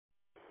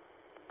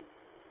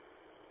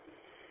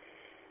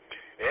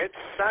It's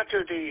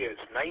Saturday, it's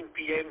 9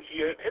 p.m.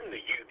 here in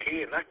the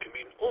UK, and that can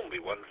mean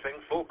only one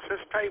thing, folks. It's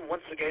time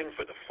once again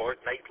for the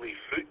fortnightly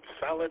Fruit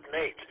Salad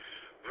Net,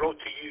 brought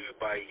to you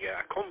by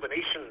a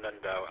combination and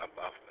a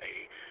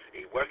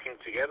working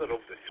together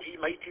of the three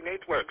mighty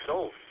networks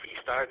of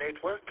FreeSTAR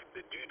Network,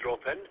 the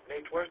DoDropIn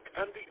Network,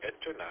 and the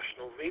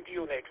International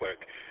Radio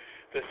Network.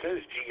 This is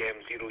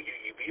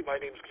GM0UUB.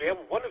 My name's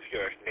Graham, one of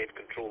your net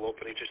control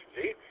operators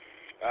today.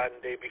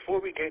 And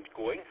before we get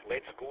going,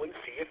 let's go and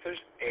see if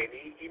there's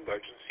any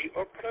emergency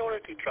or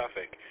priority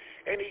traffic.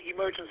 Any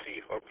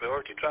emergency or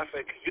priority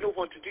traffic, you know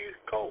what to do.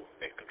 Call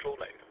Net Control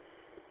now.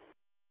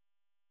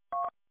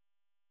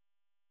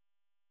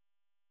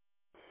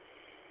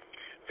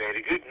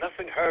 Very good,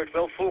 nothing heard.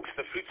 Well, folks,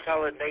 the Fruit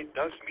Salad Night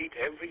does meet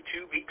every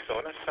 2 weeks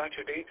on a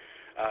Saturday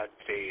at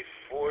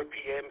 4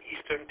 p.m.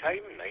 Eastern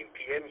Time, 9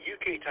 p.m.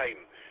 UK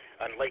time.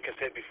 And like I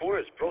said before,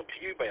 it's brought to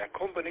you by a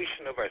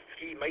combination of our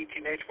three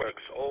mighty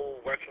networks, all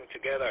working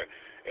together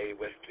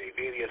with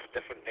various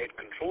different net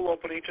control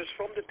operators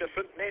from the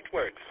different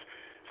networks.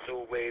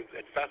 So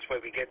that's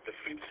why we get the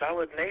Fruit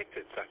Salad Net.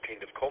 It's a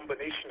kind of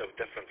combination of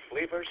different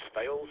flavors,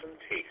 styles, and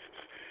tastes.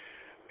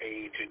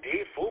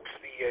 Today, folks,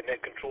 the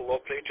net control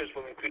operators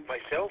will include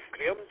myself,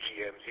 Graham,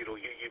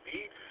 GM0UUB,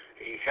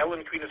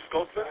 Helen, Queen of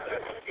Scotland,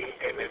 that's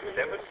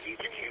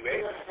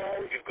AMF7HQS.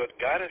 We've got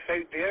Gareth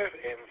out there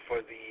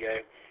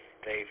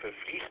for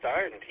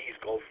FreeSTAR, and he's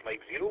Golf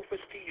Mike Zero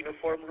Whiskey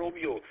Uniform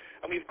Romeo,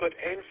 and we've got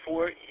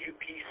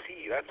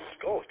N4UPC, that's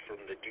Scott from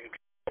the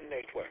DoDropIn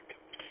Network.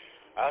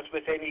 As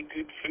with any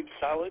good fruit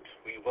salad,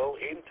 we will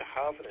aim to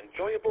have an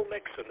enjoyable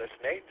mix on this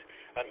net,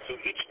 and so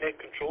each net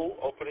control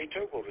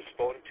operator will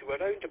respond to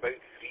around about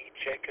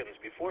 3 check-ins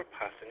before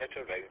passing it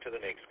around to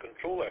the next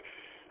controller,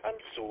 and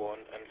so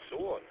on and so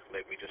on.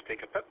 Let me just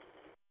take a pip.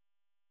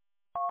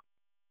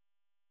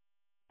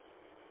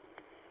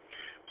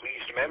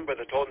 Please remember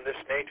that on this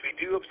net we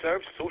do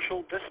observe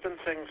social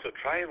distancing, so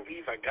try and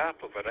leave a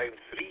gap of around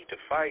 3 to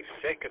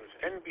 5 seconds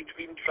in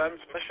between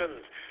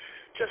transmissions,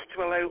 just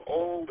to allow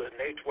all the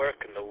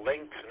network and the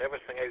links and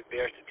everything out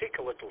there to take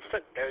a little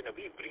sit down, a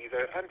wee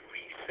breather, and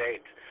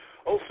reset.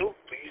 Also,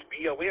 please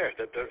be aware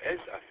that there is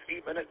a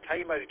 3-minute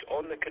timeout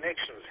on the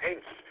connections,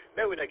 hence,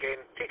 now and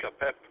again, take a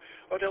pip,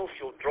 or else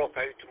you'll drop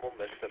out and will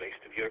miss the rest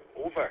of your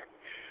over.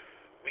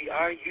 We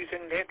are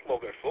using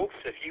NetLogger, folks.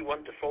 If you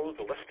want to follow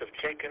the list of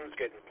check-ins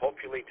getting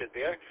populated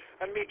there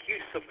and make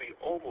use of the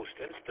almost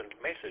instant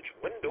message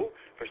window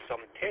for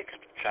some text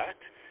chat,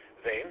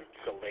 then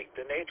select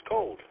the net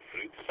called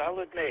Fruit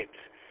Salad Net.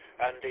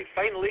 And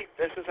finally,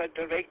 this is a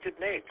directed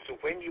net, so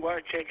when you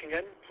are checking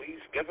in,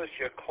 please give us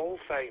your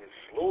call sign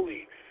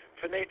slowly,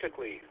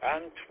 phonetically,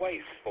 and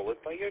twice,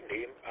 followed by your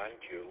name and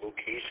your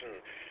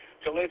location.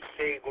 So let's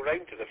go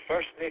round to the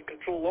first net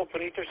control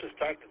operators to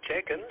start the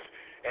check-ins.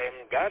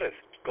 Gareth,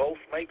 Golf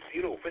Mike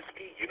Zero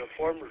Whiskey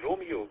Uniform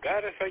Romeo.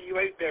 Gareth, are you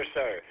out there,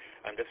 sir?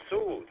 And if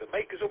so, the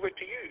mic is over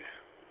to you.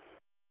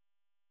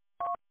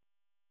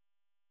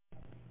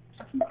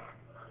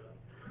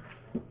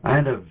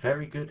 And a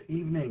very good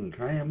evening,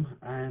 Graham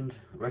and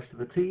the rest of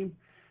the team,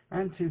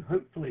 and to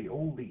hopefully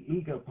all the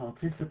eager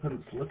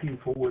participants looking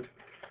forward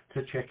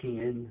to checking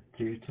in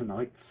to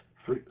tonight's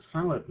Fruit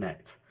Salad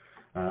Net.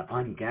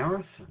 I'm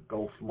Gareth,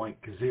 Golf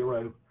Mike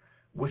Zero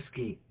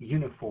Whiskey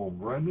Uniform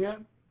Romeo,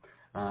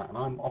 and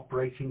I'm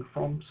operating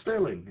from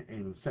Stirling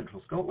in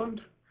central Scotland,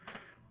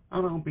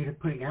 and I'll be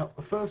putting out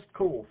the first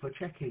call for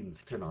check-ins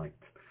tonight.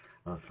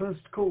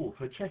 First call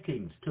for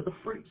check-ins to the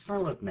Fruit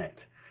Salad Net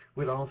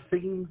with our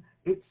theme,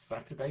 It's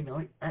Saturday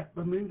Night at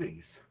the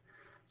Movies.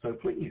 So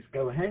please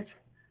go ahead,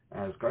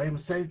 as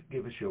Graham said,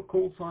 give us your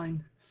call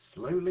sign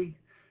slowly,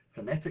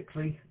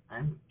 phonetically,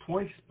 and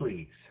twice,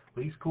 please.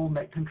 Please call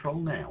Net Control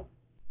now.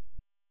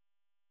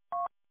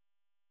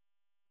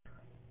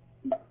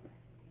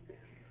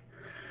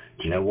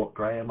 Do you know what,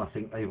 Graham? I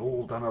think they've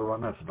all done a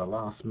runner for the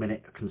last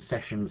minute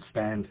concession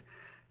stand,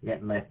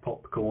 getting their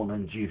popcorn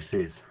and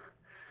juices.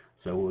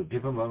 So we'll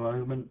give them a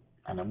moment,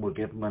 and then we'll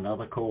give them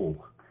another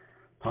call.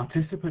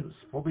 Participants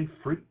for the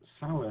Fruit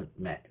Salad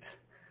Net.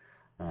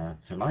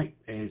 Tonight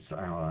is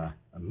our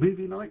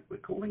movie night, we're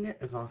calling it,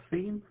 as our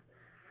theme.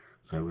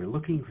 So we're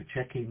looking for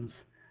check-ins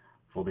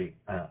for the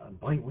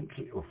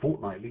bi-weekly, or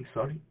fortnightly,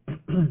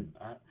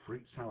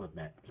 Fruit Salad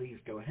Net. Please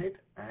go ahead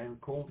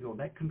and call your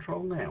Net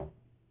Control now.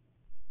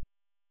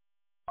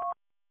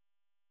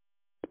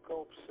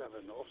 Golf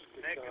 7,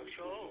 Oscar Net Charlie,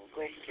 Control, Golf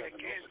please 7, check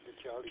in. Oscar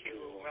Charlie,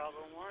 Kilo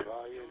Bravo 1,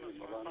 Ryan, Uniform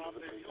Yolanda, Papa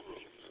the big Zulu.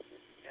 Zulu.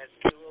 That's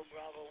Kilo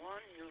Bravo 1,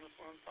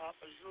 Uniform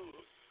Papa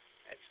Zulu.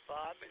 That's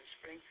Bob in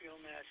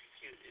Springfield,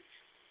 Massachusetts.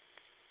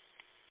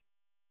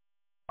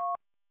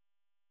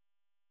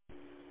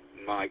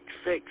 Mike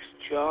 6,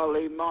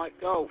 Charlie Mike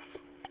Golf.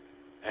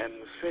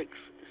 M6,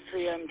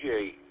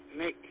 CMG,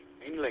 Mick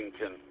in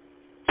Lincoln.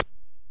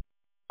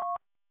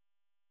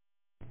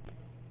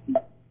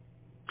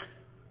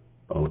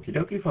 Okie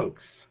dokie,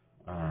 folks.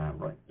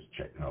 Right, let's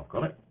check. I've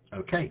got it.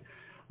 Okay.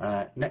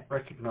 Net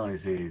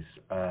recognizes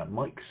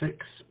Mike 6,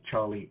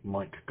 Charlie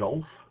Mike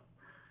Golf,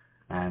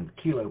 and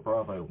Kilo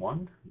Bravo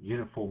 1,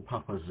 Uniform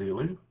Papa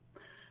Zulu,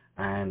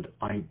 and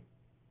I'm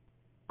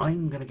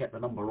going to get the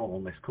number wrong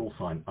on this call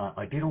sign.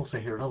 I did also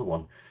hear another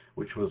one,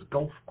 which was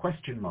Golf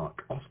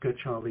Oscar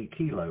Charlie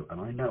Kilo, and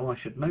I know I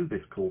should know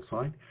this call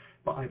sign,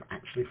 but I've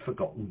actually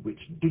forgotten which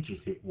digit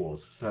it was.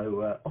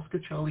 So Oscar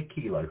Charlie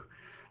Kilo,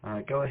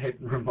 go ahead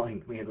and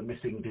remind me of the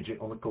missing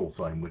digit on the call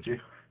sign, would you?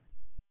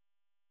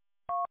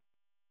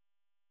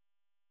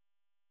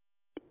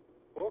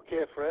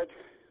 Okay, Fred.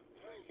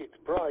 It's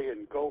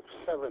Brian, Golf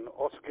 7,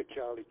 Oscar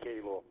Charlie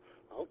Kilo.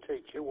 I'll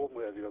take you one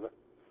way or the other.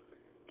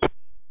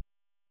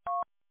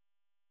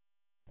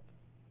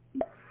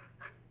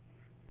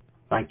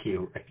 Thank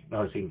you.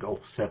 Recognising Golf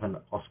 7,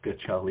 Oscar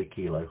Charlie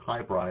Kilo.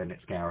 Hi, Brian.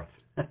 It's Gareth.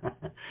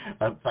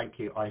 Thank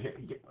you.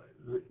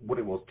 What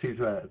it was, two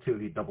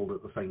of you doubled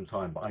at the same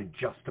time, but I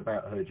just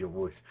about heard your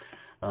voice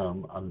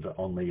on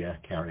the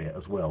carrier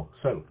as well.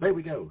 So there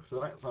we go. So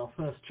that's our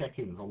first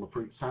check-ins on the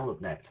fruit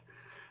salad net.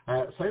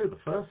 So the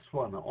first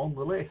one on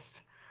the list,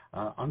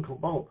 Uncle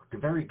Bob. A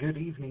very good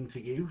evening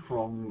to you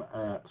from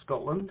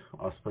Scotland.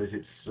 I suppose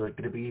it's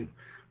going to be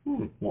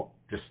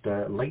just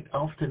late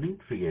afternoon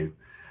for you.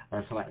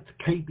 So that's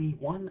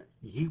KB1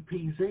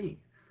 UPZ.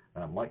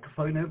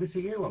 Microphone over to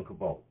you, Uncle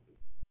Bob.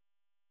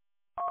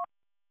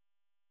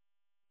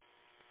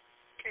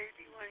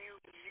 KB1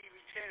 UPZ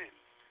returning.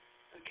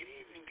 Good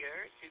evening,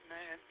 Garrett.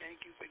 And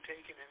thank you for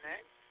taking the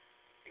net.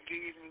 And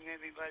good evening,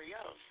 everybody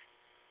else.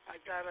 I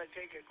thought I'd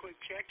take a quick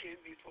check-in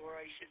before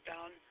I sit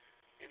down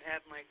and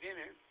have my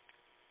dinner.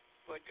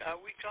 But are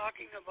we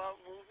talking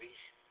about movies?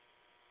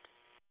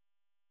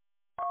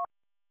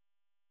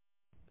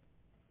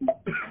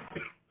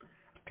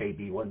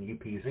 KB1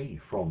 UPZ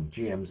from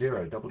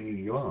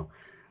GM0WUR.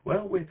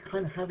 Well, we're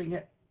kind of having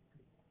it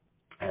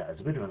as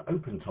a bit of an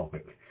open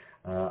topic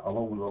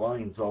along the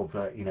lines of,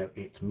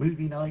 it's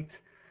movie night.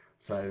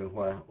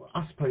 So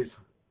I suppose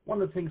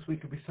one of the things we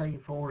could be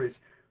saying for is,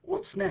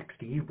 what snacks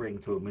do you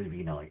bring to a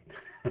movie night?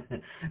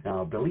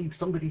 Now, I believe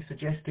somebody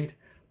suggested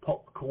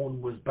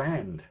popcorn was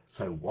banned.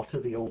 So what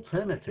are the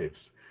alternatives?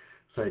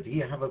 So do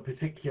you have a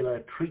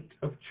particular treat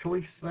of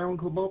choice there,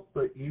 Uncle Bob,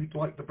 that you'd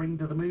like to bring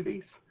to the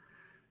movies?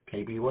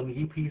 KB1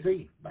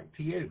 UPZ, back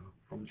to you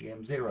from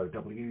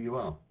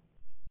GM0WUR.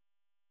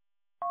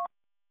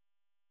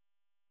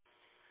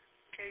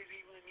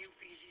 KB1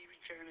 UPZ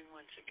returning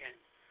once again.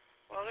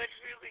 Well, that's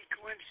really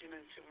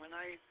coincidence. And when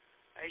I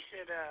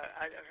said,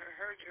 I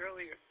heard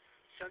earlier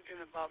something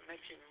about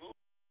mentioning movies.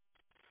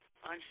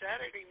 On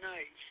Saturday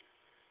nights,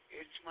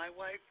 it's my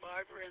wife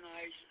Barbara and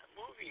I's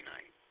movie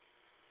night.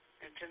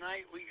 And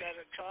tonight we got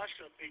a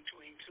toss-up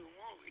between two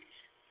movies.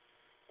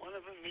 One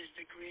of them is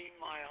The Green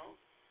Mile,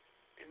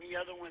 and the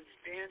other one's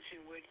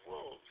Dancing with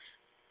Wolves.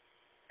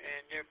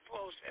 And they're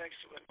both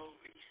excellent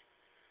movies.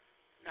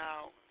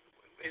 Now,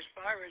 as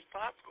far as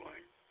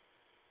popcorn,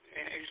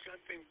 and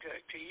something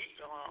to eat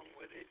along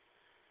with it,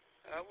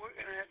 we're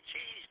going to have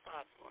cheese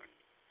popcorn.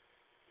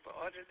 But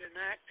other than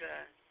that,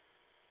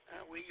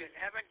 we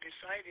haven't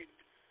decided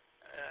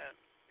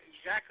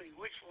exactly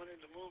which one of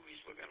the movies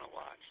we're going to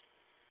watch.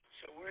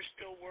 So we're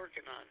still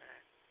working on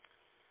that.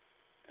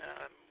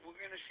 We're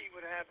going to see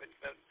what happens,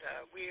 but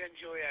we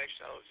enjoy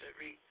ourselves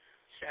every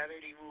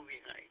Saturday movie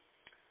night.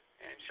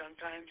 And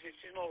sometimes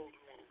it's an old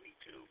movie,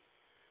 too.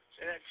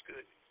 So that's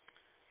good.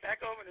 Back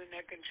over to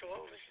Net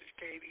Control. This is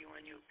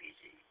KB1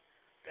 UPZ.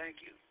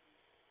 Thank you.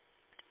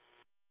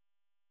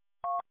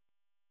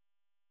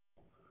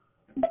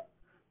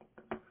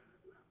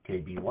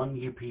 KB1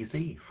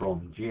 UPZ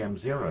from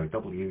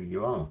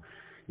GM0WUR.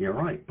 You're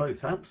right,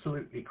 both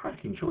absolutely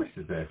cracking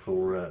choices there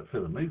for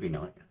the movie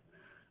night.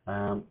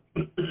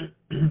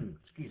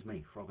 Excuse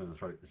me, frog in the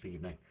throat this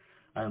evening.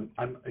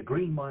 A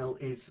Green Mile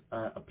is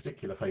a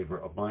particular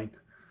favourite of mine.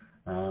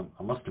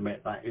 I must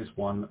admit that is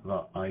one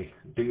that I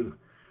do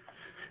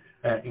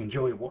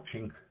enjoy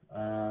watching,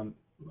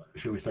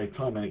 shall we say,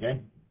 time and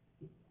again.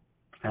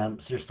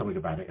 It's just something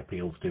about it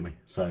appeals to me.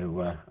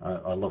 So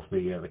I love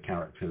the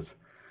characters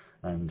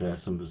and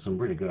some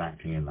really good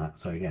acting in that.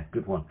 So yeah,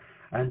 good one.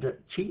 And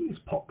cheese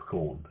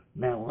popcorn.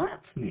 Now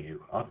that's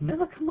new. I've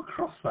never come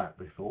across that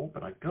before,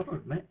 but I've got to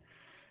admit,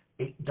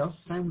 it does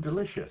sound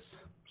delicious.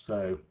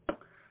 So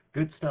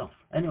good stuff.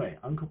 Anyway,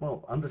 Uncle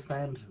Bob,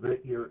 understand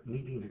that you're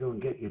needing to go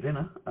and get your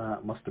dinner.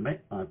 Must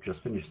admit, I've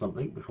just finished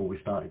something before we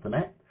started the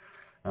net.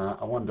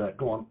 I wonder,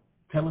 go on,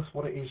 tell us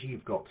what it is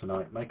you've got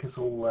tonight. Make us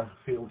all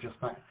feel just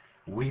that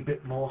wee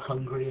bit more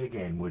hungry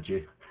again, would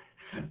you?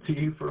 To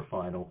you for a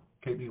final.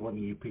 KB1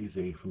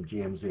 UPZ from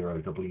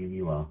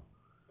GM0WUR.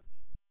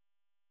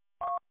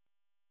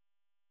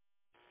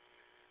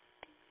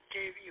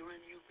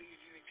 KB1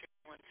 UPZ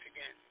once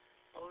again.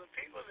 Well, the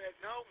people that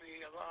know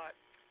me a lot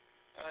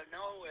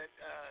know that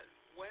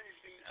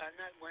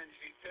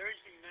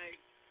Thursday night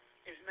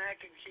is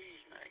mac and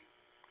cheese night.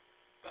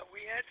 But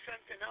we had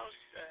something else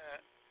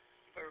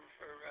for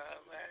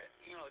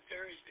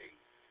Thursday.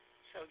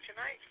 So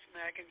tonight's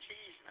mac and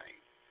cheese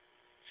night.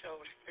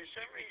 So for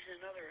some reason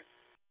or another,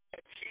 I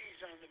had cheese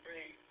on the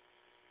brain.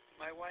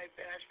 My wife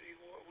asked me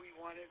what we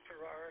wanted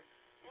for our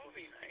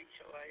movie night,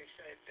 so I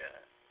said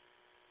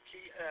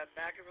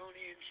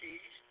macaroni and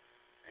cheese,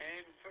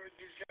 and for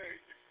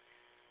dessert,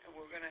 and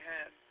we're going to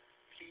have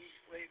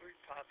cheese-flavored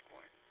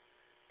popcorn.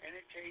 And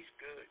it tastes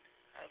good.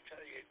 I'll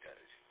tell you it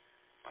does.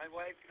 My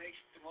wife makes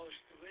the most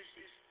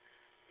delicious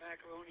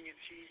macaroni and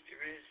cheese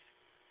there is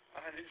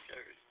on this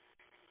earth.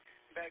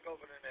 Back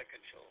over to net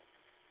control.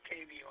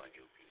 KB on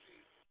UPC.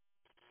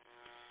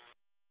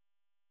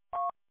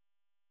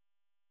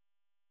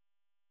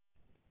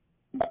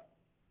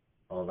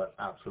 Oh, that's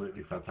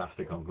absolutely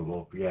fantastic, Uncle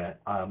Bob. Yeah,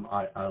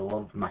 I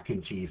love mac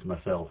and cheese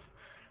myself.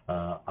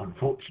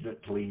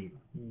 Unfortunately,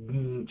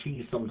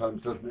 cheese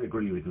sometimes doesn't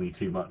agree with me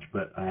too much,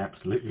 but I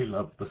absolutely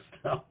love the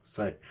stuff.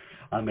 So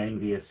I'm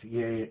envious.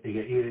 Yeah,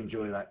 you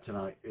enjoy that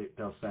tonight. It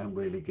does sound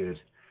really good.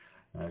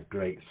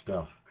 Great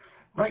stuff.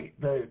 Right,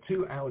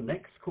 to our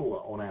next caller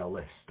on our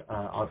list,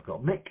 I've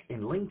got Mick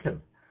in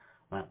Lincoln.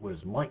 That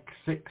was Mike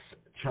 6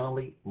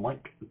 Charlie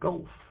Mike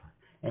Golf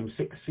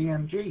M6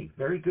 CMG.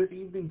 Very good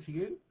evening to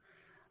you.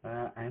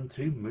 And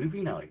to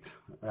movie night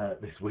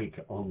this week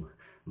on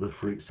the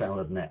Fruit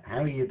Salad Net. How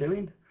are you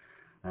doing?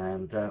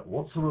 And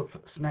what sort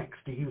of snacks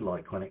do you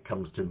like when it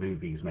comes to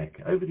movies, Mick?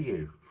 Over to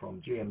you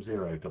from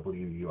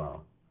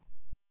GM0WUR.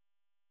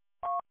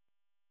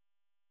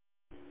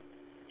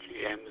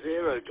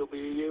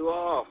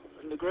 GM0WUR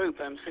and the group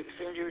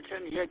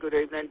M610. Yeah, good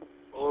evening.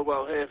 All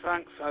well here,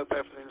 thanks. Hope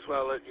everything's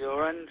well at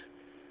your end.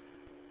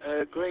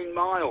 Green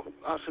Mile,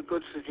 that's a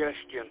good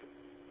suggestion.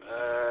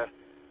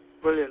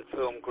 Brilliant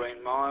film,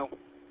 Green Mile.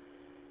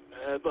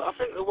 But I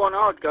think the one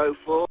I'd go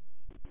for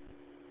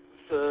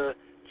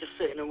just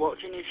sitting and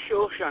watching is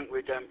Shawshank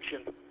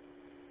Redemption.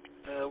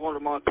 One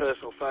of my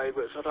personal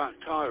favourites. I don't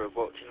tire of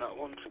watching that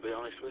one, to be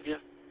honest with you.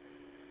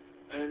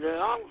 And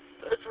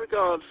as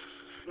regards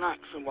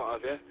snacks and what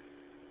have you,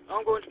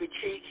 I'm going to be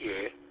cheeky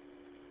here.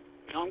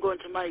 I'm going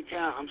to make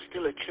out I'm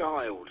still a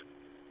child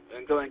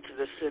and going to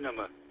the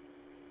cinema.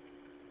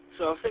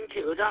 So I think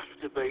it would have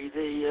to be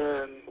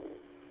the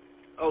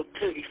old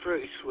Tutti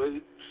Frutti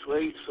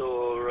sweets,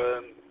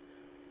 or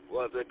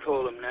whatever they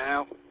call them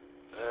now,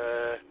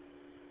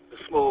 the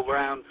small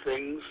round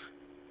things,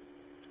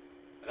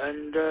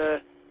 and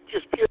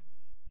just pure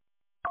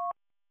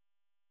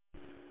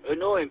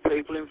annoying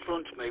people in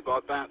front of me by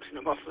bouncing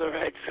them off their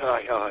heads.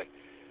 I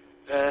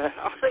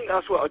think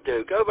that's what I'd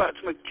do. Go back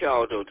to my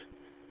childhood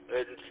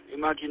and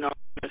imagine I'm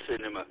in a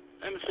cinema.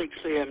 M6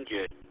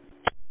 CMG.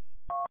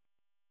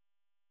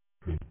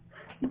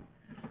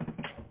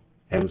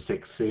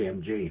 M6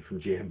 CMG from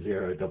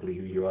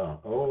GM0WUR.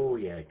 Oh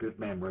yeah, good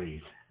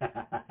memories.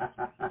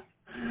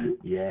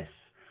 Yes,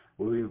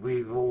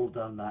 we've all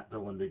done that to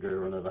one degree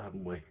or another,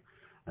 haven't we?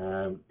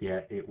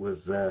 Yeah, it was.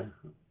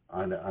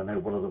 I know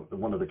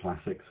one of the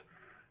classics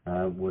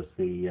was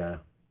the.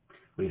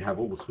 We'd have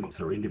all the sweets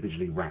that are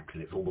individually wrapped,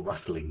 and it's all the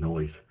rustling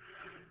noise.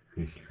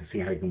 You see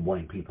how you can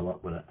wind people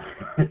up with it.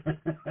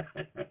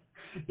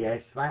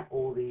 Yes, that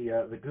or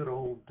the good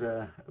old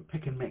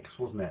pick and mix,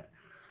 wasn't it?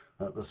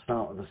 At the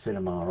start of the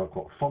cinema, I've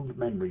got fond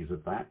memories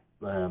of that.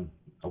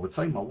 I would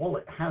say my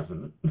wallet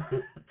hasn't.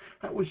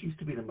 That used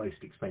to be the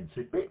most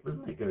expensive bit,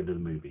 wasn't it, going to the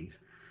movies?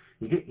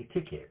 You get your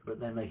ticket, but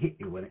then they hit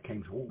you when it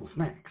came to all the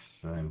snacks.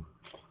 So,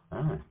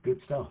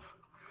 good stuff.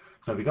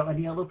 So have you got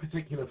any other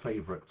particular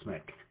favourites,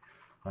 Mick?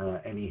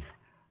 Any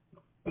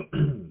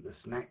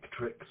snack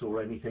tricks or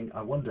anything?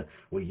 I wonder,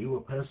 were you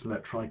a person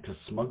that tried to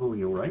smuggle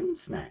your own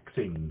snacks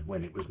in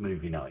when it was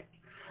movie night?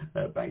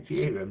 Back to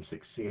you,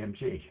 M6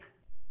 CMG.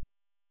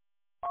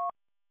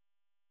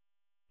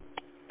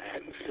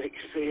 M6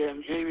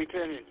 CMG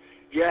returning.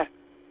 Yeah,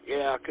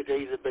 I could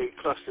either be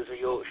classed as a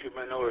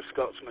Yorkshireman or a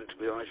Scotsman, to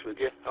be honest with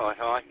you.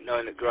 Hi,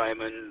 knowing that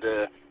Graham and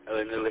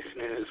Ellen are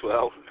listening as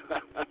well.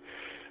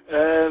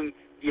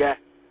 Yeah,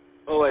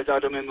 always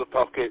had them in my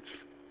pockets.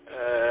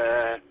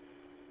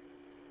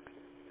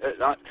 At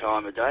that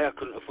time of day, I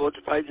couldn't afford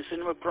to pay the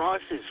cinema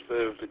prices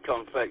for the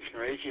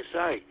confectionery, as you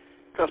say.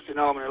 Cost an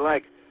arm and a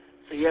leg.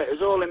 So yeah, it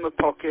was all in my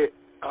pocket.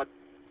 I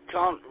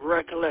can't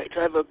recollect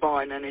ever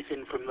buying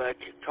anything from their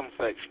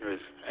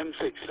confectioneries.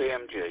 M6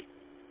 CMG.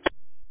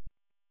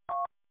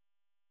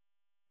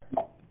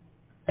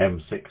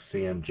 M6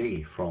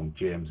 CMG from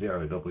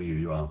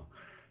GM0WUR.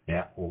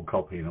 Yeah, all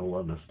copy and all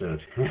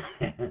understood.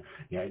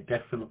 Yeah, it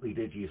definitely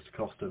did used to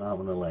cost an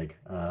arm and a leg.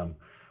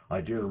 I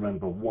do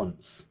remember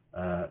once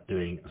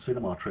doing a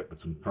cinema trip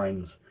with some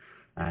friends,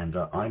 and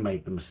I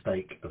made the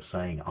mistake of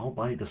saying, I'll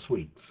buy the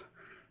sweets.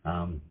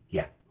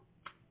 Yeah,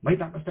 made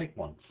that mistake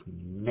once,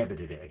 never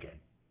did it again.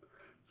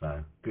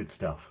 So, good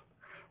stuff.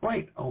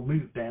 Right, I'll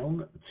move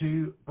down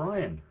to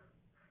Brian.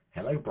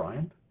 Hello,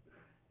 Brian,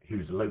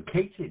 who's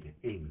located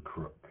in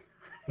Crook.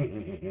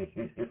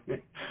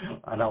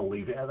 And I'll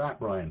leave it at that,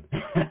 Brian.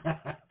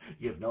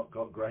 You've not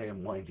got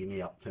Graham winding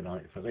me up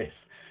tonight for this.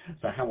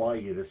 So how are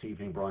you this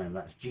evening, Brian?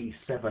 That's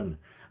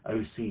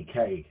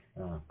G7OCK.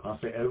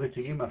 Pass it over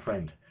to you, my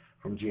friend,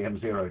 from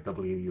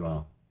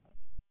GM0WUR.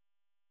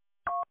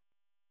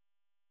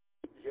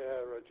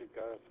 Yeah, Roger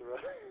Garth.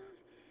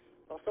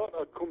 I thought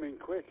I'd come in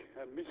quick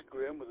and miss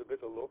Graham with a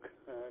bit of luck,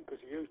 because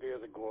he usually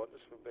has a go at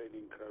us for being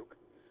in Croke.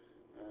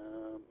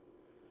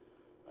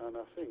 And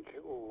I think,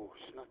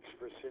 snacks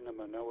for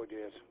cinema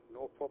nowadays.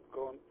 No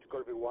popcorn, it's got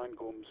to be wine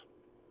gums.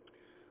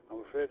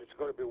 I'm afraid it's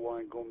got to be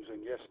wine gums,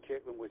 and yes,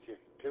 take them with you.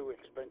 Too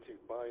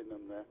expensive buying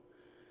them there.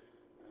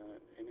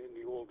 And in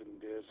the olden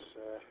days,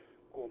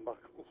 going back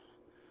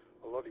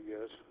a lot of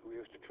years, we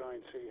used to try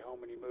and see how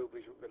many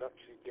movies we could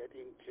actually get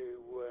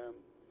into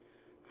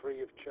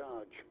free of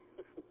charge.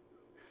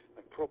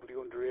 And probably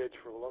underage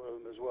for a lot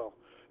of them as well.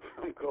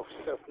 From Golf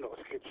 7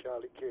 Oscar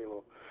Charlie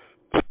Kilo.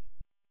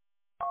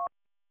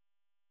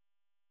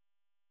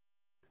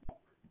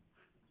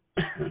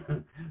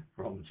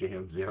 From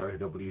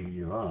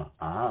GM0WUR.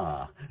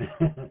 Ah,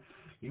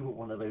 you were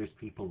one of those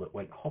people that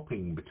went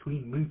hopping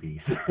between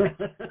movies.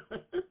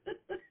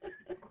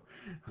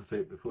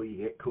 So before you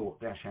get caught,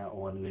 dash out of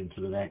one and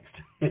into the next.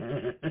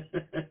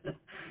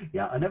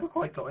 Yeah, I never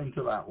quite got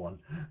into that one,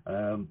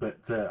 but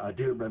I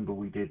do remember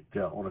we did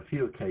on a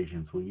few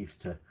occasions. We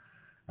used to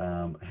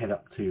head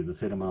up to the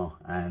cinema,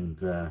 and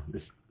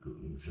this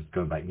is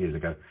going back years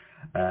ago,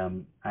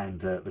 and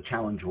the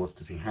challenge was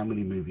to see how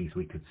many movies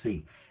we could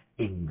see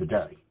in the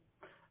day,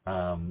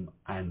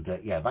 and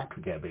yeah, that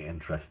could get a bit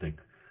interesting.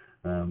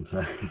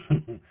 So,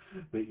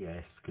 but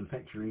yes,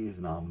 confectionery is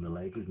an arm and a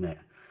leg, isn't it?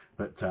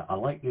 But I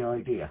like the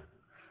idea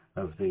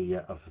of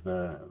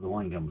the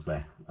wine gums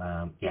there.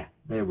 Yeah,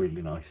 they're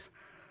really nice.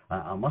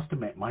 I must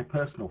admit, my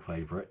personal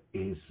favourite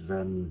is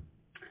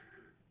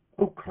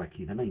oh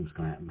crikey, the name's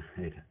gone out of my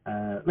head.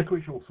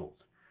 Licorice All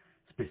Sorts,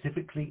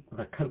 specifically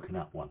the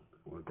coconut one.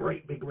 A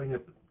great big ring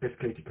of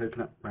desiccated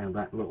coconut around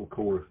that little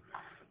core of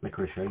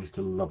licorice. I used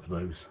to love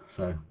those.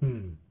 So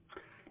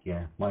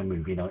yeah, my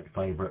movie night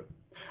favourite.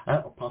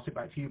 I'll pass it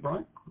back to you,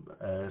 Brian.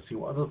 See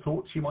what other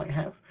thoughts you might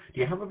have. Do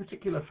you have a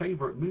particular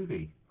favourite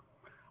movie?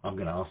 I'm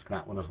going to ask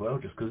that one as well,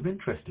 just because I'm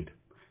interested.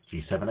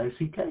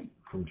 G7OCK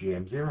from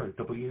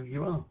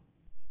GM0WUR.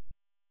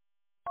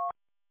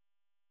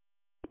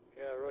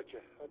 Yeah,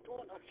 Roger. I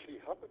don't actually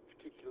have a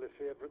particular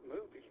favourite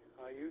movie.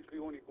 I usually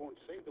only go and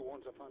see the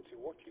ones I fancy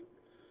watching.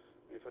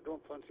 If I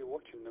don't fancy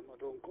watching them, I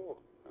don't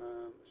go.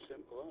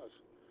 Simple as.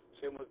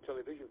 Same with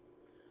television.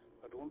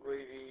 I don't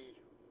really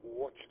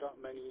watch that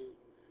many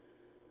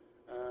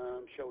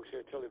shall we say,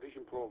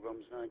 television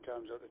programs. 9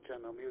 times out of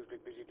 10 I'm usually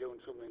busy doing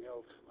something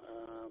else,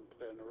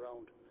 playing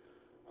around,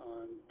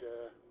 and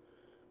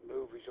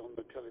movies on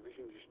the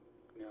television just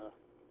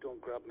don't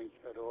grab me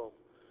at all.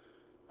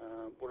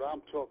 But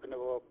I'm talking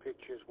about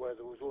pictures where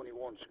there was only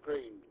one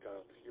screen,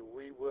 Carl.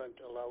 We weren't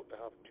allowed to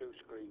have 2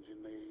 screens in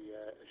the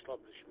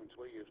establishments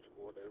we used to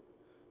go to.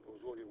 There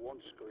was only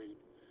one screen,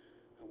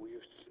 and we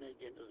used to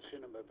sneak into the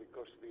cinema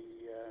because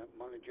the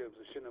manager of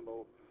the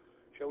cinema,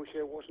 shall we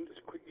say, wasn't as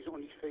quick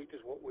on his feet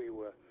as what we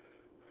were.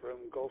 From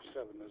Golf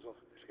 7 as well.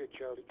 Skid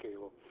Charlie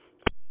Kilo.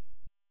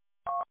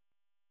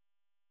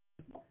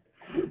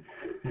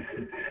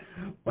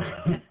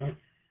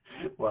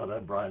 Well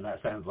then, Brian,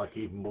 that sounds like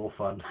even more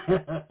fun.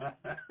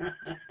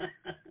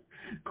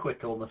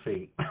 Quick on the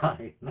feet.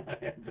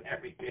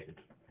 Very good.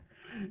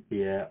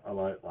 Yeah, I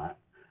like that.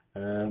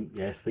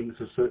 Yes, things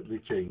have certainly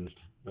changed.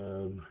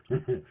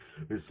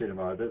 With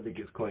cinema, I don't think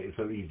it's quite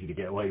so easy to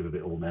get away with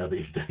it all now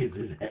these days,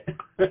 is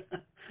it?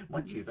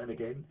 Mind you, then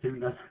again, who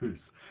knows?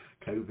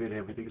 COVID,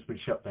 everything's been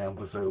shut down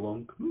for so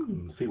long.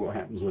 See what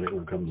happens when it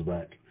all comes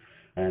back.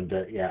 And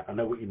yeah, I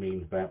know what you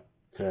mean about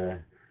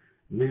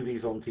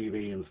movies on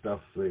TV and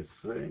stuff. There's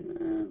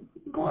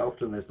quite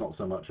often there's not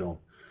so much on,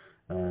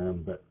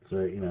 but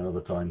you know,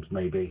 other times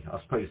maybe.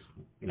 I suppose,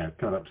 you know,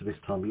 coming up to this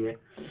time of year,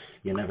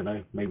 you never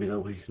know. Maybe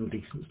there'll be some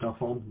decent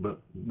stuff on,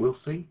 but we'll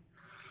see.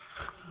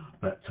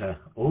 But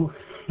all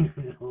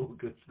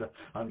good stuff.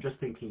 I'm just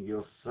thinking,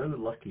 you're so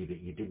lucky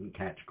that you didn't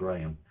catch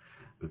Graham,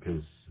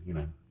 because, you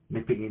know,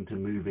 nipping into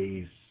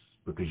movies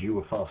because you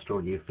were faster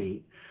on your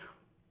feet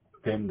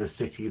than the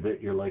city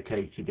that you're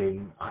located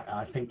in.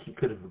 I think he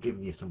could have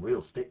given you some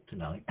real stick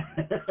tonight.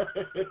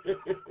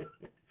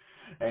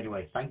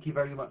 Anyway, thank you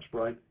very much,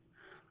 Brian.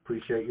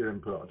 Appreciate your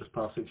input. I'll just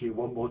pass it to you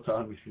one more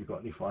time if you've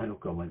got any final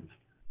comments.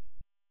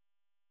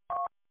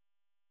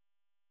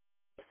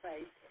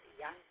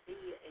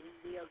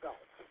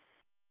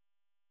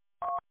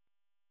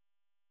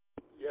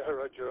 Yeah,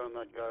 Roger on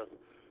that, Gareth.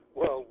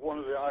 Well, one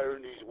of the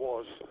ironies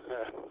was,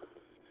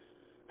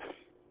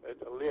 at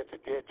a later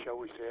date, shall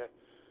we say,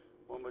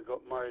 when we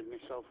got married,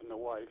 myself and the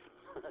wife,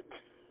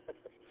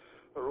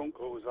 her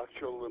uncle was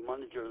actually the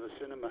manager of the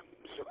cinema.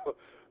 So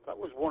that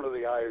was one of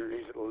the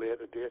ironies at a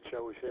later date,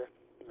 shall we say.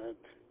 And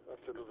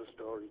that's another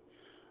story.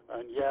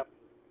 And yeah,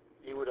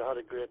 he would have had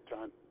a great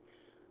time,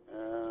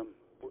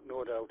 but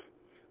no doubt.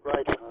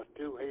 Right, I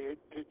did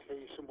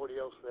hear somebody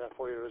else there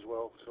for you as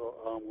well, so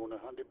I'm going to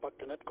hand it back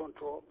to net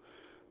control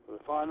for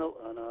the final,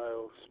 and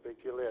I'll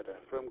speak to you later.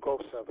 From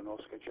Golf 7,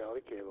 Oscar Charlie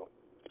Kilo.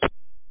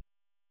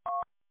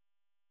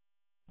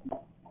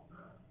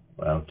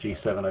 Well,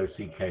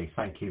 G7OCK,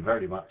 thank you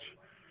very much.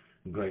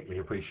 Greatly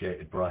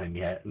appreciated, Brian.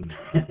 Yeah, and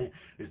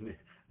isn't it?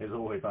 There's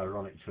always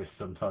ironic twists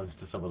sometimes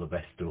to some of the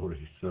best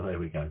stories. So there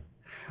we go.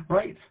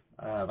 Right,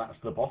 that's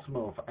the bottom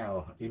of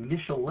our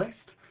initial list.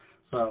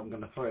 So I'm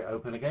going to throw it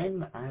open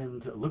again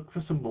and look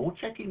for some more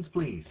check-ins,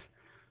 please.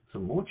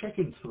 Some more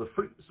check-ins for the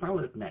Fruit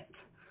Salad Net.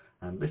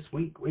 And this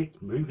week it's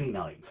movie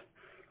night.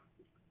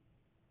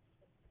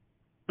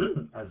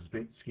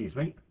 excuse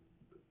me,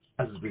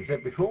 as has been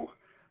said before,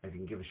 if you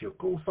can give us your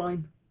call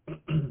sign,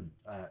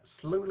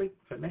 slowly,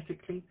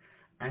 phonetically,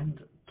 and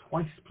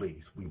twice,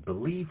 please. We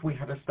believe we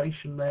had a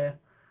station there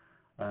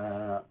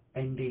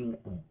ending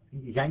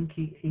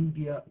Yankee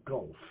India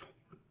Golf.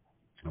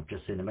 I've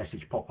just seen a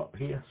message pop up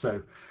here.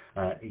 So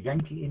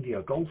Yankee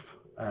India Golf,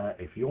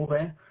 if you're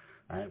there,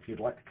 if you'd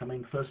like to come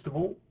in first of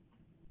all.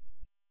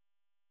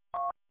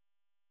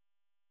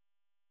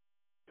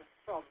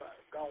 From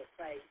Golf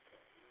 8,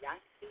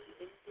 Yankee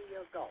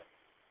India Golf,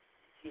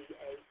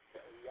 G8YIG,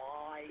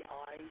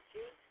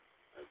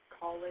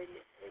 Colin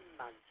in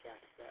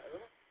Manchester.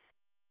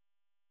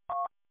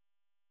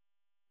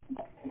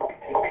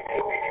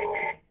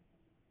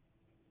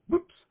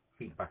 Whoops,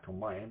 feedback on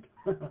my end.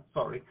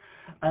 Sorry.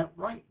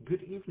 Right,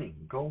 good evening.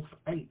 Golf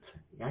 8,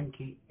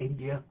 Yankee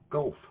India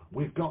Golf.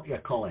 We've got you,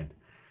 Colin.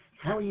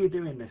 How are you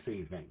doing this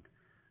evening?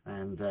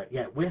 And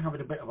yeah, we're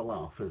having a bit of a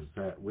laugh as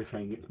we're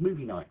saying it's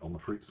movie night on the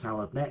Fruit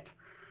Salad Net.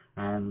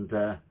 And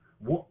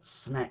what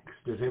snacks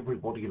does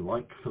everybody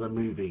like for the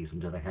movies?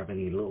 And do they have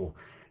any little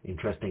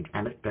interesting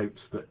anecdotes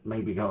that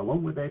maybe go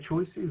along with their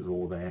choices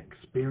or their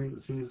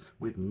experiences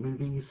with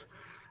movies?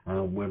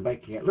 We're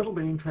making it a little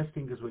bit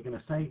interesting because we're going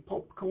to say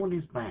popcorn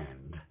is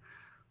banned.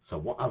 So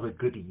what other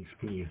goodies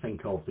can you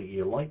think of that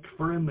you like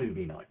for a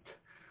movie night?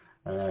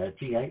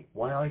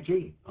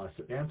 G8YIG, I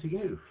sit down to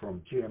you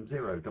from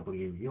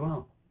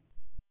GM0WUR.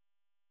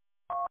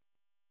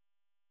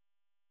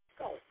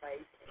 Golf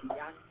 8,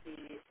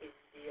 Yankee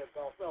India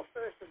Golf. Well,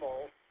 first of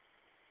all,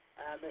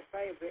 my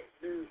favourite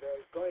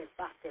movie going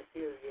back a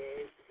few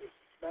years is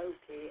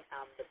Smokey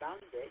and the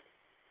Bandit.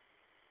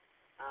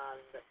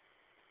 And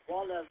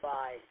one of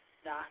my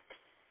snacks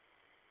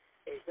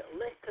is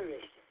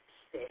licorice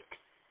sticks.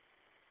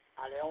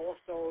 And I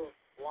also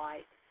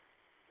like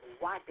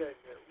wagon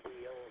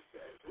wheels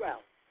as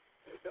well.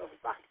 So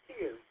back to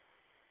you.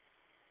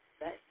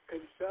 Let's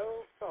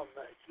control from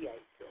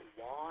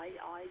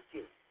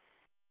G8YIG.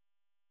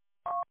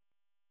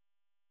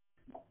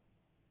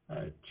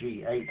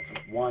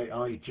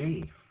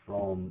 G8YIG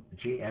from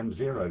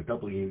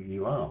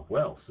GM0WUR.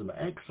 Well, some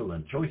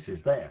excellent choices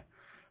there.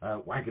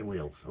 Wagon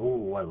wheels.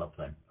 Oh, I love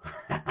them.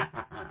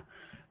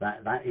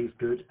 That is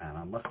good, and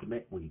I must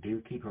admit we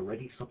do keep a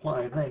ready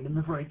supply of them in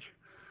the fridge.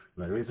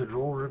 There is a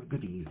drawer of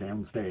goodies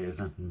downstairs,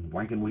 and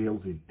wagon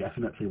wheels is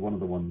definitely one of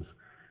the ones.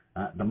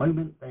 At the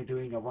moment, they're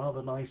doing a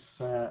rather nice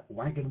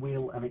wagon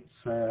wheel, and it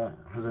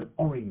has an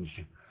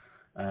orange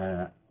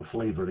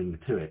flavouring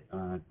to it.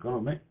 I've got to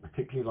admit, I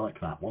particularly like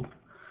that one.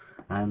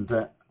 And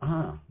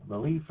I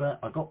believe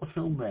I got the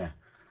film there.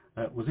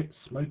 Was it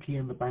Smokey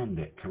and the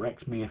Bandit?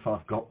 Correct me if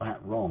I've got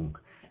that wrong.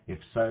 If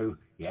so,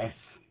 yes,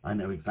 I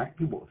know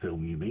exactly what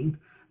film you mean.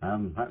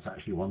 That's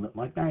actually one that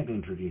my dad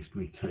introduced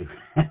me to.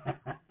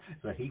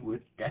 So he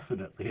would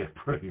definitely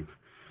approve.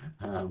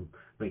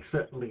 They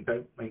certainly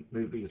don't make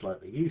movies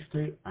like they used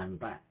to, and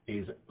that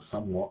is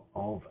somewhat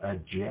of a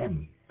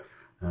gem.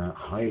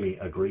 Highly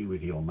agree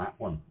with you on that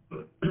one.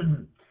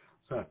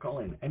 So,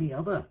 Colin, any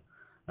other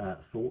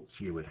thoughts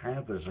you would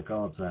have as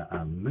regards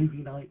a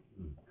movie night?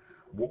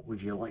 What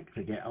would you like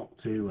to get up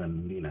to?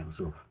 And, you know,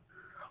 sort of,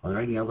 are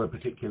there any other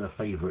particular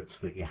favourites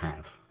that you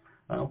have?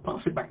 I'll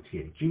pass it back to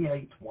you.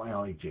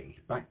 G8YIG,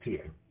 back to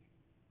you.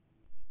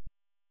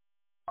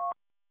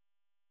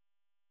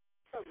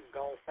 From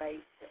Golf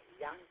 8,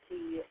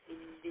 Yankee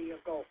India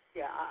Golf.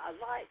 Yeah, I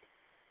like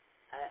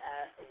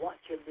watch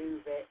a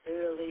movie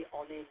early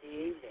on in the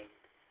evening.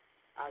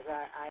 As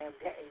I am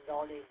getting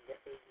on in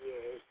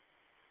years,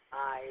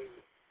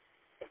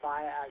 if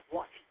I had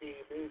watched the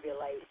movie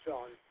later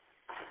on,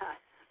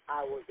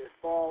 I would be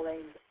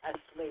falling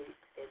asleep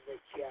in the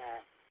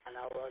chair, and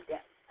I will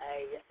get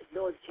a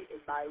nudge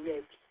in my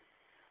ribs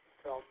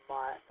from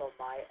my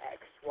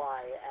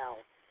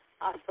XYL.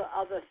 As for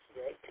other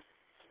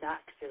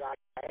snacks that I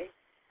say,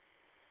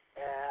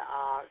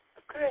 are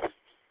crisps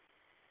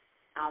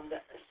and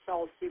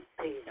salted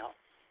peanuts.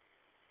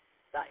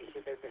 That used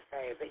to be my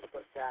favourite,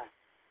 but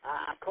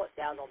I cut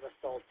down on the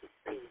salted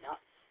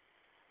peanuts.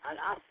 And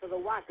as for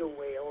the wagon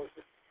wheels,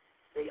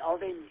 the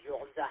orange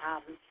ones I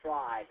haven't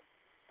tried.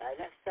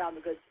 Next time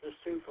we go to the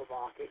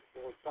supermarket,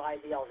 we'll try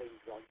the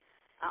orange one.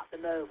 At the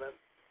moment,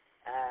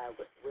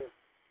 we've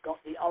got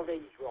the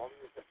orange ones.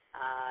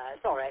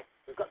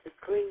 We've got the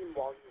cream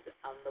ones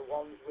and the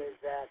ones with,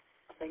 I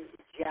think,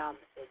 jam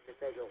in the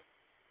middle.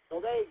 So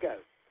there you go.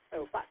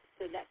 So back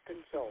to net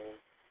control.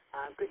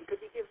 Could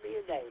you give me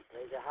a name,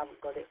 please? I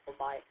haven't got it from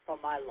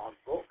my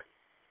logbook.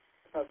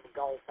 From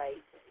Golf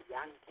 8,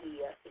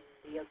 Yankee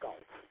India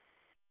Golf.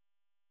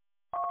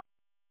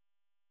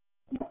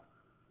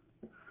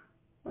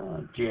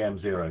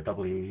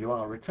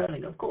 GM0WUR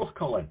returning, of course,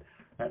 Colin.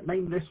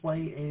 Name this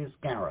way is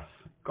Gareth.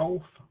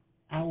 Golf,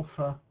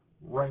 Alpha,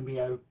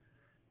 Romeo,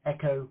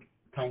 Echo,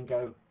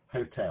 Tango,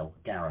 Hotel,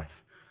 Gareth.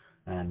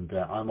 And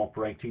I'm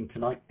operating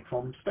tonight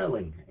from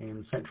Stirling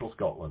in central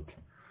Scotland.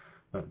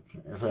 But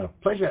it's a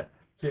pleasure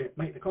to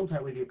make the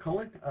contact with you,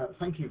 Colin.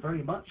 Thank you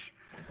very much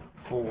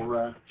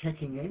for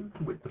checking in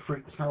with the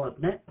Fruit Salad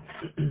Net.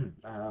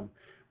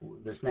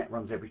 There's net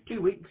runs every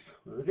 2 weeks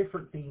with a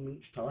different theme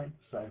each time.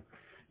 So,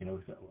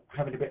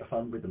 having a bit of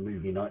fun with the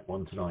movie night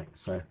one tonight.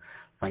 So,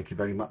 thank you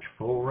very much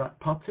for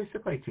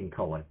participating,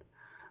 Colin.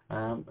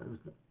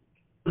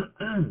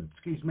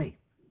 Excuse me.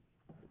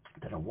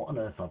 I don't know what on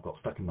earth I've got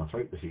stuck in my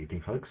throat this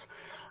evening, folks.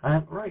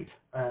 Right,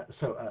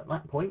 so at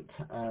that point,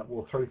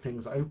 we'll throw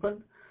things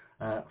open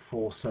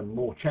for some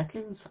more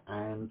check-ins,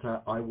 and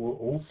I will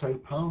also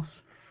pass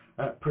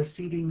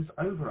proceedings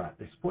over at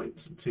this point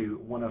to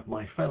one of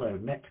my fellow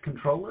net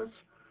controllers,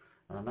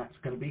 and that's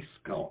going to be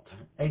Scott,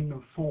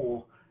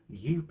 N4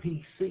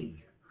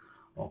 UPC,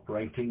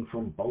 operating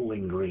from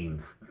Bowling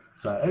Green.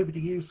 So over to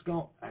you,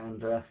 Scott,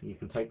 and you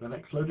can take the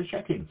next load of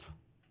check-ins.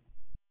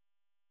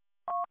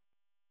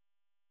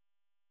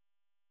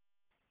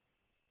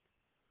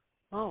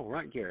 All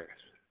right, Gareth.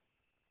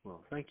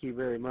 Well, thank you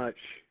very much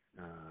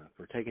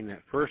for taking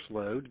that first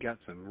load. Got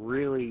some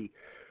really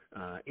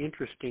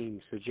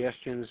interesting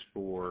suggestions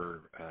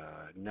for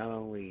not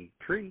only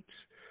treats,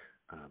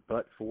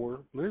 but for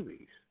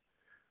movies.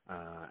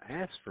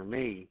 As for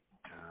me,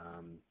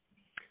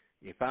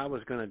 if I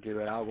was going to do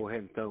it, I'll go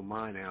ahead and throw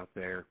mine out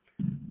there.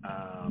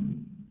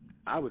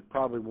 I would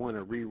probably want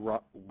to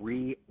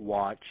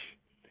re-watch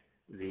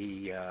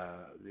the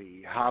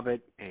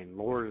Hobbit and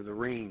Lord of the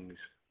Rings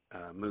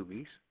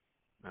movies.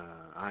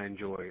 I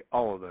enjoy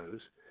all of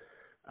those.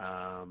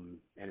 And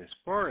as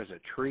far as a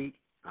treat,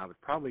 I would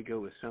probably go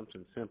with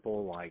something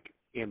simple like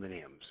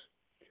M&Ms,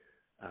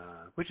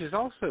 which is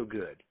also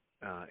good.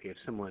 If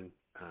someone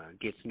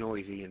gets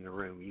noisy in the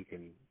room, you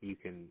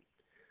can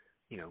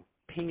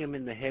ping them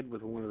in the head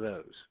with one of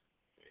those.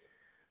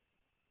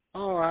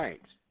 All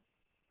right.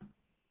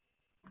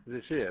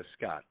 This is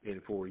Scott,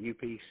 N4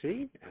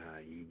 UPC.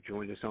 You've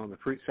joined us on the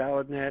Fruit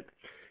Salad Net,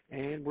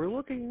 and we're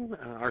looking,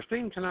 our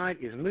theme tonight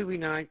is movie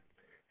night,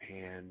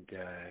 and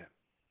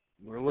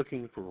we're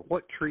looking for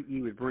what treat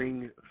you would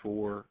bring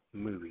for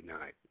movie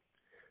night.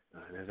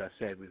 And as I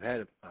said, we've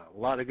had a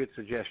lot of good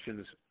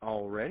suggestions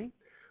already,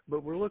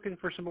 but we're looking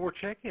for some more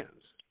check-ins.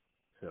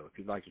 So if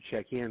you'd like to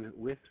check in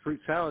with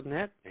Fruit Salad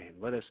Net and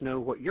let us know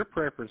what your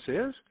preference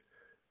is,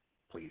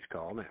 please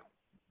call now.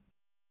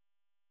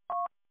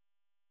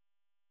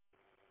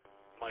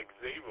 Mike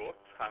 0,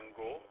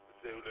 Tango,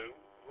 Zulu,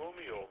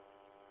 Romeo,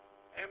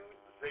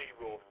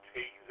 M0,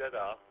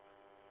 TZR,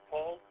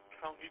 Paul,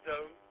 County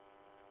Down,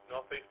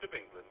 northeast of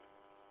England.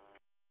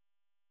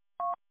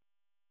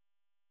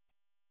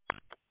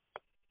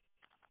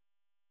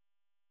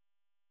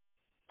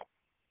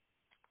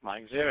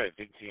 Mike 0,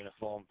 Victor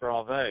Uniform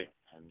Bravo,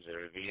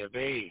 M0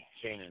 VOB,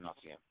 Shane in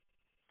Nottingham.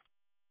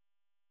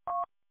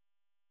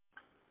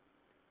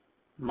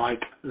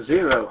 Mike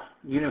 0,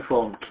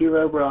 Uniform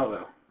Kilo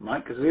Bravo.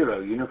 Mike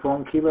 0,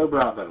 Uniform Kilo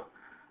Bravo.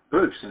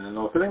 Bruce in the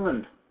north of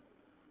England.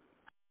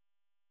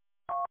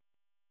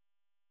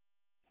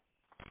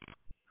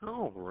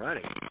 All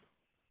righty.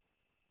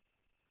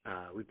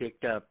 We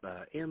picked up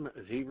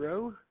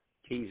M0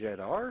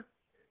 TZR,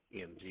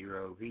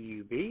 M0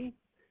 VUB,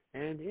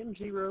 and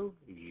M0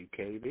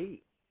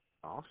 UKB.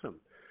 Awesome.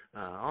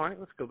 All right,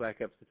 let's go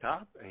back up to the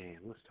top and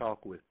let's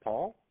talk with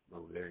Paul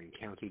over there in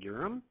County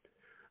Durham.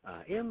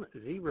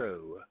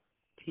 M0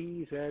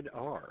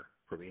 TZR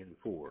from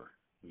N4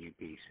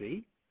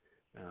 UPC.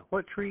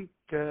 What treat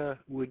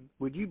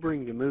would you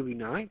bring to movie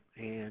night?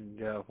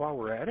 And while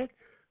we're at it,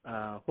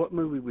 what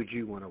movie would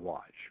you want to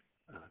watch?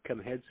 Come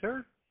ahead,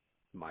 sir.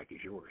 Mic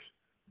is yours.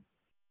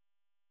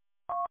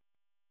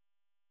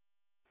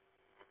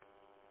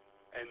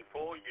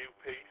 N4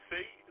 UPC,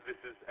 this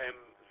is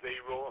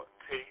M0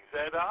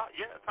 TZR.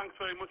 Yeah, thanks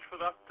very much for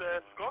that,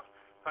 Scott.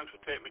 Thanks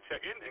for taking me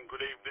check-in, and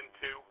good evening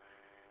to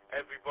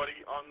everybody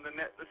on the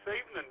net this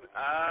evening.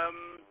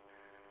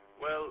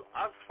 Well,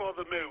 as for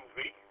the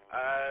movie,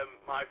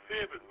 my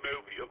favourite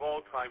movie of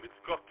all time, it's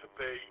got to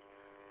be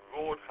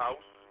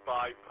Roadhouse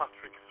by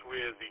Patrick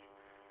Swayze.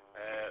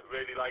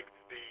 Really liked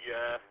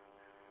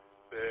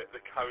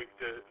the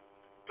character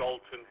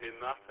Dalton in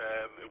that.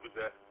 It was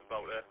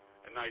about a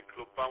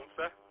nightclub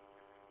bouncer,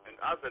 and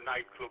as an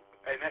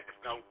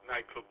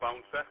ex-nightclub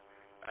bouncer,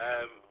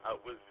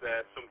 it was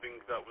something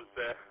that was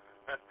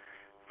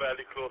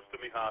fairly close to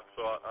my heart.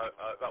 So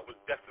that would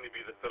definitely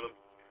be the film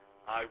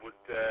I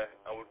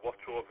would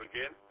watch over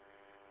again.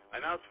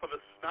 And as for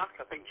the snack,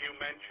 I think you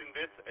mentioned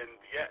it, and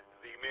yeah,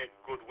 they make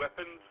good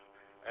weapons.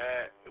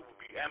 It would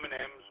be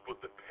M&Ms,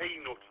 but the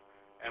peanut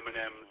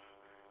M&Ms,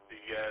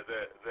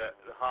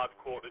 the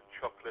hard-coated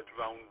chocolate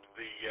around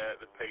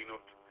the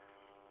peanut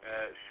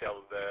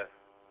shell there.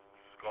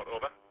 Scott,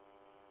 over.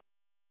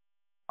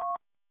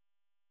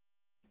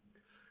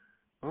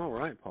 All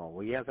right, Paul.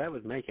 Well, yeah, that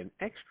would make an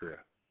extra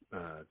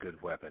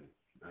good weapon.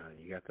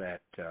 You got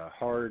that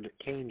hard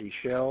candy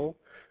shell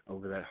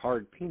over that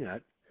hard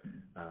peanut.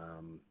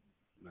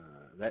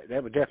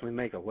 That would definitely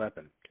make a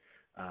weapon.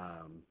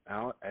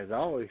 As I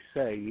always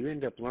say, you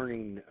end up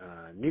learning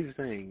new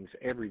things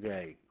every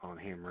day on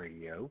ham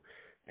radio,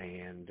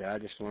 and I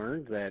just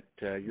learned that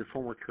your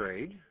former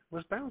trade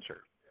was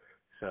bouncer.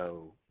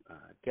 So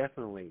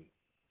definitely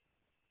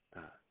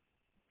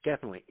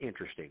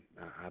interesting.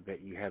 I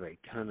bet you have a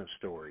ton of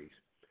stories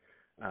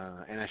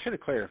And I should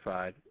have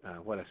clarified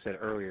what I said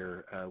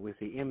earlier. With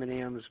the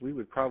M&Ms, we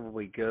would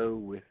probably go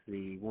with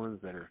the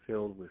ones that are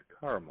filled with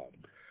caramel.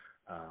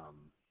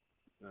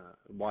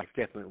 Wife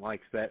definitely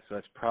likes that, so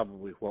that's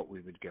probably what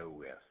we would go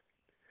with.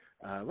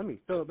 Let me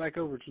throw it back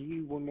over to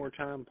you one more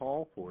time,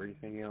 Paul, for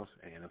anything else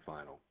and a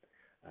final.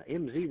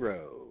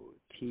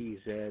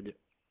 M0TZR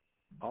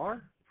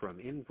from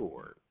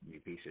N4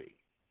 UPC.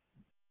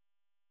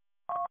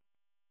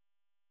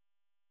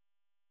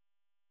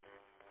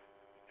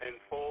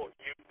 N4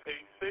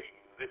 UPC,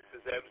 this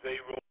is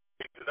M0.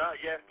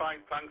 Yeah,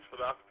 fine, thanks for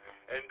that.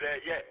 And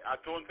yeah, I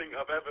don't think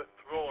I've ever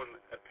thrown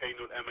a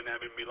peanut M&M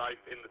in my life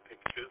in the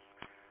pictures,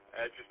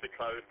 just to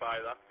clarify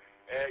that.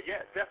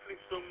 Yeah, definitely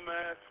some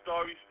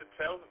stories to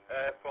tell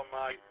from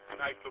my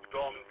nightclub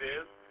dormant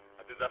days.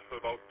 I did that for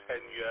about 10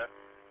 years.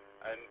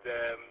 And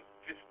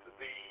just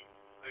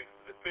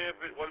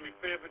one of my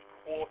favourite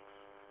quotes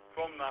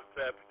from that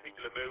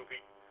particular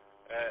movie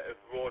of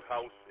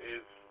Roadhouse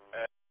is,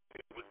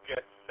 it was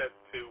just said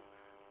to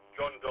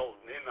John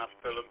Dalton in that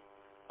film,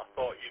 "I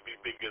thought you'd be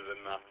bigger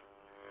than that."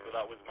 So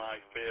that was my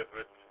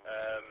favourite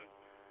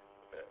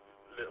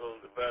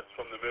little verse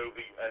from the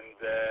movie, and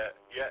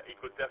yeah, he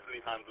could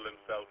definitely handle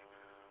himself.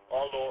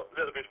 Although a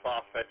little bit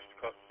far-fetched,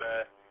 because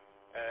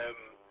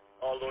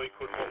although he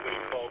could what we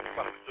call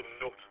crack some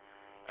nut,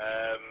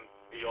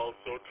 he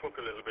also took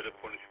a little bit of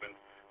punishment.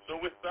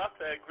 So with that,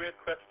 great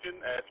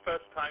question. It's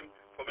first time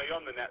for me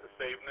on the net this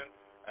evening.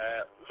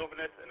 Loving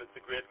it, and it's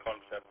a great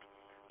concept.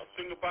 I'll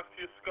swing it back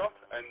to you, Scott,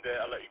 and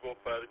I'll let you go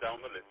further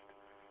down the list.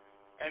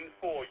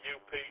 N4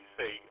 UPC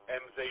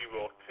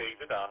M0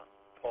 TZR,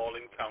 Paul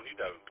in County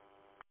Down.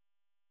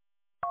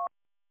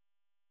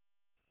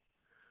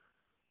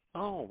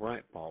 All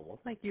right, Paul. Well,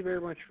 thank you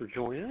very much for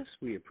joining us.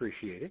 We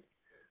appreciate it.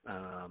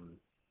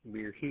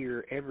 We're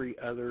here every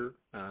other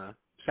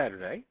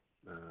Saturday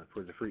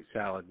for the Fruit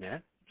Salad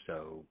Net,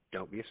 so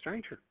don't be a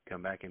stranger.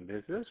 Come back and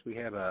visit us. We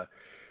have a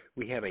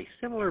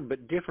similar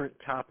but different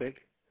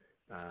topic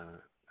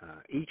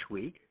each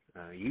week.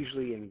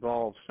 Usually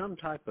involves some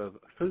type of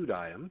food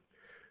item,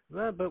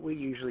 but we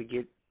usually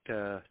get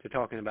to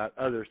talking about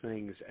other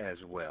things as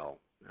well.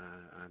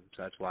 So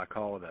that's why I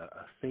call it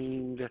a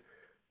themed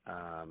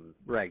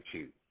rag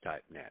chew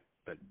type net.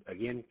 But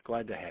again,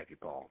 glad to have you,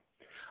 Paul.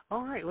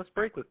 All right, let's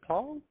break with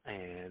Paul,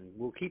 and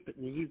we'll keep it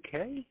in the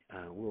UK.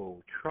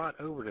 We'll trot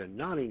over to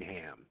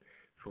Nottingham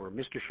for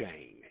Mr.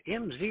 Shane.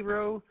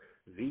 M0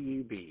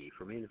 VUB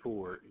from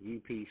N4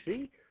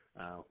 UPC.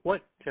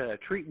 What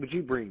treat would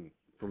you bring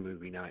for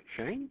movie night,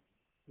 Shane?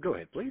 Go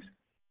ahead, please.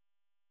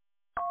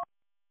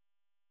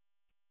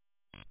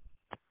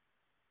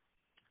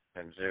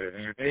 M0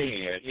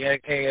 VUB. Yeah,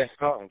 okay,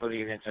 Scott, and good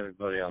evening to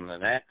everybody on the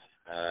net.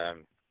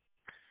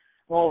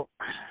 Well,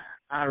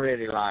 I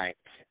really like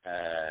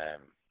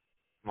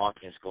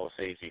Martin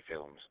Scorsese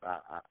films.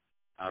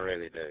 I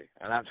really do.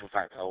 In actual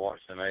fact, I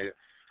watched them. I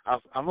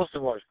must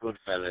have watched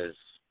Goodfellas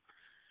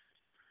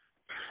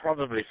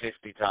probably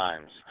 50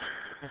 times.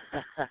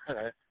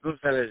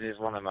 Goodfellas is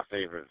one of my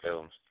favourite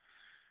films,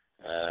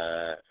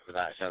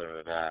 without a shadow of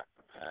a doubt.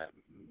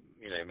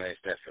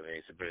 Most definitely,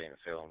 it's a brilliant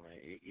film.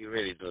 He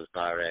really does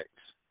direct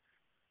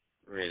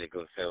really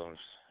good films.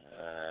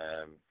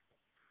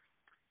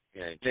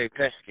 Joe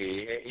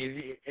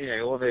Pesci,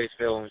 all those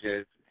films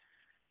are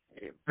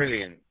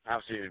brilliant,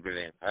 absolutely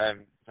brilliant.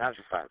 In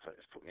actual fact,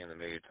 it's put me in the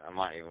mood. I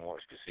might even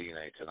watch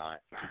Casino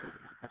tonight.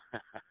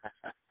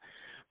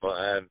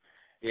 But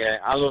yeah,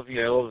 I love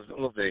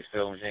love those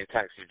films.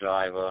 Taxi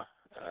Driver,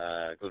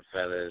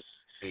 Goodfellas,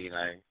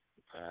 Casino,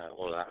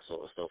 all of that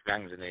sort of stuff.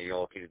 Gangs of New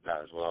York, he did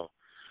that as well.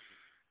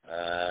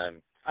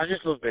 I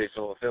just love those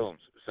sort of films.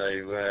 So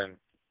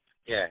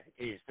yeah,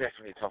 he's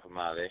definitely top of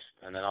my list.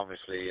 And then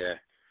obviously,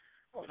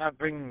 what would I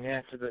bring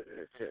to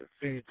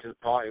food to the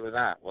party with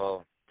that?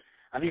 Well,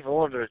 I'd either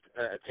order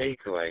a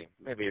takeaway,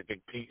 maybe a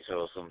big pizza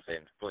or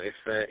something. But if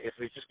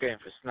we're just going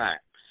for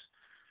snacks,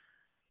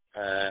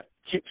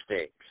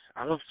 chipsticks.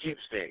 I love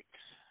chipsticks.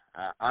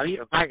 I'll eat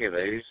a bag of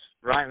those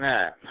right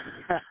now.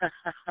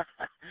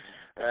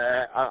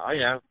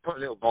 I put a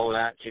little bowl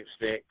out,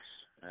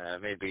 chipsticks,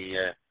 maybe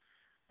a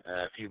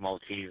few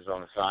Maltesers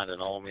on the side,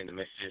 and all. Me and the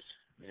missus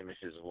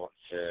will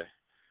watch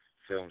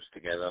films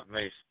together.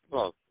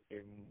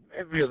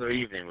 Every other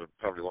evening we'd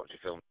probably watch a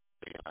film,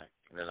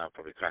 and then I'll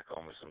probably crack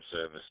on with some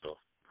server stuff.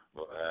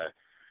 But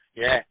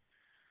yeah,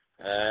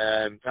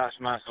 that's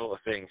my sort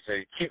of thing. So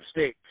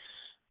chipsticks,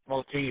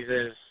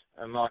 Maltesers,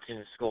 and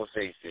Martin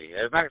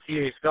Scorsese. Back to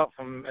you, Scott,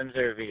 from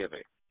M0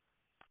 VUB.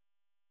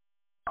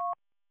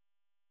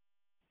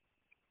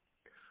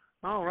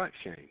 All right,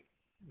 Shane.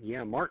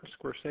 Yeah, Martin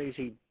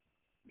Scorsese,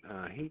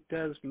 he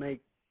does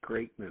make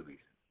great movies.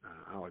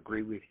 I'll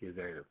agree with you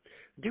there.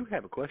 I do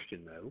have a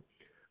question, though.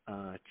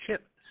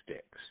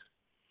 Chipsticks.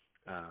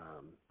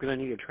 Going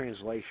to need a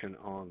translation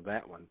on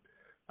that one.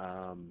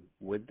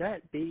 Would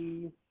that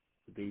be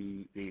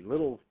the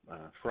little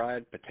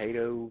fried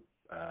potato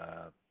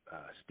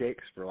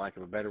sticks, for lack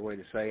of a better way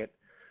to say it?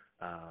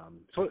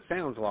 So it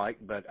sounds like,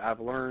 but I've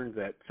learned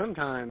that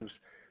sometimes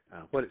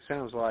what it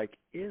sounds like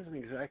isn't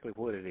exactly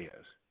what it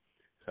is.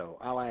 So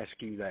I'll ask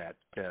you that,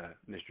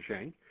 Mr.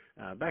 Shane.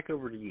 Back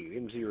over to you,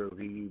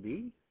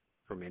 M0VUB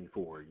from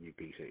N4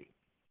 UPC.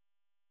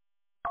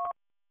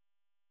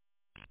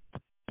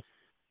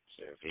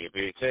 Sure,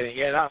 VUB.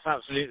 Yeah, that's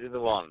absolutely the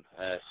one.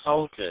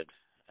 Salted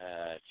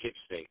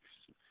chipsticks.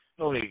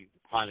 Normally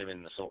find them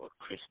in the sort of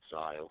crisps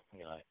aisle,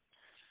 you know.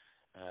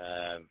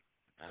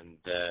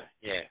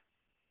 Yeah,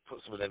 put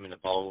some of them in a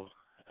bowl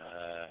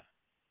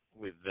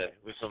with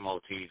some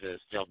Maltesers.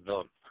 Job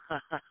done.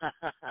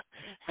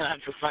 In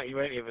actual fact, you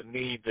won't even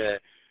need a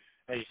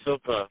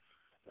supper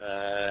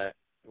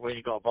when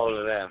you've got a bowl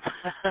of them.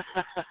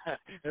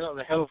 They're not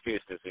the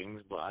healthiest of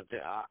things, but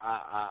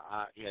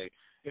I you know,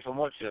 if I'm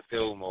watching a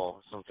film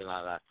or something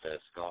like that,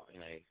 Scott, you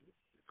know,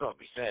 it's got to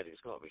be said.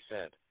 It's got to be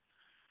said.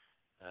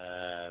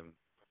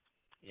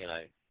 You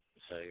know,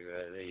 so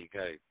there you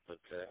go. But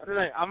I don't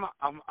know. I don't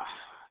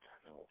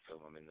know what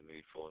film I'm in the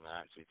mood for now.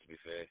 Actually, to be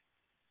fair,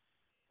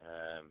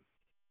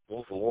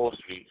 Wolf of Wall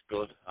Street's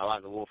good. I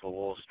like the Wolf of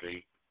Wall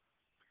Street.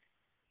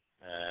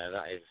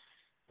 That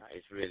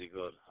is really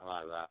good. I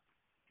like that.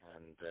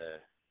 And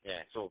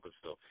yeah, it's all good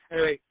stuff.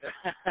 Anyway,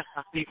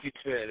 I'll leave you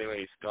to it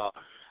anyway, Scott.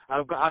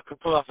 I could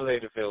pull off a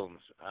load of films.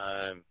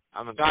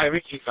 I'm a Guy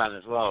Ritchie fan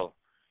as well.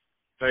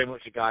 Very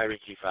much a Guy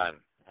Ritchie fan.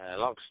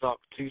 Lock, Stock,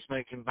 Two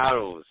Smoking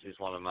Barrels is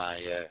one of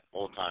my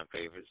all-time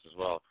favourites as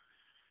well.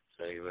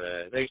 So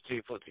those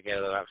two put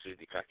together are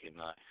absolutely cracking.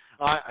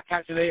 Alright, I'll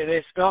catch you later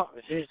there, Scott.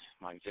 This is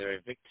Mike 0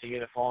 Victor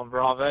Uniform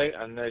Bravo,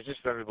 and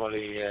just for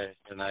everybody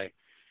to know,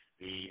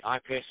 the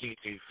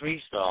IPSC2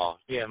 FreeSTAR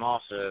DMR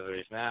server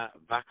is now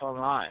back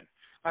online.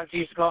 Back to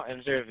you, Scott,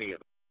 and 0 Victor.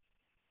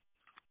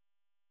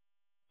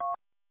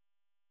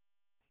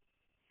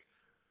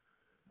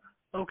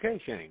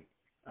 Okay, Shane.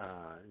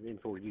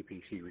 N4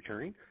 UPC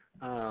returning.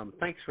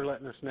 Thanks for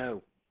letting us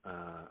know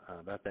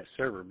about that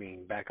server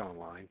being back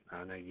online.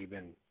 I know you've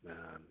been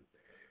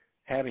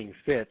having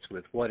fits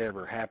with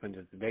whatever happened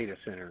at the data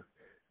center,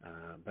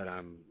 but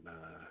I'm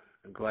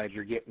glad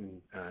you're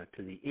getting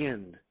to the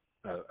end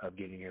of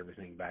getting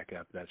everything back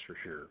up, that's for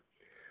sure.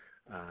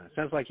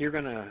 Sounds like you're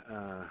going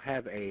to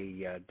have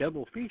a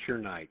double feature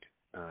night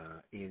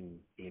in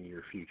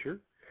your future,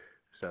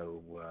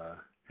 so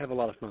have a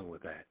lot of fun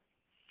with that.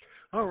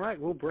 All right,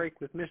 we'll break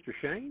with Mr.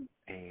 Shane,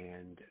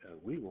 and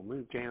we will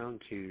move down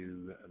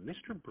to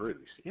Mr. Bruce,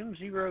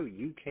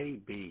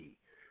 M0UKB.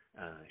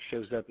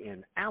 Shows up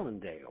in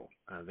Allendale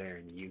there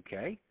in the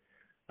UK.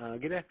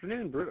 Good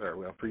afternoon, Bruce. Or,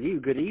 well, for you,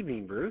 good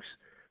evening, Bruce.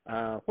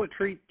 What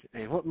treat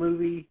and what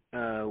movie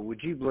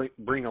would you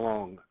bring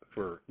along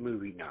for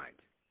movie night?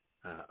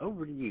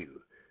 Over to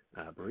you,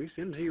 Bruce,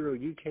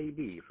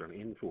 M0UKB from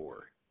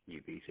N4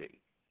 UPC.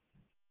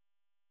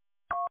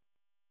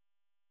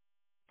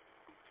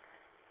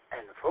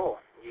 N4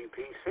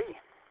 UPC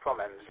from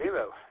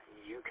M0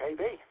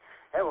 UKB.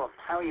 Hey, well,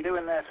 how are you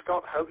doing there,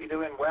 Scott? Hope you're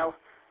doing well.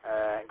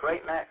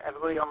 Great net,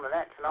 everybody on the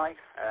net tonight,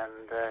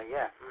 and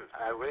yeah,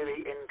 a really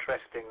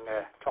interesting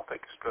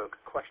topic stroke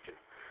question.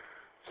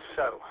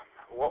 So,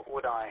 what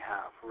would I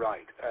have?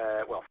 Right,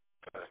 well,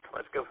 first,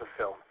 let's go for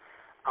film.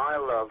 I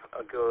love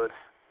a good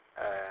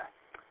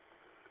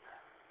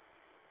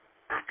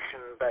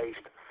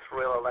action-based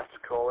thriller, let's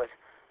call it,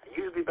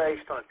 usually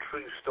based on a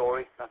true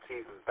story. That's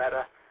even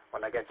better.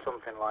 When I get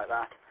something like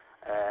that,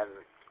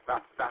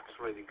 that's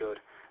really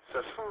good. So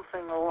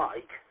something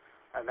like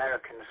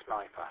American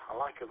Sniper. I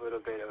like a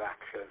little bit of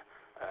action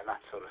and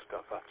that sort of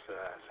stuff. That's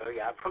so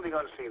yeah, I'm probably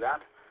going to see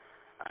that.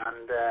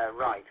 And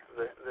right,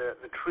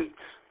 the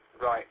treats.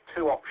 Right,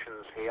 two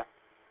options here.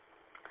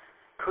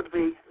 Could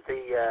be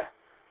the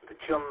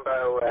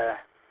jumbo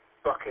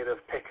bucket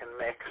of pick and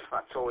mix.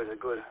 That's always a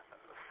good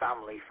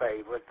family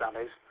favourite. That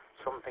is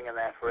something in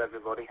there for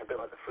everybody. A bit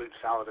like the fruit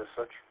salad as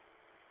such.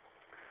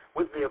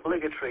 With the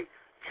obligatory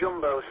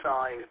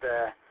jumbo-sized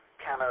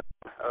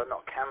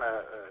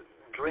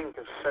drink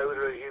of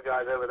soda, as you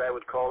guys over there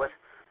would call it.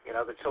 You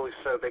know, that's always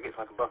so big it's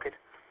like a bucket.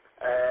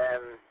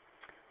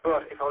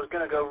 But if I was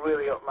going to go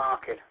really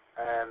upmarket,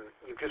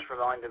 you've just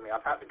reminded me.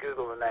 I've had to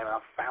Google the name and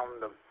I've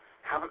found them.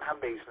 Haven't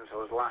had these since I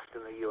was last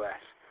in the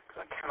US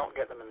because I cannot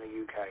get them in the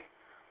UK.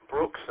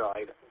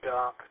 Brookside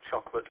dark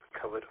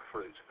chocolate-covered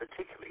fruits,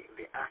 particularly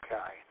the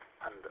acai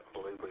and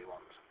blueberry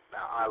ones.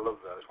 Now, I love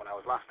those. When I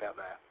was last out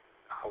there,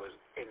 I was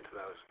into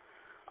those.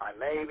 I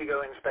may be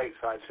going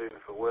stateside soon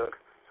for work,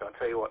 so I'll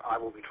tell you what, I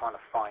will be trying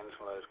to find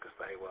some of those because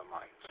they were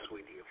my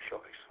sweetie of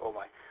choice. Or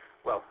my,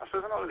 well, I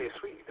suppose they're not really a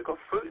sweetie, they've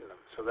got fruit in them,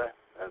 so they're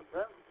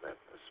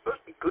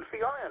supposed to be good for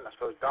your iron. I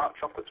suppose dark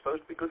chocolate's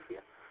supposed to be good for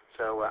you.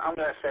 So I'm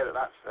going to say that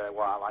that's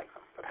why I like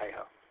them, but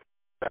hey-ho.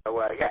 So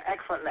yeah,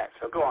 excellent net,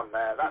 so go on,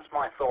 that's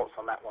my thoughts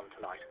on that one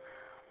tonight.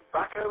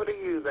 Back over to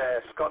you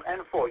there, Scott,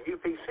 N4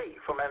 UPC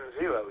from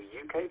M0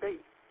 UKB.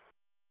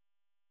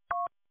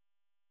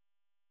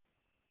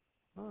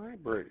 All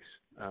right, Bruce.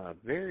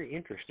 Very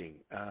interesting.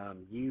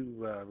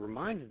 You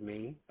reminded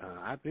me,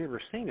 I've never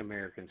seen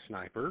American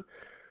Sniper.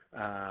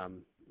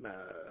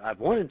 I've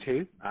wanted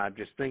to.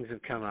 Just things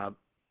have come up,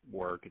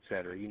 work,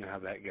 etc. You know how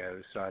that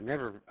goes. So I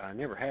never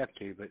have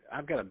to. But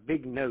I've got a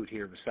big note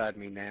here beside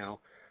me now.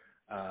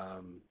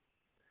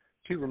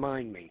 to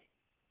remind me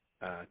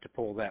to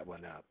pull that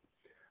one up.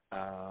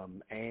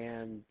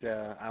 And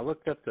I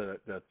looked up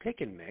the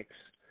pick and mix.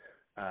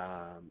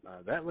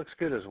 That looks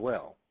good as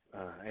well.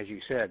 As you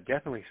said,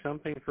 definitely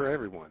something for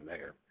everyone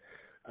there.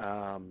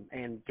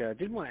 And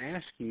did want to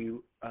ask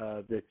you,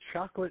 the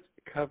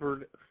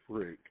chocolate-covered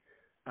fruit.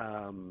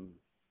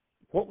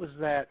 What was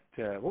that?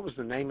 What was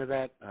the name of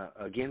that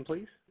again,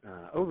 please?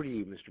 Over to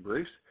you, Mr.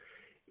 Bruce.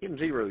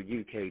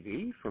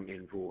 M0UKB from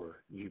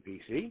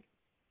N4UPC.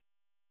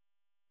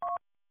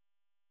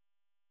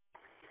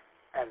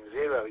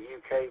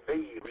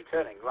 M0UKB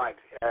returning, right?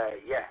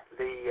 Yeah,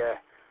 the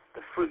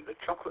fruit, the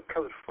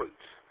chocolate-covered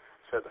fruits.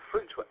 So the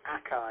fruits were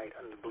acai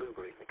and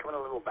blueberry. They come in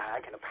a little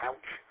bag in a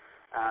pouch,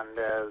 and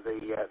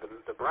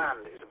the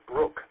brand is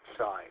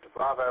Brookside.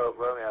 Bravo,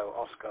 Romeo,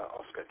 Oscar,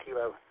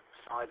 Kilo,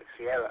 Side,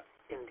 Sierra,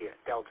 India,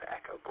 Delta,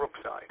 Echo,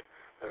 Brookside.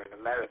 They're an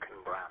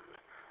American brand,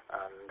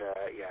 and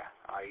yeah,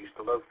 I used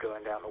to love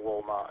going down to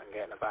Walmart and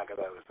getting a bag of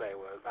those.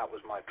 That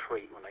was my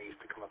treat when I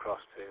used to come across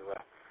to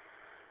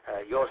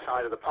your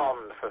side of the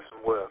pond for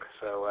some work.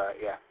 So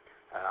yeah,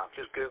 I've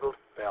just Googled.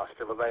 They are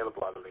still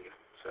available, I believe.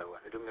 So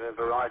they do them in a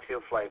variety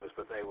of flavors,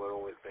 but they were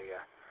always the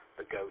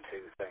go-to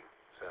thing.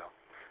 So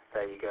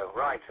there you go.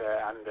 Right,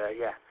 and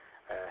yeah,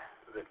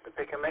 the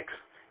pick and mix,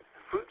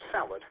 fruit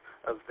salad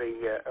of the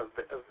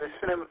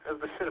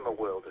cinema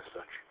world as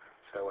such.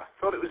 So I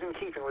thought it was in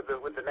keeping with the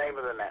name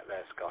of the net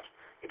there, Scott.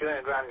 You're doing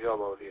a grand job,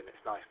 all of you, and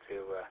it's nice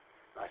to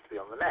be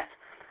on the net.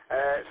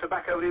 So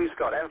back over to you,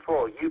 Scott.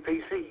 M4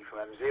 UPC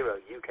from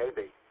M0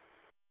 UKB.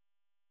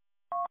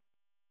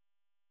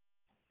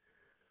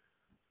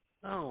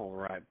 All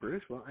right,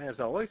 Bruce. Well, as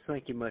always,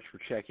 thank you much for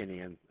checking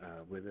in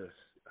with us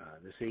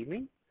this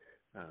evening.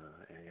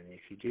 And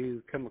if you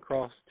do come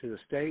across to the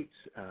States,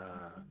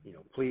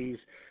 please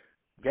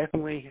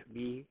definitely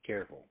be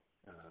careful.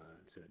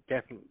 It's a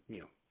definite,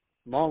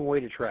 long way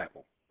to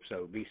travel.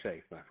 So be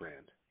safe, my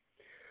friend.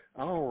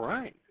 All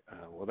right.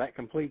 Well, that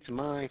completes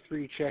my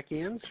 3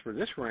 check-ins for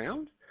this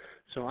round.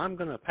 So I'm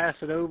going to pass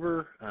it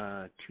over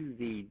to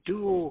the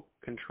dual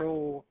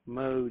control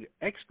mode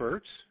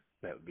experts.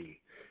 That would be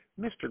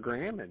Mr.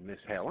 Graham and Miss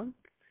Helen.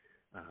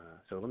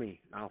 So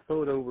I'll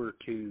throw it over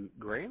to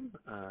Graham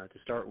to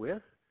start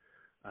with.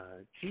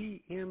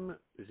 GM0UUB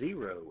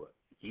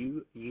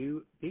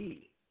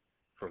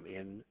from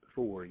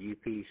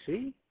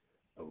N4UPC.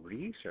 Over to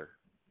you, sir.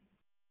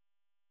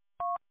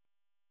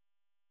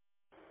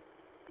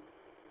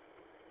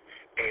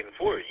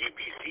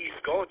 N4UPC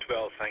Scott,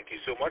 well, thank you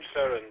so much,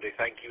 sir, and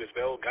thank you as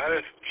well,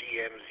 Gareth,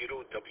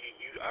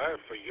 GM0WUR,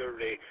 for your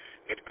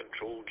net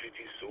control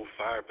duties so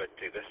far. But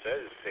this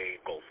is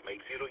Golf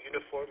Mike 0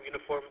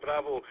 Uniform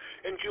Bravo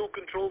in dual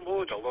control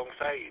mode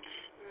alongside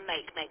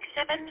Mike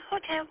 7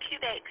 Hotel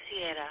Quebec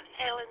Sierra,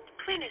 Helen,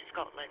 Queen of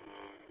Scotland.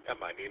 And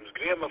my name's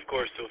Graham, of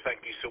course, so thank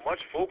you so much,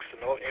 folks,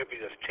 and all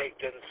everybody that's checked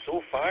in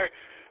so far.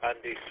 And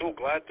so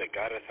glad that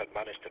Gareth had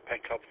managed to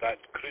pick up that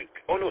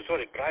crook. Oh, no,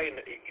 sorry, Brian,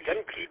 he's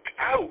in crook.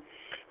 Ow!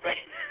 Right,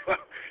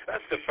 well,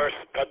 that's the first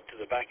scud to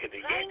the back of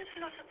the head. Brian's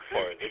not a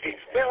crook.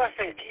 Well, I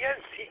think he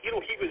is.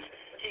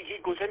 He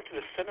goes into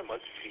the cinemas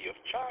free of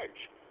charge.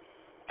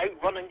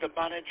 Outrunning the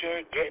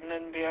manager, getting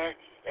in there,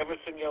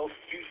 everything else,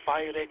 through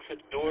fire exit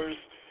doors,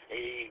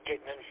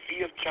 getting in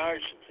free of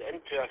charge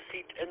into a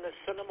seat in the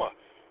cinema.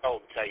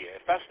 I'll tell you,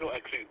 if that's not a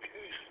crook,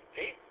 who's,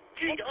 eh?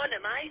 Good on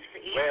him, I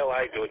see. Well,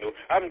 I don't know.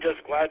 I'm just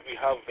glad we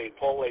have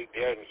Paul out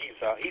there, and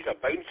he's a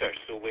bouncer,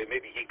 so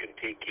maybe he can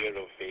take care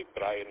of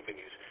Brian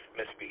when he's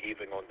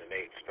misbehaving on the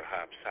nets,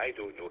 perhaps. I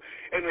don't know.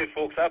 Anyway,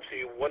 folks,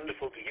 absolutely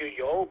wonderful to hear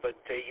you all, but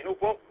you know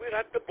what? We're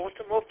at the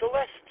bottom of the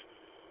list.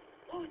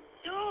 Oh,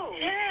 no.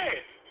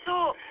 Yes.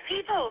 So,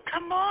 people,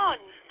 come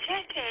on.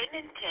 Check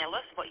in and tell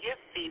us what your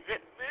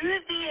favourite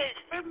movie is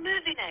for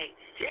movie night.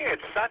 Yeah,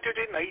 it's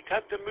Saturday night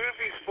at the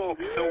movies,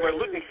 folks. So we're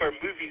looking for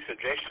movie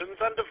suggestions,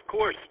 and of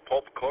course,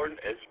 popcorn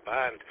is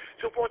banned.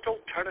 So what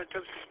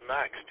alternative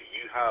snacks do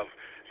you have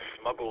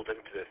smuggled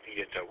into the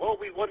theatre? Well,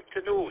 we want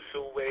to know,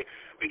 so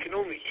we can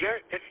only hear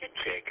if you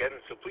check in.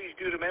 So please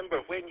do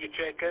remember, when you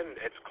check in,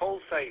 it's call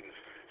signs,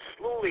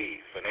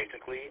 slowly,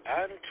 phonetically,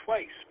 and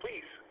twice.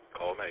 Please,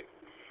 call now.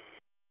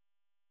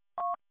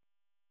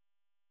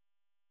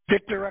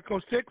 Victor Echo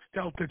 6,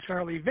 Delta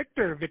Charlie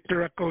Victor,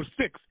 Victor Echo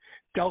 6,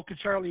 Delta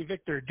Charlie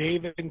Victor,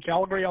 David in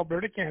Calgary,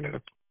 Alberta, Canada.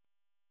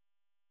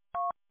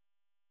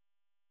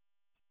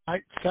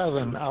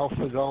 7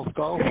 Alpha Golf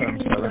Golf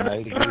and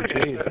 780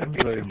 GT in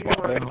Bloom,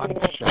 Blackburn,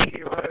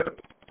 Lancashire.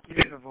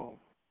 Beautiful.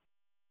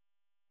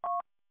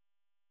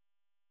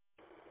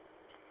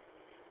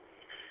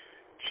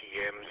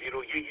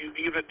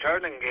 GM0UUB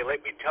returning. Let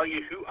me tell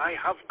you who I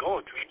have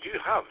got. We do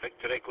have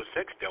Victor Echo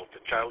 6,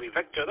 Delta Charlie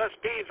Victor. That's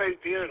Dave out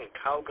there in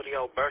Calgary,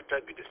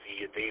 Alberta. Good to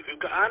see you, Dave.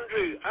 We've got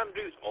Andrew.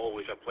 Andrew's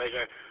always a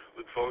pleasure.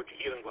 Look forward to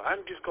hearing what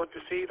Andrew's got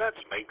to say. That's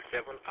Mike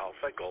 7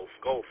 Alpha Golf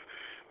Golf.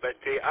 But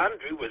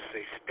Andrew was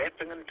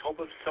stepping on top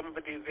of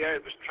somebody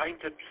there. It was trying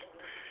to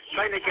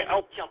get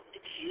up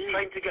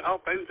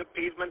out the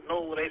pavement and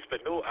all the rest,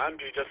 but no,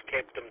 Andrew just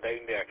kept him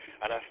down there,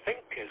 and I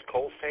think his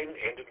call sign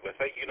ended with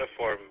a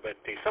uniform, but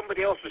somebody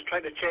somebody else was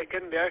trying to check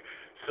in there.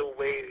 So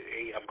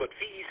I've got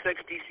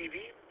VE6DCV,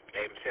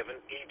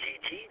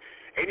 M7AGG.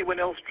 Anyone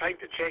else trying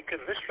to check in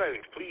this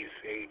round, please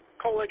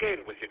call again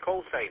with your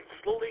call sign,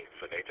 slowly,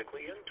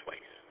 phonetically, and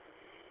twice.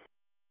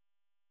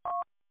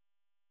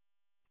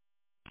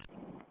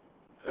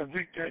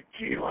 Victor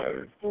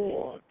Kilo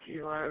 4,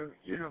 Kilo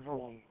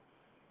Uniform,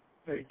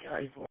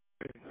 VK4.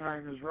 His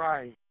name is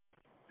Ray.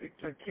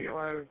 Victor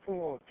Kilo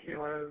 4,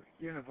 Kilo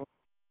Uniform.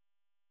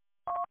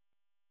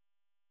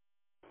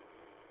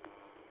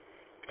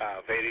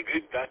 Very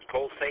good. That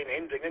call sign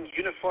ending in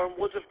uniform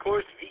was, of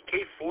course,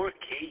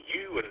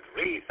 VK4KU. And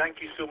Ray, thank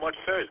you so much,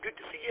 sir. It's good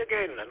to see you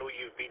again. I know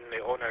you've been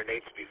on our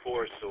nets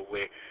before, so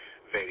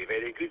very,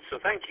 very good. So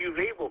thank you,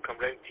 Ray. We'll come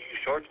round to you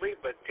shortly,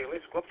 but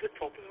let's go up to the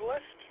top of the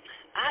list.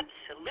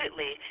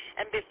 Absolutely.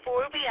 And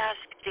before we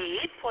ask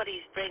Dave what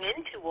he's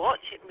bringing to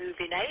watch at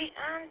movie night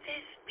and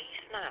his wee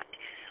snack,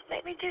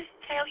 let me just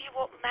tell you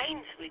what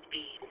mine's would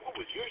be. What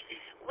was yours be?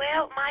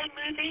 Well, my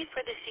movie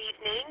for this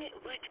evening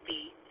would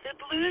be The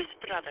Blues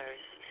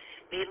Brothers,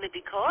 mainly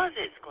because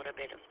it's got a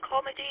bit of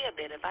comedy, a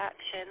bit of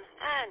action,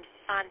 and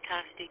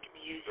fantastic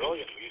music.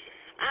 Brilliant music.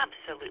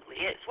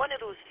 Absolutely. It's one of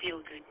those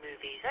feel-good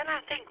movies, and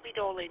I think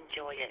we'd all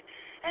enjoy it,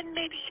 and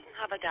maybe even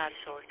have a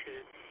dance or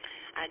two.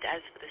 And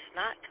as for the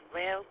snack,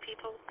 well,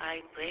 people,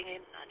 I'm bringing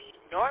an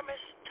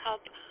enormous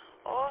tub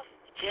of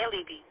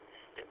jelly beans,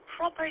 the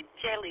proper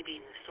jelly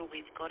beans, so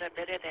we've got a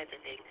bit of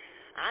everything.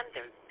 And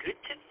they're good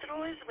to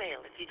throw as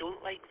well if you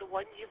don't like the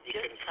one you've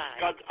just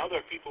tried. Got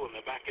other people in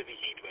the back of the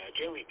heat with a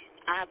jelly bean.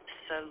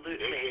 Absolutely.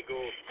 There you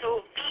go.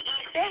 So,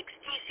 VE6,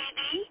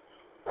 DCB,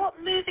 what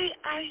movie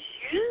are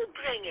you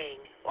bringing?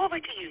 Over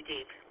to you,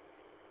 Dave.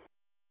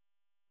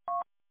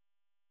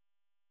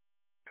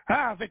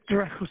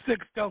 Victor Echo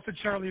 6, Delta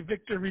Charlie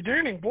Victor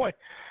returning. Boy,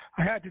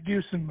 I had to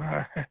do some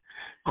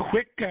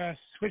quick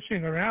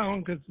switching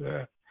around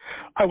because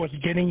I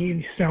wasn't getting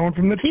any sound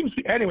from the team.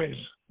 Anyways,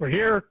 we're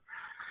here.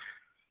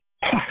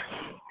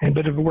 A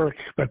bit of work,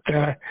 but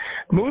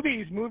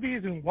movies,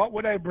 and what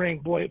would I bring?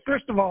 Boy,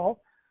 first of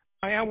all,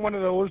 I am one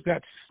of those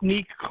that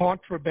sneak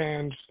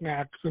contraband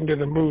snacks into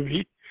the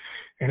movie,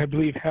 and I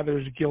believe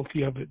Heather's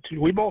guilty of it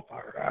too. We both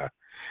are.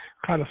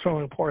 Kind of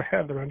throwing poor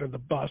Heather under the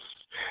bus,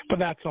 but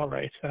that's all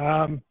right.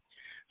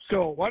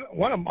 So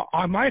one of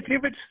my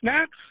favorite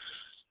snacks,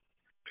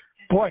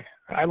 boy,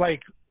 I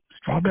like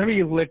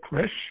strawberry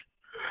licorice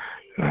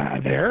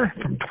there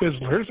from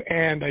Twizzlers,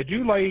 and I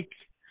do like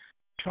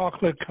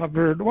chocolate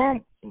covered, well,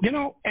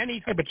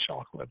 any type of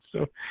chocolate.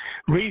 So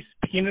Reese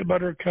peanut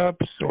butter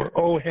cups or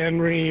O.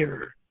 Henry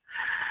or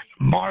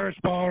Mars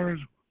bars,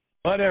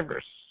 whatever.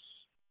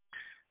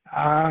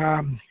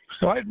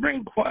 So I'd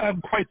bring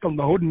quite the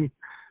load and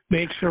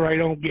make sure I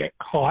don't get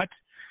caught.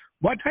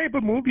 What type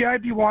of movie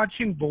I'd be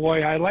watching?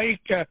 Boy, I like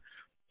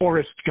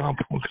Forrest Gump,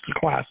 which is a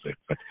classic,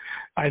 but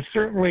I'd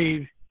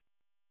certainly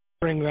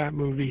bring that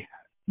movie.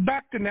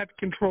 Back to net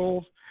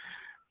controls.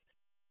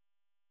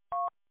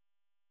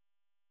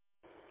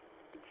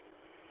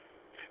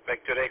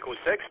 Victor Echo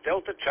 6,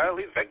 Delta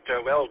Charlie Victor.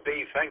 Well,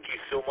 Dave, thank you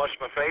so much,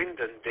 my friend.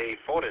 And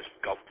Forrest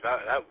Gump,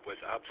 that was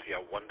absolutely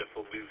a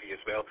wonderful movie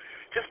as well.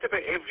 Just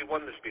about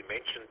everyone that's been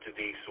mentioned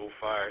today so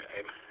far.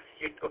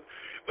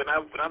 When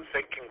I'm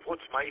thinking,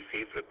 what's my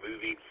favourite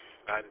movie?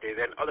 And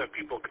then other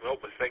people come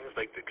up with things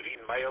like The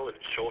Green Mile and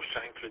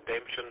Shawshank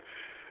Redemption.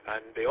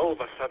 And all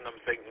of a sudden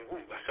I'm thinking,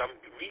 so I'm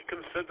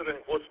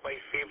reconsidering what's my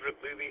favourite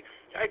movie.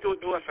 I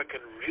don't know if I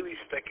can really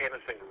stick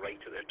anything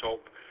right at the top.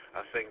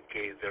 I think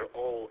they're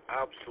all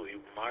absolutely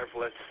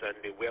marvellous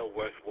and well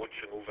worth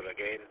watching over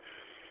again.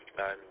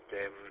 And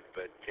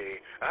but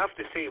I have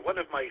to say, one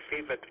of my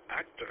favourite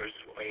actors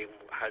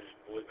has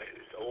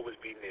always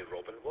been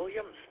Robin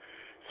Williams.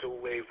 So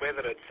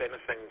whether it's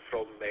anything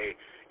from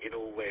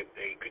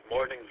Good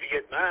Morning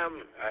Vietnam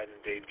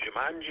and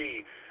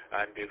Jumanji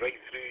and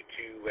right through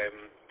to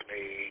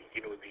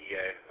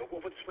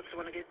what's the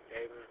one again?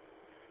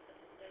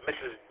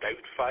 Mrs.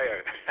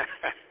 Doubtfire.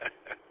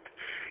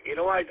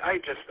 I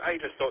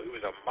just thought he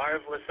was a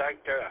marvelous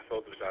actor. I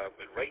thought there was a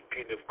right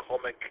kind of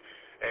comic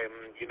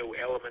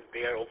element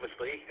there,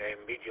 obviously,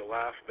 made you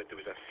laugh, but there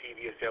was a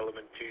serious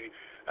element too.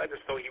 I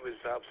just thought he was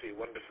absolutely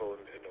wonderful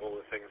in all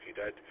the things he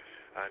did,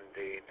 and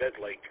did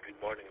like Good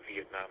Morning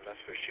Vietnam,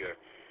 that's for sure.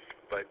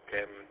 But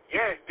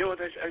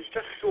there's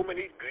just so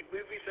many good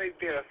movies out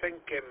there. I think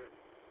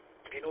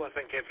I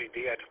think every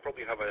day I'd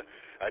probably have a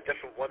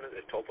different one at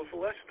the top of the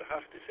list, I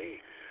have to say.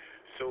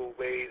 So,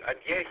 and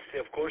yes,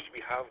 of course,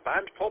 we have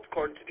banned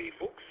popcorn today,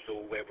 folks,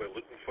 so we're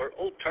looking for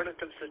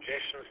alternative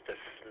suggestions to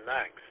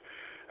snacks.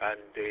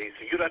 And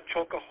so you're a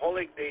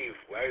chocoholic, Dave.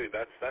 Wow,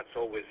 that's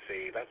always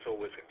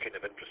kind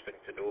of interesting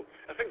to know.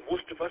 I think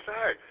most of us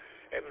are.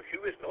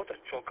 Who is not a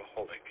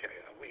chocoholic?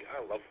 I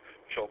love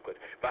chocolate.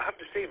 But I have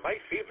to say, my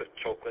favourite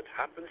chocolate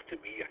happens to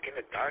be a kind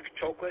of dark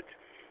chocolate.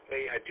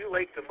 I do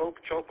like the milk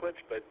chocolate,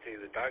 but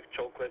the dark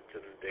chocolate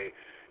and 70-80%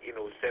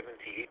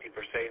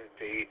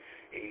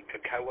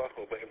 cacao or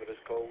whatever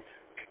it's called,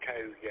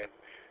 cacao. Yeah,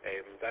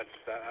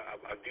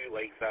 I do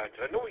like that.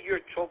 I know your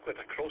chocolate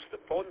across the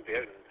pond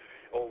there and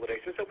all the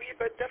rest is a wee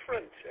bit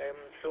different.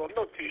 So I'm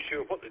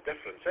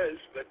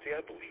but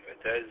I believe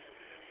it is.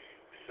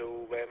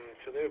 So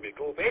there we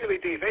go. But anyway,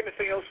 Dave,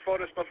 anything else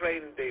for us, my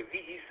friend?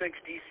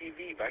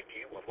 VE6DCV, back to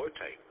you one more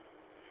time.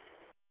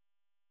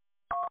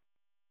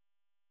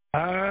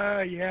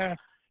 Yeah.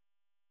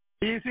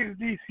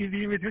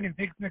 VE6DCV returning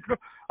takes the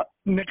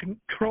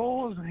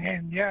controls,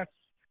 and yes,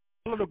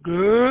 hello,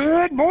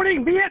 good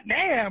morning,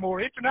 Vietnam,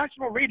 or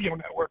International Radio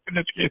Network in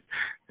this case.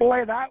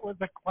 Boy, that was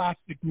a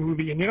classic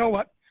movie, and you know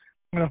what?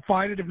 I'm going to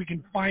find it if we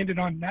can find it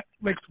on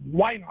Netflix.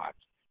 Why not?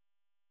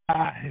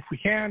 If we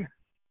can,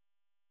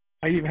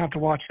 I even have to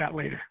watch that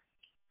later.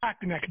 Back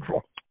to net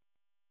control.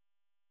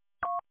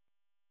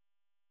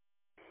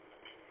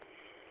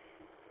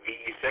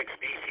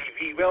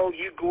 VE6DCV, well,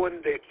 you go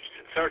and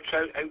search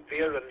out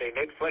there on the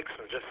Netflix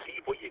and just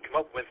see what you come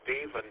up with,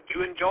 Dave, and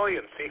do enjoy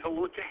and say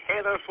hello to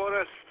Heather for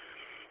us.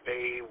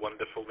 A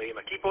wonderful name.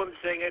 I keep on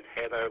saying it,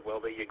 Heather. Well,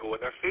 there you go.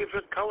 And her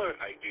favourite colour,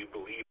 I do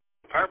believe,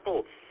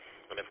 purple.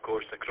 And of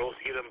course, across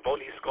here in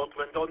Bonnie,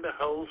 Scotland, on the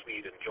hills,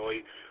 we'd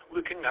enjoy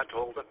looking at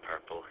all the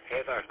purple.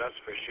 Heather, that's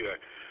for sure.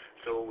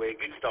 So,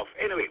 good stuff.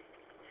 Anyway,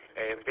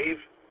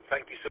 Dave,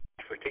 thank you so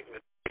much for taking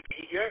the time to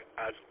be here,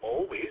 as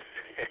always.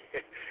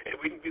 It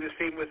wouldn't be the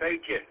same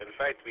without you. In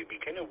fact, we'd be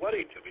kind of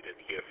worried if we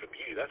didn't hear from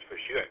you, that's for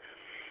sure.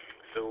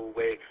 So,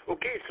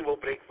 okay, so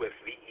we'll break with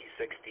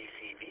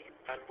VE6DCV,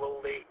 and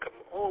we'll come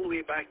all the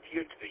way back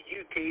here to the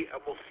UK, and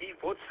we'll see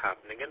what's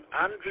happening in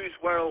Andrew's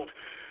world,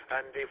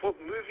 and what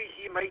movie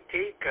he might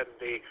take. And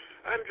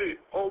Andrew,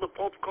 all the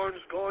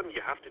popcorn's gone.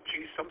 You have to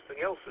choose something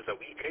else as a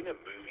wee kind of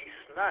movie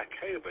snack.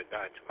 How about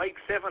that? Mike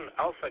 7,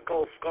 Alpha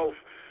Golf Golf.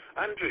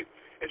 Andrew,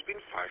 it's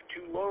been far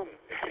too long.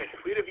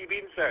 Where have you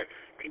been, sir?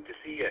 Good to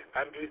see you.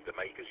 Andrew, the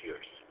mic is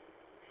yours.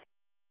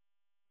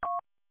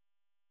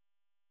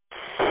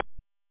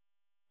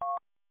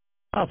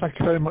 Thank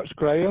you very much,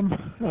 Graham.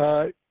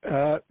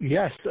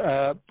 Yes,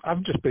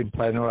 I've just been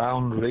playing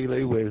around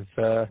really with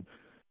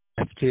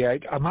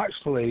FT8.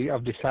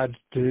 I've decided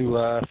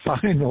to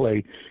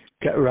finally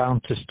get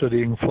around to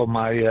studying for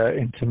my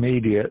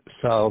intermediate,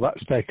 so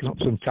that's taken up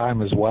some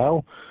time as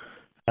well.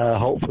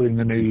 Hopefully in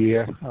the new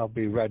year I'll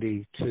be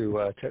ready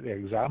to take the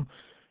exam.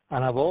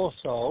 And I've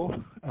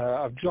also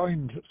I've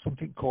joined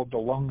something called the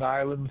Long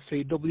Island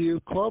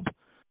CW Club.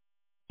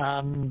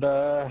 And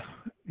I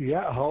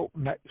hope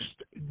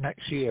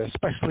next year,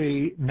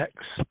 especially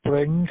next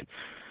spring,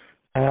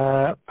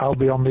 I'll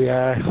be on the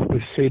air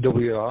with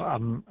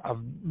CW.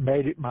 I've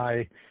made it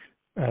my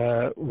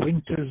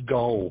winter's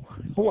goal.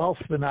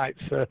 Whilst the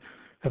nights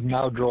have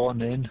now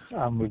drawn in,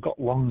 and we've got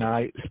long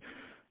nights,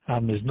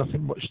 and there's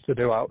nothing much to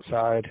do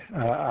outside,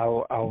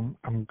 I'm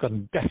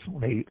going to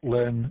definitely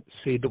learn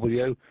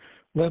CW,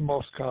 learn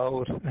Morse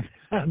code,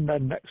 and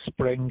then next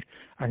spring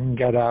I can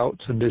get out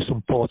and do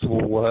some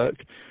portable work.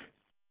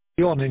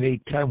 You only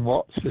need 10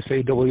 watts for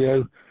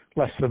CW,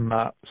 less than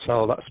that.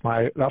 So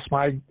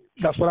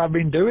that's what I've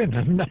been doing,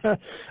 and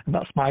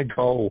that's my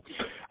goal.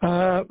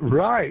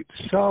 Right.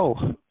 So,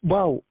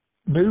 well,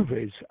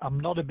 movies. I'm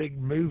not a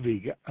big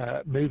movie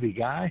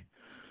guy.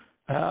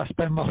 I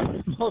spend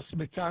most of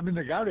my time in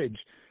the garage,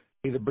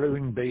 either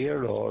brewing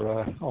beer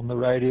or on the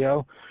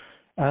radio.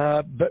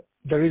 But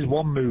there is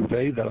one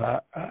movie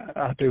that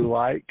I do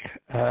like.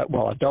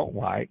 Well, I don't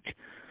like.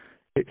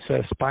 It's a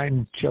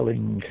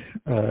spine-chilling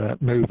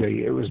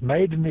movie. It was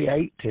made in the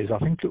 80s. I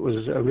think it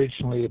was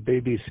originally a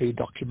BBC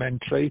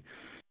documentary.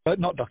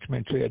 Not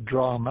documentary, a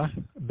drama,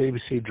 a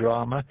BBC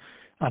drama.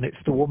 And it's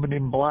The Woman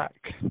in Black.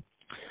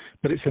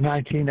 But it's a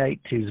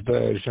 1980s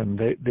version.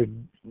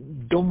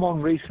 They've done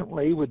one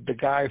recently with the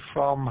guy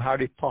from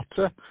Harry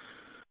Potter.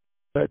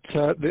 But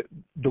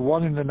the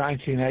one in the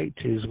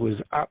 1980s was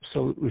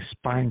absolutely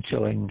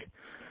spine-chilling.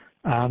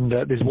 And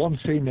there's one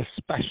scene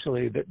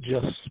especially that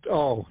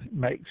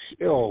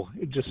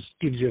it just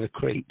gives you the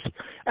creeps.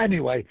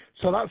 Anyway,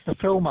 so that's the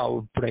film I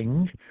would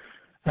bring.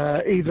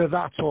 Either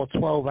that or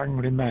 12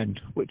 Angry Men,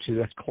 which is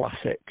a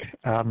classic.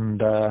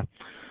 And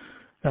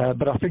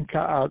but I think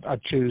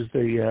I'd choose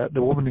the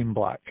Woman in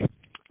Black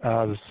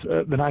as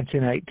the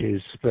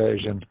 1980s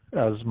version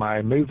as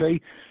my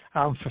movie.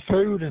 And for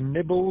food and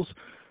nibbles,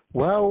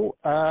 well,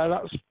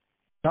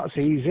 that's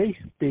easy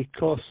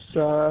because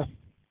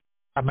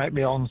I make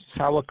my own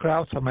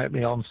sauerkraut, I make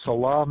my own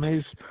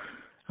salamis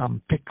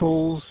and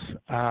pickles,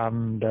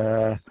 and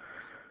I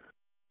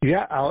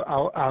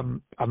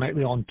make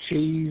my own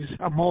cheese.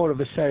 I'm more of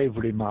a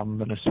savoury man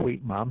than a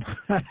sweet man.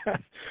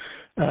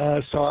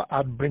 So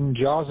I'd bring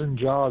jars and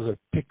jars of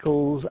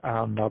pickles,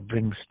 and I'd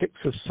bring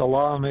sticks of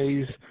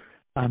salamis,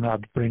 and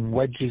I'd bring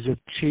wedges of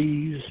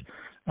cheese,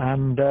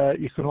 and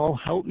you can all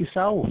help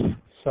yourself.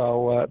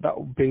 So that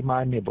would be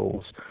my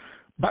nibbles.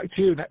 Back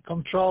to you, Net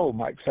Control,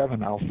 Mike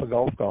 7, Alpha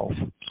Golf Golf.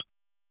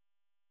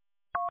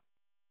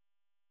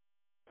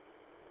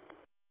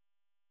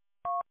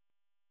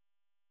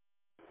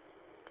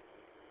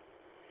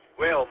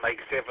 Well, Mike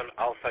 7,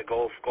 Alpha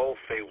Golf Golf,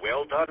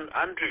 well done.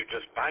 Andrew,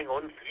 just bang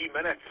on 3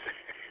 minutes.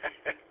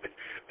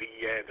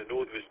 The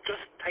node was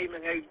just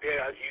timing out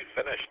there as you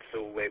finished,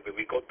 so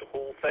we got the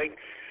whole thing.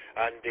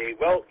 And,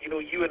 well, you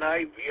know, you and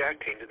I, we are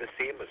kind of the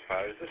same as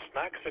far as the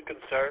snacks are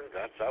concerned.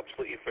 That's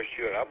absolutely for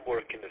sure. I'm more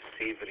kind of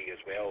savoury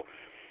as well.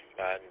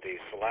 And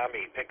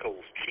salami,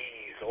 pickles,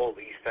 cheese, all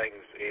these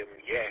things.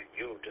 Yeah,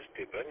 you know, just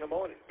bring them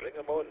on, bring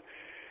them on.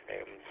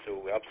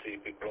 So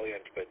absolutely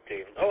brilliant. But,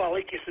 I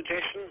like your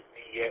suggestion,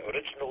 the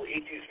original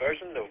 80s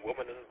version of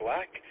Woman in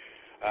Black.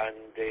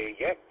 And,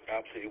 yeah,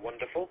 absolutely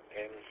wonderful.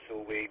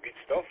 So good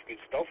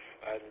stuff.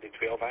 And the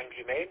 12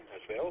 Angry Men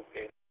as well.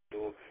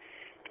 So,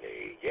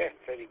 yeah,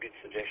 very good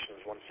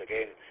suggestions once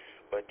again.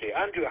 But,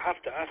 Andrew, I have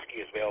to ask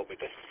you as well about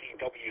this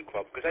CW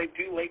club, because I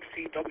do like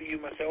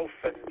CW myself.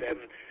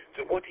 And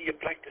so what are you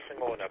practicing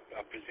on? I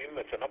presume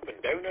it's an up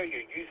and downer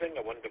you're using.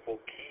 I wonder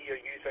what key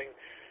you're using.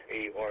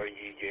 Or are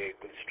you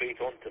going straight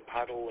on to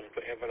paddle and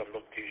whatever? I'm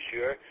not too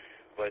sure.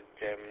 But,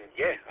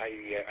 yeah,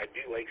 I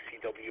do like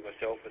CW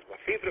myself. It's my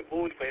favourite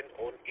mode when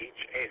on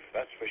HF,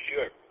 that's for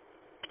sure.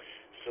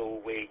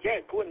 So,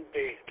 yeah, go and,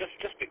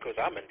 just because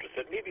I'm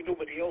interested, maybe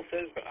nobody else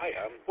is, but I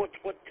am. What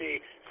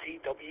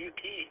CW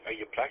key are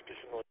you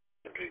practicing on,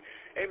 Andrew?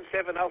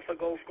 M7 Alpha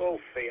Golf Golf.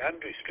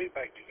 Andrew, straight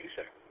back to you,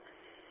 sir.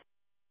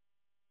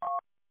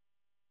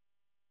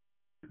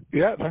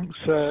 Yeah, thanks,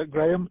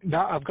 Graham.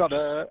 Now I've got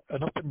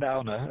an up and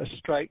downer, a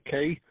straight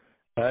key.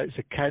 It's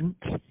a Kent,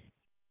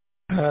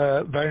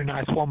 very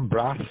nice one,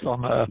 brass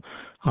on a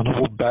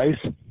wood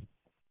base.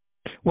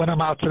 When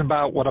I'm out and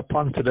about, what I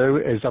plan to do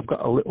is I've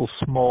got a little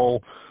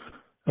small,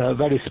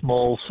 very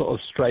small sort of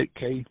straight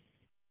key,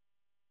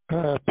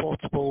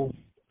 portable,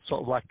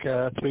 sort of like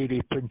a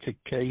 3D printed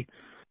key,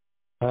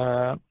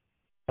 and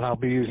I'll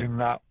be using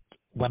that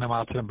when I'm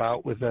out and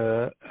about with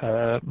a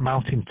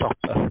mountain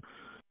topper.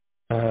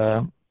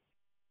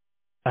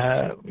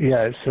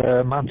 Yeah, it's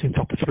a mountain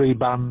topper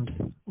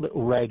 3-band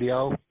little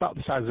radio, about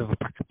the size of a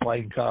pack of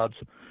playing cards.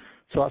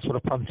 So that's what I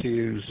plan to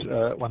use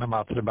when I'm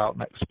out and about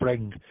next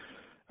spring.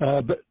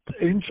 But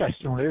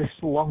interestingly, this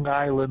Long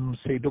Island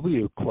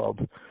CW club,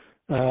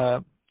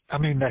 I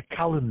mean, their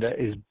calendar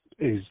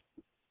is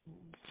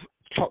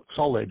chock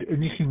solid,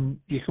 and you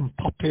can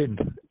pop in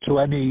to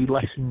any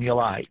lesson you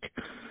like,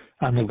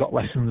 and they've got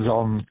lessons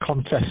on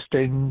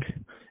contesting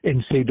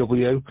in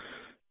CW,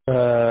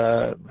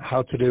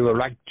 how to do a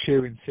rag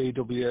chew in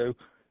CW.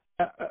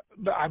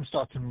 But I'm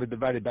starting with the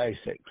very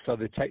basics, so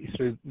they take you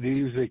through. They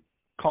use the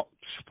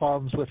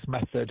Cox-Farnsworth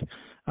method,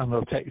 and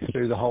they'll take you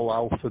through the whole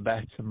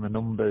alphabet and the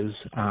numbers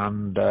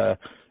and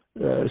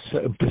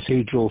certain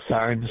procedural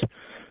signs.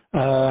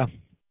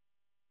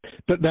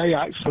 But they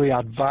actually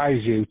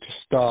advise you to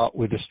start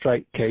with a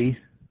straight key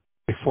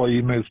before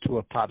you move to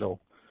a paddle,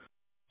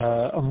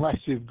 unless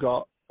you've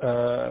got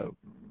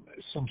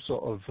some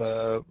sort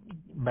of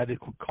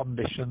medical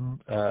condition,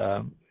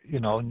 you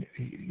know,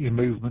 your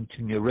movement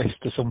in your wrist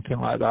or something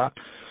like that.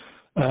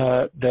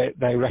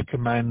 They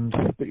recommend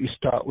that you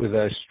start with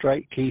a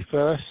straight key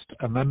first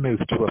and then move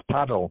to a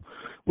paddle,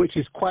 which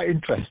is quite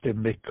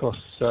interesting because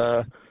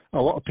a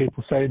lot of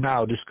people say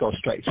now just go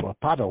straight to a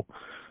paddle,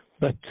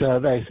 but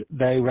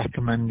they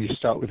recommend you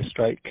start with a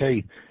straight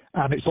key,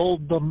 and it's all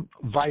done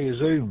via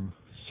Zoom.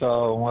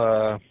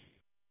 So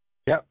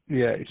yeah,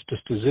 it's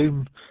just a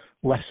Zoom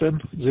lesson,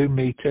 Zoom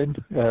meeting.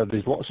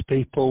 There's lots of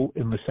people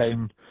in the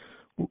same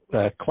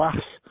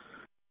class,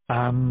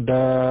 and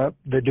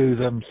they do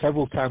them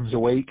several times a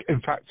week.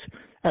 In fact,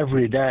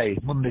 every day,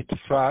 Monday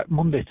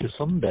to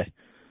Sunday.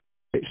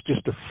 It's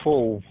just a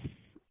full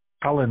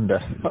calendar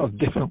of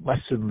different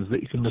lessons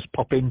that you can just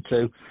pop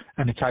into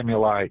anytime you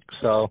like.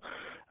 So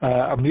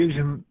I'm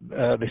using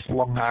this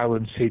Long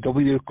Island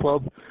CW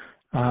club,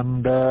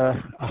 and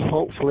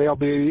hopefully I'll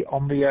be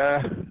on the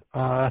air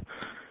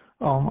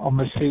on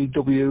the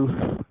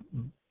CW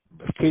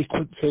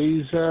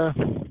frequencies.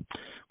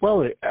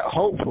 Well,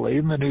 hopefully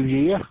in the new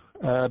year,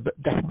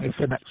 but definitely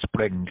for next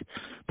spring.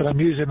 But I'm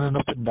using an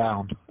up and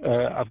down.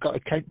 I've got a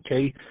Kent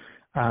key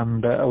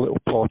and a little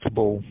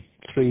portable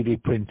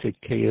 3D printed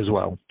key as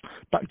well.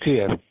 Back to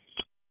you.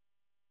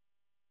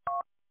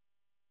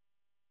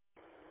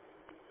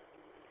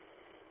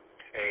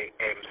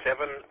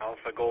 M7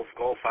 Alpha Golf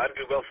Golf.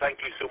 Andrew, well, thank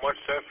you so much,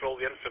 sir, for all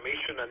the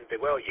information. And,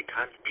 well, you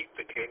can't beat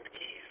the Kent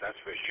keys, that's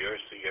for sure.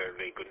 So you're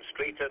going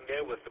straight in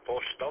there with the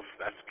posh stuff.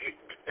 That's good.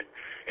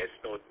 It's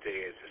not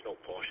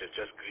posh, it's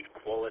just good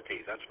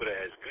quality. That's what it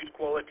is, good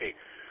quality.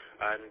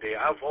 And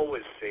I've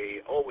always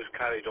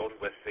carried on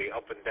with the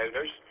up and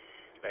downers.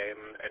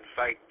 In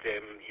fact,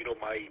 you know,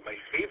 my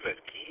favourite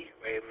key,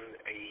 I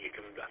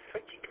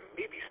think you can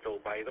maybe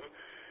still buy them.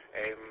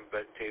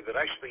 But they're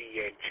actually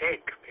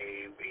Czech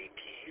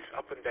keys,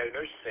 up and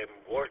downers,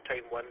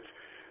 wartime ones.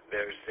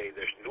 There's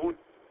no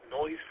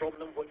noise from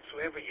them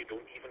whatsoever. You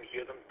don't even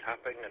hear them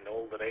tapping and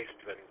all the rest.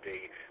 And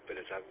but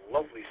it's a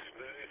lovely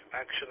smooth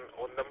action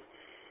on them.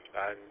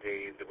 And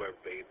they were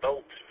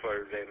built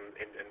for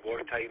in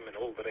wartime and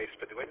all the rest,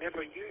 but they were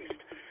never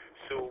used.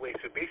 So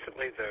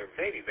basically they're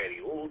very, very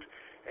old.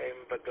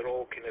 But they're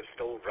all kind of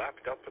still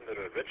wrapped up in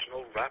their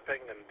original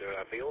wrapping, and they're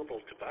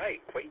available to buy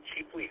quite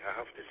cheaply, I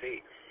have to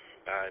say.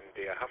 And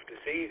I have to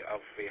say,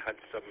 I've had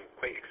some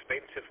quite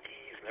expensive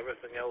keys and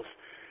everything else,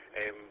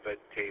 But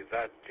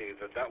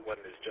that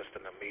one is just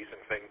an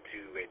amazing thing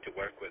to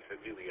work with. It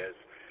really is.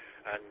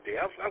 And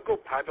I've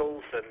got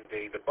paddles and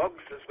the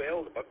bugs as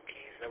well, the bug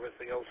keys and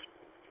everything else.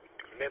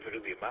 Never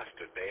really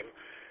mastered them,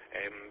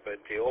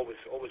 but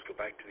always go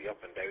back to the up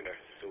and downer.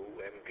 So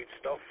good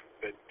stuff.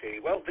 But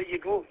well, there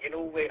you go. You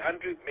know,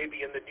 Andrew,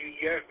 maybe in the new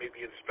year,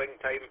 maybe in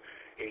springtime,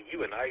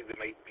 you and I, we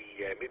might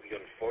be maybe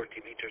on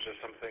 40 meters or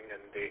something,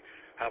 and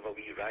have a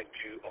wee rag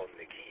chew on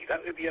the key.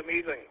 That would be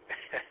amazing.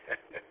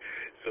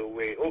 So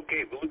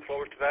okay, we look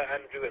forward to that,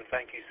 Andrew, and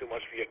thank you so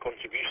much for your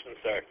contribution,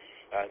 sir.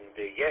 And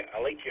yeah, I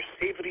like your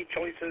savoury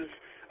choices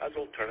as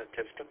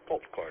alternatives to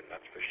popcorn,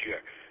 that's for sure.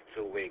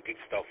 So good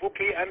stuff.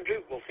 Okay,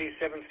 Andrew, we'll say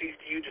 7 C's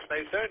to you just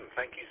now, sir, and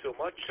thank you so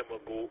much. And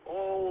we'll go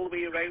all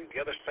the way around the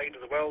other side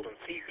of the world and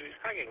see who's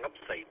hanging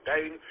upside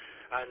down.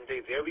 And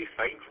there we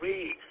find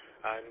Ray.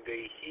 And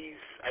he's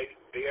out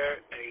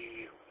there,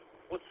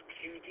 what's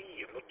QD?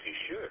 I'm not too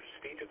sure.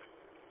 State of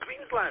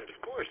Queensland,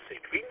 of course.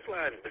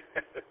 Queensland.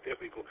 There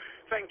we go.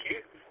 Thank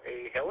you,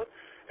 Helen.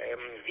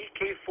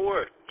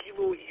 VK4,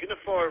 Kilo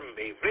Uniform.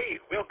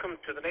 Ray, welcome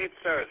to the net,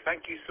 sir.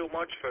 Thank you so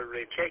much for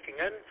checking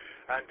in.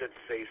 And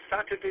it's a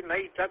Saturday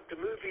night at the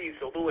movies,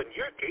 although in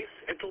your case,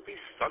 it'll be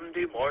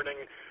Sunday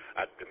morning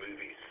at the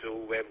movies.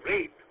 So,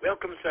 Ray,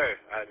 welcome, sir.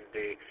 And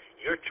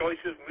your choice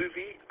of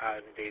movie,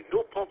 and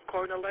no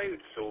popcorn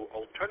allowed, so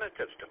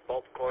alternatives to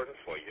popcorn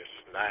for your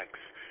snacks.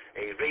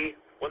 Ray,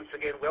 once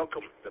again,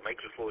 welcome. The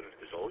microphone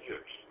is all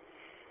yours.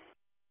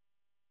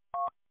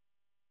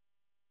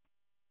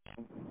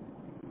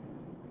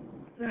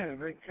 Yeah,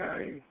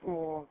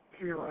 VK4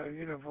 Kilo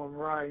Uniform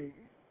Ray,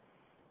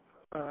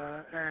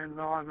 and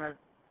I'm at a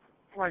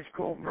place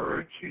called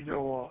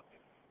Maroochydore.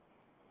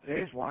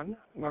 There's one,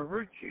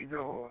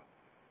 Maroochydore,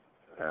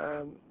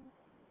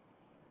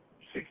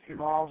 60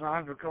 miles,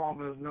 100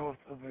 kilometres north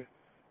of the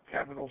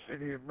capital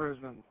city of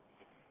Brisbane.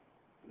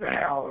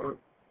 Now,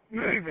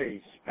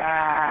 movies.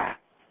 I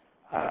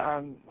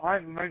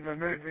haven't made my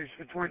movies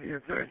for 20 or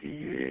 30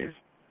 years.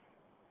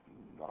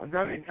 I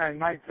don't think they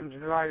make them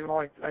today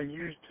like they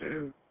used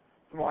to,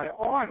 the way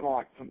I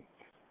like them.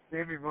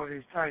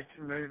 Everybody's taste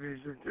in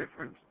movies is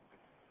different.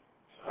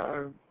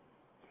 So,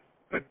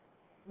 but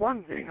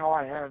one thing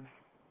I have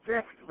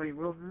definitely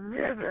will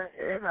never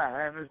ever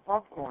have is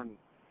popcorn.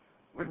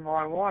 When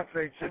my wife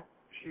eats it,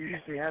 she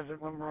usually has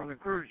it when we're on a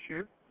cruise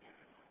ship.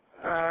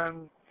 I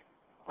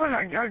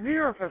don't go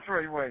near it for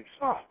 3 weeks.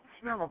 Oh,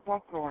 smell of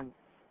popcorn.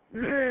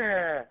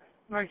 Yeah,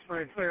 makes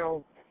me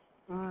feel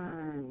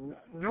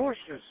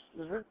nauseous.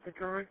 Is that the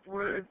correct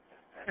word?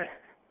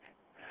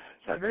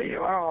 So there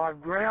you are.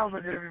 I've growled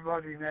at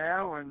everybody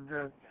now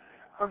and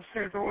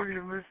upset all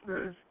your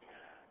listeners.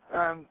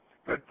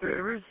 But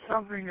there is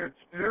something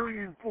that's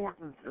very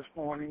important this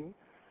morning.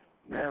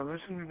 Now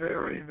listen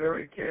very,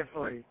 very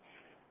carefully.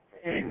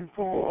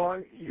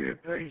 N4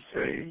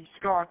 UPC,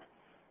 Scott,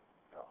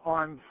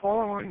 I'm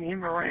following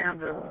him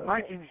around and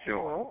making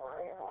sure.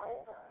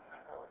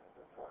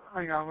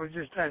 Hang on, we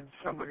just had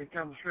somebody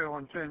come through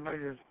on 10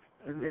 metres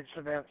and it's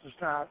about to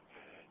start.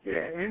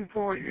 Yeah,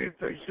 N4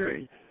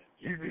 UPC,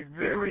 you be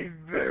very,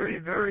 very,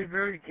 very,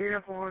 very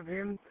careful of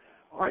him.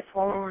 I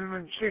follow him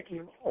and check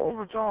him all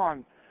the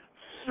time.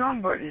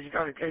 Somebody's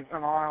got to keep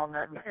an eye on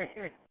that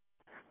man.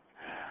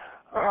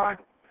 All right.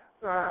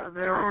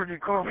 They're already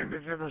calling me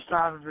for the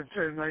start of the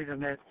 2 metre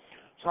net,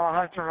 so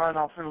I'll have to run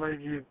off and leave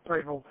you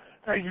people.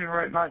 Thank you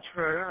very much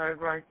for a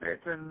great bet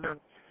and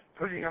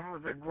putting up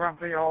with the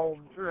grumpy old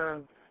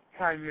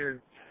KU.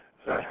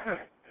 So,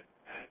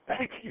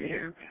 thank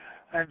you.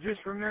 And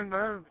just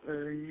remember,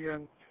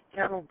 the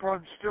cattle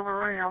prod's still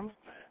around,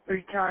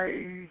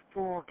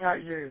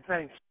 VK4KU.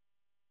 Thanks.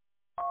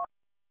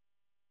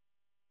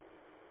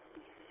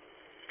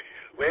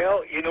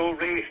 Well, you know,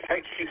 Ray,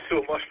 thank you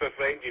so much, my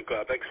friend. You've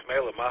got a big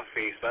smile on my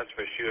face, that's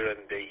for sure.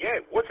 And yeah,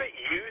 was it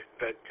you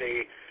that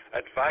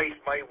advised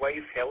my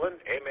wife, Helen,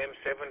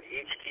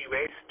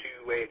 MM7HQS, to,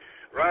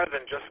 rather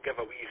than just give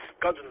a wee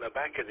scud in the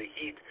back of the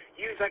heat,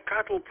 use a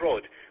cattle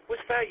prod? Was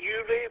that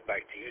you, Ray?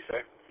 Back to you,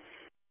 sir.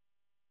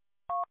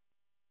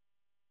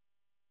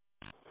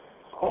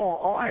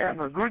 Oh, I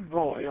am a good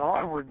boy.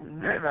 I would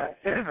never,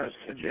 ever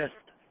suggest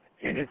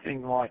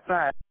anything like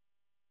that.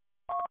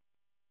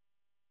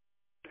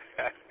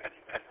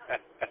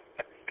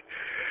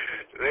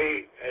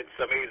 Ray, it's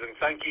amazing.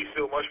 Thank you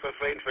so much, my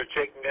friend, for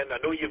checking in. I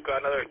know you've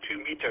got another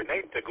 2 metre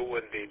net to go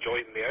and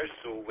join there,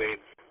 so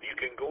you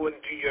can go and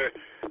do your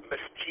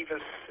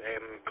mischievous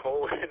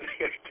call in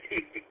there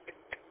too.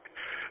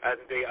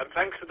 And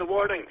thanks for the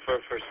warning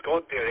for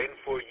Scott there,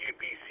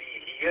 N4UPC.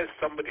 He is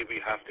somebody we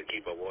have to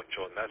keep a watch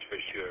on, that's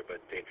for sure. But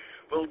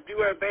we'll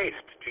do our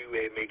best to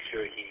make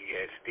sure he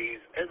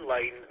stays in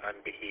line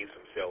and behaves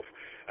himself.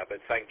 But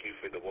thank you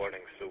for the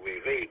warning. So,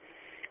 Ray,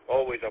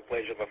 always a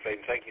pleasure, my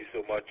friend. Thank you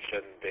so much.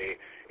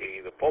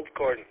 And the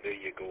popcorn, there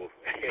you go.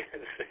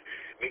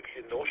 Makes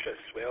you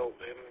nauseous. Well,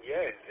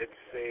 yeah,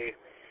 it's...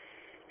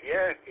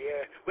 Yeah.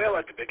 Well,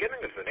 at the beginning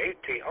of the night,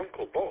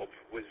 Uncle Bob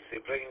was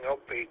bringing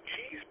up a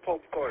cheese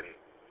popcorn.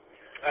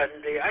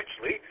 And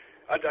actually,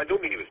 I don't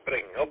mean he was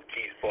bringing up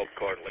cheese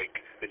popcorn like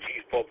the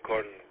cheese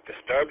popcorn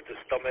disturbed the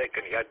stomach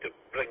and he had to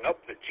bring up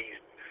the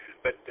cheese,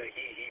 but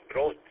he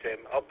brought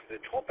up the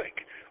topic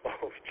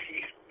of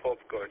cheese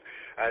popcorn,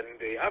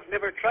 and I've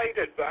never tried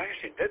it, but I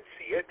actually did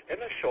see it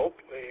in a shop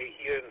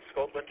here in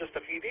Scotland just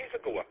a few days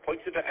ago. I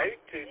pointed it out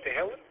to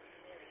Helen,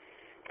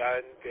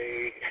 and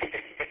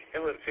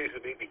Helen says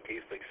it maybe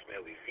tastes like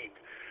smelly feet.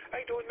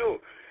 I don't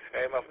know.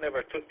 I've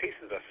never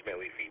tasted a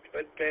smelly feet,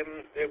 but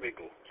there we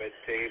go. But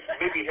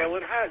maybe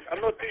Helen has.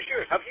 I'm not too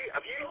sure. Have you?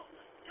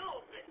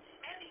 No, but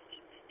smelly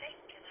feet stink,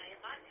 and I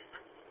imagine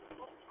that's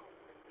popcorn.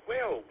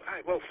 Well,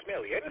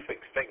 smelly. Anything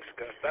stinks,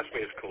 because that's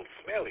why it's called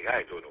smelly.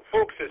 I don't know.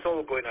 Folks, it's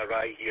all going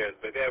awry here,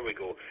 but there we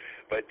go.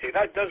 But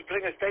that does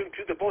bring us down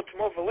to the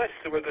bottom of the list,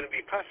 so we're going to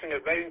be passing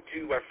it round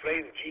to our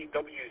friend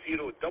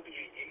GM0WUR.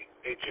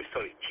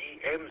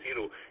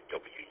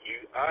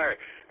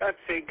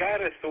 That's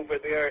Gareth over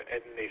there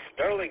in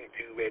Stirling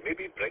to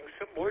maybe bring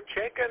some more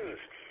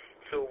check-ins.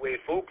 So,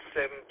 folks,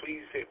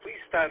 please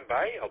stand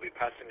by. I'll be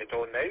passing it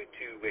on now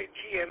to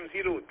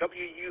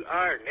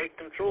GM0WUR Net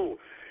Control.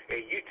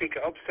 You take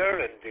it up,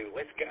 sir, and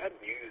let's get a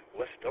new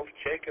list of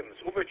check-ins.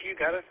 Over to you,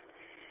 Gareth.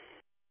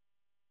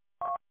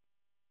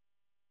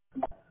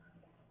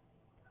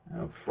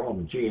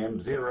 From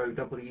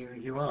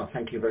GM0WUR.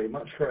 Thank you very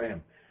much,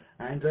 Graham.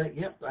 And,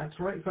 yep, that's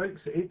right,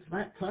 folks. It's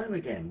that time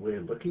again.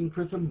 We're looking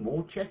for some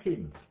more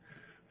check-ins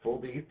for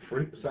the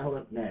Fruit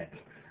Salad Net.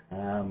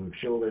 I'm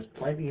sure there's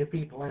plenty of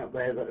people out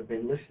there that have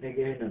been listening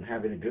in and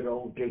having a good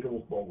old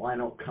giggle. Well, why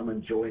not come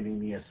and join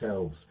in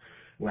yourselves?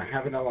 We're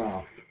having a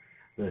laugh.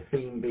 The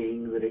theme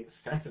being that it's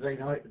Saturday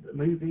night at the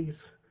movies.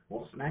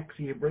 What snacks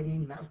are you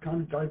bringing? That's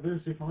kind of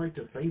diversified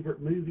to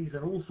favourite movies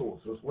and all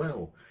sorts as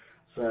well.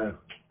 So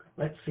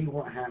let's see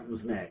what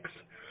happens next.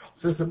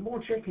 So some more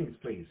check-ins,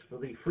 please, for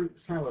the Fruit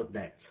Salad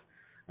Net.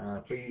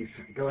 Please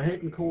go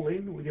ahead and call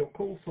in with your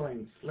call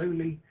signs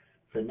slowly,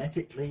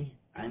 phonetically,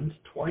 and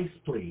twice,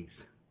 please.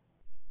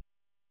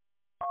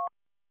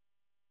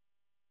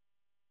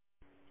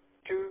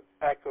 2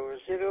 Echo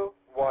 0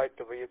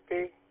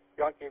 YWP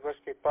Yankee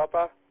Whiskey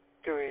Papa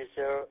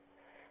 280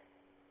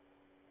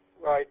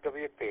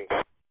 YWP.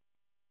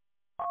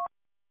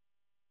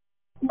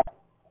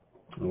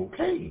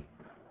 Okay,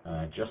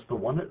 just the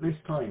one at this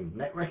time.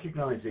 Net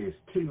recognises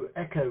 2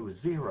 Echo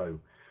 0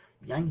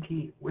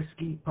 Yankee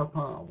Whiskey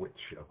Papa,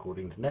 which,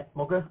 according to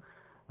NetBlogger,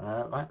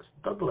 that's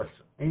Douglas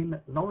in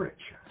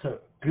Norwich.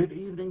 So, good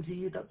evening to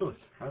you, Douglas.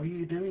 How are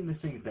you doing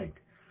this evening?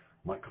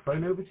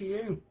 Microphone over to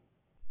you.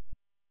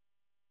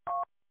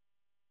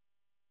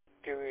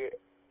 20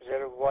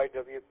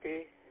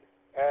 YWP.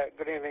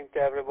 Good evening to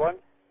everyone.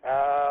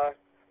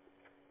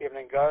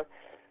 Evening, guys.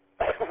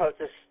 I was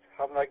just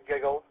having a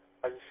giggle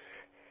as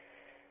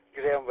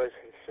Graham was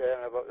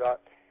saying about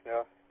that, you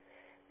know.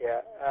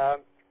 Yeah.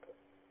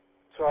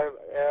 So I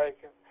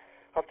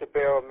have to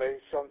bear with me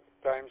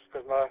sometimes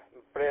because my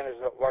brain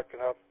is not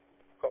working. I've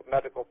got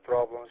medical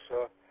problems,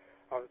 so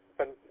I've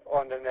been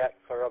on the net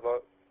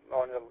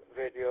on the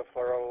radio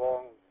for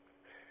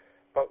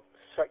about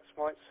 6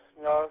 months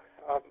now.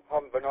 I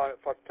haven't been on it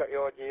for 30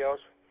 odd years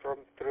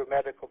through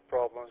medical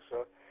problems,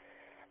 so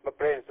my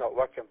brain's not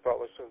working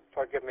properly, so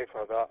forgive me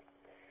for that.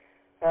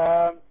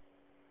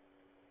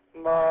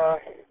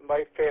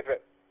 My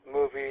favourite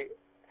movie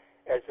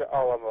is The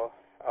Alamo.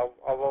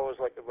 I've always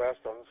liked the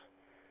westerns,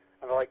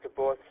 and I like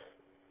both.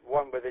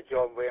 One with the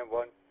John Wayne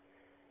one,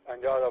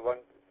 and the other one,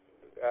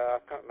 I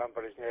can't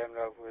remember his name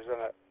now, who was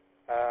in it.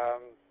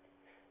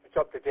 It's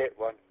up to date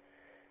one.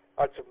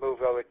 That's a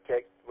movie I would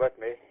take with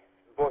me,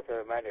 both of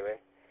them anyway.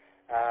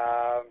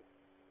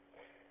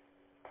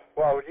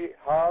 What I would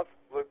have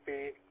would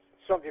be,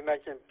 somebody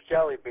mentioned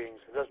jelly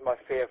beans. That's my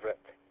favourite.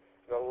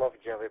 I love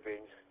jelly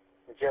beans,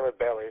 and jelly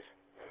bellies,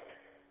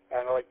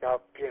 and I like to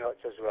have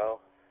peanuts as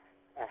well.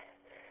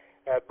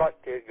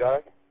 Back to you,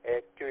 Gareth.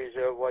 20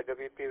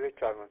 YWP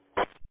returning.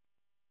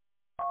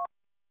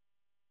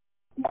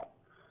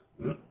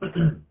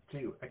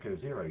 2 Echo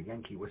 0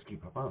 Yankee Whiskey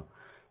Papa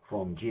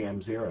from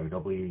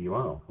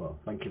GM0WUR. Well,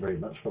 thank you very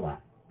much for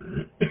that.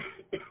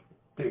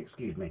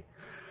 Excuse me.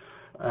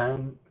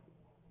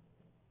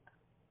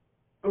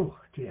 Oh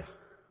dear.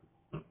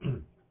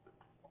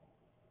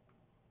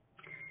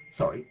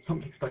 Sorry,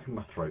 something stuck in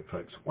my throat,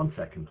 folks. 1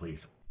 second, please.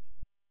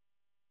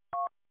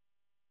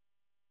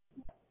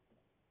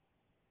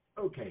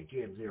 Okay,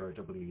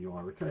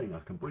 GM0WUR returning. I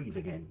can breathe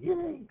again.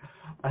 Yay!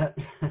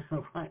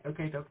 Right,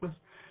 okay, Douglas.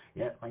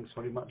 Yeah, thanks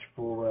very much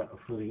for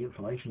the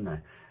information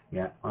there.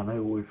 Yeah, I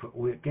know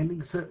we're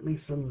getting certainly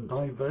some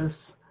diverse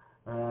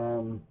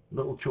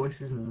little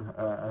choices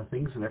and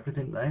things and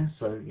everything there.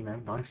 So, you know,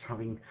 nice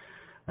having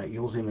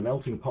yours in the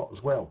melting pot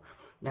as well.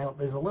 Now,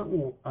 there's a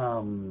little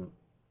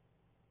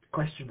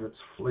question that's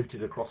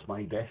floated across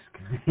my desk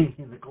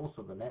in the course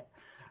of the net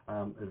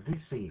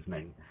this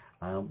evening,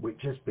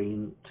 which has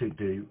been to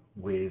do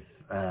with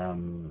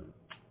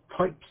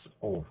types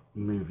of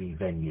movie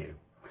venue.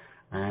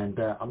 And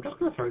I'm just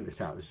going to throw this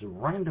out. This is a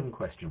random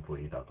question for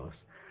you, Douglas.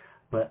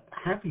 But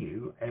have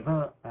you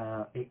ever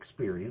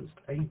experienced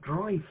a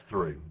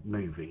drive-through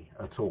movie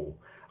at all?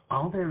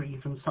 Are there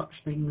even such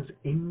things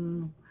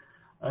in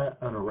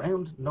and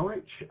around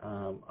Norwich.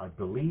 I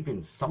believe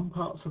in some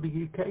parts of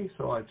the UK,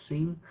 so I've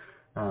seen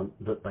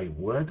that they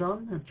were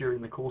done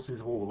during the courses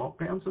of all the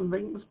lockdowns and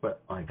things,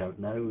 but I don't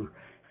know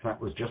if that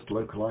was just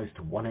localised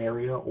to one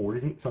area, or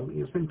is it something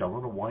that's been done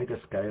on a wider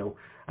scale,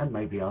 and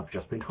maybe I've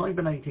just been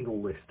hibernating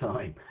all this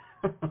time.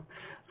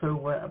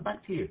 So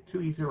back to you,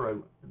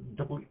 2EZRYWP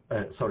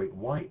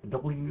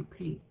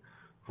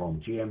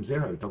from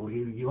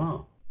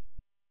GM0WUR.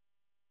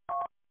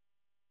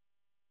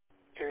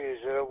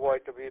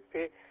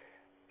 2EZRYWP.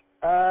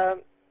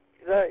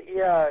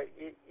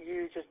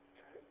 You just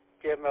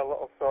gave me a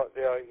little thought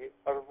there. I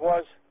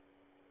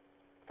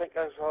think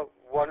I saw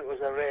one that was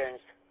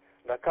arranged,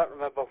 and I can't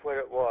remember where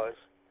it was.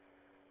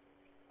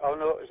 I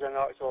know it was in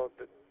actual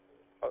the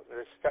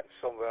sticks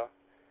somewhere,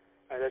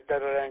 and they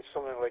did arrange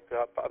something like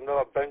that, but I've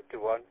never been to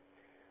one.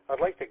 I'd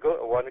like to go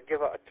to one and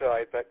give it a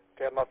try, but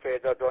I'm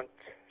afraid I don't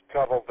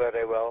travel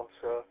very well,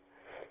 so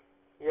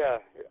yeah,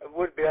 it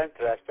would be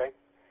interesting.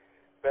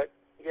 But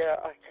yeah,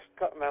 I just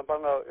can't remember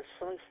now.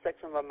 Something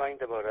sticks in my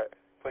mind about it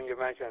when you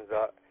mentioned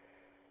that.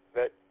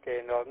 But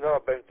no, I've never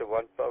been to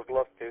one, but I'd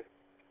love to.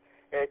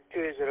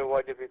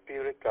 201WP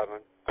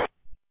returning.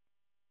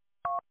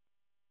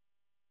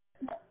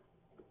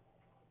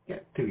 Yeah,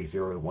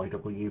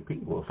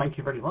 2EZRYWP. Well, thank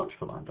you very much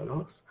for that,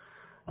 Douglas.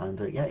 And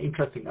yeah,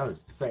 interesting. I was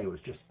to say, it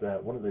was just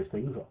one of those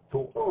things. I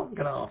thought, I'm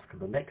going to ask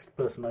the next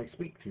person I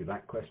speak to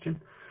that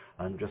question,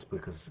 and just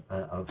because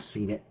I've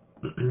seen it,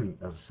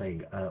 as I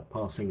say,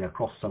 passing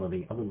across some of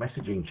the other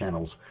messaging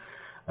channels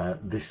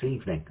this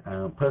evening.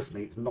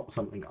 Personally, it's not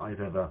something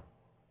I've ever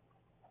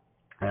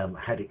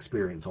had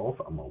experience of.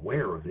 I'm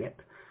aware of it.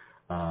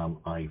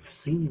 I've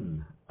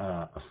seen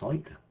a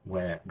site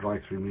where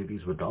drive-through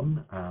movies were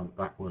done.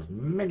 That was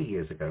many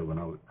years ago when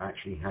I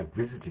actually had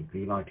visited the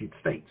United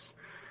States.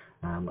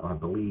 I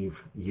believe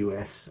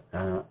US,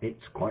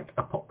 it's quite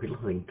a popular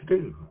thing to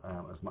do,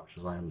 as much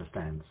as I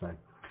understand. So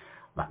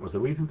that was the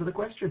reason for the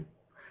question.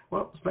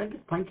 Well,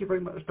 splendid. Thank you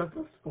very much,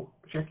 Douglas, for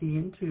checking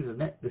into the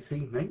net this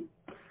evening.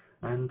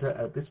 And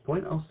at this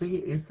point, I'll see,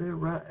 is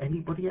there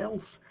anybody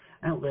else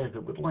out there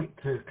that would like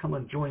to come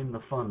and join the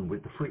fun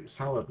with the Fruit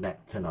Salad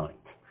Net tonight?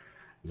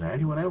 Is there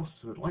anyone else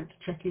who would like to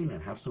check in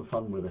and have some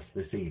fun with us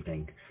this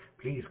evening?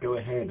 Please go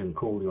ahead and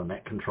call your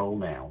net control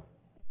now.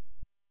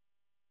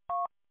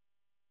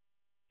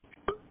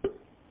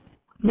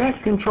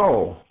 Net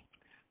control,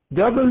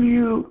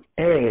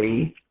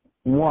 WA1EAW.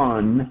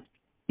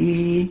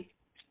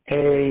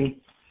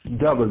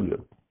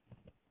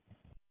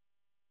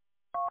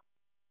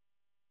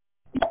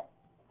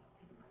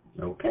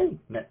 Okay,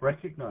 net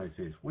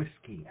recognizes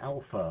Whiskey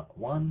Alpha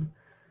 1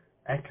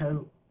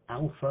 Echo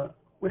Alpha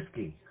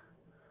Whiskey,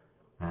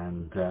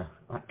 and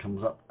that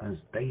comes up as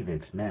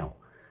David. Now,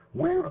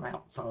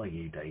 whereabouts are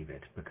you,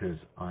 David? Because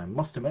I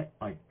must admit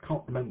I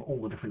can't remember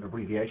all the different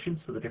abbreviations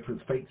for the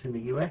different states in the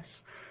US,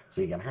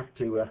 so you're going to have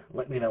to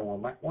let me know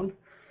on that one.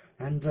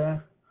 And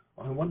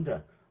I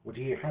wonder, would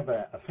you have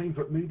a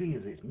favourite movie?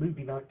 Is it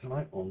movie night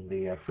tonight on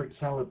the Fruit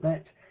Salad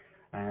Net?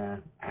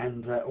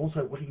 And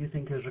also, what do you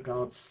think as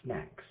regards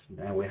snacks?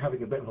 Now, we're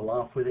having a bit of a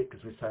laugh with it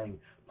because we're saying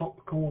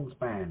popcorn's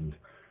banned.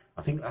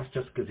 I think that's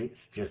just because it's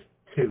just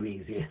too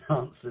easy an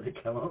answer to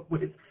come up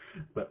with.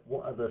 But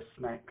what other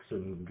snacks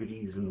and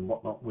goodies and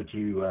whatnot would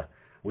you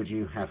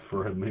have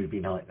for a movie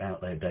night out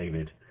there,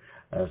 David?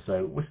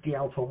 So, Whiskey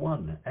Alpha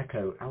 1,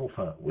 Echo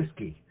Alpha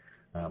Whiskey.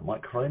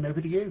 Microphone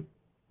over to you.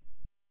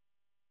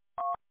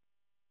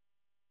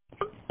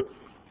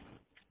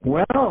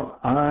 Well,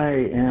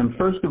 I am,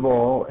 first of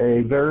all,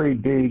 a very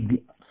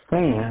big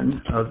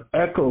fan of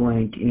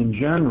Echolink in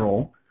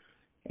general,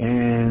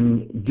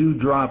 and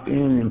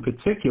DoDropIn in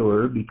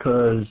particular,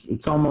 because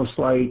it's almost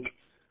like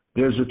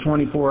there's a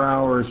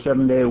 24-hour,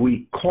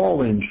 7-day-a-week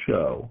call-in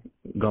show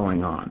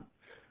going on.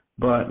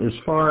 But as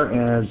far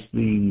as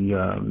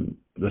the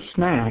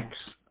snacks,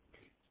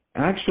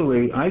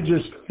 actually, I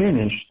just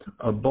finished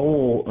a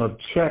bowl of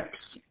Chex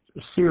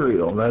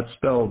cereal. That's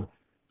spelled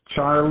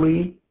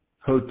Charlie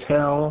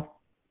Hotel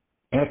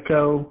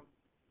Echo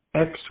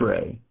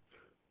X-Ray.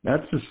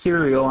 That's a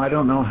cereal. I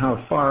don't know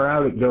how far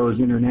out it goes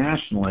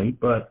internationally,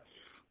 but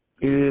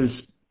it is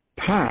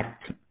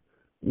packed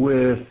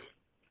with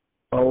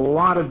a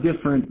lot of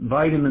different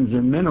vitamins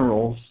and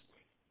minerals,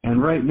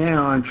 and right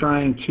now I'm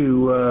trying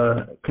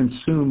to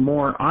consume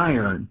more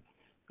iron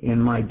in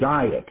my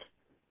diet.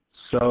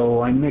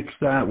 So I mix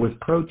that with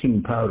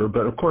protein powder,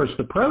 but of course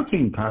the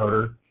protein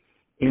powder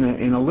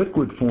in a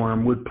liquid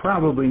form would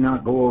probably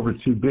not go over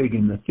too big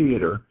in the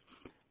theater,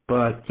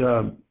 but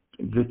the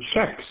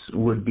Chex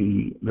would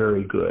be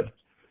very good.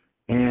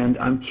 And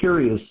I'm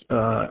curious,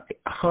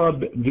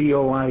 Hub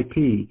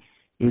VOIP,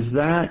 is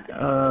that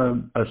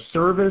a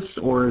service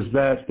or is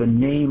that the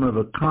name of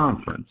a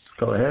conference?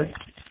 Go ahead.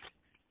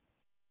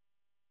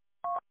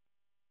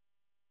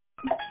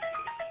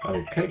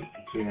 Okay,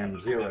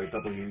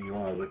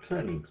 GM0WUR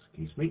returning.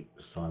 Excuse me,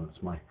 silence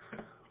my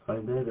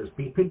phone there that's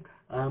beeping.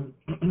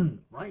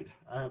 Right,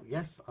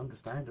 yes,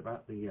 understand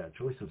about the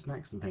choice of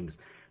snacks and things.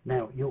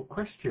 Now, your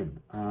question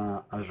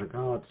as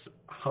regards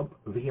Hub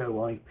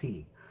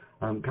VOIP,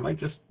 Can I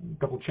just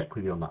double check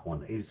with you on that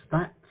one? Is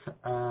that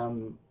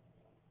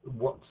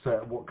what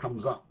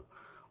comes up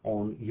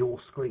on your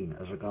screen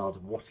as regards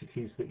what it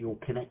is that you're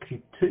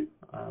connected to?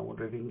 I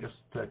wonder if you can just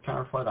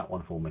clarify that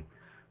one for me.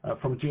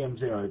 From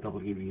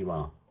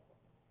GM0WUR.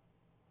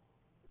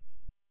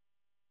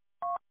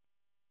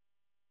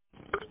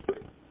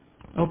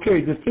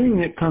 Okay, the thing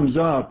that comes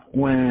up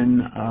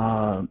when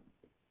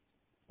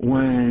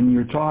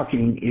you're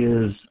talking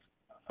is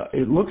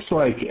it looks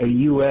like a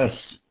U.S.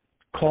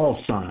 call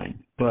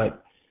sign,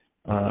 but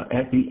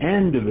at the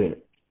end of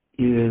it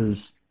is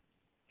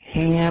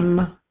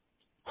ham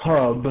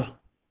hub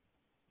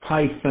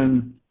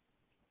hyphen,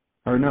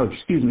 or no,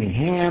 excuse me,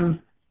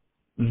 ham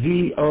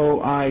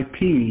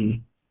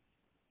VOIP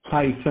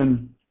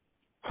hyphen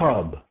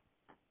hub.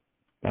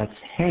 That's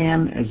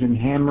ham as in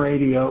ham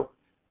radio,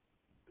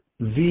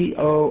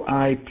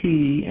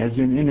 VOIP as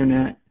in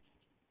internet,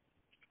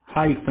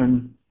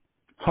 hyphen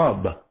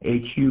hub,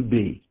 HUB.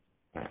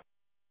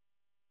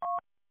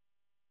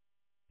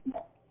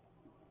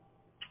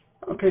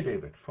 Okay,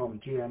 David, from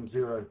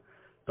GM0WUR.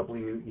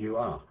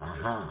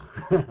 Aha.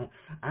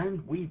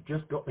 And we've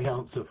just got the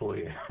answer for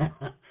you.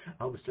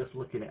 I was just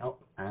looking it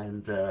up,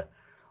 and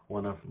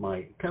one of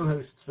my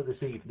co-hosts for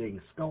this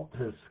evening, Scott,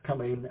 has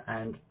come in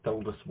and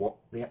told us what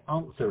the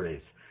answer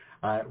is.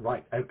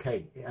 Right,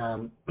 okay.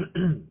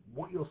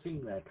 What you're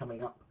seeing there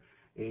coming up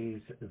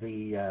is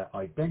the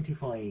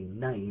identifying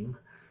name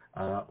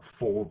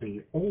for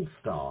the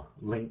All-Star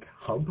Link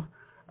hub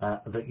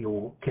that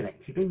you're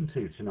connected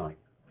into tonight,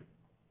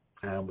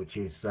 which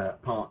is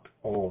part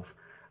of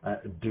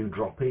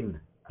DoDropIn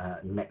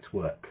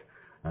Network.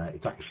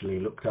 It's actually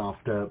looked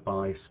after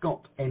by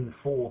Scott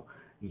N4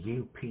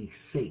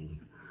 UPC.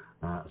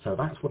 So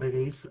that's what it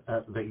is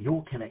that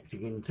you're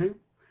connecting into.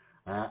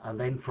 And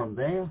then from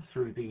there,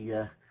 through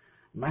the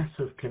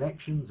massive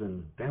connections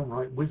and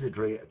downright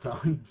wizardry at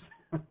times,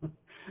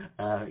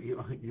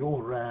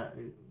 you're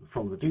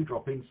from the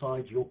DoDropIn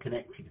side, you're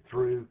connected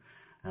through,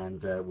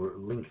 and we're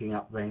linking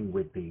up then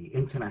with the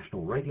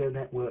International Radio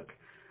Network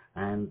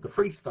and the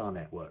FreeSTAR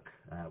network,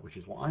 which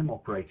is what I'm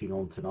operating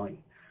on tonight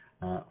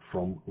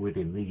from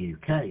within the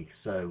UK.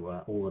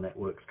 So all the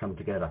networks come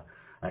together.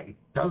 It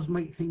does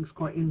make things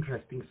quite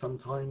interesting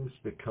sometimes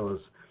because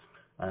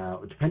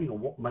depending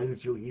on what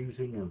modes you're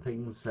using and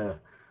things,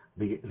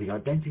 the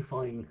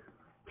identifying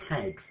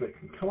tags that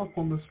can come up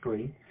on the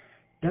screen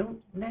don't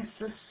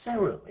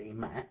necessarily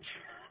match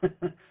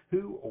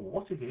who or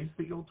what it is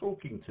that you're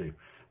talking to,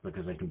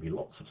 because there can be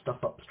lots of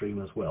stuff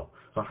upstream as well.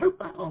 So I hope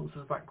that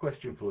answers that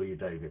question for you,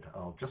 David.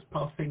 I'll just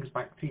pass things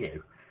back to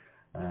you.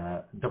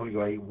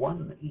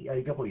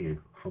 WA1EAW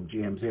from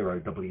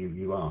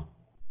GM0WUR.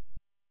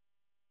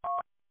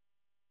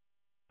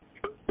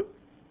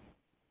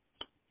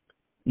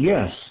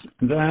 Yes,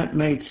 that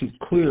makes it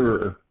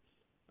clearer.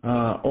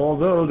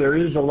 Although there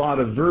is a lot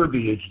of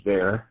verbiage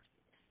there.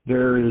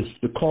 There is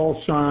the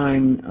call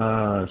sign,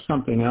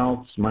 something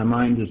else. My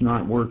mind is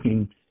not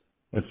working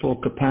at full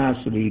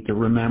capacity to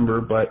remember,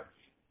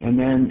 and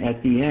then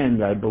at the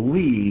end, I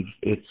believe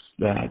it's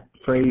that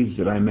phrase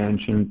that I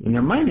mentioned, and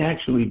there might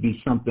actually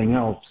be something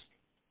else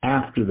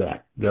after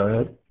that. Go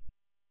ahead.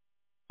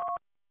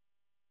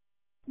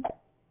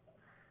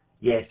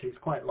 Yes, it's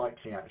quite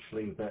likely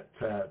actually that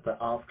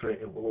after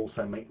it will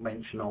also make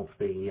mention of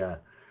the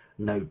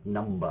node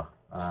number,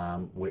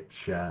 which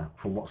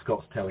from what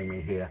Scott's telling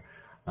me here,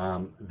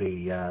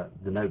 the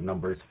node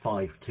number is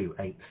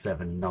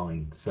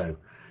 52879. So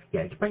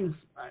yeah, it depends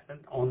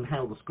on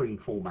how the screen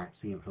formats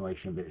the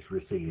information that it's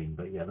receiving,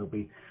 but yeah, there'll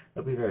be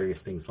various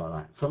things like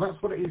that. So that's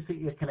what it is that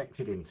you're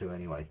connected into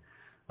anyway.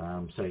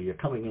 So you're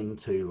coming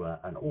into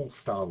an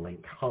All-Star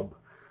Link hub,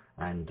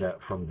 and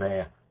from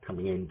there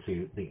coming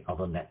into the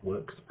other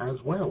networks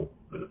as well.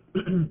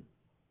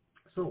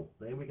 So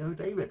there we go,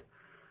 David.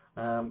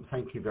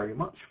 Thank you very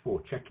much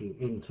for checking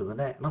into the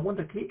net. And I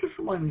wonder, can you just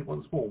remind me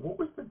once more, what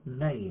was the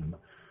name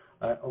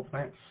of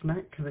that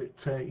snack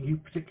that you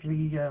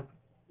particularly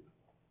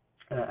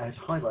has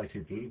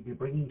highlighted you're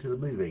bringing to the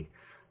movie?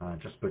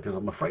 Just because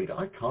I'm afraid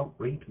I can't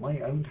read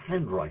my own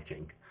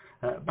handwriting.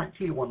 Back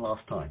to you one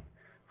last time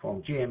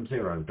from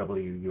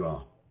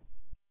GM0WUR.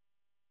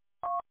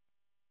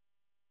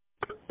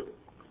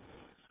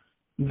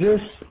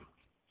 This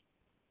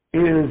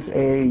is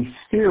a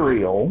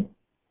cereal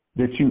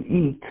that you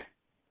eat,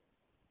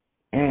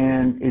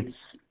 and it's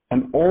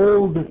an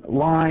old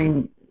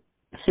line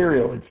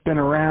cereal. It's been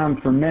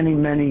around for many,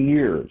 many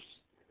years.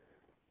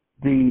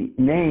 The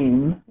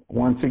name,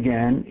 once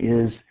again,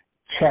 is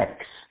Chex,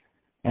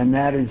 and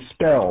that is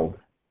spelled,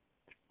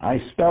 I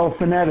spell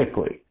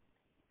phonetically,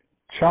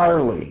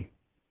 Charlie,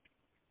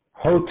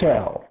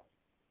 Hotel,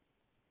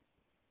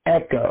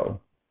 Echo,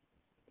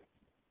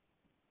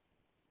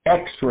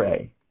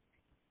 X-ray,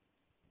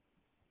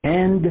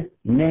 and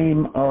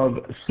name of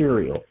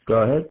cereal.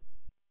 Go ahead.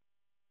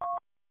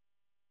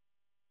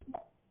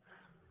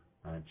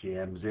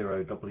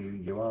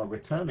 GM0WUR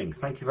returning.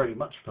 Thank you very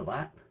much for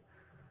that.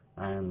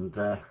 And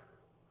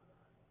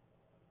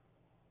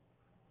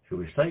shall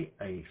we say,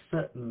 a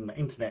certain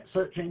internet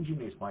search engine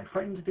is my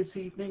friend this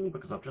evening,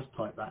 because I've just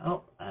typed that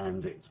up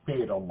and it's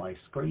appeared on my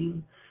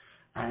screen.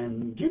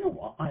 And you know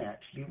what? I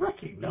actually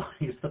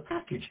recognise the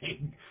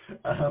packaging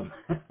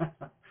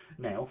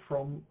now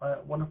from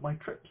one of my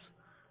trips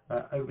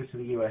over to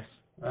the US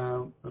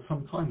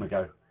some time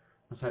ago.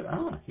 I said,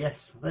 yes,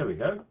 there we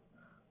go.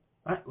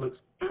 That looks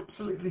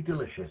absolutely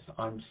delicious.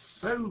 I'm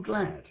so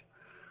glad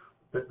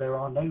that there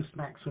are no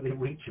snacks within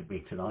reach of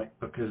me tonight,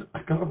 because I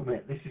gotta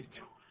admit, this is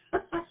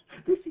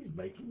this is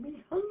making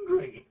me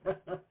hungry.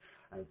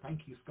 And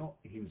thank you, Scott,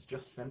 who's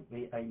just sent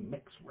me a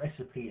mixed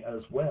recipe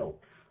as well.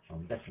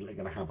 I'm definitely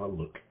going to have a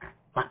look at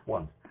that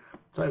one.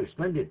 So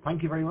splendid.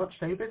 Thank you very much,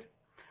 David.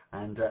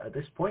 And at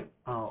this point,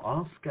 I'll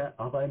ask,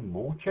 are there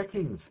more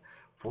check-ins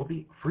for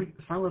the Fruit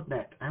Salad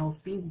Net? Our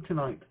theme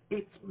tonight,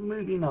 it's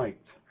movie night.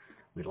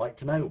 We'd like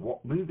to know,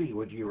 what movie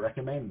would you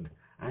recommend?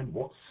 And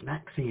what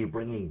snacks are you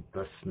bringing?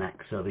 The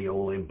snacks are the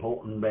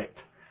all-important bit.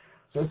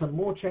 So some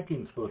more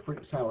check-ins for the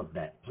Fruit Salad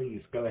Net.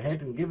 Please go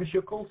ahead and give us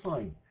your call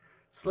sign.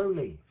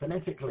 Slowly,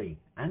 phonetically,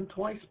 and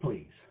twice,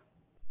 please.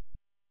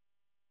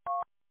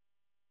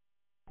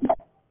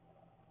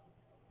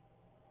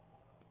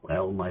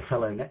 Well, my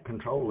fellow net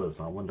controllers,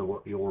 I wonder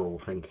what you're all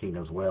thinking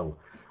as well.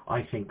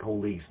 I think all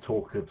these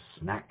talk of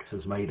snacks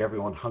has made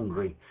everyone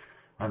hungry,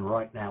 and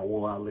right now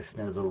all our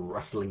listeners are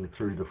rustling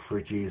through the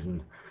fridges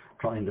and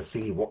trying to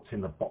see what's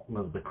in the bottom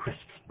of the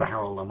crisps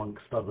barrel,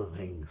 amongst other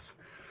things.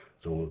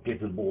 So we'll give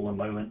them all a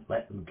moment,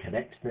 let them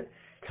collect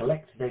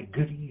their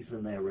goodies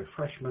and their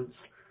refreshments.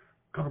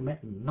 Got a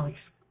nice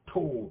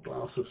tall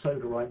glass of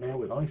soda right now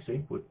with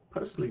icing would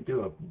personally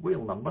do a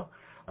real number,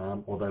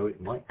 although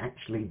it might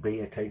actually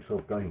be a case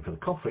of going for the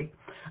coffee.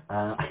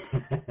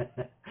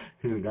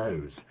 Who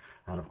knows?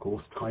 And of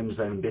course, time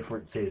zone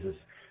differences, as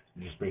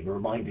just being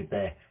reminded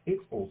there,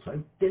 it's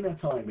also dinner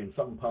time in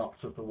some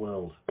parts of the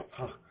world.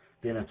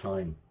 Dinner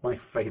time, my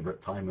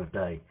favourite time of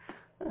day,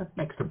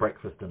 next to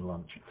breakfast and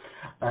lunch.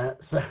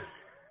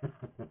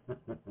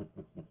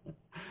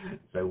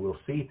 So we'll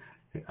see.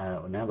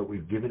 Now that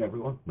we've given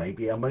everyone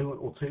maybe a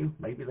moment or two,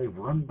 maybe they've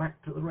run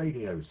back to the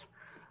radios.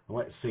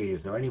 Let's see,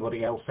 is there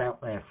anybody else out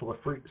there for the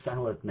Fruit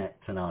Salad Net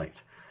tonight?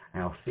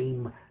 Our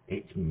theme,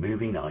 it's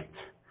movie night.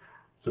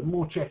 Some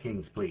more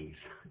check-ins, please.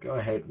 Go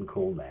ahead and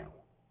call now.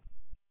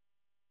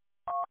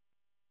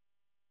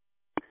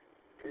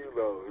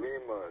 Kilo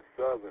Lima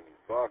 7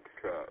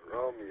 Foxtrot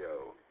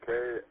Romeo,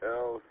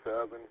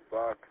 KL7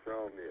 Fox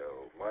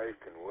Romeo,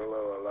 Mike in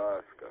Willow,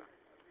 Alaska.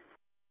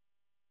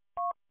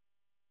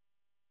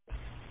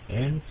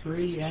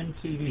 N3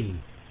 NTV,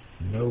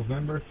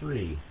 November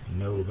 3,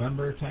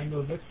 November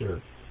Tango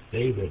Victor,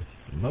 David,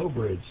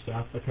 Mobridge,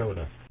 South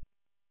Dakota.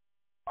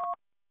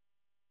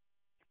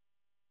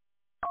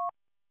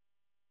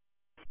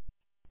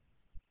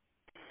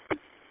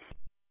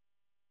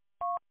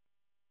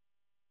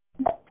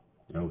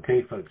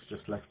 Okay, folks,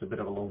 just left a bit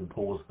of a long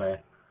pause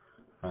there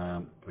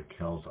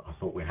because I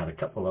thought we had a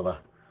couple of other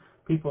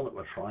people that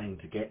were trying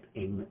to get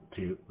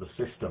into the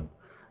system,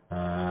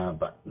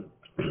 but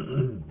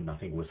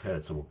nothing was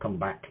heard, so we'll come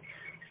back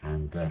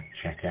and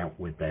check out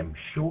with them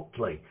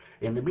shortly.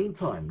 In the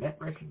meantime, Net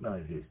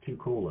recognizes two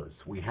callers.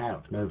 We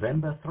have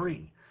November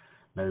 3,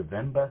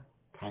 November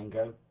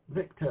Tango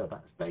Victor,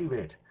 that's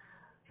David,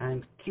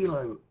 and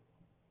Kilo,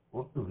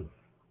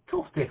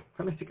 gosh dear,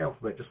 phonetic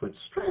alphabet just went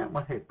straight out of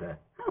my head there.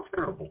 How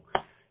terrible.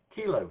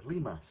 Kilo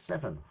Lima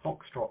 7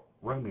 Foxtrot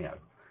Romeo,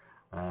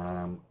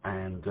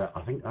 and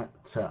I think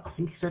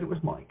he said it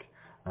was Mike.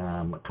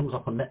 It comes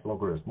up on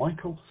NetLogger as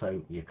Michael,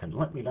 so you can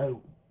let me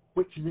know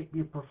which is it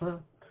you prefer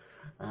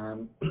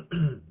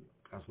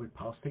as we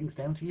pass things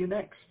down to you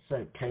next.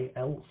 So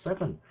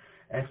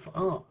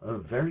KL7FR, a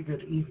very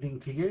good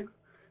evening to you.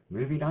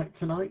 Movie night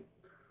tonight.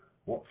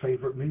 What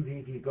favourite movie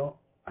have you got?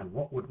 And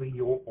what would be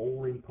your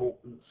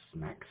all-important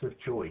snacks of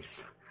choice?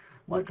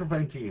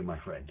 Microphone to you, my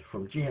friend,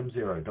 from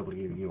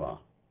GM0WUR.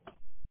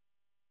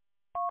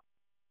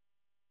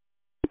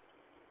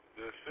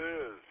 This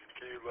is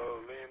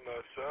Kilo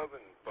Lima 7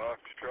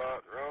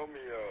 Foxtrot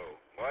Romeo,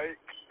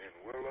 Mike in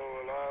Willow,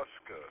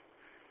 Alaska.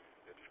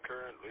 It's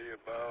currently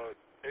about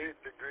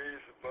 8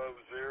 degrees above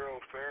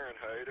 0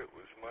 Fahrenheit. It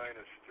was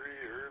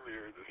 -3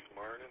 earlier this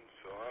morning,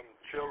 so I'm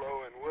chillo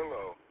in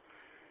Willow.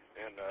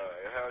 And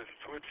it has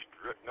switched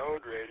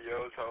node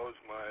radios. How's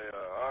my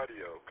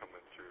audio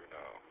coming through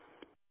now?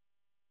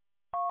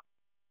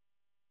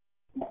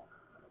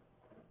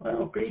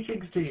 Well,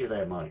 greetings to you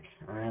there, Mike.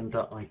 And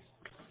I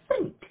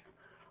think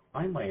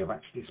I may have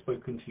actually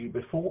spoken to you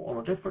before on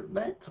a different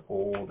net,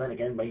 or then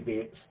again, maybe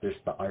it's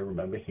just that I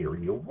remember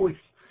hearing your voice.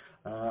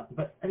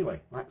 But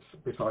anyway, that's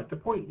beside the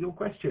point. Your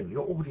question,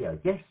 your audio,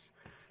 yes,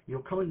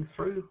 you're coming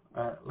through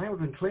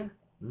loud and clear,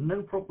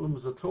 no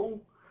problems at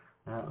all.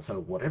 So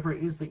whatever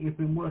it is that you've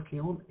been working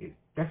on is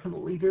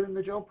definitely doing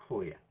the job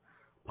for you.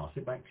 Pass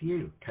it back to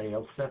you,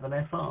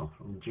 KL7FR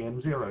from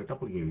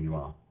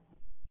GM0WUR.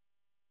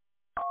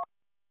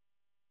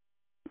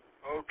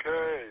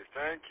 Okay,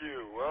 thank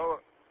you.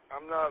 Well,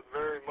 I'm not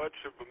very much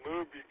of a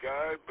movie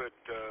guy, but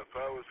if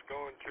I was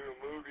going to a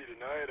movie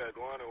tonight, night I'd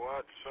want to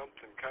watch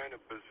something kind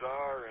of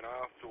bizarre and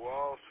off the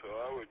wall, so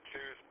I would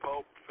choose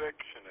Pulp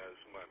Fiction as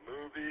my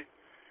movie.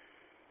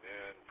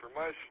 And for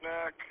my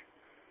snack,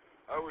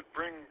 I would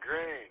bring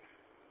grain.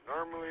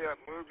 Normally at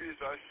movies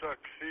I suck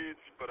seeds,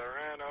 but I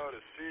ran out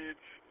of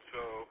seeds,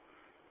 so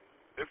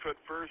if at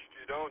first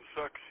you don't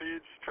suck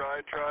seeds, try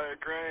a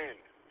grain.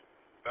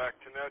 Back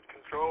to net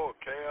control,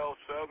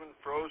 KL7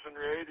 Frozen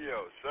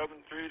Radio,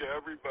 7-3 to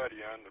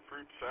everybody on the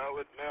Fruit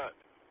Salad Net.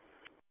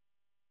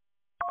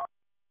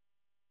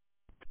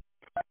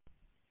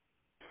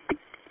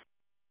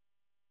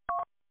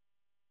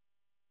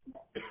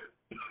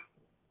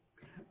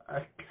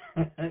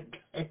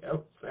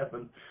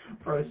 KL7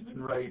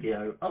 Frozen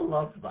Radio. I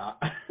love that.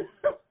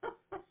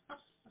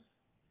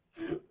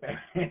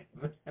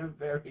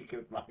 Very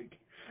good, Mike.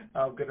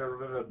 I'm going to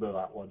remember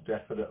that one,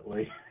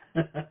 definitely.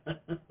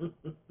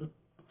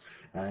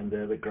 And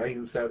the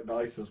grains sound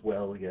nice as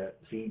well, yeah.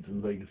 Seeds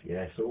and things,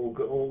 yes.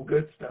 All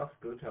good stuff,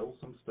 good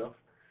wholesome stuff.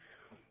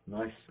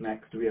 Nice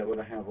snacks to be able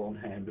to have on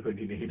hand when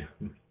you need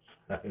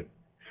them.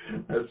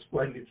 So,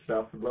 splendid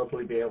stuff.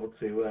 Lovely to be able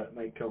to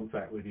make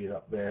contact with you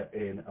up there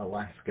in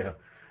Alaska.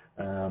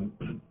 I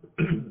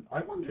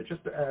wonder,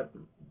 just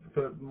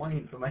for my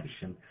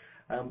information,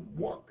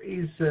 what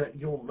is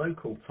your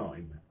local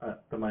time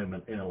at the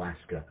moment in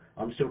Alaska?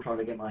 I'm still trying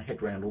to get my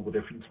head around all the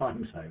different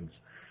time zones.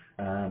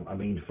 I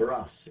mean, for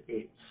us,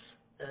 it's,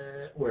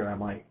 where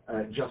am I?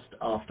 Just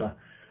after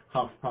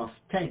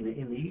 10:30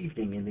 in the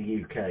evening in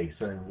the UK.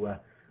 So,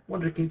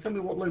 wonder, can you tell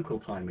me what local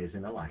time is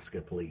in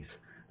Alaska, please?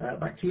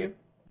 Back to you.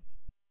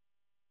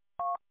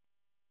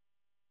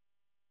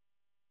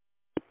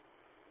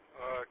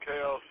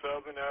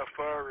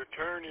 KL7FR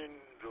returning.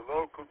 The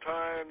local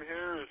time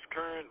here is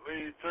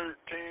currently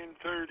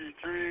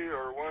 13:33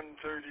 or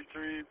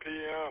 1:33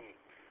 p.m.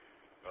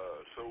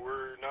 So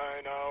we're 9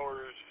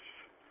 hours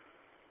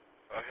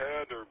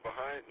ahead or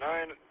behind.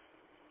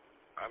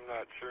 I'm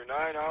not sure. 9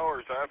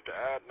 hours. I have to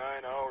add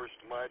 9 hours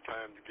to my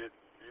time to get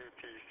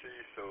UTC,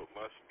 so it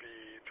must be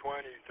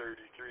 20:33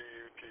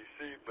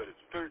 UTC, but it's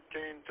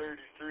 13:33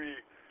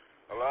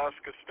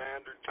 Alaska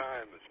Standard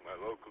Time is my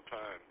local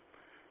time.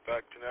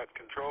 Back to net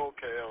control,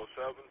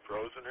 KL7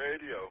 Frozen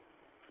Radio.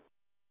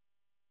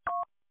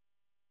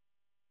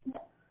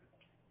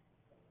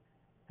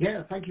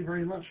 Yeah, thank you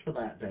very much for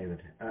that,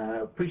 David.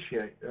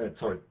 Appreciate,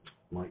 sorry,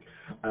 Mike.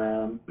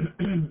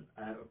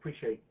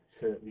 Appreciate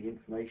the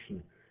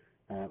information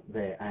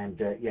there,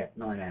 and yeah,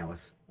 9 hours.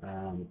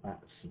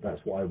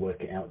 That's what I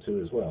work it out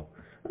to as well.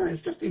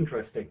 It's just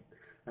interesting.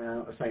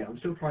 I say I'm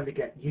still trying to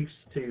get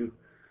used to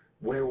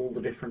where all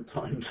the different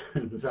time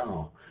zones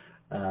are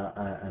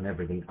and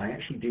everything. I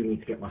actually do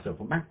need to get myself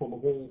a map on the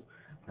wall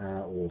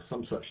or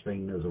some such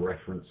thing as a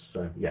reference.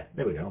 So yeah,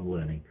 there we go. I'm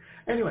learning.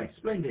 Anyway,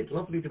 splendid.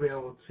 Lovely to be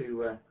able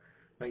to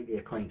make the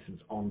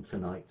acquaintance on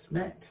tonight's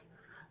net.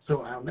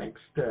 So our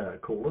next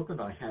caller that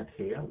I had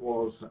here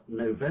was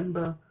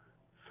November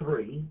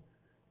 3,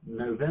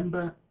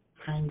 November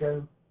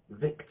Tango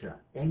Victor,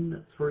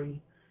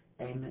 N3NTV,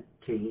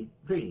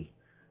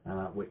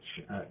 which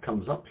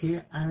comes up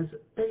here as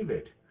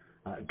David.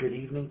 Good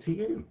evening to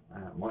you.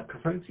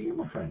 Microphone to you,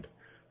 my friend,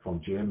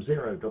 from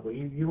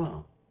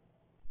GM0WUR.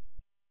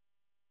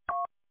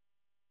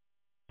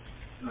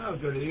 Well,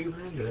 good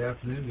evening, good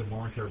afternoon, good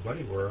morning to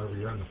everybody, wherever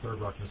you're on the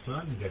Third Rock in the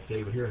Sun. You got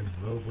David here in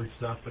Mobridge,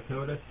 South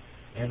Dakota,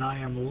 and I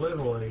am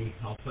literally,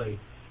 I'll say,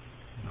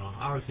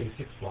 I would say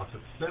 6 blocks,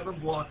 but 7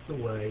 blocks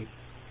away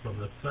from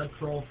the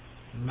Central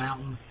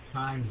Mountain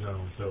Time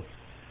Zone. So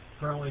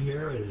currently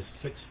here is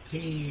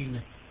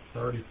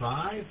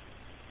 16:35.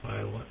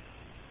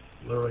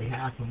 Literally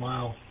half a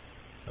mile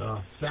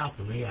south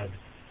of me. I'd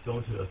go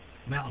into the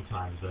Mountain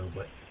Time Zone.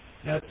 But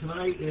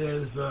tonight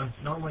is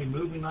normally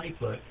movie night,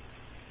 but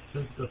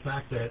since the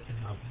fact that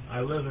I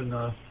live in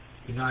the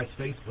United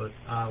States, but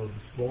I was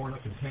born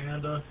up in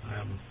Canada,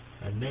 I'm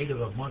a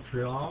native of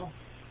Montreal,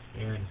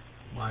 and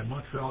my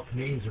Montreal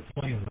Canadians are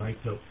playing tonight.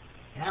 So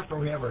after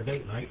we have our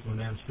date night, we're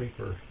down the street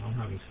for, I'm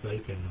having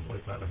steak and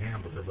wife have a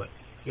hamburger, but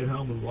get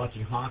home, we'll be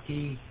watching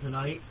hockey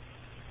tonight.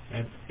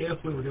 And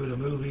if we were doing a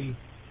movie,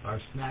 our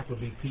snack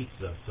would be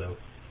pizza. So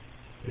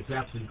it's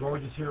absolutely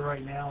gorgeous here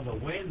right now. The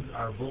winds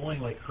are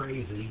blowing like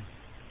crazy.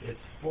 It's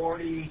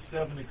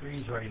 47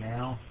 degrees right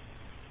now,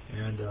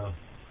 and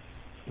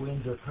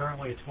winds are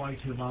currently at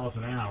 22 miles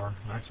an hour.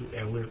 Actually,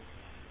 and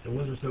the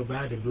winds are so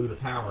bad they blew the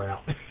power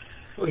out.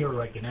 We were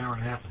like an hour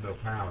and a half with no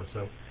power.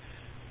 So,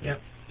 yeah,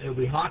 it'll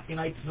be hockey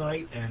night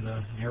tonight, and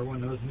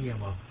everyone knows me.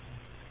 I'm a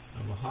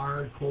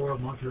hardcore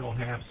Montreal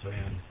Habs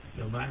fan.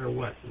 No matter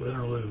what, win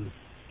or lose,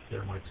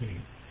 they're my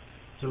team.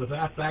 So with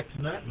that, back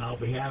to net, and I'll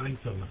be having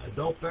some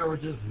adult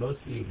beverages most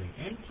of the evening.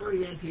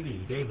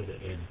 N3NTV, David,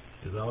 and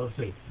as I always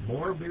say,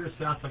 more beer,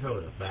 South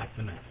Dakota. Back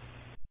to net.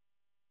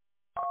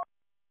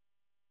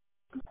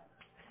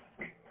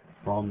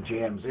 From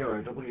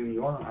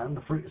GM0WUR and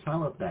the Fruit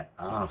Salad Net.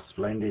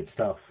 Splendid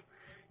stuff.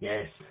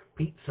 Yes,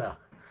 pizza.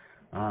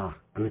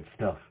 Good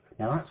stuff.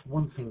 Now that's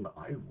one thing that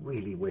I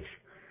really wish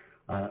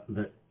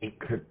that it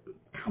could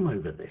come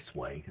over this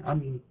way. I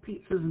mean,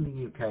 pizzas in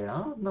the UK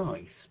are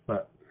nice,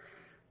 but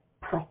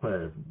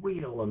proper,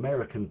 real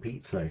American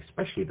pizza,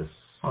 especially the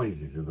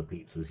sizes of the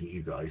pizzas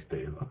you guys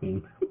do. I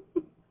mean,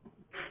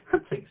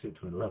 that takes it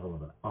to a level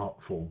of an art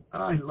form.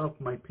 And I love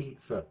my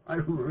pizza. I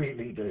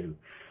really do.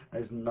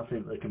 There's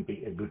nothing that can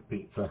beat a good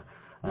pizza.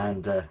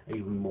 And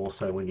even more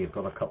so when you've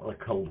got a couple of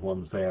cold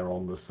ones there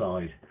on the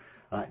side.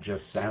 That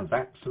just sounds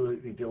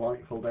absolutely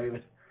delightful,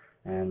 David.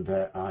 And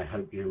I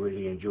hope you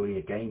really enjoy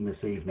your game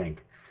this evening.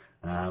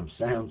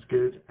 Sounds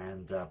good.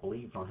 And I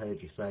believe I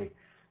heard you say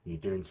you're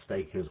doing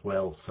steak as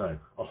well. So,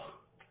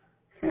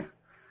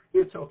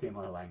 you're talking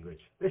my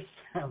language. This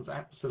sounds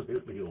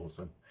absolutely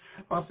awesome.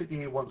 I'll sit to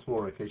you once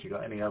more in case you've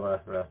got any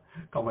other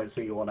comments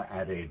that you want to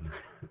add in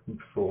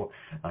before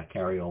I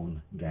carry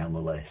on down the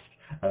list.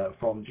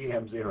 From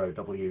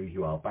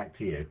GM0WUR, back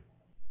to you.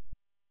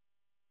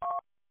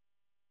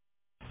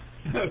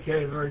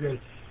 Okay, very good.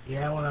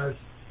 Yeah, when I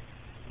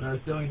was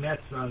doing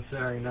nets on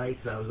Saturday nights,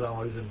 I was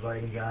always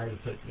inviting guys.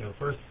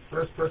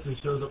 First person who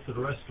shows up to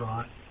the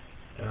restaurant.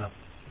 Of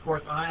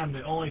course, I am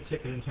the only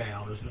ticket in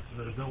town.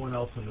 There's no one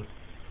else in the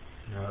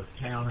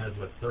town. Has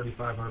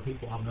 3,500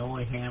 people. I'm the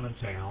only ham in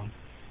town,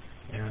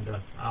 and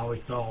I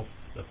always tell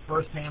the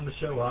first ham to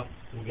show up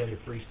will get a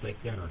free steak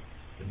dinner.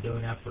 Been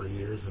doing that for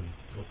years, and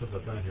since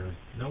I've been here,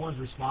 no one's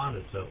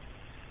responded. So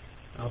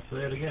I'll say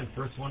it again.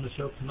 First one to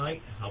show up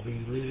tonight. I'll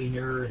be leaving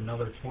here in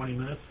another 20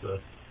 minutes,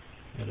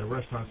 and the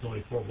restaurant's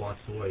only 4 blocks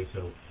away.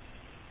 So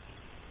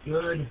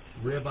good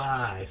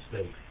ribeye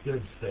steak,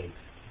 good steak,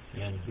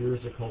 and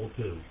beers are cold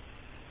too.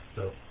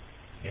 So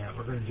yeah,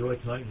 we're going to enjoy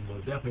it tonight, and we'll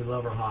definitely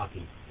love our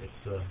hockey.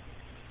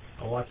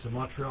 I'll watch the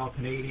Montreal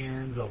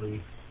Canadiens.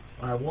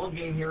 I have one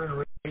game here in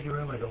the radio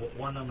room. I got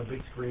one on the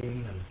big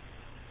screen, and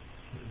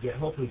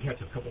hopefully catch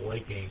a couple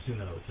late games. Who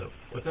knows? So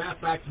with that,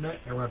 back to net,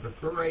 everyone have a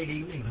great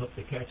evening, and hope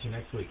to catch you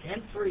next week.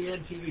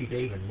 N3NTV,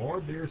 Dave, and more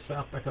beer,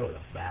 South Dakota.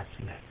 Back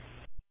to net.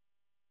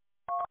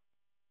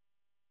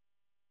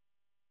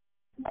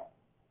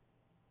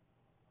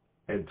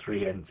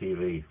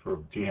 N3NTV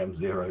from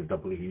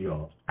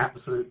GM0WUR.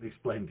 Absolutely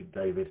splendid,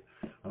 David.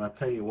 And I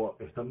tell you what,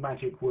 if the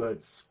magic word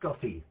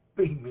Scotty,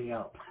 beam me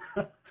up,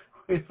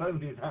 if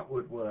only that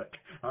would work,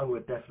 I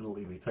would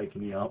definitely be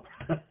taking you up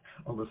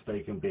on the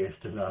steak and beers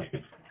tonight.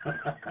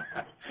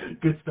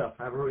 Good stuff.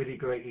 Have a really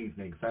great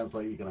evening. Sounds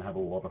like you're going to have a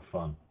lot of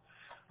fun.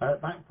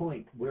 At that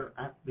point, we're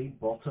at the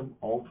bottom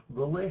of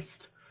the list.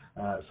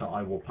 So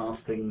I will pass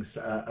things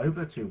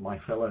over to my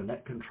fellow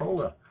net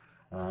controller.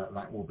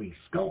 That will be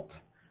Scott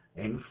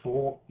in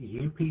for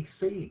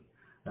UPC.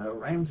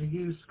 Round to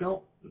you,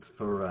 Scott,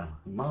 for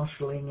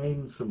marshalling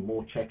in some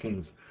more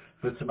check-ins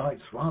for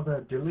tonight's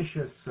rather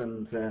delicious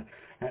and,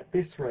 at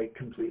this rate,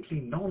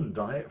 completely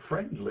non-diet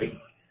friendly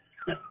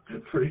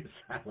fruit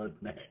salad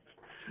net.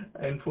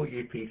 And for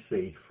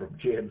UPC from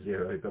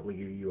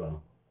GM0WUR.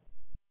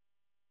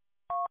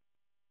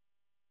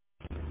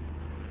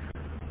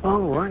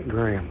 All right,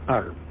 Graham.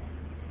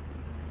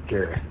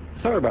 Gary.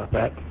 Sorry about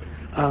that.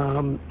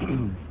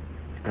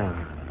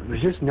 I was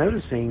just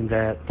noticing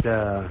that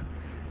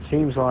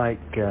seems like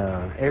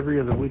every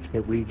other week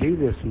that we do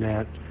this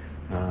net,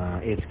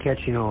 it's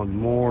catching on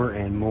more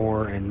and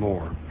more and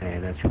more,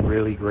 and that's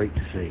really great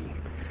to see.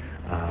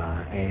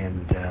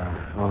 And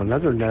on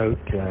another note,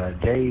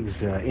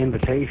 Dave's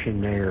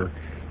invitation there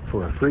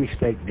for a free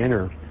steak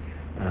dinner,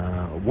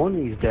 one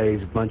of these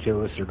days a bunch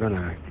of us are going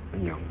to,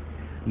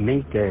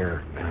 meet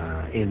there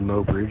in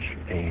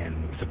Mobridge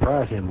and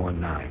surprise him one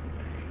night.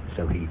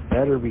 So he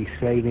better be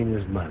saving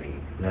his money.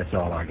 That's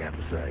all I got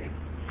to say.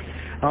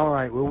 All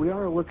right, well, we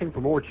are looking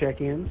for more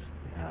check-ins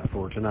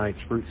for tonight's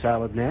Fruit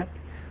Salad Net.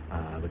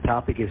 The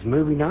topic is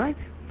movie night.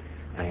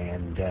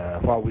 And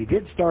while we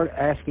did start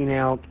asking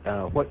out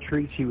what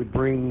treats you would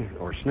bring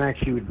or snacks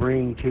you would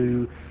bring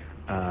to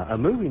a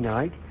movie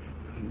night,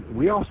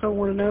 we also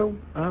want to know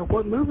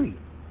what movie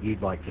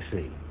you'd like to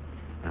see,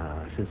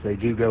 since they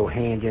do go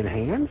hand in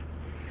hand.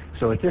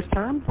 So at this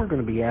time, we're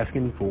going to be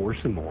asking for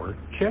some more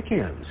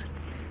check-ins.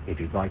 If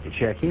you'd like to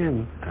check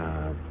in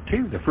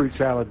to the Fruit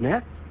Salad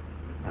Net,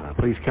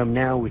 please come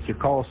now with your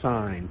call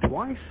sign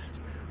twice,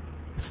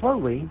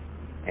 slowly,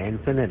 and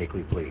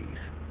phonetically, please.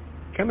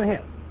 Come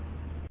ahead.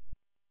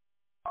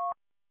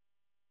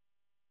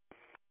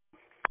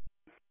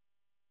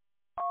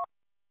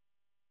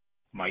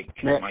 Mike.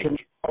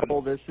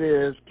 This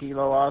is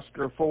Kilo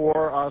Oscar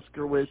 4,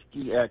 Oscar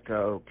Whiskey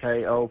Echo,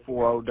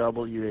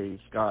 KO40WE,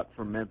 Scott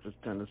from Memphis,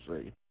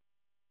 Tennessee.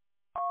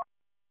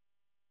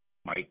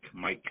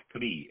 Mike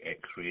 3,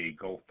 X-Ray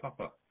Golf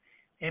Papa,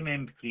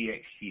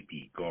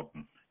 MM3XCP,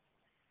 Gordon,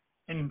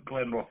 in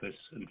Glenrothes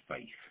and Fife.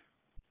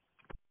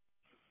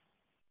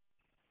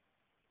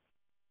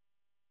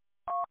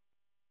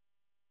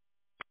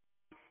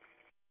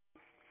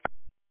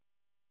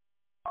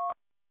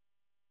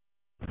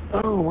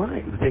 All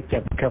right, we picked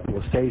up a couple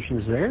of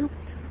stations there.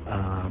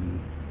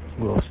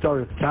 We'll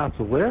start at the top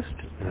of the list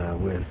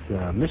with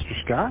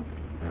Mr. Scott,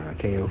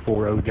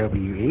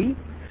 KO40WE.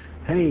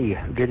 Hey,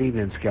 good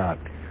evening, Scott.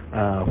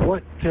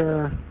 What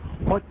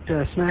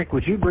snack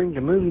would you bring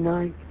to movie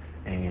night,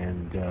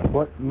 and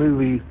what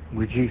movie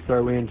would you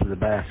throw into the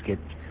basket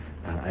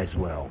as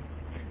well?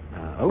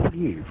 Over to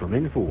you from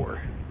N4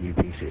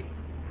 UPC.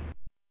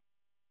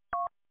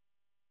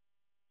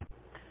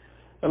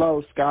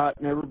 Hello, Scott,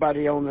 and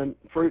everybody on the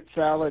Fruit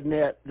Salad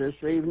Net this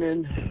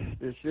evening.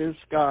 This is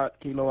Scott,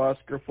 Kilo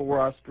Oscar 4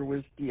 Oscar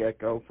Whiskey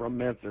Echo from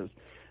Memphis,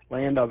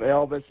 land of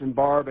Elvis and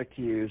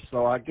barbecue.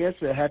 So I guess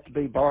it had to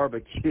be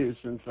barbecue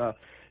since I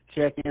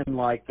check in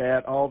like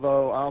that,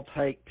 although I'll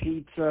take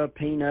pizza,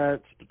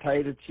 peanuts,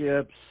 potato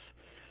chips.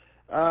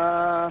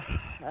 I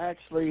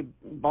actually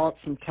bought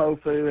some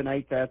tofu and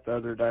ate that the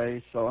other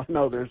day, so I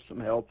know there's some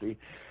healthy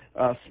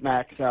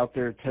snacks out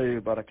there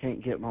too, but I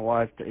can't get my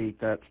wife to eat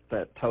that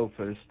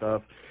tofu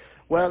stuff.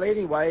 Well,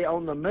 anyway,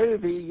 on the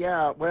movie, we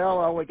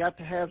got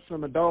to have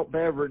some adult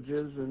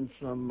beverages and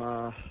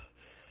some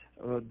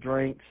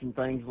drinks and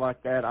things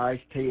like that.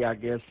 Iced tea, I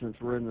guess, since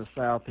we're in the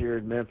South here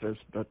in Memphis.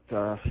 But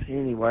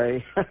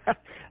anyway,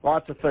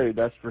 lots of food,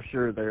 that's for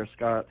sure there,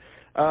 Scott.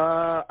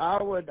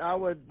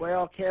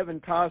 Kevin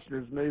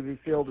Costner's movie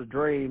Field of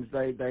Dreams,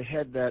 they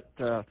had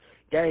that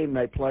game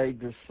they played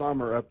this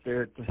summer up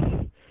there at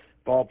the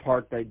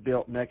ballpark they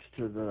built next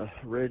to the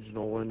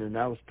original one, and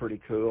that was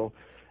pretty cool.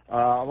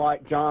 I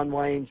like John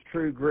Wayne's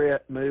True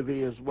Grit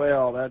movie as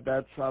well.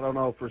 That's I don't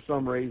know, for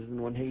some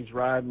reason when he's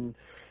riding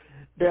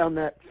down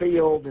that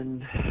field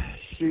and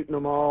shooting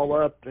them all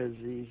up as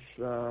he's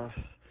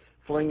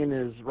flinging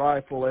his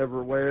rifle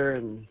everywhere,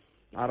 and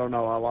I don't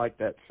know, I like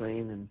that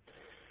scene, and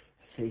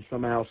he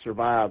somehow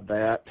survived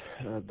that.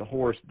 The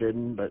horse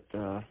didn't, but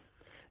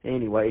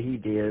anyway, he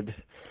did.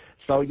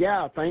 So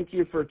thank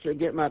you for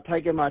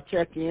taking my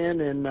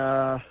check-in,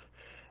 and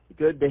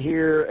good to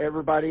hear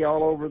everybody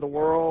all over the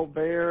world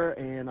there,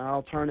 and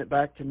I'll turn it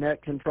back to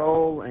net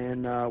control,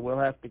 and we'll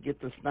have to get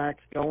the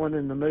snacks going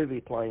and the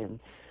movie playing.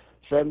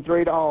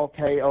 73 to all,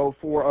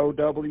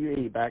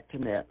 KO4OWE, back to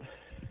net.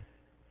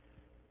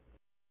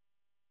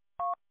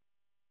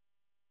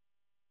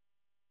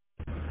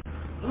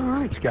 All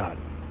right, Scott.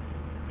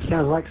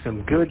 Sounds like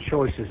some good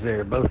choices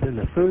there, both in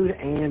the food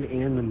and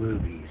in the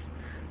movies.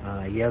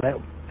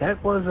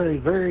 That was a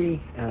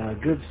very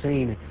good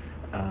scene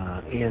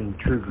in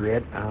True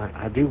Grit.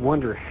 I do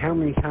wonder how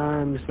many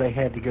times they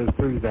had to go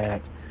through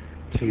that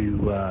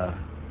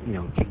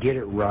to get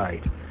it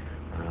right.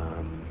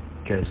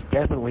 Because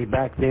definitely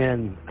back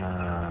then,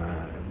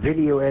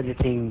 video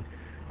editing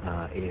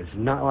is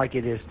not like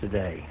it is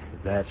today.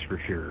 That's for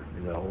sure.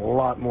 It's a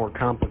lot more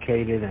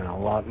complicated and a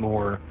lot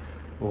more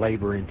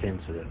labor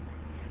intensive.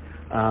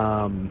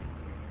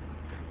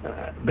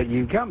 But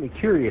you got me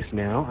curious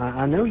now.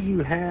 I know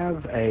you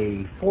have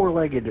a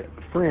four-legged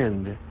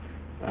friend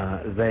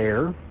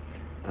there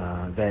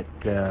that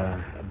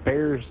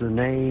bears the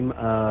name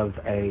of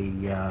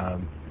a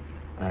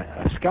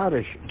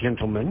Scottish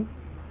gentleman,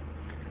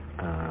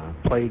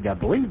 played, I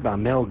believe, by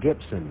Mel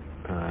Gibson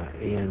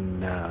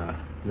in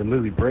the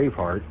movie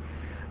Braveheart.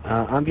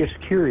 I'm just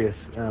curious,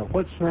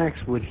 what snacks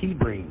would he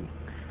bring?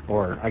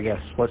 Or, I guess,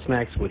 what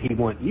snacks would he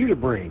want you to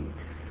bring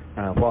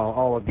while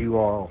all of you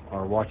all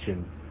are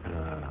watching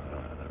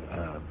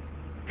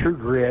True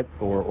Grit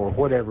or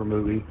whatever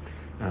movie?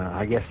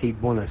 I guess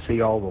he'd want to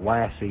see all the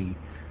Lassie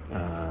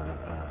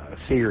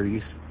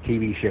series,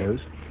 TV shows.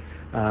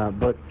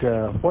 But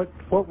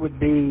what would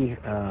be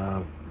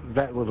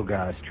that little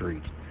guy's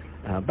treat?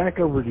 Back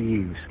over to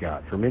you,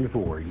 Scott, from N4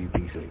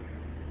 UPC.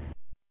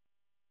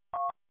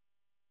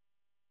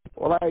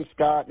 Well, hey,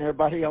 Scott, and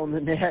everybody on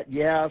the net.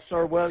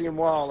 Sir William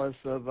Wallace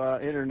of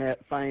Internet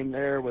fame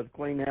there with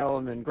Queen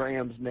Helen and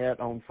Graham's Net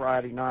on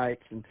Friday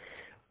nights. And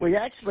we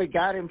actually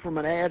got him from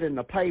an ad in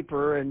the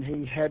paper, and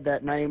he had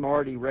that name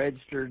already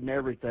registered and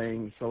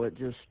everything, so it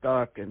just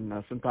stuck, and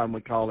sometimes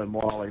we call him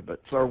Wally, but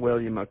Sir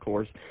William, of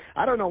course.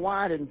 I don't know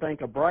why I didn't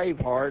think of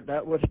Braveheart.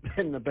 That would have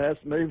been the best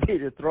movie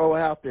to throw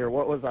out there.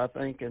 What was I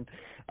thinking?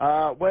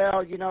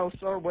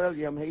 Sir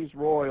William, he's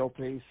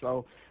royalty,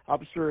 so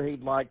I'm sure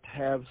he'd like to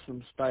have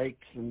some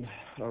steaks and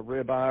a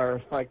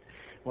ribeye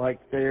like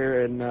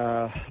there in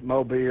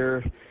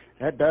Mobile.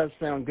 That does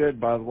sound good,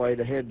 by the way,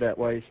 to head that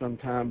way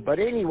sometime. But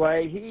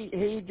anyway,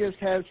 he just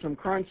has some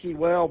crunchy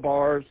well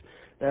bars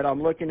that I'm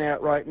looking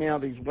at right now,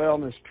 these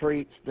wellness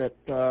treats that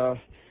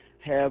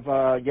have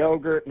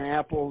yogurt and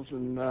apples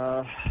and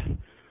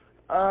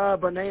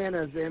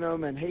bananas in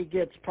them, and he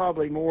gets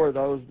probably more of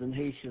those than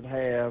he should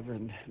have,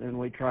 and then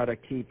we try to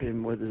keep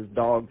him with his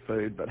dog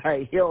food. But,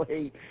 hey, he'll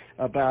eat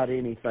about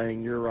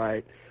anything, you're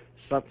right.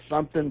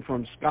 Something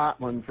from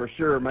Scotland for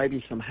sure,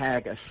 maybe some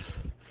haggis.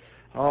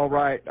 All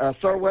right.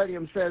 Sir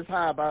William says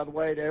hi, by the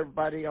way, to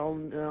everybody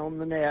on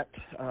the net.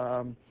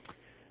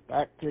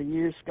 Back to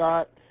you,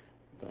 Scott.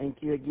 Thank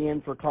you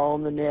again for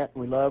calling the net.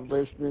 We love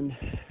listening.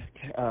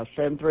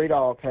 73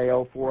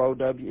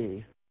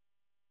 KO4OWE.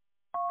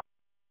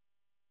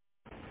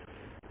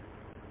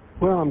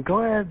 Well, I'm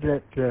glad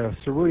that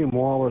Sir William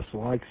Wallace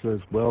likes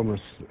those wellness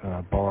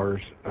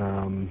bars.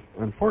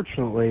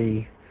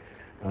 Unfortunately,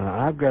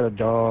 I've got a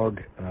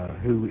dog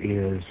who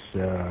is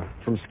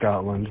from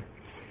Scotland.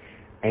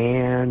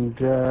 And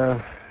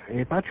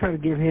if I try to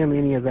give him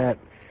any of that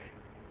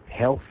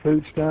health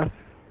food stuff,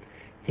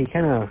 he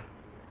kind of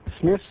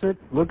sniffs it,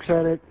 looks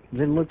at it,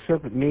 then looks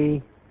up at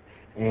me,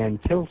 and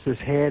tilts his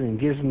head and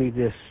gives me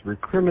this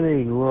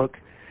recriminating look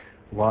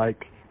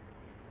like,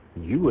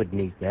 you wouldn't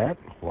eat that.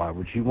 Why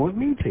would you want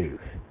me to?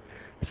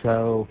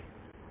 So,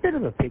 bit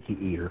of a picky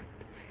eater.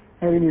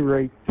 At any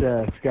rate,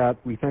 Scott,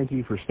 we thank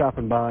you for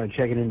stopping by and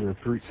checking into the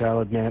Fruit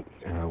Salad Net.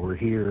 We're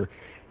here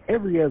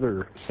every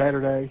other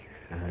Saturday,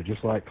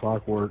 just like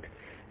clockwork.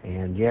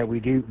 And yeah, we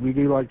do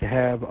like to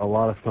have a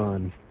lot of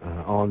fun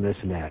on this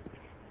net.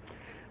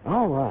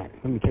 All right,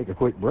 let me take a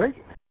quick break.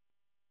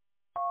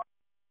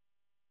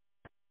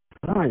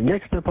 All right,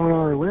 next up on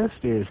our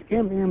list is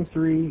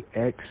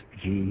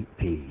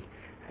MM3XGP.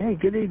 Hey,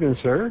 good evening,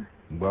 sir.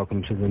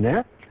 Welcome to the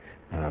net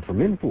from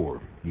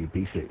N4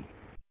 UPC.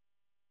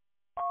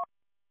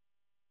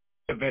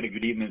 A very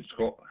good evening,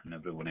 Scott, and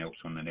everyone else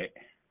on the net.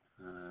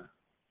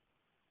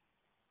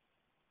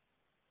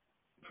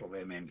 From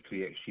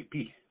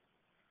MM3XGP.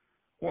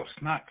 What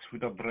snacks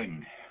would I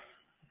bring?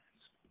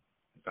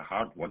 It's a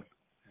hard one.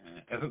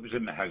 If it was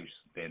in the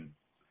house, then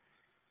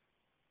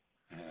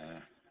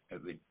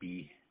it would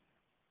be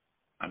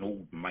an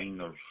old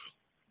miner's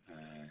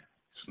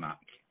snack,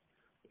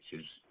 which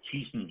is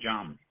cheese and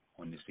jam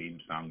on the same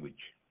sandwich.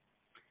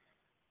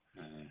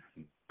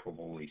 And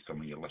probably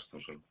some of your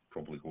listeners are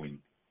probably going,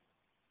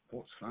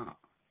 what's that?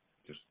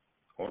 Just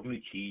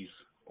ordinary cheese,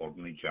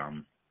 ordinary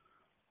jam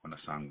on a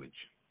sandwich.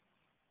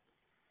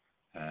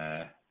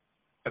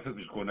 If it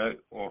was going out,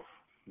 or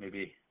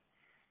maybe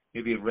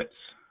Ritz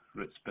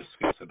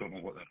biscuits, I don't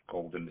know what they're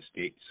called in the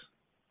States.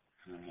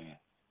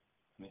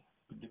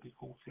 Would they be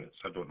called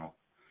Ritz? I don't know.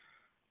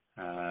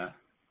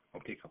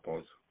 I'll take a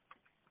pause.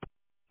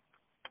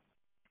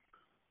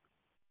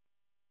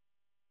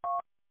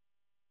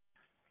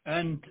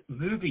 And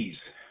movies,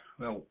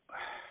 well,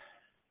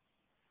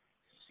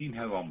 seeing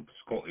how I'm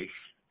Scottish,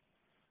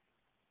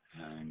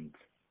 and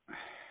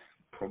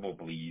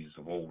probably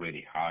you've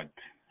already had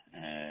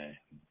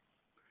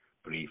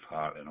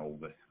Braveheart and all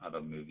the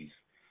other movies.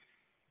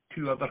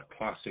 Two other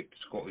classic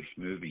Scottish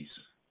movies.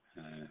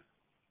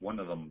 One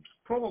of them's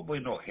probably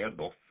not heard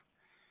of,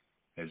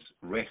 is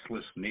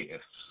Restless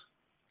Natives.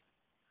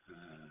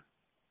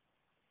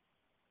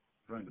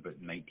 Around about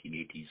the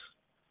 1980s.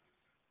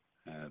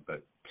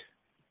 About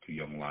two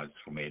young lads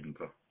from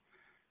Edinburgh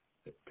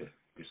that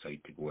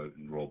decide to go out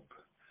and rob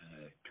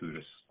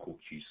tourist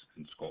coaches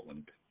in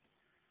Scotland.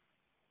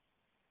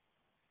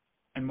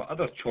 And my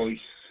other choice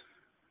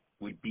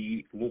would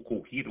be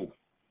Local Hero,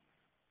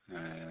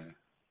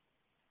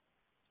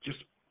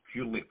 just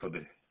purely for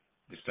the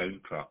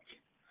soundtrack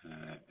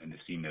and the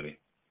scenery.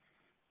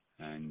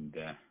 And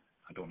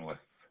I don't know if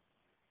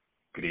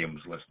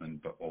Graham's listening,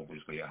 but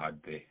obviously it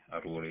had the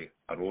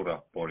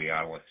Aurora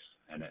Borealis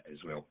in it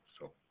as well.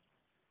 So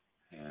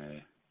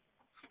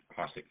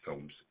classic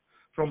films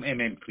from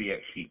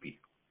MM3XGP.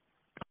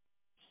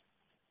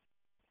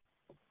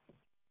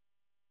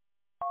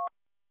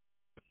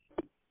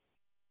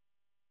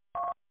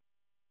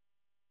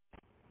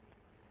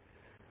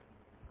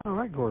 All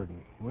right,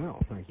 Gordon.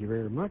 Well, thank you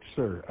very much,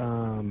 sir.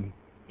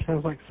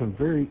 Sounds like some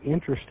very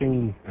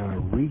interesting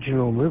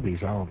regional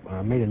movies.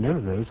 I made a note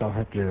of those. I'll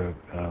have to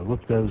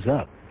look those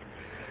up.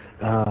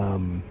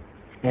 And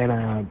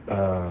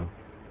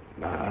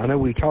I know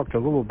we talked a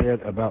little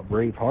bit about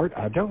Braveheart.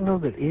 I don't know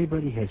that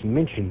anybody has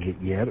mentioned it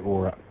yet,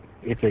 or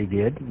if they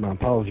did, my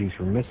apologies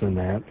for missing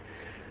that.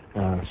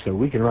 So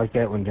we can write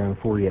that one down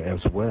for you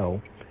as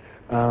well.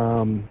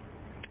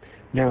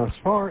 Now, as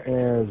far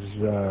as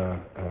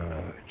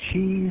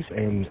cheese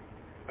and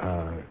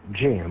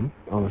jam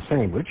on a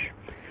sandwich,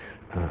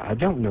 I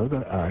don't know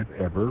that I've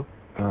ever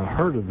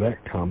heard of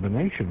that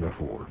combination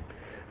before.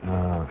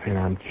 And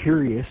I'm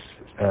curious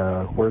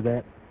where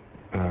that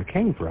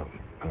came from.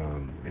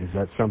 Is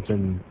that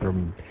something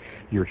from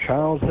your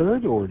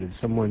childhood, or did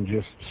someone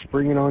just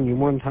spring it on you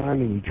one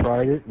time and you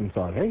tried it and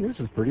thought, hey, this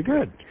is pretty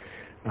good?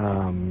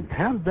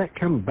 How did that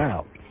come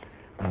about?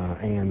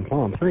 And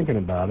while I'm thinking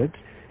about it,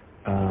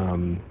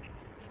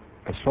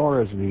 as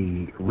far as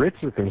the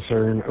Ritz are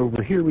concerned,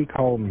 over here we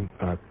call them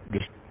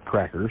just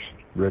crackers,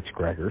 Ritz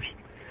crackers.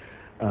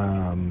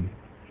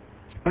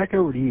 Back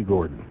over to you,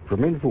 Gordon,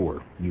 from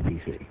N4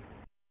 UPC.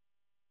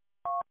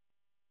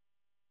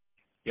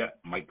 Yeah,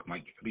 Mike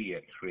 3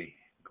 X-ray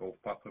Golf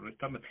Papa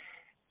Retirement.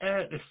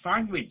 The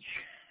sandwich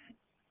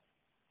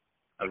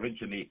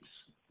originates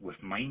with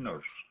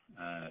miners,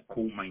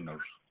 coal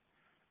miners.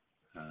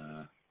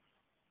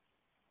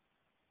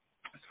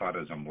 As far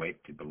as I'm led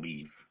to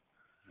believe,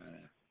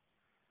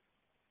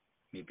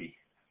 maybe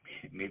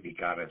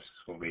Gareth's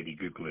already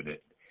Googling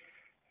it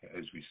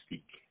as we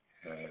speak.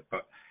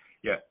 But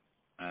yeah,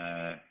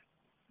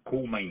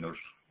 coal miners,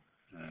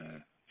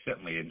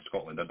 certainly in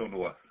Scotland. I don't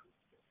know if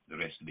the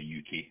rest of the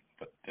UK,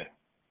 but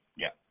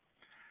yeah,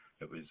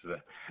 it was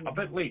a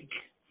bit like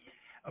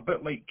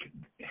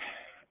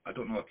I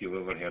don't know if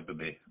you've ever heard of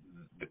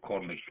the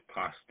Cornish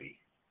pasty.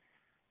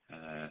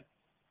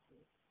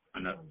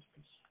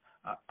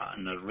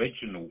 An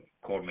original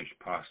Cornish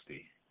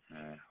pasty.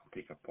 I'll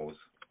take a pause.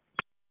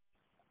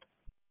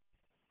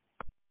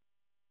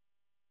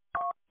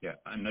 Yeah,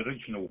 an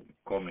original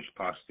Cornish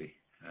pasty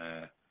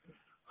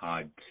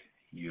had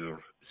your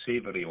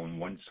savoury on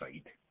one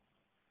side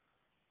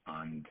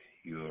and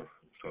your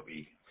sort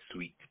of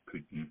sweet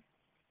pudding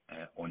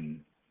on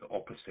the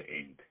opposite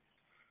end.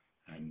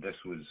 And this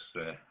was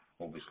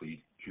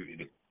obviously due to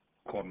the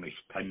Cornish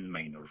tin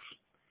miners,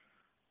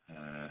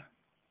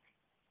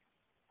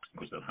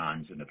 because their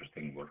hands and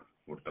everything were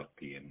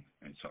dirty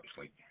and such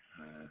like.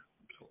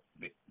 So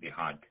they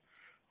had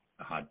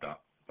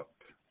that, but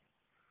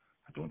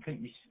I don't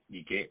think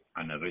you get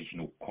an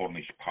original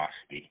Cornish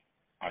pasty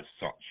as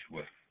such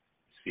with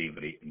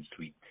savoury and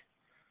sweet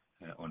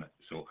on it.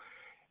 So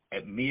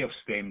it may have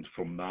stemmed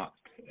from that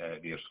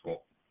there,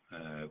 Scott,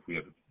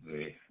 where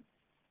the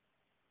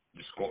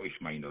Scottish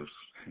miners,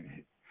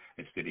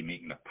 instead of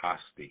making a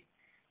pasty,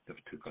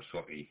 they've took a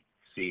sort of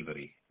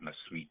savoury and a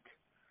sweet.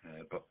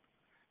 But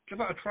give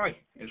it a try.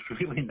 It's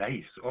really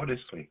nice,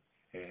 honestly.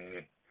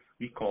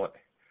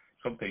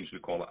 Sometimes we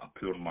call it a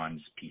poor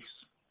man's piece.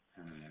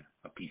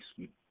 A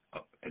piece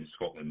up in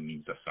Scotland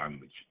means a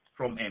sandwich.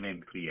 From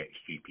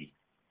MM3XGP.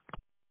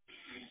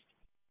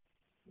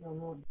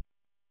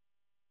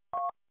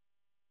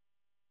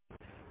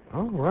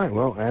 All right.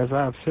 Well, as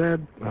I've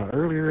said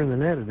earlier in the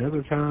net and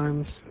other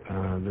times,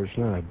 there's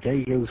not a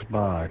day goes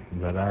by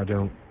that I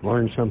don't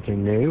learn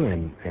something new,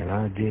 and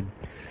I did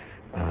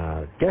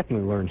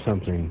definitely learn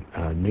something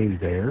new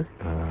there.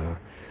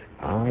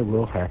 I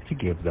will have to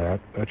give that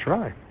a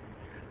try.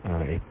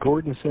 If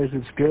Gordon says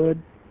it's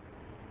good,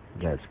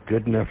 that's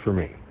good enough for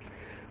me.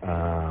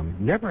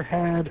 Never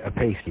had a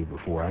pasty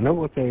before. I know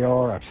what they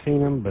are. I've seen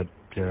them, but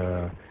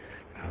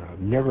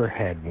never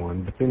had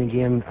one. But then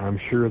again, I'm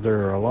sure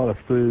there are a lot of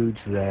foods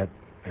that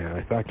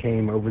if I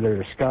came over there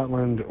to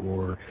Scotland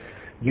or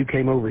you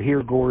came over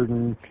here,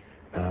 Gordon,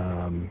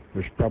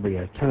 there's probably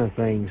a ton of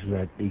things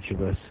that each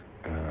of us,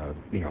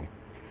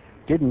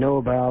 didn't know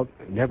about,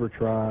 never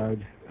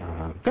tried.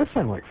 It does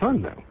sound like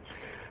fun, though.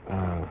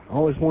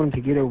 Always wanted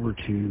to get over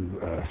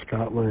to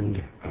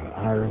Scotland,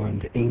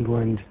 Ireland,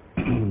 England.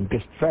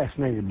 Just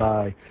fascinated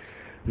by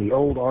the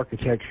old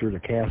architecture, the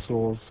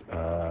castles,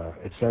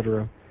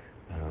 etc.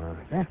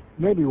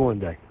 Maybe one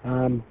day.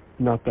 I'm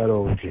not that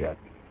old yet.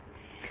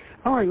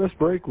 All right, let's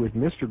break with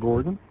Mr.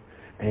 Gordon.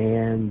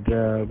 And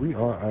we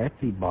are at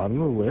the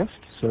bottom of the list,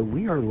 so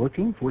we are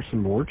looking for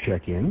some more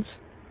check-ins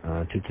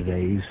to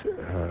today's,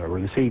 or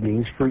this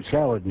evening's Fruit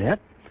Salad Net.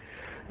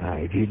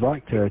 If you'd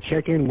like to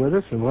check in with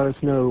us and let us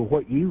know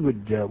what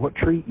what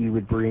treat you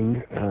would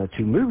bring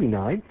to movie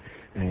night,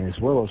 as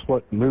well as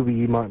what movie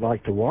you might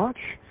like to watch,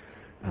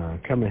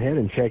 come ahead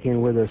and check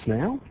in with us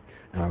now.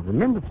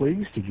 Remember,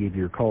 please, to give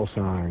your call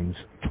signs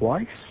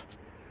twice,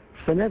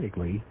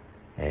 phonetically,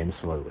 and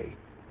slowly.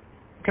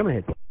 Come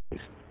ahead,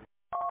 please.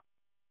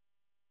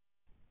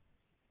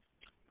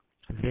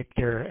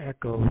 Victor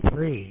Echo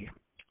 3,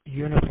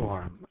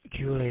 Uniform,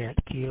 Juliet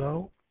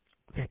Kilo.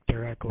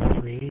 Victor Echo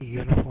 3,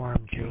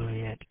 Uniform,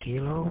 Juliet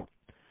Kilo.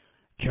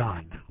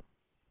 John.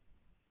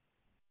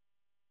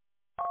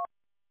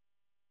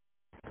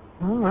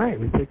 All right,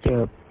 we picked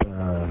up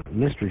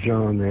Mr.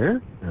 John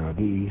there,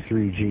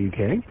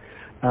 VE3GK.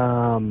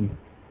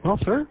 Well,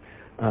 sir,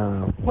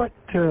 what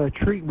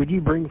treat would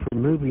you bring for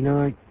movie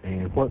night,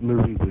 and what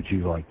movie would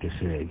you like to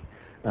see?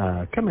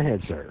 Come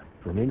ahead, sir,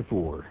 from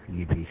N4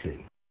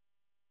 UPC.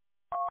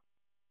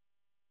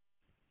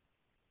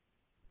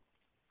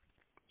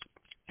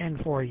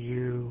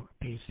 N4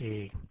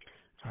 UPC.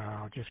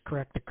 I'll just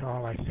correct the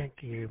call. I think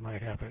you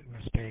might have it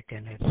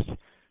mistaken. It's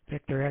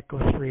Victor Echo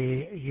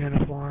 3,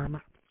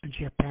 Uniform,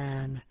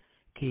 Japan,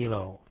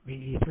 Kilo,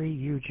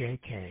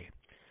 VE3UJK.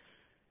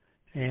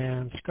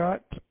 And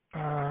Scott,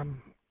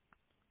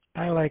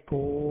 I like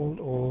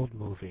old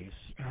movies.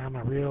 I'm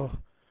a real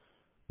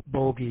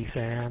bogey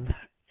fan,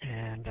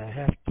 and I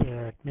have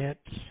to admit,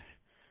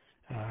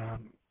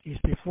 he's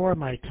before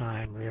my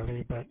time,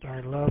 really, but I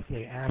love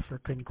The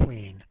African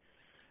Queen.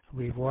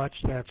 We've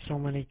watched that so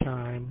many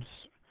times,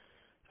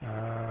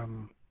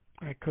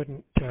 I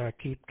couldn't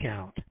keep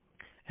count.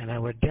 And I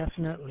would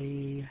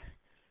definitely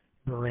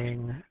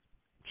bring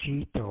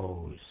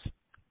Cheetos.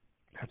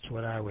 That's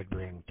what I would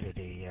bring to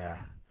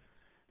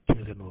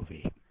the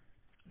movie.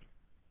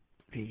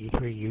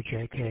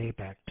 VE3UJK,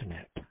 back to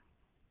net.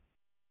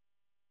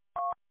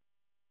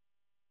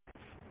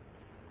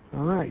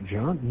 All right,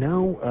 John.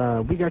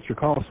 No, we got your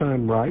call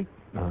sign right.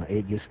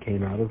 It just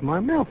came out of my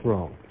mouth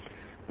wrong.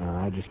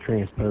 I just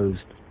transposed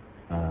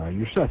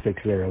your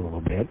suffix there a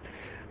little bit.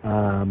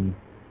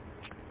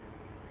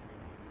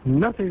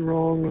 Nothing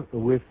wrong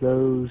with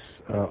those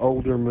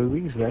older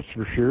movies, that's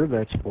for sure.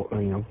 That's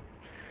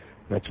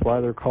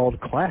why they're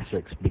called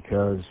classics,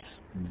 because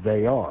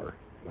they are.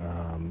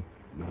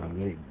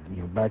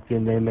 Back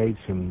then they made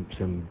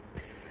some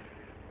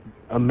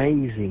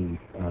amazing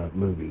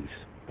movies,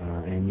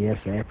 and yes,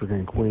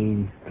 African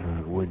Queen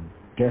would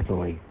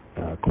definitely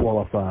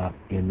qualify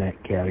in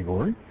that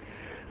category.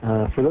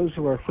 For those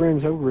of our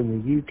friends over in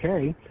the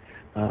UK,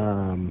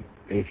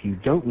 if you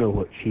don't know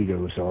what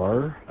Cheetos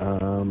are,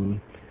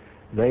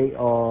 they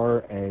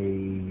are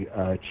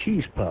a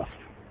cheese puff.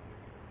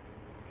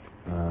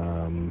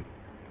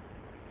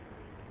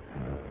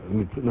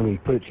 let me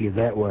put it to you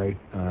that way.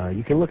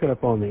 You can look it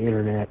up on the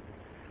internet.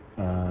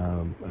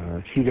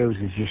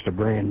 Cheetos is just a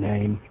brand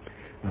name,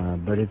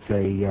 but it's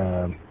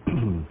a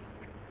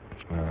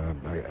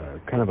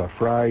kind of a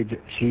fried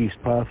cheese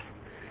puff.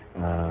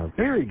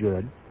 Very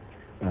good.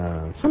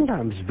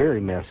 Sometimes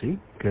very messy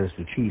because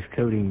the cheese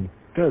coating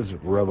does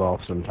rub off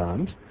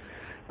sometimes,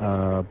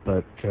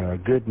 but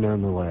good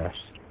nonetheless.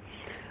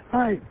 All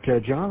right,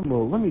 John,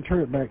 well, let me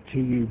turn it back to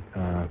you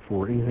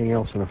for anything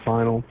else in a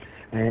final.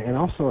 And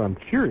also, I'm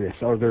curious,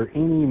 are there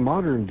any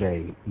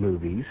modern-day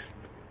movies,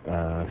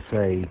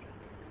 say,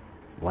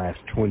 last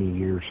 20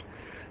 years,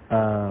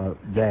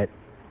 that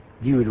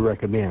you would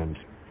recommend?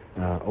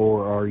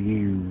 Or are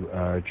you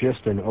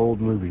just an old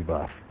movie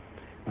buff?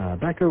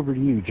 Back over to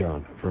you,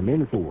 John, from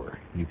N4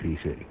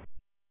 UPC.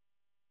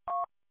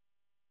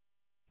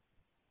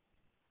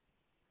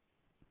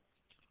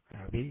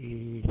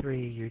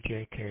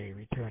 VE3UJK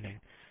returning.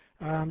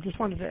 Just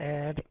wanted to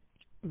add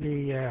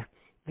the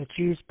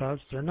cheese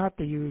puffs. They're not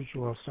the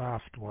usual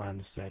soft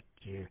ones that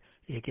you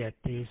get.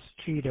 These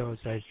Cheetos,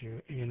 as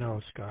you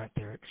know, Scott,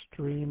 they're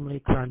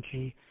extremely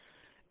crunchy,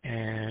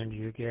 and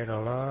you get a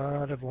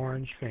lot of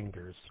orange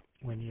fingers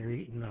when you're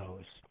eating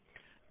those.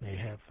 They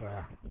have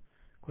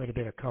quite a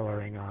bit of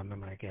coloring on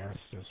them, I guess,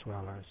 as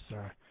well as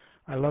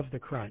I love the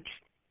crunch.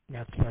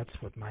 That's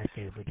what my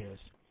favorite is.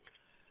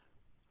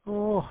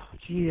 Oh,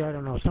 gee, I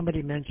don't know.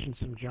 Somebody mentioned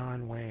some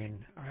John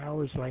Wayne. I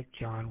always liked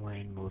John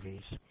Wayne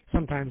movies.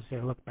 Sometimes they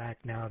look back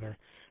now,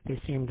 they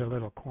seemed a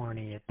little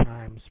corny at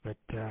times, but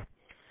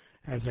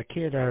as a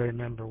kid I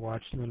remember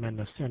watching them in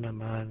the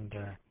cinema, and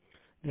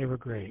they were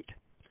great.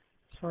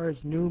 As far as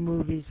new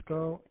movies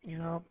go, you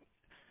know,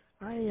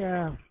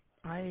 I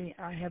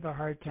have a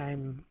hard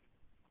time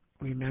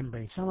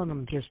remembering. Some of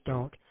them just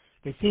don't.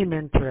 They seem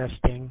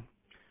interesting,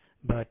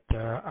 but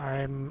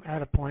I'm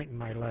at a point in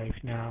my life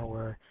now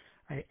where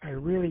I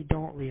really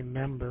don't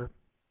remember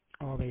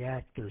all the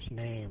actors'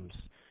 names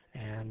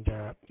and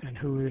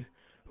who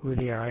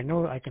they are. I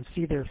know I can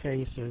see their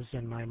faces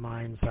in my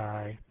mind's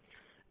eye,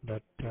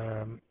 but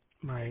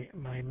my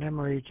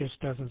memory just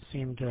doesn't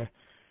seem to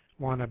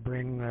want to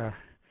bring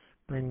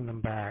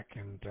them back,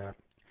 and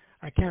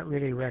I can't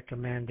really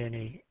recommend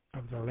any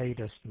of the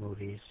latest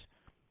movies.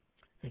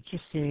 It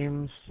just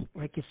seems,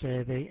 like you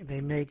say,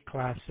 they made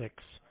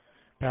classics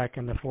back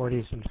in the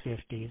 40s and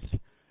 50s.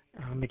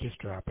 Let me just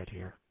drop it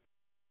here.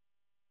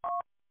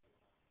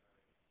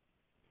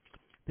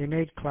 They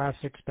made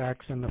classics back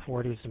in the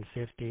 40s and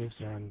 50s,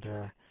 and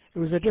it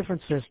was a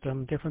different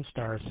system, different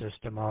star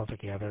system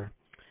altogether.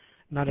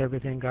 Not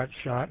everything got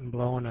shot and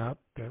blown up.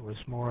 It was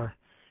more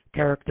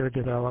character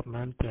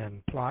development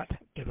and plot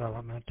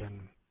development,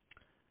 and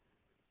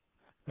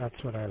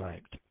that's what I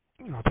liked.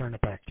 I'll turn it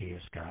back to you,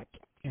 Scott.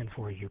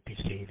 N4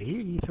 UPC,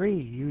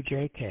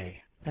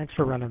 VE3UJK. Thanks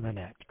for running the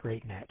net.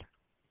 Great net.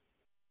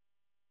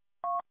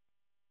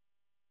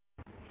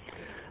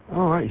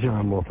 All right,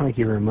 John. Well, thank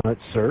you very much,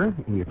 sir.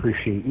 We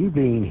appreciate you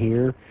being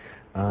here.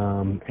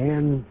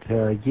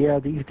 Yeah,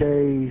 these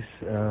days,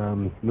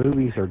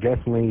 movies are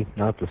definitely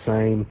not the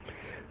same.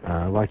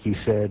 Like you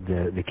said,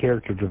 the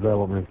character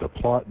development, the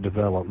plot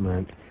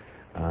development,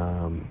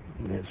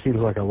 it seems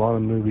like a lot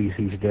of movies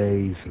these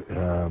days,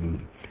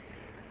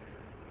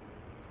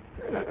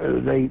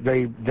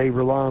 they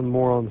rely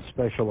more on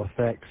special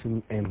effects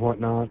and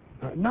whatnot.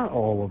 Not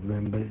all of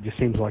them, but it just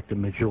seems like the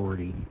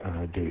majority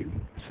do.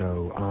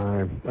 So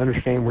I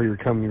understand where you're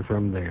coming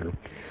from there.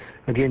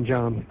 Again,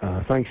 John,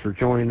 thanks for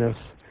joining us.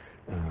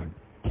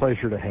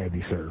 Pleasure to have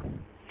you, sir.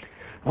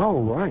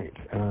 All right.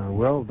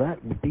 Well,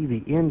 that would be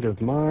the end of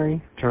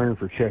my turn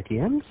for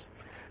check-ins.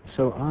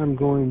 So I'm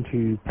going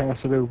to pass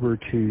it over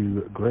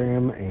to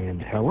Graham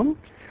and Helen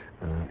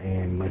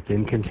and let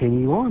them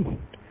continue on.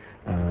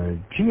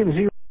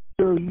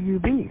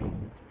 GM0UB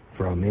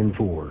from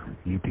N4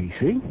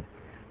 UPC.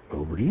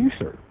 Over to you,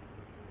 sir.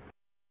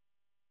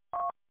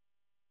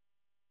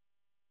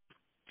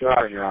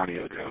 Sorry, your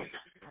audio goes.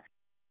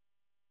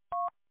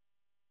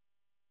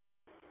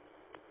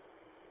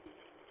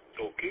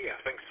 Okay,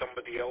 I think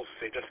somebody else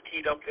just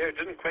keyed up there.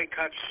 Didn't quite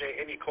catch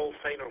any call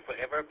sign or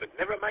whatever, but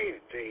never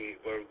mind.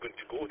 We're going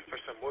to go for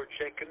some more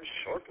check-ins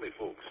shortly,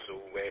 folks. So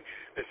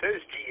this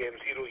is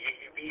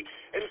GM0UB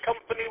in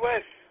company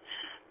with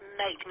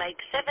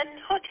Mike 7,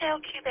 Hotel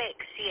Quebec,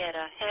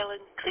 Sierra,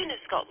 Helen, Queen of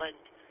Scotland.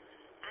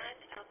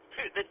 And I'll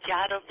put the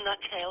jar of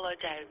Nutella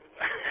down.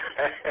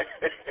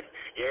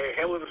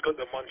 Yeah, Helen's got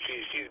the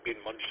munchies. She's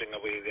been munching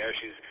away there.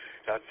 She's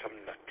had some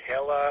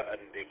Nutella,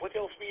 and what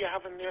else were you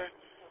having there?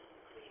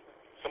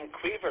 Some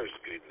Quavers,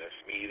 goodness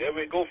me. There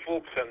we go,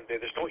 folks, and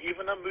there's not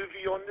even a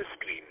movie on the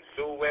screen.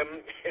 So we're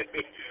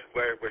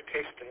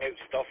testing out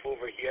stuff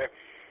over here.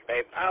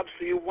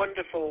 Absolutely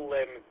wonderful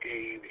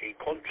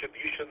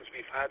contributions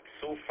we've had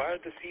so far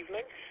this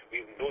evening.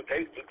 We've no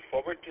doubt look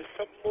forward to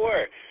some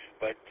more,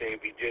 but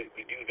we do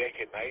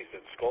recognise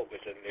that Scott was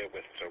in there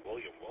with Sir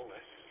William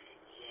Wallace.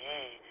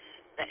 Yeah,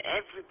 but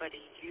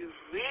everybody, you've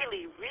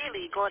really,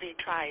 really got to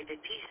try the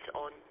piece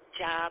on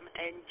jam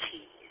and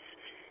cheese.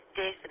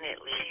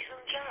 Definitely. Cheese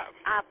and jam?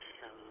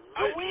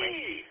 Absolutely.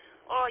 Away.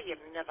 Oh,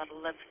 you've never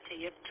lived till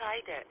you've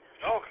tried it.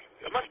 Oh,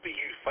 it must be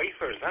you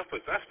Fifers. That's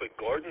what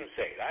Gordon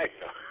said. I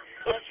know.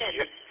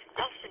 Listen,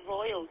 that's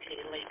royalty,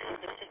 like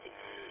specific.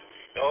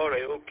 All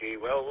right, okay.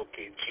 Well,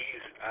 okay.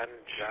 Cheese and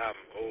jam.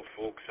 Oh,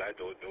 folks, I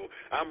don't know.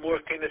 I'm more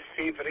kind of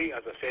savoury,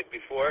 as I said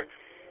before.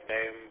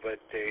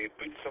 But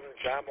put some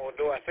jam on.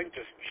 No, I think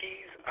just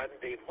cheese and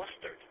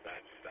mustard.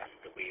 That's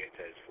the way it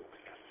is, folks.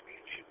 That's the way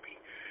it should be.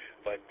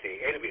 But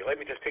anyway, let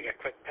me just take a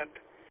quick tip.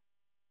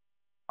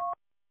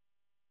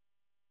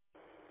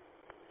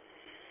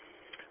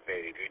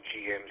 Very good.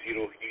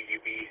 GM0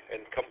 UUB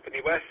in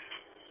company with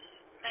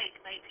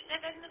Mike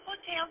 7,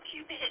 Hotel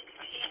Quebec.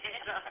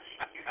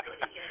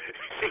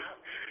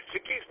 She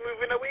keeps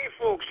moving away,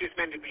 folks. She's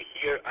meant to be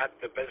here at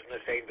the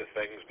business end of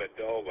things, but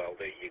oh well,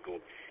 there you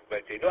go.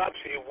 But no,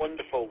 absolutely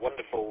wonderful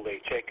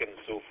check-in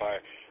so far.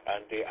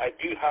 And I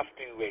do have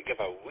to give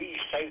a wee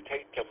shout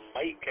out to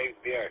Mike out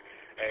there,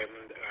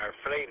 our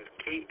friend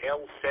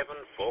KL7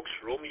 Fox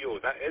Romeo.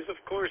 That is, of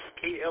course,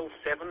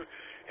 KL7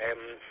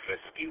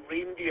 Frisky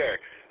Reindeer.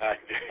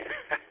 And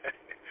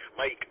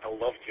Mike, I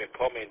loved your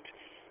comment.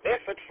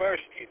 If at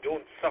first you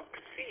don't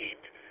succeed,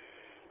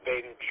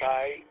 then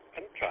try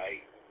and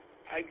try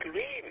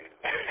again.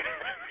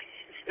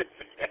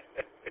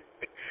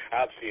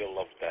 Absolutely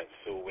love that.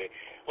 So,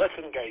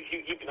 listen, guys,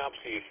 you've been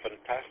absolutely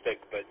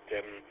fantastic. But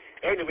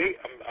anyway,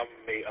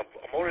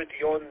 I'm already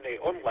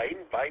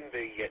online buying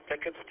the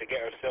tickets to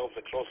get ourselves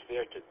across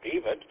there to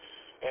David,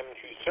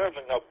 who's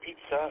serving up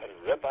pizza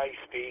and ribeye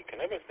steak and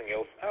everything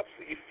else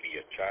absolutely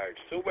free of charge.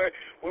 So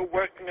we're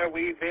working our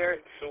way there.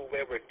 So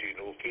we're doing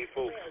okay,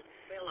 folks.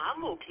 Well,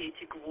 I'm okay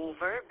to go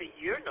over, but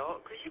you're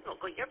not, because you've not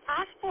got your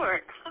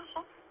passport.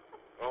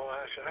 Oh,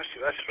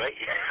 that's right.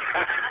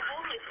 I've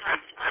only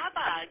passed my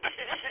bag.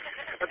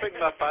 I think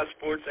my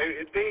passport's out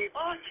of date.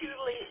 Oh, too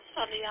late,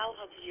 Sonny. I'll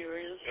have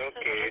yours.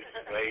 Okay,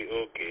 right,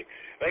 okay.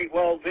 Right,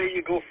 well, there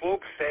you go,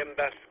 folks.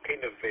 That's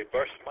kind of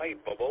burst my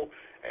bubble.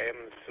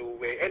 So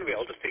anyway,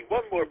 I'll just take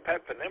one more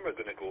pip, and then we're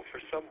going to go for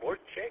some more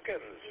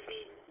check-ins. You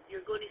mean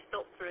you're going to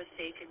stop for a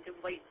second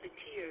and wipe the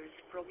tears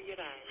from your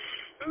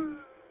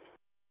eyes?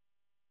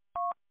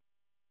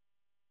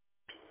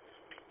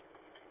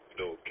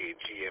 Okay,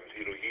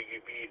 GM0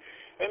 UUB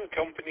in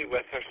company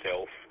with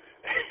herself.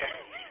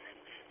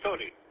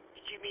 Sorry.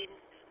 You mean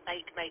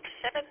Mike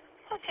 7,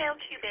 Hotel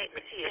Quebec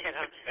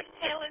Sierra,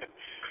 Helen,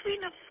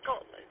 Queen of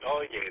Scotland.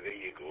 Oh yeah, there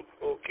you go.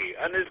 Okay,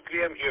 and it's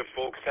Graham here,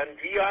 folks, and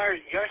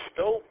you're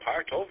still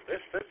part of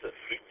this. This is a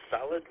Fruit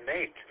Salad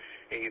Night.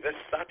 This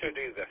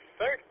Saturday the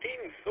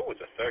 13th,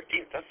 it's the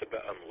 13th, that's a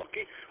bit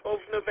unlucky,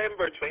 of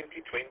November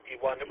 2021.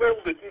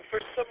 We're looking for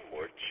some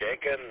more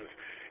check-ins.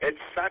 It's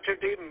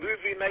Saturday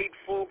movie night,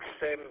 folks.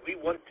 We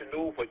want to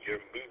know what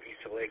your movie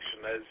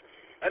selection is.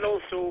 And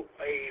also,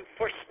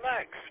 for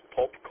snacks,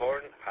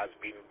 popcorn has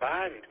been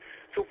banned.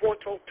 So what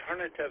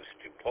alternatives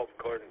to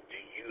popcorn do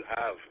you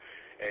have?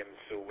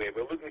 So we're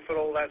looking for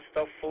all that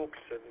stuff,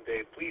 folks, and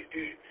please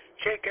do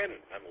check in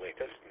and let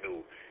us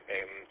know.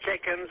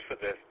 Check-ins for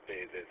the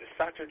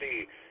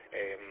Saturday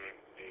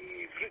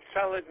Fruit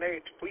Salad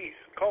Night, please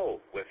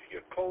call with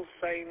your call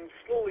sign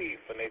slowly,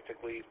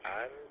 phonetically,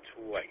 and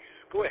twice.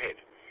 Go ahead.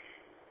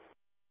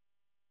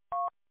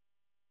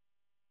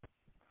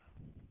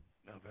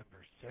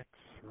 November 6th,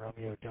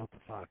 Romeo Delta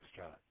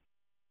Foxtrot.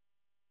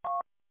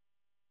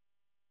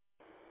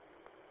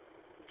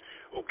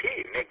 Okay,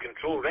 Net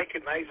Control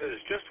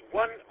recognizes just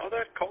one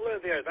other caller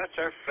there. That's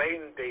our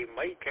friend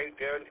Mike out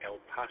there in El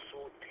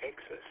Paso,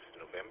 Texas.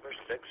 November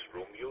 6th,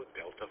 Romeo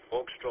Delta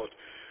Foxtrot.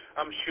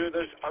 I'm sure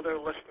there's other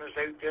listeners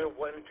out there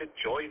wanting to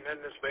join in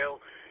as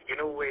well. You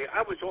know,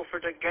 I was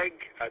offered a gig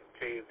at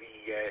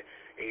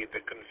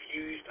the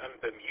Confused and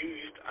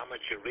Bemused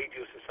Amateur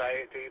Radio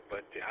Society,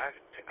 but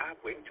I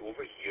went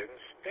over here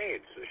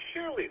instead. So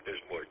surely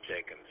there's more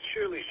check-ins.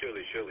 Surely.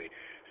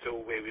 So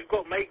we've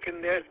got Mike in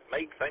there.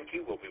 Mike, thank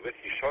you. We'll be with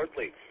you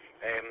shortly.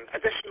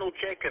 Additional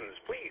check-ins,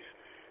 please.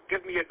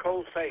 Give me a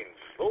call sign,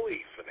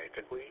 slowly,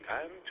 phonetically,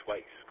 and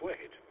twice. Go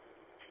ahead.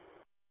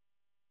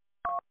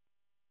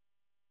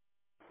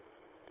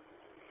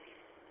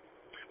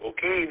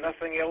 Okay,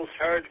 nothing else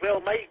heard. Well,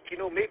 Mike,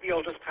 maybe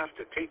I'll just have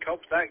to take up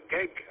that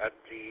gig at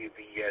the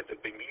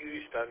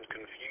Bemused and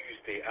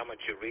Confused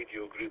amateur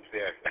radio group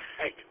there.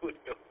 I don't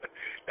know.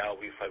 Now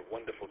we've had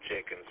wonderful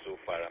check-ins so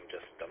far. I'm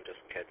just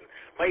kidding.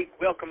 Mike,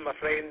 welcome, my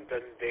friend.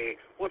 And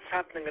what's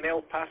happening in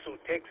El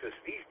Paso, Texas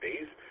these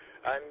days?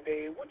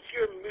 And what's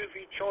your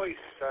movie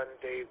choice?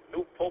 And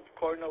no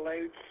popcorn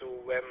allowed.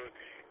 So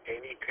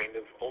any kind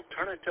of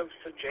alternative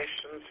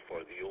suggestions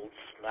for the old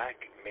snack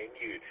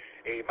menu?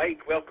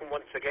 Mike, welcome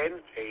once again.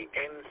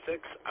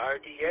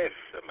 N6RDF.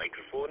 The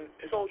microphone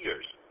is all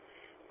yours.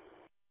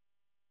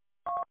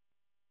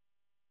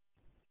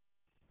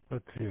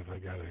 Let's see if I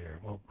got it here.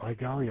 Well, by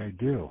golly, I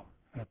do.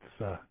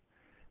 That's.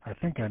 I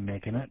think I'm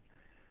making it.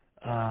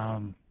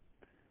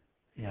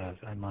 Yeah,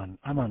 I'm on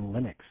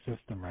Linux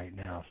system right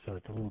now, so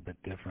it's a little bit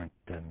different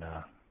than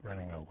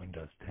running a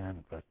Windows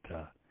 10. But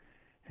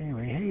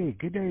anyway, hey,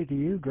 good day to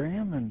you,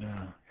 Graham and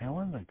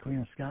Helen, the Queen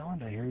of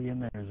Scotland. I hear you in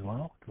there as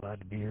well. Glad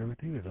to be here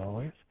with you as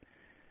always.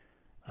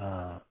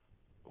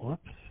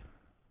 Whoops.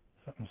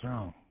 Something's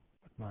wrong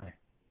with my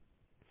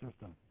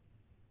system.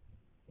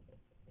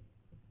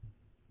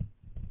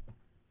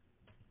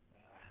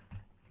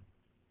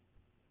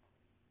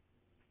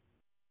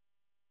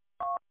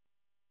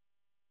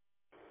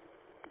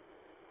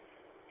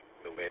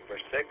 November 6,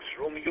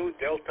 Romeo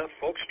Delta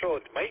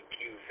Foxtrot. Mike,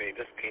 you've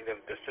just kind of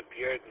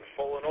disappeared and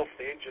fallen off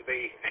the edge of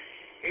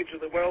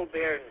the world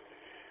there and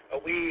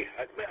away.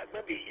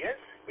 Maybe yes,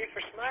 away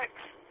for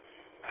snacks.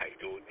 I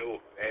don't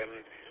know.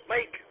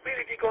 Mike, where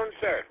have you gone,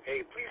 sir?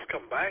 Please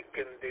come back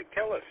and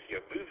tell us your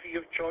movie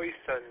of choice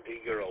and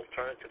your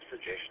alternative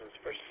suggestions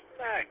for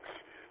snacks.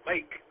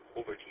 Mike,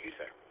 over to you,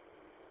 sir.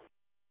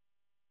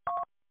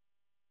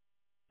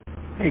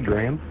 Hey,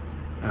 Graham.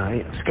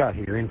 Scott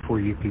here in for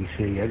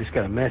UPC. I just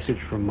got a message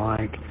from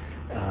Mike.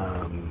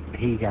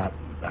 He got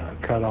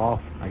cut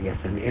off, I guess,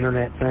 an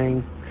internet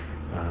thing,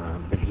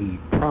 but he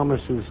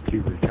promises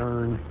to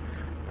return.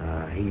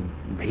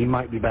 He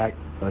might be back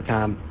by the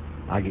time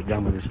I get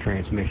done with this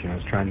transmission. I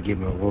was trying to give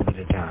him a little bit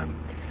of time,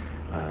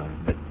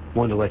 but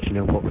wanted to let you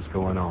know what was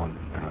going on,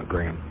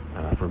 Graham,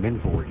 from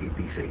Info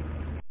UPC.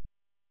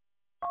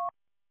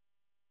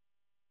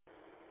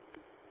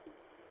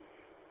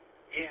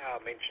 Yeah,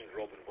 I mentioned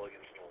Robin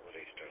Williams and all the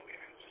rest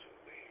earlier. So,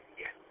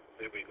 yeah,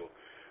 there we go.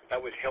 That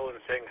was Helen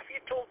saying, have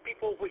you told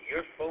people what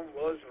your film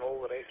was and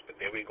all the rest?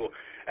 But there we go.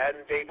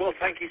 And, well,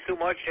 thank you so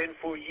much,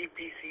 for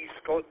UPC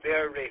Scott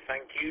there.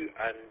 Thank you.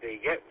 And,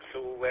 yeah,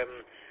 so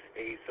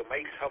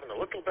Mike's having a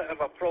little bit of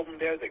a problem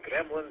there. The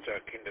gremlins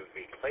are kind of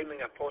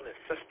climbing upon his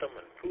system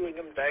and pulling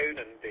him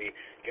down and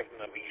giving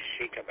him a wee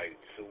shake about.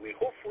 So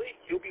hopefully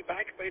he'll be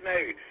back by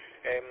now.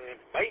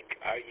 Mike,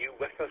 are you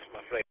with us,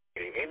 my friend?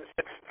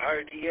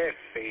 N6RDF,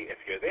 if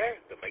you're there,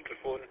 the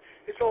microphone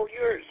is all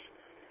yours.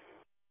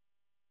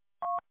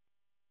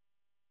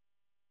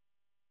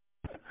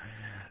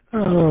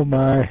 Oh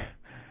my,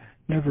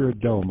 never a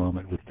dull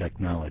moment with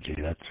technology,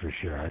 that's for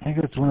sure. I think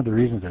that's one of the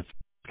reasons that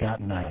Scott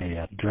and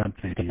I dreamt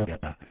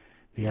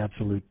the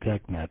absolute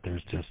tech net.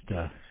 There's just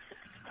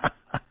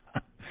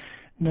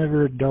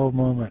never a dull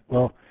moment.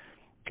 Well,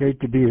 great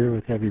to be here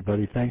with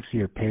everybody. Thanks for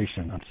your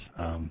patience.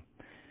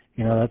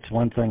 That's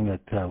one thing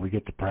that we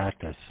get to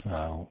practice,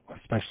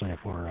 especially if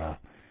we're a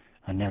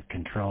net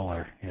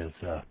controller, is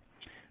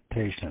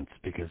patience,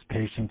 because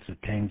patience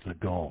attains the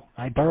goal.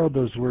 I borrowed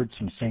those words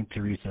from St.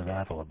 Teresa of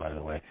Avila, by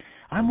the way.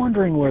 I'm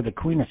wondering where the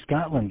Queen of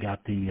Scotland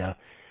got the,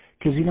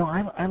 because,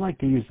 I like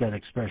to use that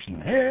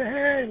expression,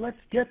 hey, let's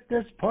get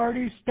this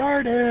party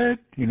started,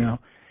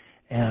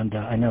 and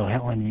I know,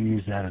 Helen, you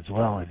use that as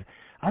well.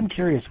 I'm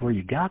curious where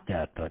you got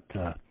that, but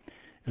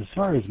as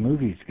far as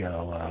movies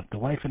go, the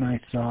wife and I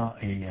saw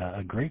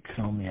a great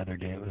film the other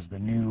day. It was the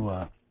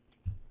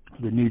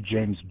new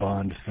James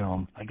Bond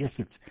film. I guess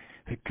it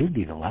could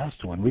be the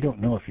last one. We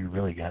don't know if he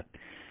really got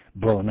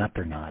blown up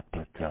or not,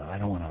 but I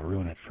don't want to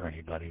ruin it for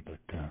anybody. But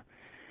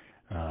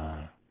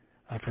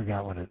I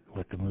forgot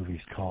what the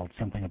movie's called.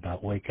 Something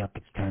about wake up,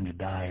 it's time to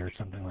die, or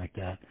something like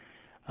that.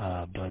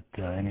 But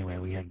anyway,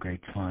 we had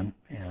great fun,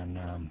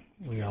 and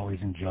we always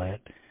enjoy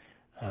it.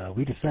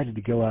 We decided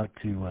to go out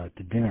to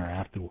dinner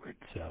afterwards,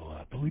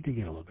 but we did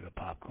get a little bit of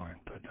popcorn.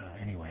 But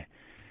anyway,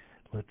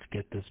 let's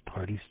get this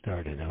party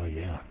started. Oh,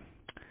 yeah.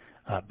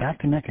 Back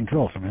to net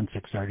control from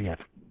N6RDF.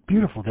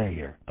 Beautiful day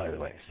here, by the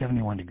way,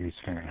 71 degrees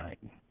Fahrenheit.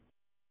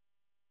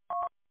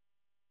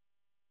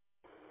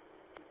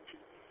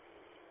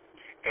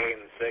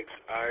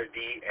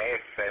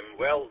 N6RDF.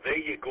 Well, there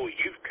you go.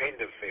 You've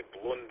kind of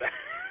blown that.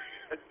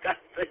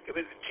 That thing, it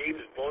was a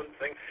James Bond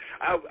thing.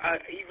 I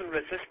even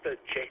resisted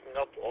checking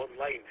up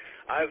online.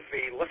 I've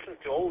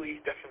listened to all these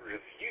different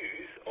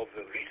reviews of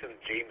the recent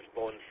James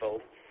Bond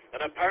film,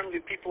 and apparently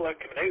people are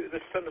coming out of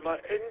the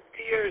cinema in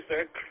tears.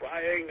 They're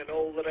crying and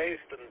all the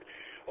rest, and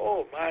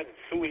oh man,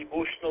 so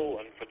emotional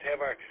and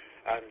whatever.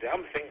 And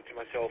I'm thinking to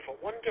myself, I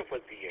wonder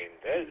what the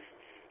end is.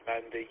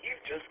 And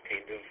you've just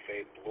kind of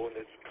blown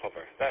its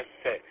cover. That's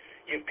it.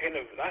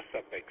 That's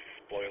a big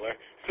spoiler.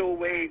 So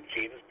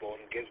James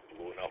Bond gets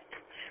blown up.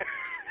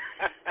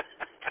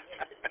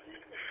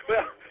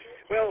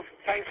 Well,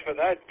 thanks for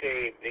that,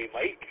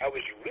 Mike. I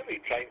was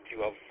really trying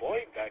to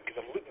avoid that because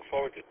I'm looking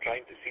forward to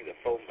trying to see the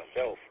film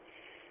myself.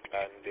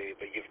 And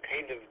but you've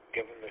kind of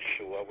given the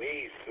show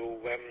away. So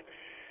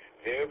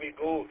there we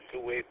go.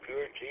 So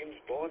poor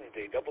James Bond,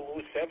 007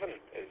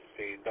 is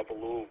 00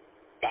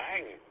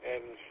 bang.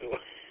 So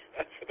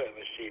that's a bit of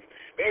a shame.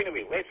 But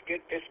anyway, let's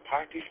get this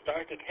party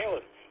started.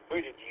 Helen,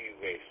 where did you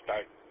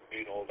start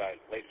doing all that?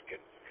 Let's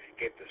get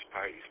this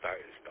party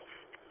started stuff.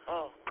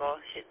 Oh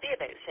gosh, it'd be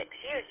about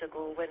 6 years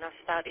ago when I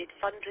started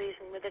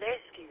fundraising with the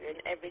rescue,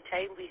 and every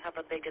time we have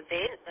a big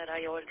event that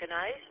I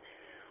organise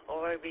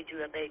or we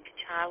do a big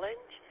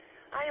challenge,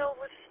 I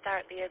always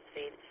start the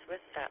events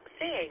with that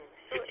saying.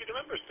 So can you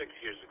remember 6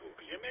 years ago?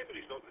 Because your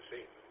memory's not the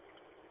same.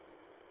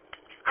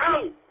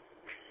 Ow!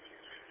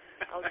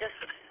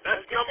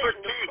 That's number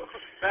two.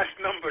 That's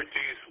number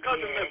two.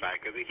 Got in the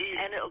back of the heat.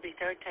 And it'll be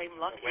third time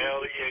lucky.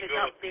 Well, there you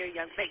go. Up there,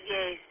 young. But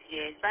yes,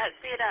 that's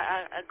where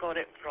I got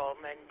it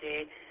from. And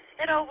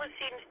It always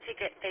seems to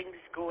get things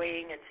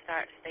going and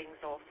starts things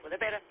off with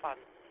a bit of fun.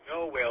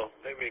 Oh, well,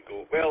 there we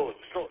go. Well,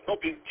 it's not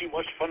been too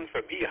much fun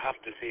for me, I have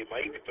to say,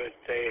 Mike, but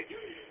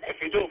if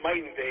you don't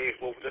mind,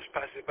 we'll just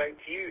pass it back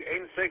to you.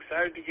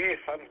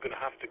 N6RDF, I'm going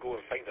to have to go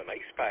and find an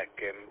ice pack.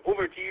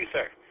 Over to you,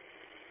 sir.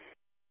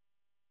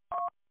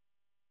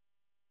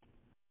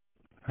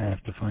 I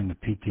have to find the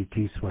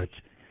PTT switch.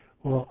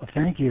 Well,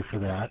 thank you for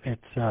that.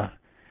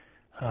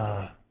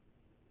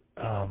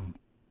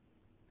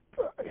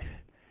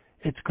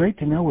 It's great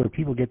to know where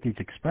people get these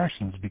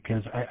expressions,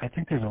 because I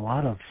think there's a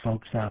lot of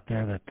folks out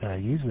there that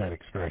use that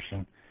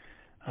expression.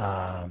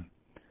 I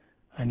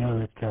know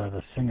that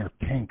the singer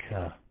Pink,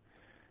 I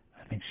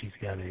think she's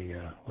got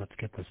a "Let's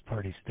Get This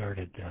Party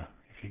Started."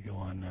 If you go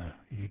on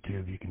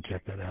YouTube, you can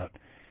check that out.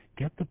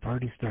 Get the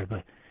party started.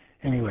 But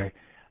anyway,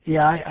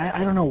 yeah, I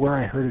don't know where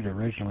I heard it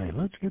originally.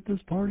 Let's get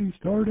this party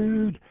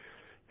started.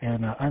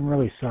 And I'm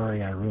really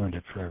sorry I ruined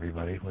it for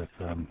everybody with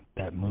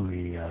that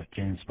movie,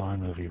 James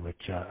Bond movie,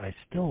 which I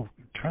still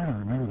trying to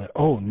remember that.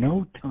 Oh,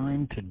 No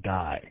Time to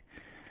Die.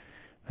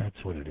 That's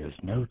what it is.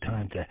 No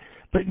Time to.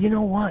 But you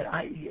know what?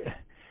 I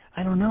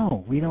don't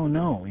know. We don't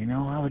know. You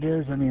know how it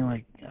is? I mean,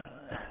 like,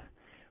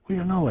 we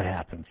don't know what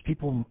happens.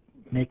 People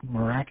make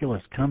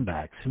miraculous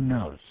comebacks. Who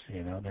knows?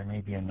 You know, there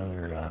may be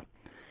another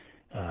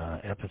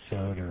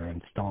episode or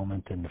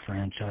installment in the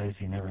franchise.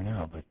 You never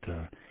know. But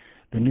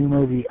the new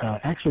movie,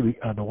 actually,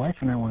 the wife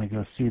and I want to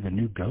go see the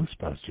new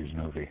Ghostbusters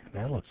movie.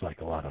 That looks like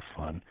a lot of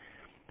fun.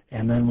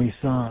 And then we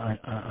saw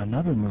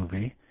another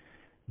movie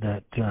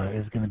that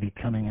is going to be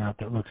coming out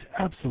that looks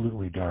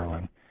absolutely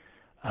darling.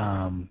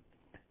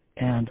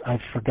 And I've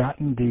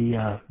forgotten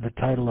the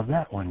title of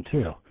that one,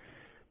 too.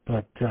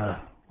 But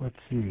let's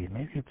see.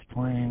 Maybe it's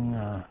playing,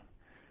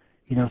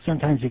 you know,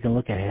 sometimes you can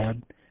look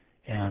ahead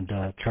and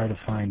try to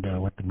find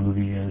what the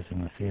movie is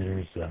in the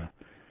theaters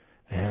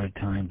ahead of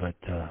time, but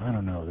I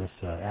don't know. This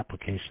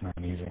application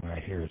I'm using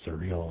right here is a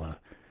real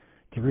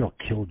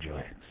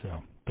killjoy.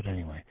 So, but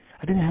anyway,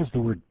 I think it has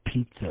the word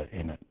pizza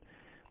in it,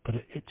 but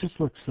it just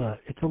looks.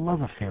 It's a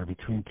love affair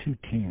between two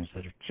teens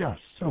that are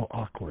just so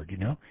awkward, you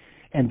know.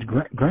 And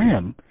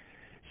Graham,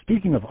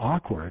 speaking of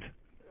awkward,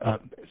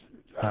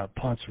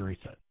 pause for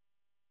reset.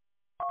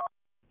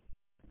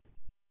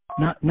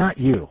 Not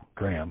you,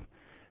 Graham,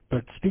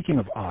 but speaking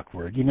of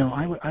awkward, you know,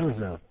 I was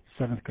a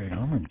 7th grade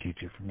homeroom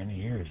teacher for many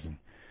years, and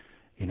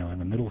you know, in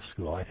the middle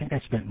school. I think I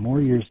spent more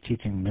years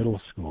teaching middle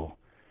school,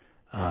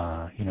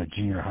 you know,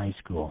 junior high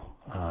school,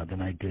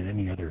 than I did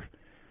any other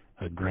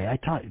grade. I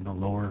taught in the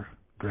lower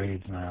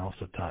grades, and I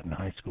also taught in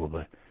high school,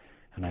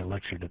 and I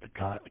lectured at the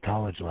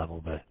college level,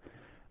 but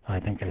I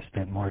think I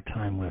spent more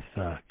time with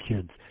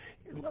kids.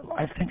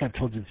 I think I've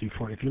told you this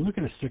before. If you look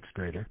at a 6th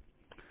grader,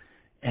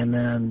 and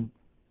then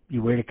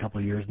you wait a couple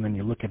of years, and then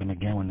you look at them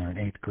again when they're in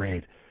 8th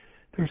grade,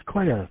 there's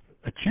quite a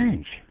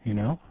change, you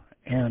know?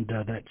 And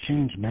that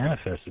change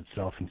manifests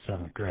itself in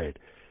 7th grade.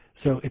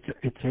 So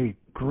it's a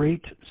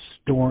great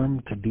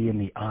storm to be in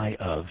the eye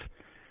of,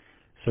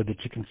 so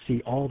that you can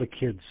see all the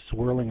kids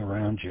swirling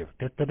around you.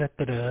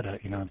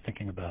 You know, I'm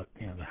thinking about,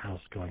 you know, the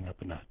house going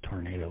up in a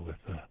tornado with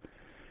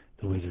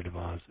the Wizard of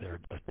Oz there.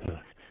 But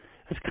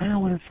it's kind of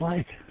what it's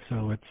like.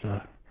 So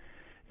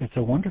it's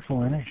a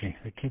wonderful energy.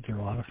 The kids are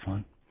a lot of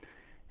fun.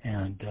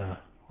 And,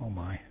 oh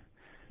my,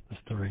 the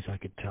stories I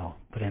could tell.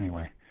 But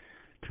anyway,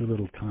 too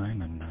little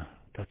time, and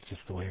that's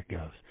just the way it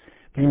goes.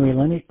 But anyway,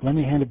 let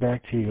me hand it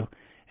back to you.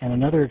 And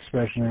another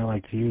expression I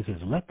like to use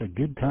is "let the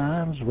good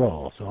times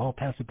roll." So I'll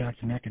pass it back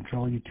to Net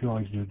Control. You two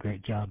always do a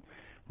great job.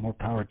 More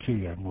power to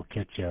you, and we'll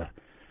catch you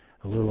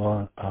a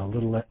little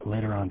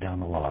later on down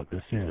the log.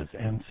 This is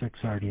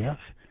N6RDF.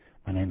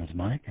 My name is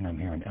Mike, and I'm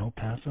here in El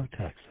Paso,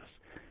 Texas,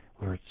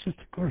 where it's just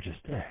a gorgeous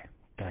day.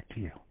 Back to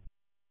you.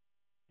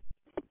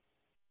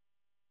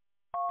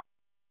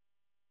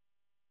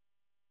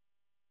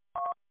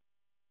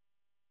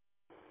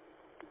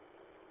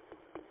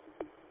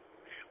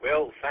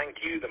 Well,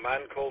 thank you, the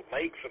man called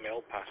Mike from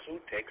El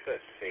Paso,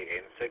 Texas,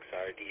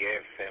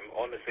 N6RDF.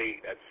 Honestly,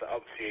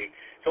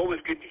 it's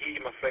always good to hear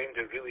you, my friend.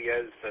 It really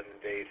is,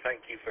 and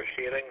thank you for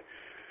sharing.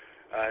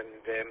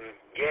 And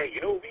yeah,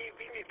 you know,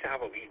 we need to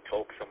have a wee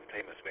talk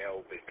sometime as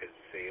well, because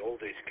all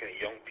these kind of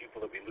young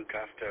people that we look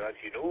after, as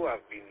you know,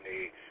 I've been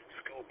a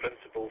school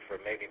principal for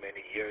many,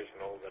 many years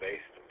and all the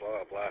rest, and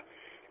blah, blah, blah.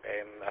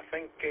 I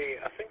think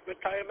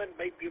retirement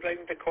might be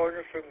round the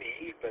corner for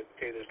me, but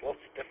there's lots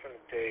of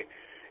different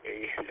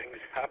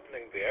things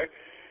happening there.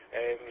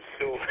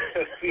 So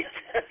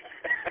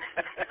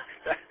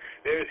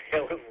there's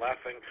Helen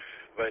laughing,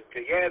 but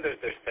yeah, there's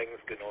things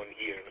going on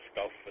here and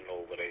stuff and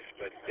all the rest.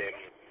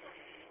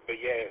 But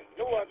yeah,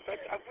 no, I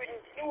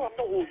wouldn't. No, I'm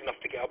not old enough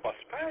to get a bus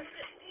pass.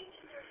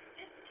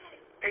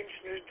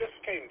 Pensioners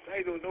discounts,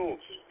 I don't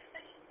know.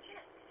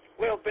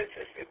 Well, but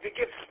if they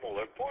give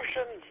smaller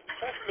portions,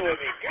 that's not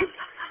any good.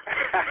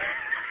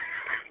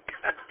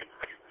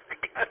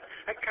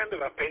 I can't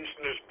have a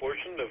pensioner's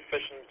portion of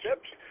fish and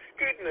chips.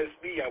 Goodness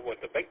me, I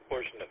want a big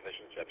portion of fish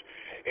and chips.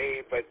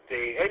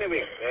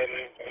 Anyway,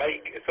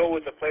 Mike, it's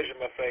always a pleasure,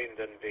 my friend,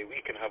 and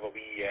we can have a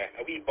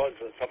wee buzz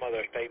some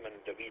other time in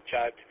the wee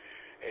chat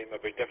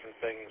about different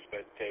things.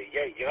 But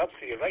yeah, you're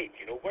absolutely right.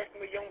 Working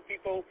with young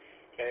people,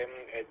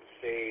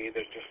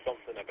 there's just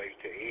something about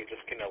it. It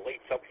just kind of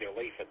lights up your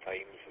life at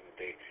times, and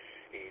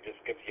it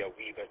just gives you a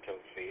wee bit of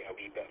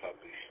a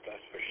boost.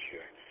 That's for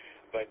sure.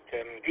 But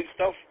good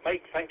stuff,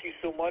 Mike. Thank you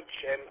so much.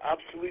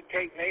 Absolute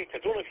Tech Night.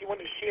 I don't know if you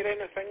want to share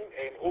anything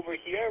over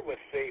here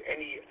with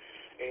any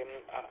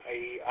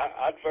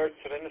adverts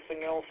or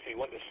anything else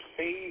you want to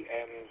say.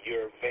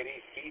 You're very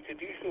free to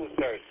do so,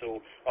 sir.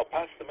 So I'll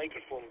pass the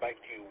microphone back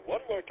to you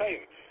one more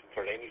time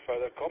for any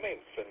further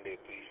comments, and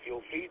please feel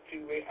free to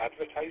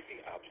advertise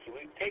the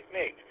Absolute Tech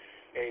Night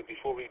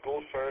before we go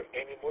for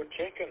any more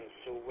check-ins.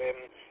 So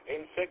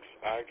N6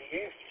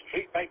 RDS,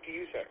 straight back to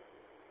you, sir.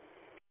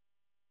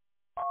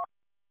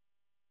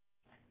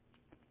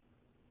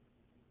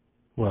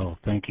 Well,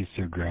 thank you,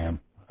 Sir Graham.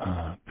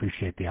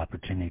 Appreciate the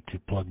opportunity to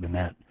plug the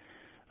net.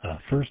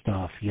 First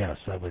off, yes,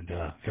 I would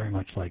very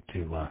much like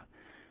to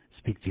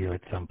speak to you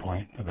at some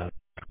point about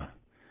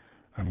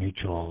our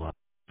mutual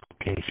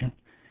location.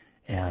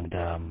 And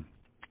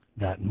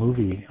that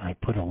movie, I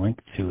put a link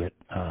to it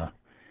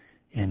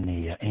in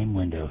the AIM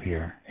window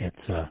here.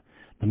 It's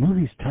the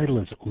movie's title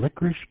is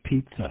Licorice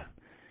Pizza,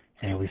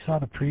 and we saw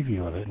the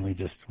preview of it, and we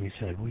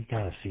said we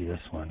got to see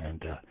this one.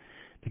 And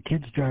the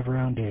kids drive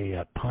around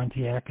a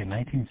Pontiac, a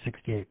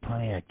 1968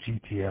 Pontiac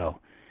GTO.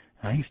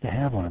 I used to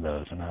have one of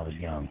those when I was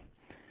young.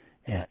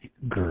 And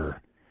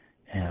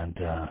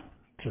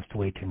just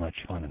way too much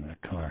fun in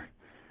that car.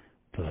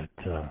 But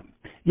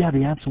yeah,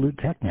 the Absolute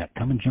TechNet.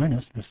 Come and join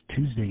us this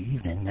Tuesday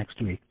evening,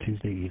 next week,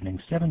 Tuesday evening,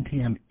 7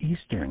 p.m.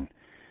 Eastern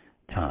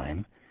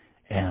time.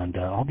 And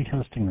I'll be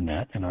hosting the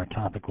net, and our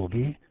topic will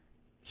be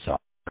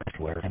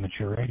software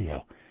amateur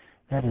radio.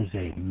 That is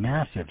a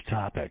massive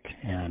topic,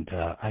 and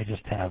I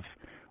just have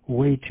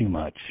way too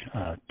much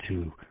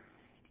to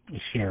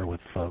share with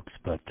folks,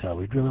 but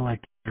we'd really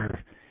like to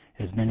hear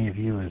as many of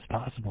you as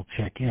possible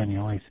check in. You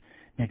always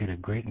make it a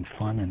great and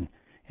fun and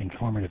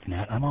informative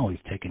net. I'm always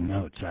taking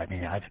notes. I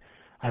mean,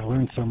 I've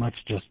learned so much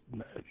just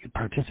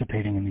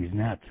participating in these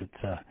nets.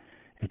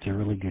 It's a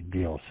really good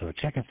deal. So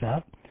check us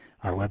out.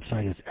 Our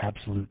website is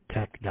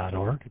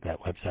absolutetech.org. That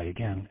website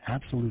again,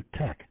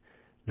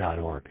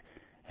 absolutetech.org.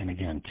 And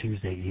again,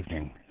 Tuesday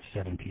evening,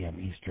 7 p.m.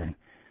 Eastern.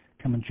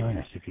 Come and join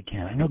us if you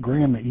can. I know,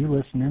 Graham, that you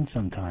listen in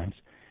sometimes.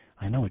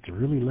 I know it's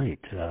really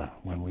late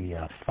when we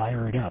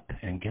fire it up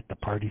and get the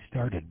party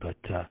started, but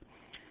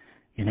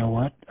you know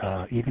what?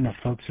 Even if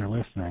folks are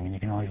listening, and you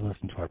can always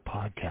listen to our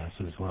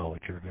podcasts as well,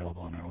 which are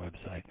available on our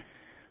website,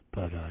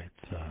 but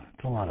it's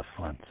a lot of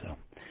fun. So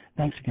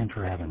thanks again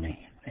for having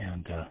me,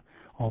 and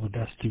all the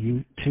best to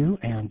you, too,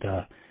 and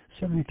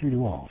 73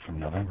 to all from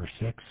November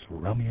 6th,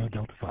 Romeo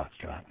Delta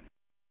Foxtrot.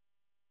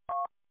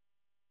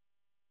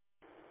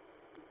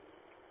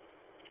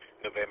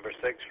 November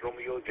 6th,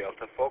 Romeo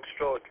Delta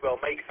Foxtrot. Well,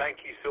 Mike,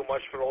 thank you so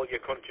much for all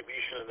your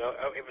contribution and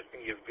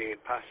everything you've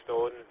passed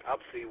on.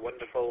 Absolutely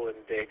wonderful.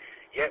 And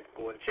yep,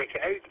 go and check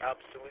it out,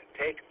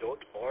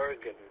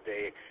 absolutetech.org. And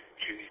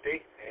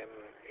Tuesday,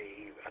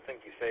 I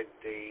think you said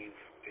 7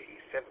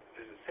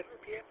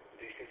 p.m.?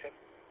 Did you say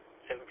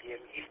 7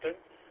 p.m. Eastern?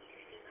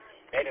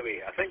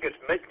 Anyway, I think it's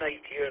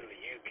midnight here in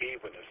the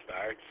UK when it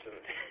starts,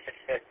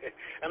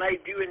 and I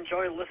do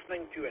enjoy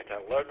listening to it.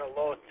 I learn a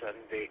lot, and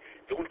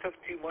don't have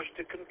too much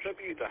to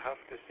contribute, I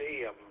have to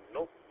say. I'm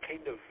not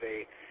kind of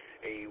way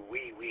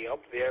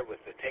up there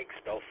with the tech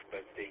stuff,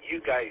 but you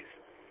guys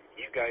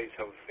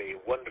have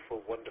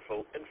wonderful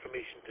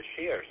information to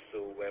share.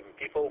 So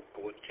people,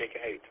 go and check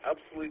it out,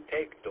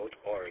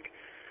 absolutetech.org,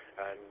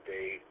 and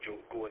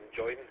go and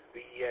join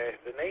the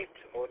night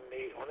on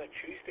a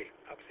Tuesday.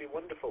 Absolutely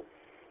wonderful.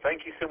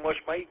 Thank you so much,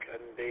 Mike.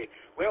 And,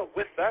 well,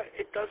 with that,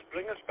 it does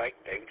bring us back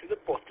down to the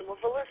bottom of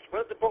the list.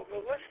 We're at the bottom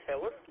of the list,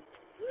 Helen.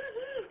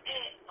 Woohoo!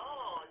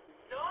 Oh,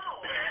 no!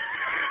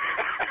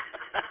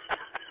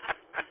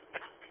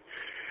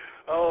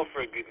 Oh,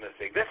 for goodness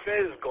sake. This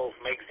is Golf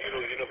Mike Zero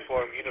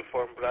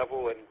Uniform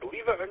Bravo, and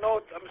believe it or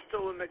not, I'm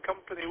still in the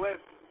company with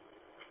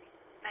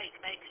Mike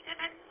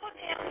 7,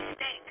 Hotel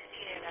Deck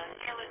Sierra,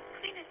 Helen,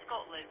 Queen of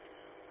Scotland,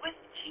 with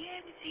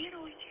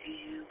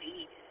GM0UUB,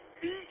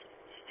 who's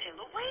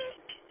still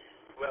awake.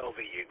 Well,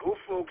 there you go,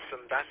 folks,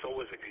 and that's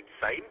always a good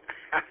sign.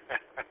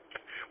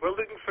 We're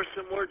looking for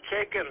some more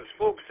check-ins.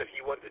 Folks, if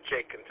you want to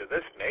check into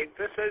this net,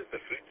 this is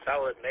the Fruit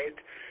Salad Net.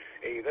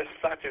 This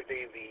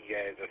Saturday,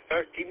 the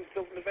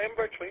 13th of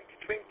November,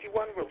 2021,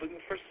 we're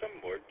looking for some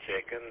more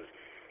check-ins.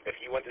 If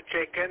you want to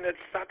check in, it's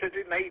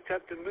Saturday night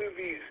at the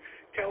movies.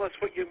 Tell us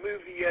what your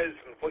movie is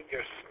and what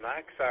your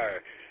snacks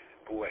are.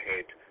 Go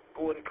ahead.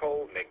 Go and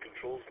call Net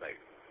Controls now.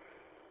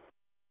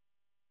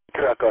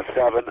 Trucker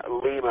 7,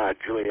 Lima,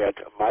 Juliet,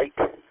 Mike.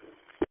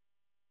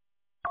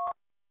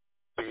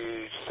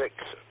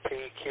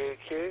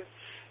 W6PQQ,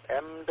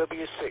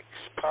 MW6,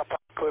 Papa,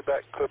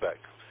 Quebec,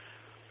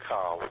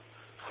 Carl,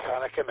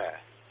 Hanukkah Meh.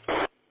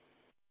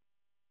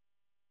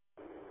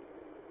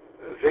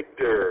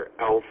 Victor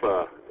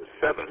Alpha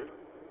 7,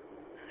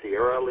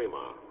 Sierra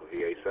Lima,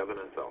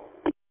 VA7SL.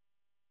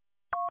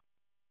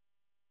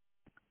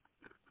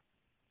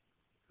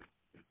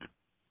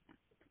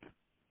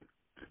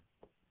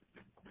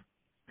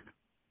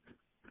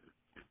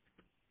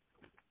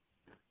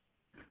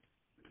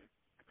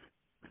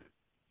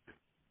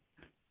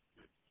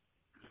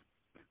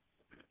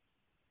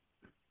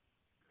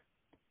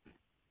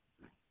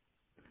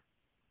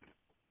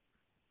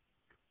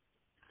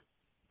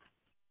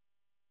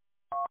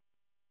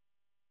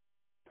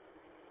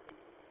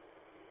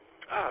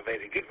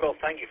 Very good. Well,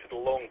 thank you for the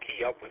long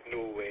key up with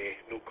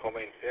no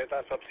comments there.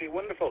 That's absolutely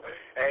wonderful.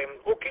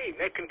 Okay,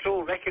 Net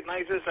Control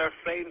recognises our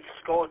friend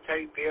Scott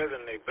out there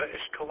in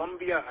British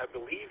Columbia. I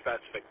believe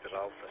that's Victor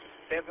Alpha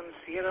 7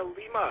 Sierra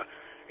Lima.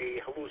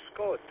 Hello,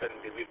 Scott. And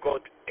we've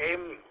got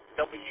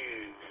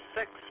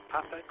MW6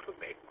 Papa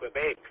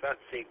Quebec.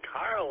 That's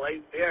Carl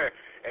out there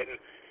in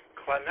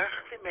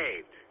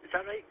Clanachlimaid. Is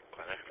that right?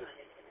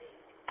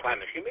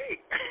 Clanachlimaid.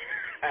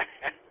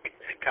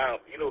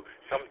 Carl,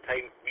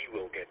 sometime we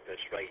will get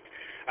this right.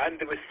 And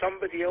there was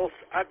somebody else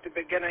at the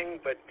beginning,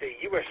 but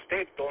you were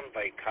stepped on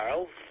by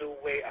Carl, so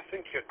I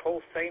think your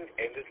call sign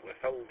ended with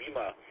a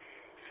Lima.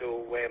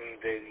 So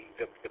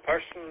the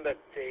person that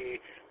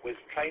was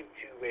trying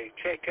to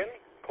check in,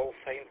 call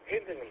sign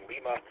ending in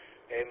Lima,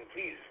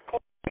 please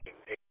call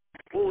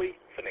slowly,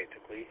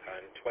 phonetically,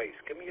 and twice.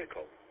 Give me a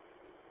call.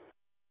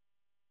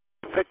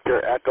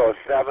 Victor Echo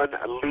 7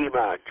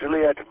 Lima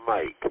Juliet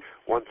Mike.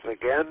 Once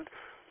again,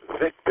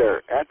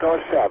 Victor Echo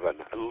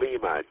 7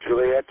 Lima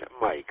Juliet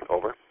Mike.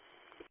 Over.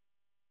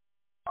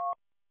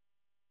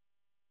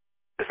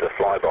 This is a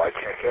flyby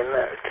check-in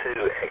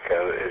to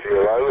Echo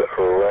 0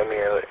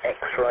 Romeo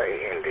X-Ray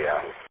India.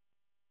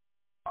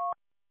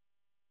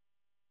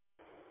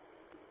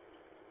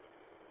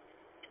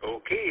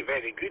 Okay,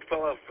 very good.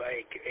 Well, I've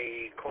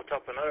caught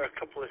up another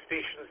couple of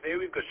stations there.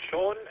 We've got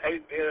Sean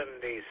out there in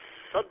the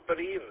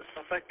Sudbury in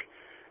Suffolk,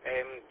 2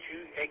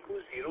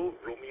 Echo 0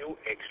 Romeo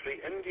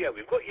X-Ray India.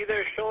 We've got you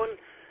there, Sean.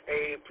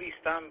 Please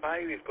stand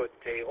by. We've got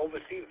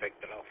obviously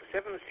Victor Alpha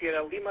 7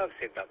 Sierra Lima. I've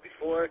said that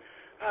before.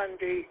 And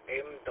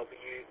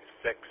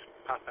MW6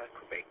 Papa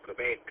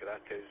Quebec.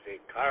 That is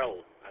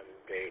Carl. And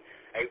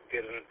out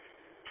there in...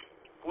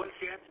 Go and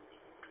see it.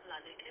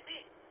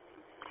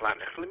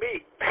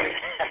 Clanachlimaid.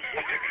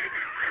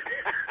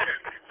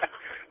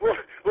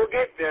 We'll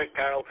get there,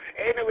 Carol.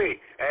 Anyway,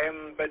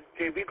 but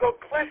we've got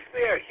Cliff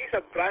there. He's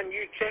a brand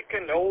new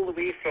check-in all the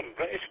way from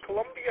British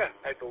Columbia,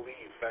 I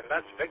believe. And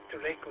that's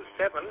Victor Echo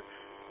 7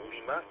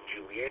 Lima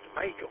Juliet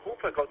Mike. I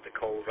hope I got the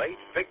call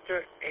right.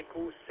 Victor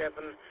Echo 7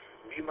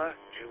 Lima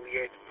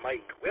Juliet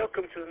Mike.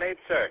 Welcome to the net,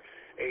 sir.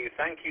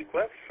 Thank you,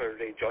 Cliff, for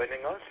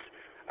joining us.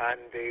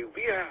 And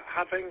we are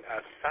having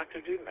a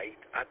Saturday night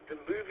at the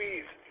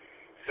movies.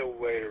 So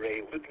we're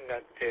looking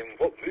at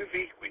what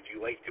movie would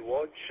you like to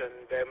watch,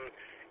 and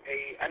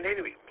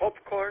anyway,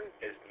 popcorn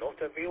is not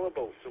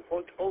available. So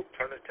what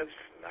alternative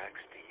snacks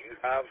do you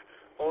have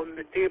on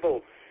the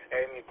table?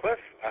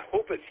 Cliff, I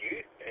hope it's you.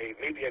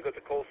 Maybe I got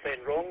the call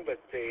sign wrong, but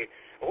I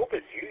hope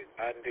it's you,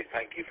 and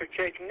thank you for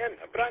checking in.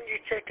 A brand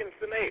new check-in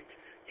tonight.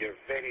 You're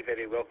very,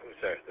 very welcome,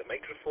 sir. The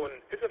microphone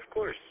is, of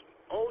course,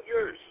 all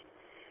yours.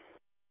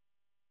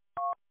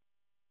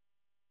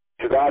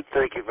 To that,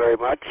 thank you very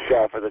much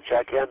for the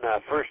check-in.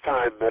 First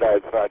time that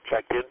I've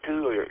checked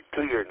into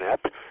your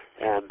net,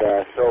 and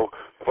so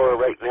for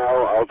right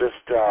now, I'll just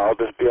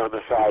be on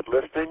the side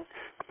listening,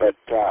 but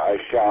I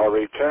shall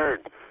return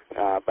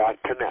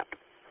back to net.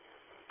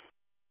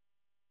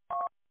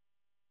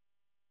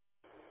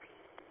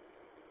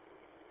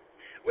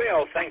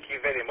 Well, thank you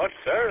very much,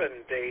 sir,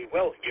 and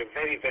well, you're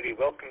very, very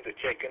welcome to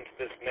check into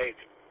this night,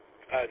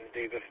 and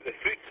the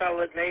fruit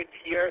salad night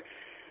here.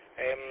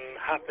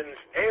 Happens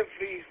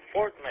every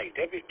fortnight,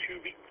 every 2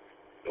 weeks.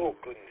 Oh,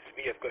 goodness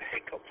me, I've got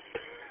hiccups.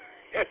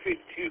 Every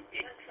 2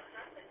 weeks.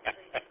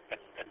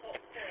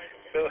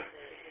 So,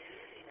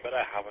 but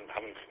I haven't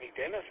sneaked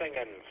anything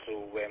in.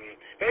 So,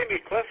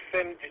 anyway, Cliff,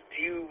 do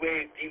you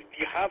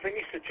have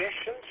any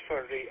suggestions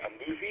for a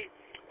movie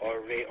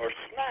or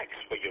snacks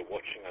while you're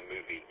watching a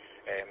movie?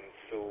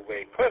 So,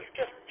 Cliff,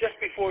 just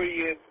before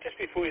you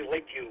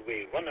let you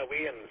run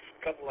away and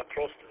scuttle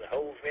across to the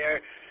hills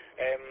there.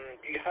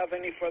 Do you have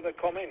any further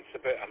comments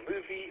about a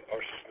movie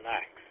or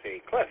snacks?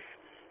 Cliff,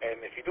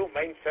 if you don't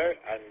mind, sir,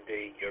 and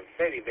you're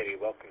very, very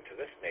welcome to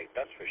this night,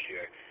 that's for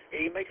sure.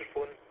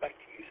 Microphone, back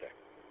to you, sir.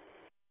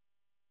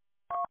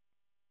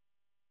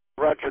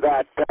 Roger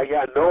that.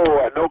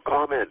 No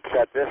comments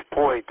at this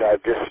point.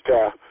 I've just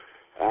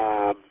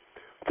on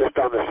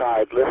the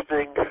side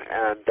listening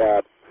and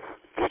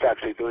just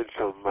actually doing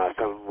some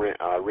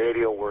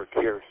radio work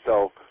here.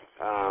 So.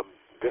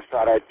 Just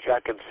thought I'd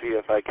check and see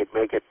if I could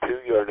make it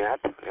to your net,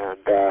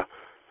 and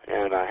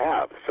I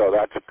have. So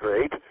that's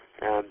great.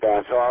 And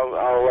so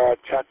I'll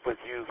check with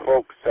you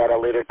folks at a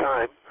later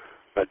time.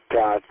 But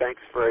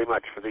thanks very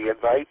much for the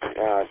invite.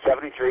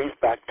 73's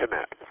back to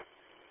net.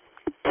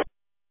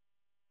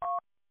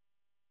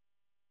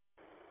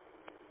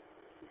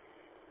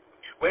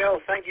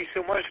 Well, thank you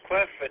so much,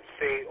 Cliff. It's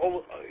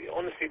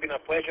honestly been a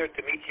pleasure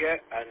to meet you.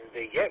 And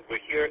yeah, we're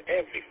here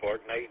every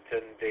fortnight.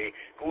 And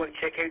go and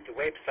check out the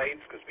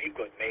websites because we've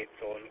got nets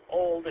on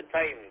all the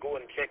time. Go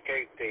and check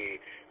out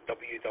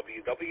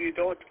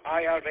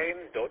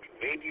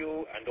www.irn.radio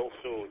and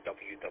also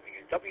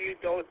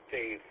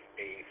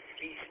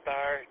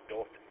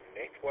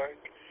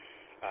www.freestar.network.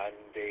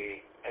 And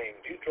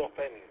do drop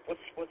in.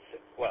 What's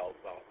it? Well.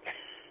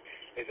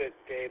 Is it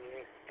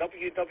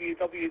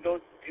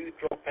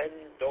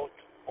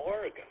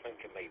www.DoDropIn.org? I think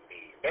it might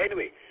be. But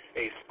anyway,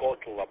 Scott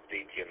will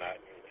update you on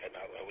that in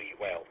a wee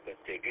while. But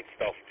good good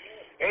stuff.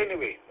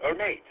 Anyway, our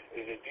night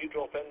is at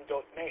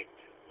DoDropIn.net.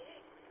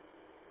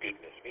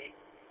 Goodness me.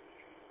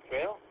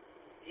 Well,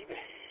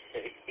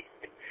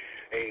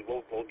 hey,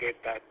 we'll get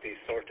that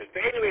sorted.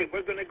 But anyway,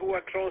 we're going to go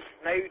across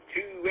now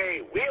to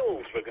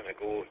Wales. We're going to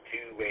go to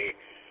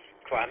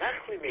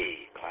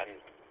Llanelli.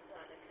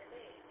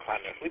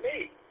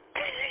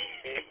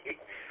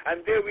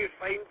 And there we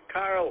find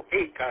Carl.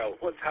 Hey, Carl,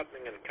 what's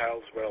happening in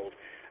Carl's world?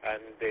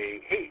 And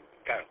hey,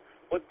 Carl,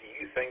 what do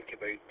you think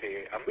about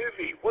a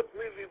movie? What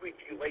movie would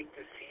you like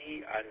to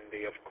see? And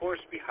of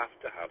course, we have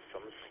to have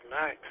some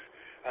snacks.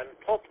 And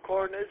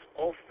popcorn is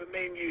off the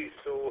menu,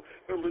 so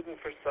we're looking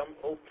for some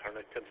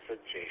alternative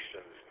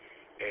suggestions.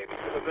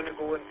 So we're going to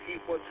go and see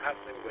what's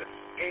happening with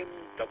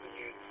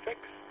MW6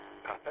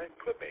 Papa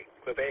Quebec.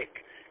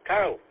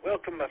 Carl,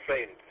 welcome, my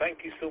friend.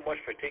 Thank you so much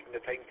for taking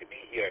the time to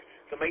be here.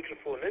 The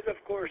microphone is,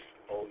 of course,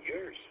 all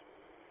yours.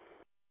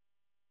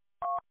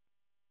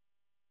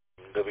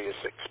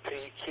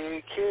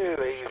 W6PQQ,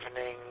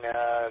 evening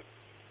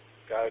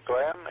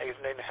Graham,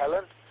 evening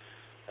Helen.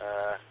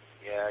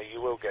 Yeah, you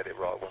will get it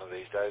right one of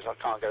these days. I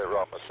can't get it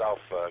right myself,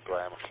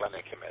 Graham,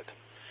 clinic commit.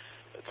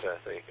 But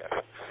there you go.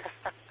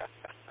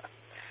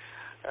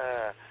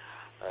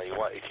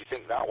 If you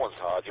think that one's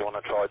hard, you want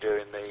to try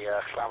doing the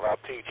Clanval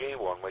PG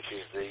one, which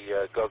is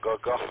the Go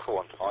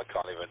one. I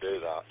can't even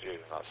do that.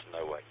 That's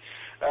no way.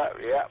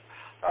 Yeah.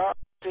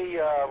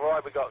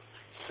 Right, we got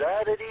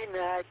Saturday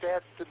night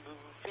at the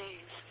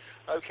movies.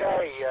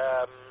 Okay.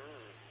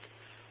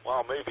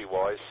 Well,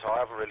 movie-wise,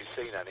 I haven't really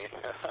seen any,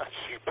 as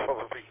you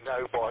probably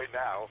know by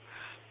now.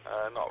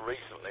 Not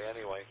recently,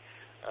 anyway.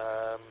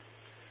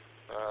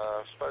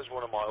 I suppose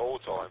one of my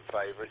all-time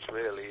favourites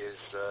really is,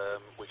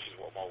 which is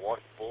what my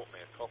wife bought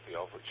me a copy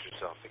of, which was,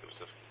 I think it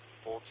was the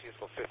 40th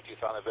or 50th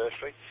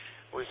anniversary,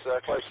 was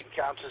Close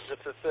Encounters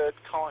of the Third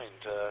Kind.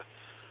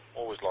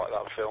 Always liked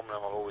that film, and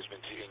I've always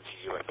been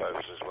into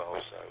UFOs as well,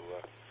 so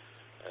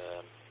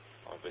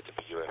I'm a bit of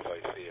a UFO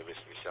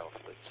theorist myself,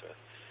 but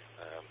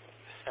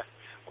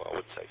well, I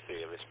wouldn't say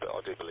theorist, but I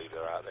do believe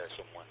they're out there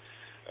somewhere.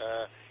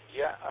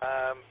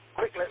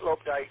 Quick little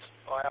update.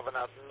 I haven't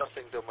had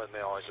nothing done with my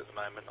eyes at the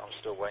moment. I'm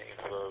still waiting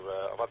for,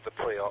 I've had the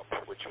pre-op,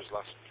 which was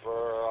last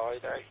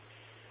Friday,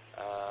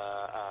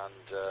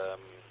 and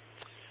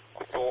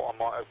I thought I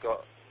might have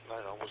got,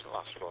 no, it wasn't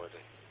last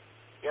Friday.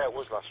 Yeah, it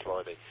was last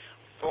Friday.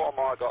 Thought I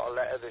might have got a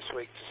letter this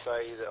week to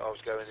say that I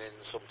was going in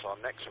sometime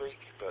next week,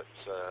 but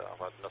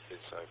I've had nothing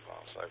so far,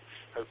 so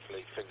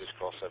hopefully, fingers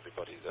crossed,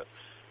 everybody, that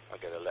I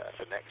get a letter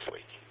for next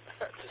week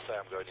to say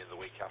I'm going in the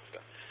week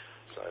after.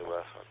 So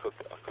I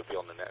could be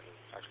on the net and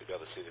actually be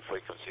able to see the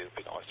frequency. It'd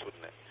be nice,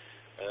 wouldn't it?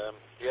 But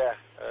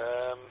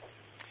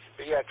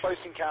yeah, Close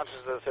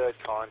Encounters of the Third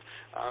Kind.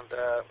 And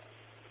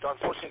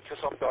unfortunately, because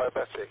I'm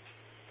diabetic,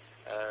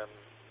 I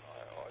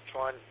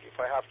try and, if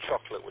I have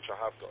chocolate, which I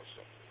have got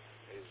some,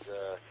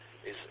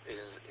 is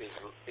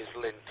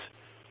Lindt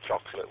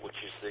chocolate, which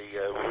is the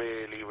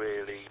really,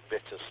 really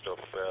bitter stuff.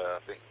 I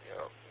think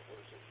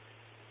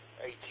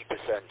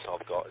 80%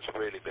 I've got. It's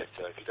really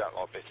bitter. If you don't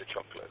like bitter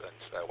chocolate, then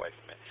stay away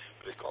from it.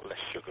 But it's got less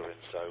sugar in,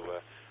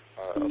 so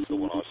that's the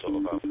one I sort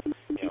of have,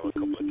 a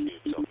couple of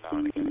cubes of now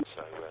and again.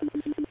 So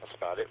that's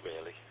about it,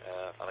 really.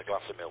 And a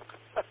glass of milk.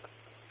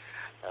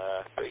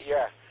 But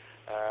yeah,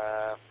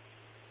 I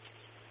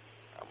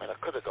mean, I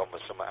could have gone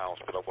with something else,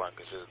 but I won't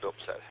because it would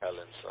upset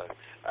Helen. So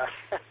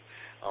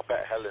I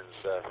bet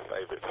Helen's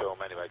favourite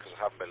film, anyway, because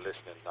I haven't been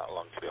listening that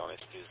long, to be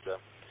honest, is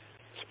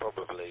it's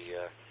probably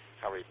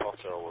Harry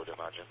Potter, I would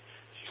imagine.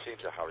 She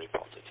seems a Harry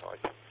Potter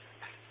type.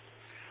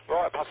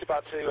 Right, pass it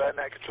back to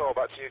net control,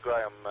 back to you,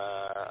 Graham,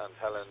 and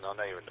Helen. I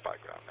know you're in the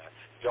background there.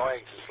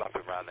 Dying to slap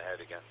him round the head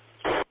again.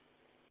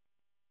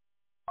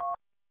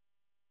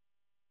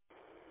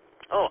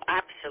 Oh,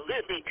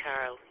 absolutely,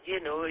 Carl. He's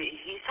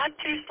had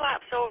 2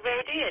 slaps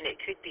already, and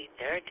it could be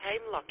third time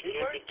lucky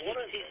if he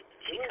keeps his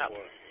cheek up.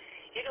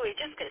 He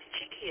just gets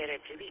cheekier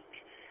every week.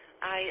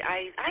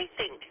 I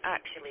think,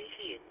 actually,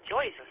 he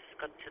enjoys a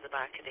scud to the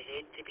back of the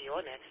head, to be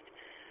honest.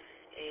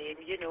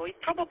 He'd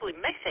probably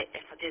miss it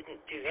if I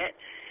didn't do it.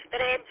 But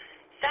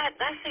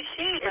that's a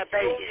shame it's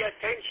about... It's the only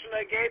attention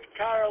I get,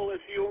 Carl.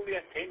 It's the only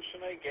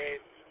attention I get.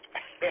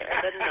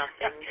 Better than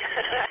nothing.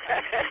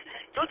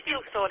 Don't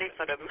feel sorry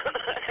for him.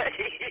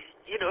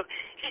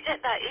 He's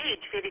at that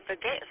age where he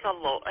forgets a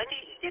lot. And,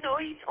 he's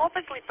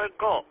obviously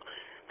forgot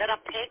that I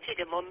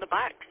petted him on the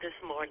back this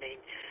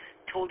morning.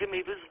 Told him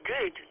he was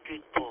good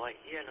boy.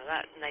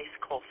 That's nice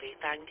coffee,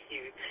 thank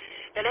you.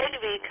 But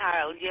anyway,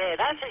 Carl, yeah,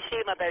 that's a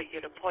shame about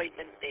your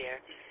appointment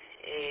there.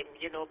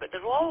 But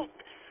they're all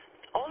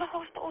the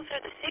hospitals are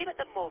the same at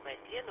the moment.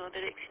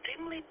 They're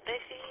extremely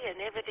busy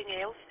and everything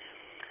else.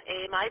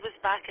 I was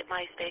back at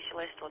my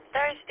specialist on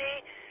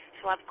Thursday,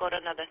 so I've got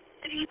another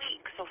 3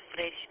 weeks of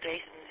fresh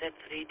dressings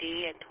every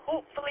day, and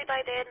hopefully by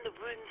then the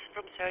wounds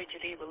from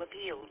surgery will have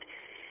healed.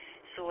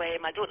 So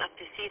I don't have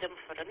to see them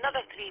for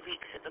another 3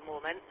 weeks at the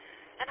moment.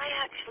 And I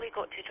actually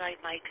got to drive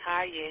my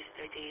car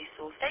yesterday,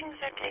 so things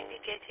are kind of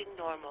getting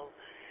normal.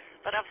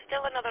 But I've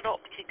still another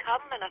op to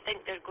come, and I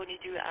think they're going to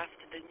do it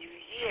after the new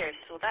year,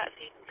 so that's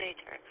even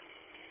better.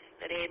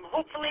 But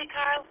hopefully,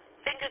 Carl,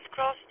 fingers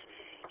crossed,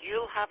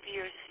 you'll have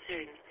yours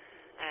soon.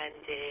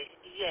 And,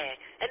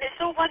 and it's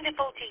so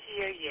wonderful to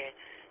hear you.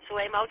 So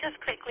I'll just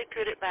quickly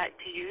put it back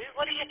to you.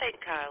 What do you think,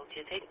 Carl?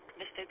 Do you think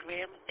Mr.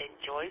 Graham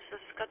enjoys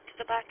the scud to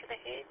the back of the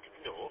head?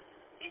 No.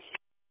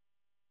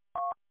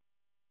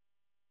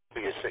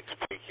 Be a 6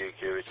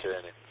 PQQ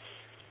returning.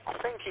 I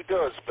think he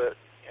does, but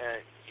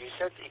you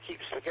said he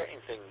keeps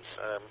forgetting things.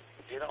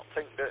 Do you not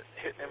think that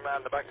hitting him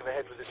round the back of the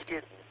head with a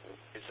skid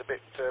is a bit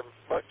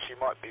much? You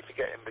might be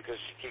forgetting because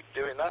you keep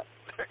doing that.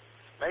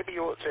 Maybe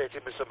you ought to hit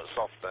him with something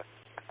softer.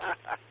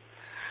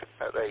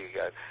 There you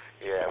go.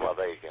 Yeah, well,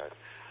 there you go.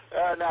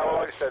 Now,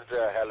 like I said,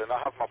 Helen,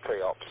 I have my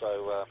pre-op,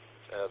 so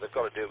they've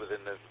got to do it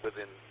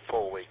within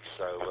 4 weeks.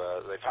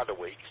 So they've had a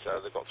week, so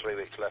they've got 3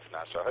 weeks left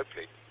now. So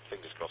hopefully,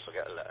 fingers crossed, I'll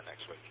get a letter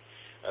next week.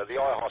 The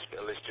eye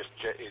hospital is just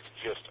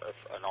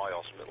an eye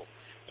hospital.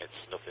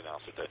 It's nothing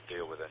else. They don't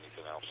deal with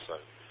anything else. So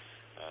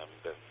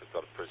they've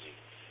got a pretty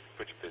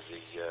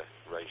busy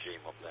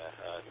regime up there.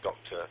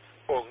 Dr.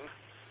 Ung,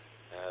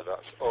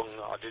 that's Ung.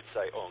 I did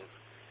say Ung.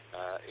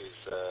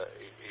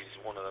 He's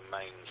one of the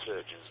main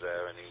surgeons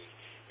there, and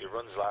he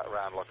runs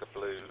around like a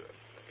blue.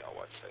 I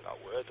won't say that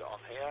word on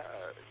here.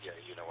 Yeah,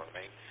 you know what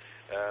I mean.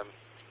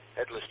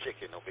 Headless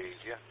chicken will be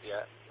easier,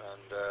 yeah,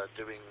 and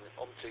doing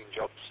umpteen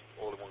jobs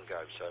all in one go,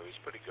 so he's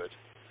pretty good.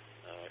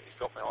 He's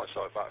got my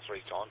eyesight about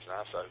 3 times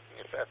now, so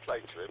fair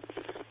play to him.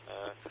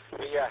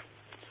 But yeah,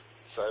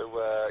 so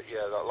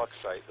like I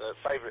say, the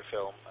favourite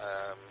film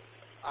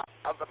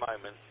at the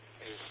moment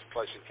is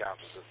Close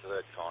Encounters of the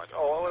Third Kind.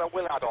 Oh, I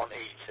will add on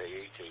E.T.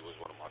 E.T. was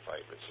one of my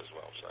favourites as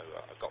well, so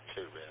I've got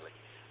 2 really,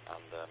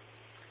 and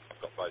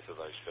I've got both of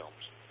those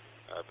films.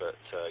 But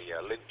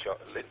Lint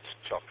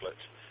Chocolate,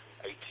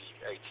 80%.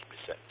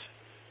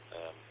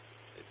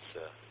 It's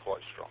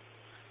quite strong.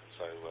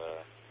 So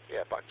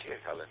back to you,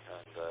 Helen,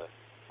 and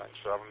thanks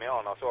for having me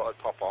on. I thought I'd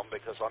pop on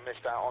because I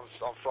missed out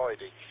on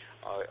Friday.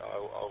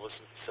 I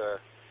wasn't.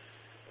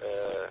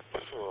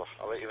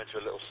 I'll let you into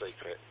a little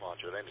secret, mind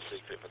you. It ain't a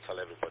secret if I tell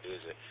everybody,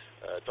 is it?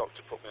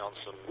 Doctor put me on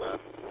some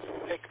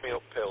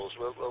pick-me-up pills.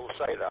 We'll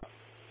say that.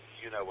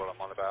 You know what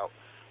I'm on about.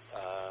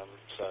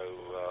 So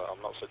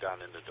I'm not so down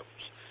in the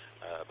dumps.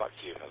 Back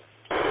to you, Helen.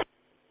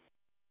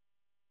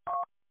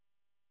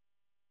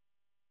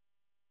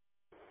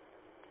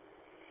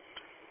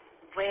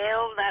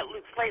 Well, that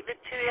looks like the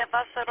 2 of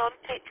us are on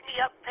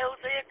pick-me-up pills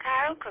there,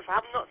 Carl, because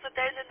I'm not so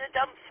down in the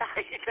dumps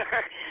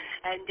either.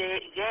 And,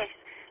 yes.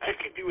 I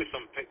could do with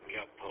some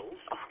pick-me-up pills.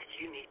 Oh,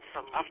 you need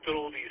some. After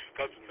all these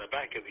scuds in the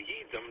back of the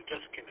head, I'm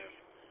just kind of,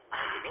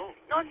 I don't know.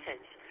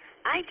 Nonsense.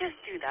 I just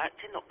do that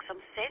to knock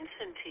some sense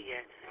into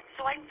you.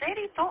 So I'm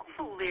very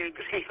thoughtful there,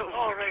 Graham.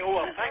 All right,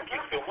 well, thank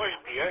you so much,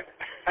 dear.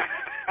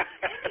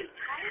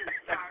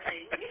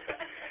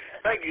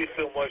 Thank you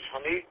so much,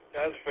 honey.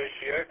 That's for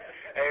sure.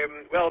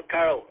 Well,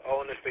 Carl,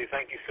 honestly,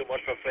 thank you so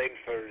much, my friend,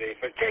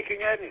 for checking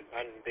in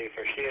and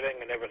for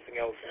sharing and everything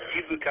else.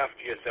 You look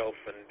after yourself,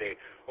 and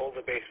all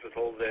the best with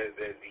all the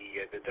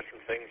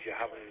different things you're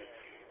having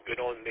going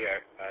on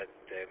there, and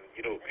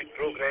good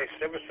progress,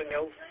 everything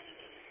else.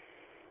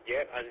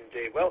 Yeah, and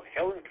well,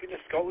 Helen, Queen of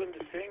Scotland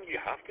is saying you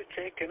have to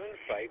check in on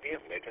Friday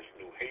and let us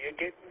know how you're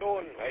getting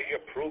on, how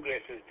your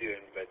progress is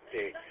doing. But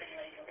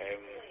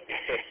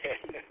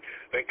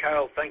but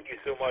Carol, thank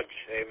you so much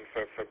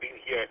for being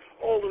here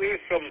all the way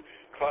from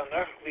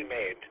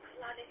Clonarchlimed.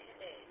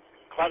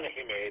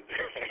 Clonarchlimed.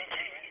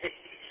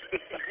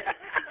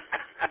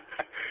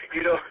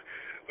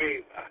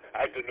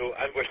 I don't know,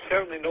 and we're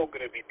certainly not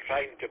going to be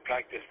trying to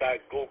practice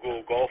that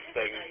go-go golf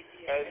thing.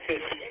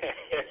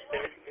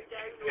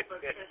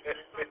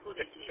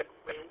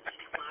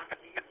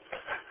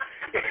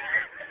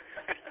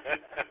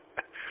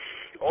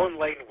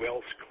 Online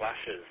Welsh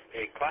classes.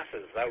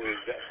 That was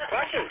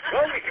clashes.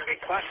 Well, we could be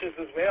clashes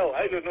as well.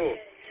 I don't know.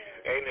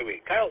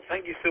 Anyway, Kyle,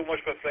 thank you so much,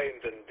 my friend,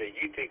 and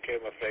you take care,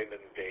 my friend,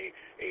 and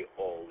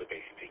all the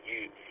best to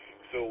you.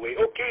 So,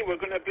 okay, we're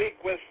going to break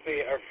with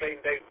our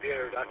friend out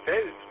there. That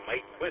is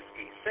Mike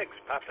Whiskey 6,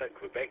 Papa,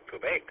 Quebec,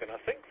 and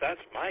I think that's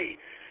my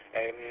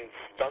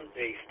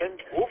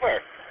stint over.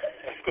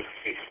 I was going to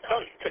say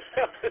stunt.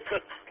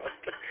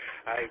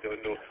 I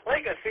don't know.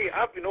 Like I say,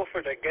 I've been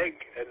offered a gig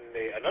in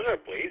another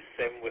place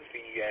with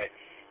the.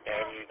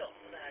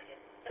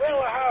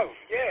 Well, I have,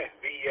 yeah.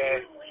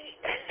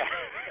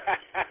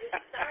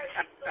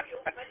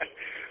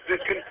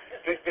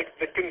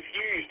 The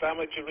Confused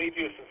Amateur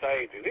Radio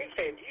Society. They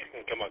said you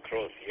can come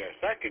across here,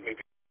 so I could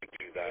maybe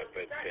do that,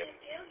 but.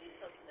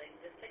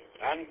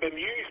 And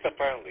bemused,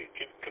 apparently.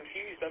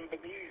 Confused and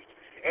bemused.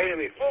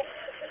 Anyway, folks,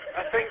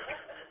 I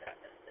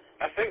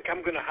think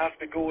I'm going to have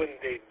to go and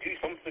do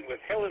something with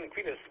Helen,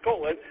 Queen of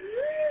Scotland.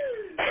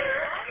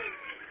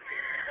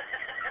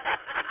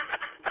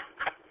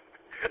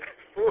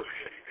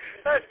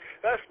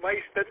 That's my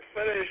stint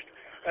finished.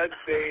 And,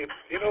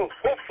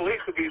 hopefully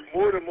there'll be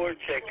more and more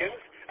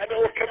check-ins. And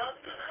it'll come...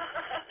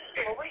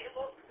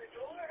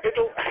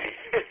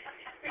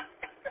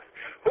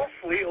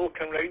 Hopefully it'll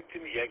come round to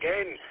me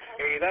again.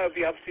 That would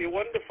be absolutely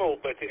wonderful.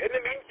 But in the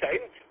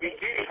meantime, we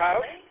do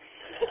have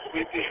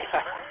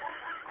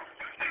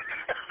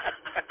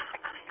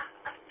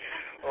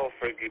Oh,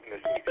 for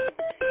goodness sake.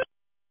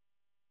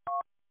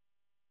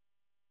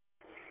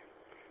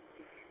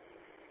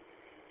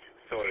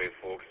 Sorry,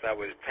 folks, I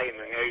was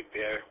timing out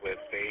there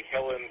with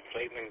Helen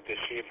threatening to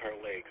shave her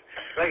legs.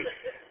 Right,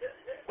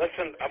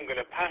 listen, I'm going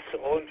to pass it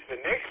on to the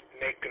next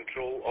net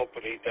control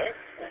operator,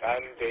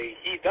 and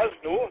he does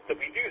know that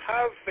we do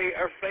have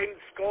our friend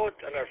Scott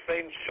and our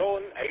friend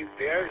Sean out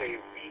there,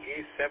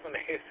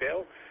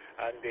 VA7SL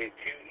and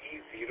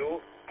 2E0RXI,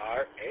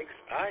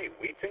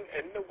 waiting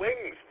in the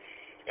wings.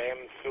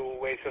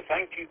 So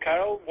thank you,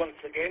 Carol, once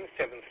again,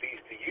 7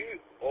 threes to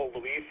you, all the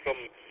way from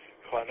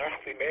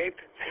Clonarthy Med,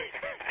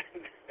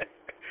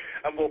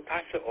 and we'll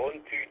pass it on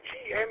to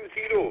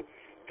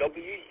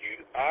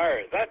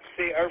GM0WUR. That's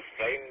our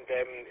friend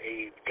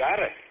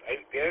Gareth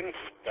out there in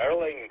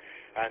Stirling,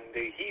 and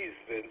he's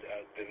the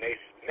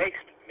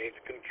next net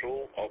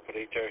control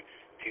operator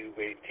to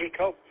take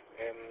up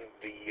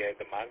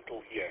the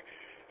mantle here.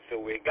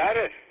 So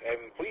Gareth,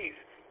 please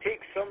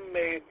take some,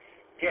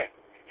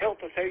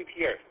 help us out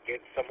here,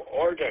 get some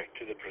order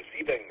to the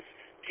proceedings.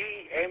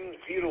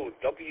 GM0WUR,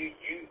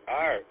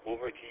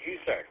 over to you,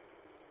 sir.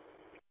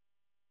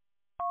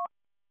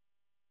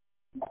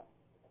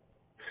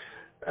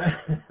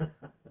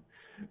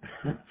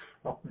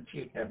 From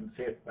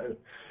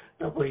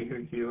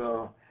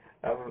GM0WUR.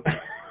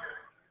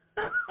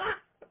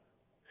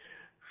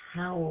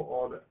 How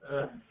on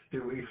earth do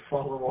we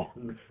follow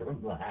on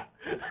from that?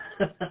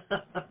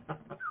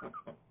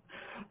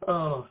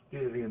 Oh,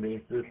 dear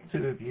me, the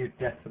two of you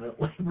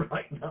definitely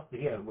brighten up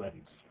the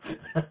airwaves.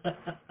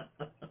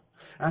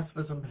 As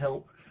for some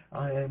help,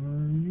 I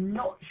am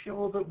not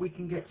sure that we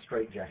can get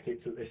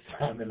straitjackets at this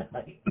time of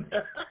night.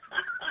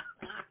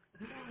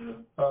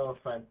 Oh,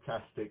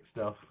 fantastic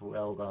stuff.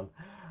 Well done.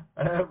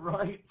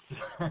 Right.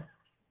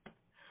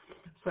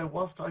 So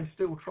whilst I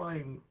still try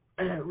and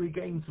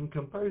regain some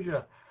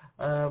composure,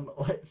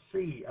 let's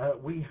see.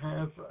 We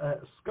have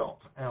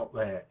Scott out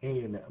there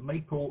in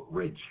Maple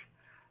Ridge.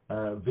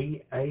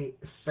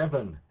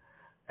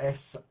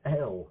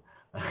 VA7SL.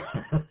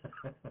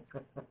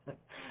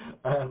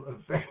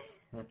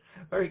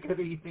 Very good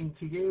evening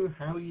to you.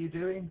 How are you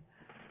doing?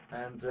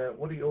 And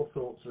what are your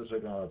thoughts as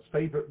regards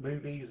favourite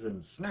movies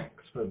and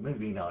snacks for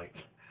movie night?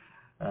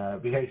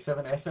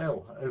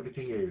 VA7SL, over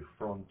to you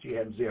from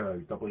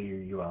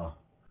GM0WUR.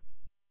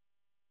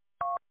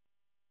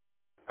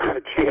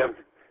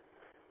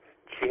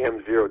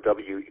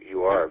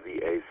 GM0WUR,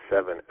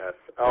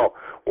 VA7SL.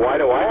 Why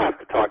do I have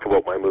to talk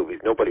about my movies?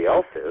 Nobody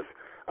else is.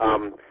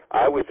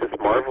 I was just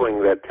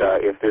marveling that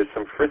if there's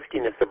some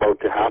friskiness about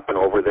to happen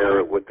over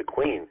there with the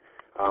Queen,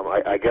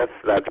 I guess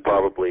that's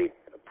probably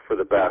for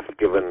the best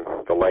given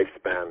the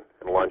lifespan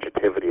and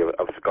longevity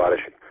of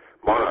Scottish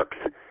monarchs.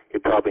 You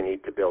probably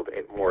need to build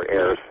more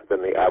heirs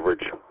than the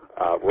average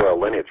royal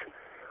lineage.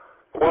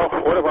 Well,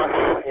 what about,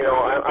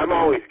 I'm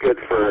always good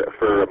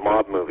for a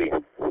mob movie,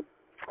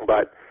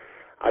 but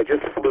I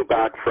just flew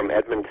back from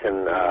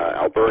Edmonton,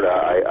 Alberta.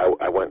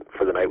 I went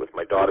for the night with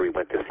my daughter. We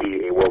went to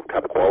see a World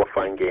Cup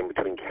qualifying game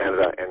between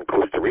Canada and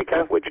Costa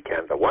Rica, which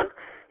Canada won.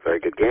 Very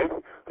good game.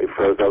 We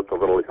froze out the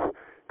little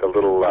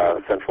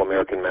Central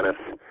American menace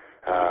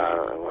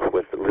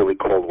with really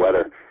cold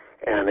weather,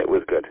 and it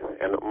was good.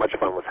 And much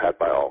fun was had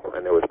by all,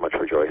 and there was much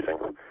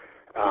rejoicing.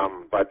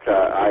 But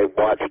I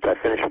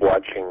finished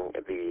watching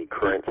the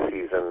current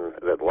season,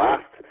 the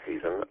last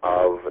season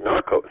of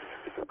Narcos.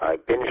 I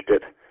binged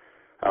it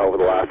over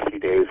the last few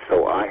days,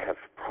 so I have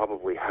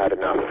probably had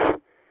enough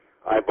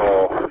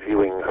eyeball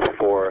viewing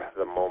for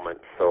the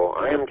moment. So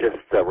I am just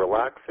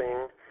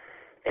relaxing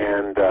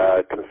and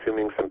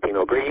consuming some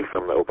Pinot Gris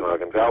from the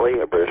Okanagan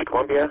Valley of British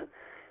Columbia,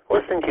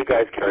 listening to you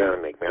guys carry on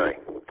and make merry.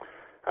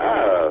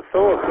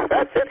 So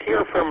that's it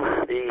here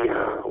from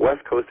the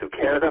west coast of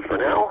Canada for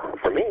now,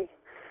 for me.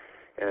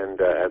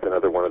 And as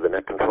another one of the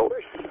net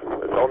controllers,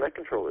 it's all net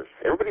controllers.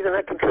 Everybody's a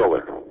net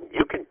controller.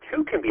 You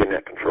too can be a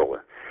net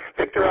controller.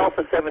 Victor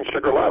Alpha 7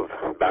 Sugar Love,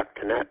 back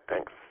to net.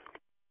 Thanks.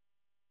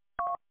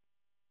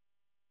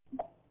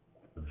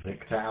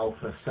 Victor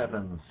Alpha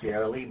 7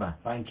 Sierra Lima,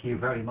 thank you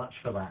very much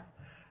for that.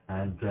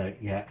 And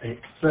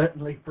it's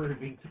certainly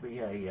proving to be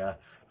a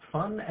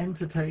fun,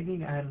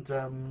 entertaining, and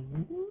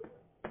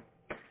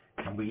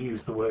can we use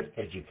the word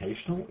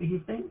educational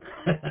evening?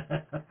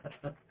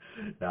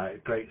 No,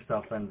 great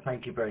stuff, and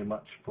thank you very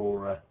much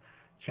for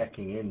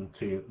checking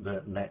into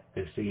the net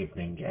this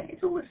evening. Yeah,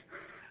 it's always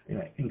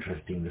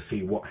interesting to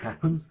see what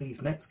happens. These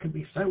nets can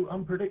be so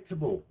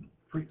unpredictable.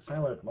 Fruit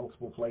salad,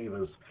 multiple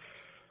flavours,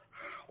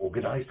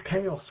 organised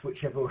chaos,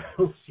 whichever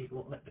else you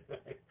want to do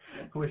it,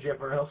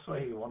 whichever else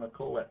way you want to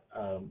call it.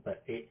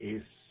 But it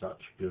is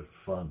such good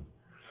fun.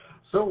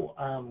 So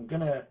I'm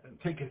going to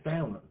take us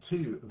down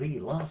to the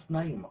last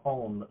name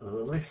on the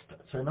list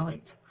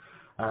tonight.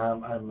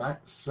 And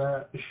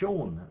that's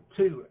Sean,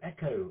 2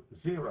 Echo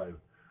 0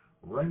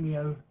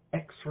 Romeo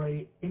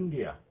X-Ray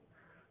India.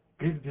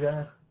 Good,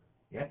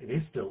 it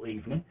is still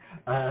evening.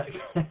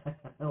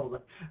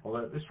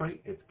 Although at this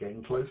rate, it's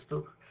getting close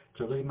to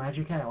the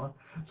magic hour.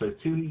 So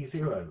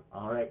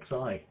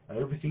 2E0RXI.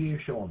 Over to you,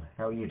 Sean.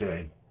 How are you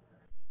doing?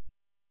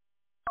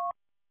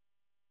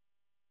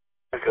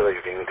 good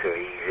evening to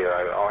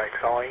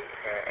E0RXI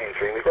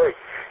entering the group.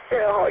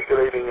 Yeah, hi,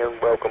 good evening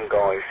and welcome,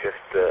 guys. Just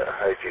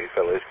heard you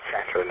fellas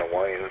chattering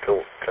away and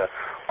thought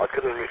I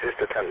couldn't resist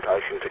the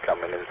temptation to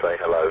come in and say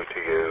hello to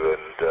you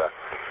and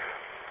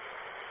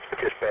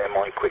just bear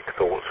my quick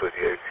thoughts with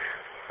you.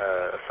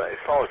 So as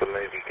far as the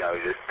movie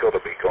goes, it's got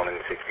to be Gone in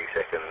 60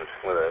 Seconds,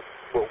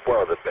 one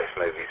of the best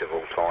movies of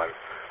all time,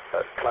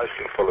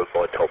 closely followed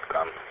by Top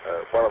Gun,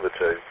 one of the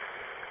two,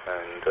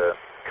 and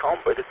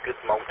can't beat a good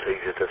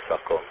Malteser to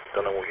suck on.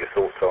 Don't know what your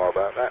thoughts are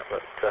about that,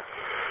 but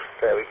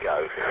there we go.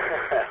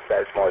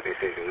 That's my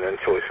decision and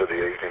choice for the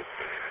evening.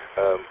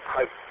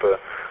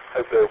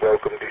 Hope they're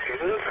welcome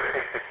decisions.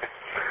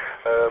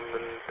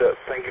 And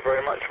thank you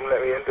very much for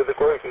letting me into the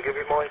group and give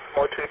you my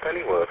two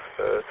penny worth.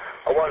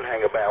 I won't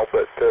hang about,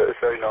 but it's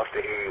very nice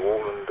to hear you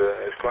all, and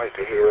it's great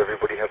to hear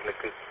everybody having a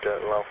good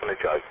laugh and a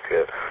joke.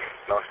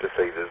 Nice to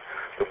see the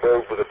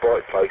world with a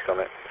bright face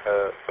on it.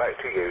 Back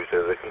to you to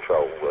the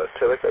control.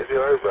 Teleco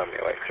 0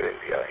 Romeo X-ray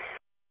India.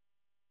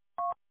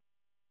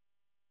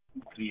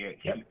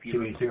 Yep,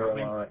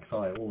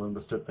 2E0RXI, all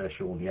understood there,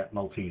 Sean. Yep,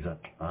 Malteser.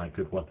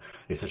 Good one.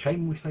 It's a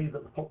shame we say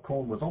that the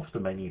popcorn was off the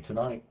menu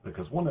tonight,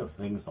 because one of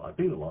the things that I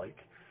do like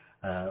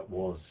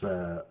was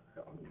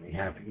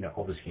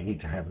obviously you need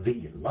to have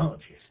the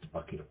largest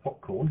bucket of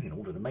popcorn in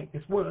order to make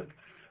this work,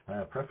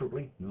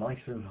 preferably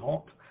nice and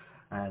hot,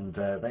 and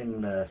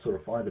then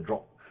sort of either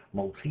drop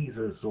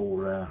Maltesers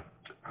or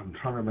I'm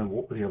trying to remember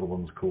what were the other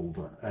ones called,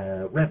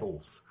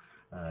 Rebels.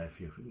 If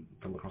you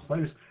come across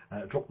those,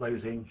 drop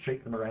those in,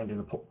 shake them around in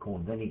the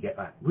popcorn, then you get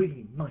that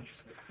really nice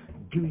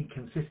gooey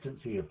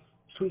consistency of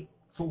sweet,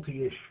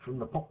 salty-ish from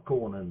the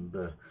popcorn and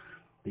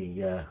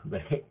the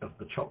hit of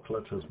the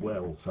chocolate as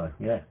well. So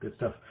yeah, good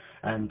stuff.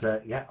 And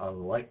I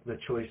like the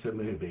choice of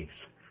movies.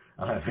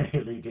 I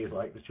really do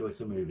like the choice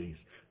of movies.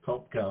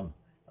 Top Gun,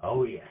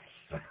 oh yes.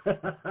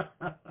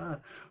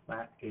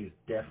 That is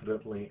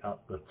definitely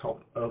up the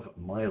top of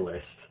my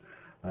list.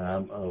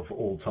 Of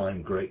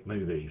all-time great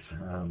movies.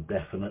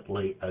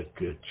 Definitely a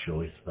good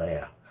choice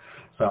there.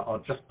 So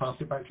I'll just pass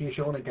it back to you,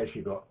 Sean, in case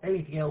you've got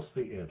anything else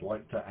that you'd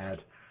like to add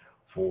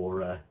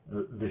for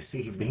this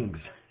evening's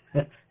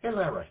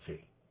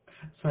hilarity.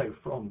 So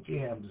from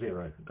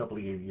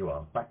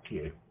GM0WUR, back to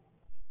you.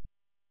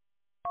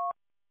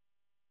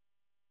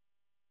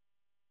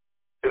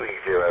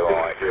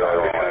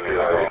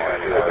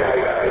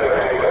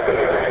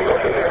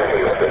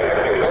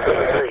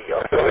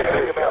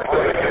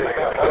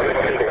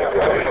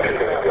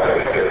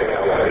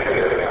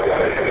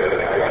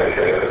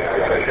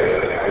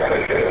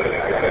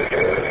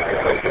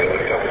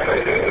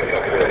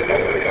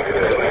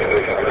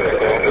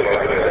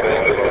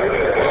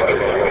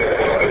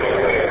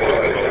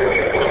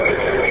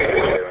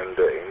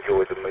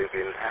 enjoy the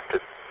movie and have to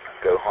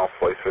go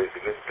halfway through to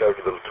go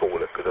to the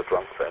toilet because I've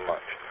drunk so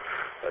much.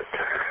 But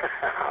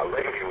I'll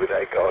leave you with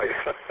that, guys.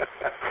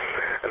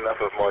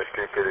 Enough of my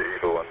stupidity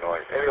for one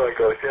night. Anyway,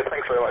 guys,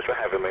 thanks very much for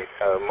having me.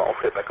 I'll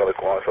sit back on the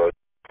quiet side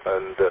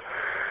and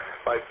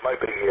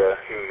maybe hear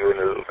you in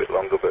a little bit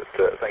longer, but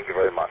thank you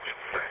very much.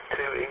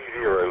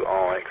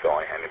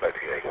 2E0RXI, handing back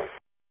to you.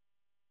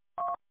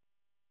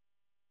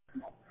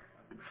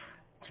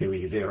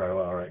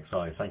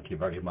 2E0RXI, thank you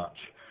very much.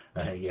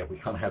 We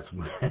kind of had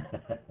some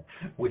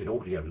weird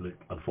audio loop,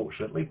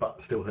 unfortunately, but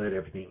still heard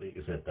everything that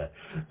you said there.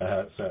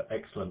 So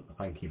excellent,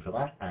 thank you for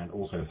that, and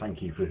also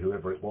thank you for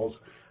whoever it was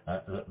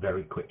that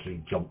very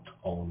quickly jumped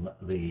on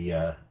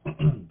the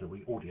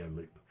audio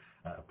loop.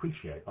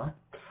 Appreciate that.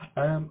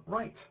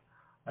 Right,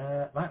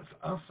 that's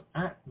us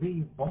at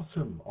the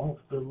bottom of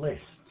the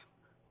list.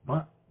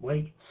 But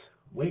wait,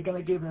 we're going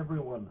to give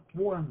everyone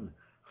one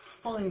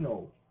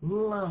final,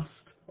 last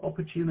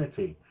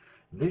opportunity.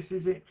 This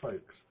is it,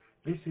 folks.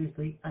 This is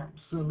the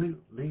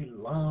absolutely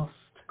last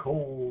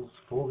calls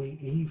for the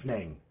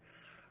evening.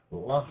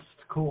 Last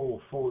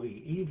call for the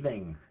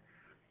evening.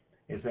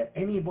 Is there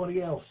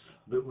anybody else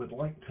that would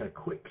like to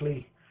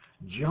quickly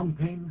jump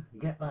in,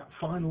 get that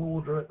final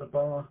order at the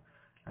bar,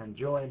 and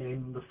join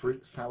in the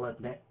fruit salad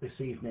net this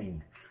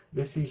evening?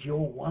 This is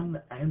your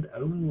one and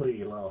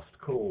only last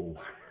call.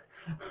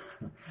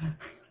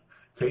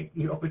 Take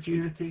the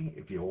opportunity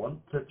if you want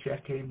to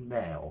check in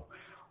now.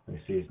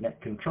 This is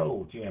Net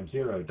Control,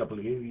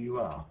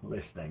 GM0WUR,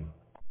 listening.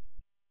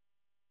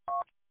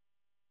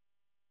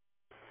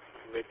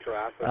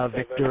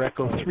 Victor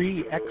Echo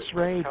 3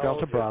 X-Ray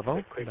Delta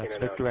Bravo. That's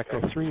Victor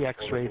Echo 3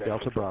 X-Ray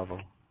Delta Bravo.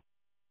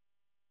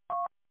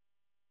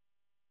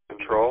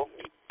 Control.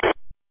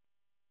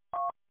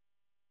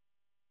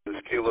 This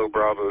is Kilo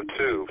Bravo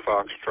 2,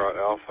 Foxtrot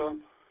Alpha.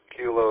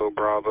 Kilo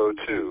Bravo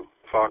 2,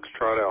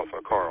 Foxtrot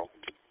Alpha, Carl.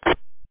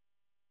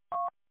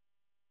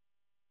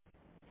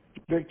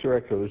 Victor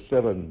Echo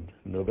 7,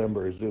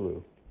 November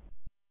Zulu.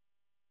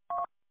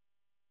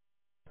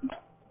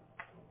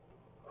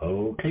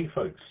 Okay,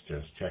 folks,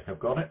 just check I've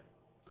got it.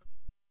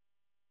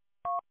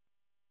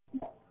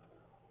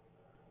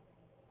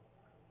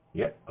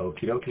 Yep,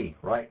 okie dokie.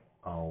 Right,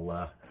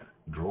 I'll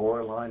draw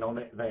a line on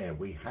it there.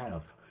 We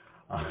have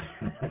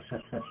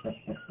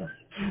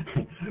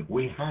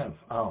we have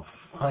our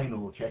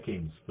final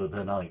check-ins for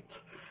the night.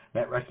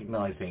 Net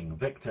recognizing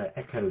Victor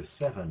Echo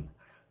 7,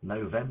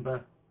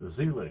 November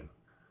Zulu.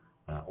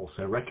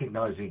 Also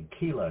recognizing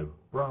Kilo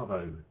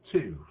Bravo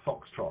 2,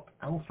 Foxtrot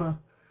Alpha,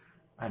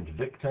 and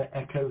Victor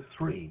Echo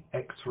 3,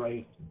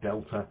 X-Ray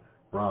Delta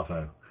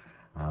Bravo.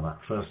 That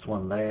first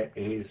one there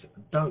is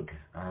Doug,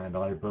 and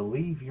I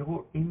believe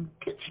you're in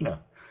Kitchener,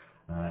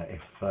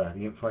 if the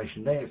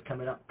information there is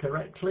coming up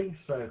correctly.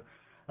 So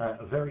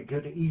a very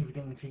good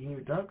evening to you,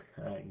 Doug.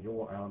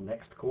 You're our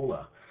next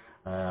caller.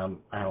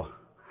 Our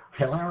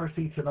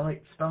hilarity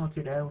tonight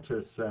started out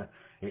as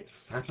it's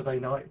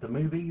Saturday night at the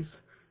movies.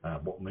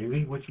 What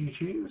movie would you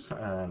choose?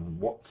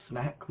 What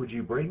snack would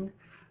you bring?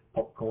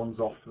 Popcorn's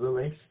off the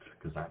list,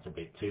 because that's a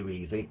bit too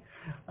easy.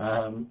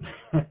 And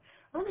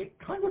it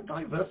kind of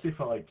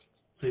diversified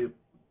to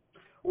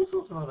all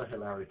sorts of other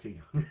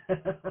hilarity.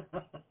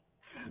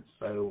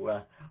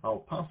 So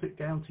I'll pass it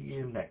down to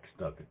you next,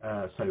 Doug.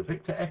 So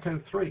Victor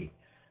Echo 3,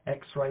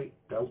 X-Ray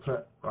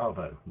Delta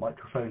Bravo.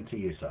 Microphone to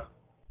you, sir.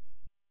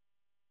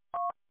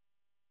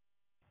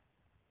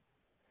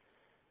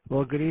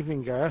 Well, good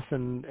evening, Gareth,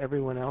 and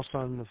everyone else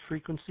on the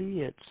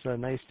frequency. It's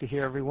nice to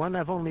hear everyone.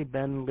 I've only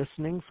been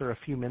listening for a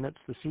few minutes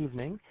this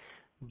evening,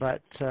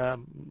 but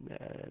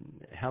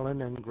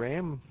Helen and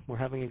Graham were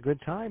having a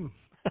good time.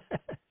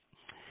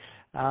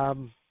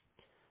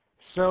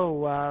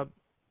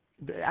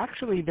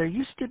 Actually, there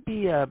used to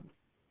be a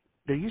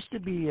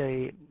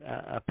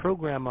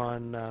program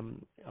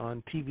on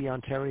TV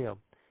Ontario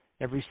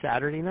every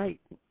Saturday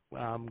night.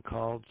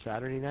 Called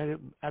Saturday Night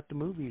at the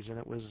Movies, and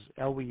it was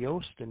Elway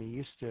Yost, and he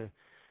used to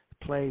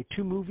play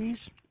two movies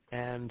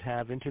and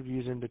have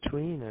interviews in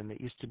between, and it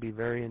used to be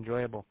very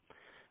enjoyable.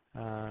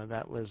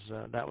 That was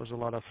a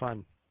lot of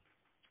fun.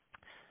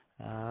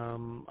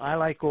 I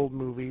like old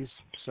movies,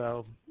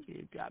 so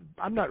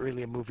I'm not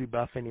really a movie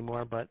buff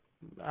anymore, but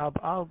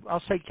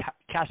I'll say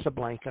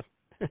Casablanca.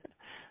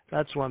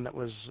 That's one that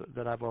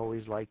I've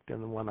always liked,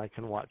 and the one I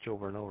can watch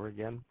over and over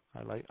again.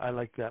 I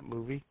like that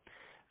movie.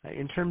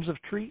 In terms of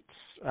treats,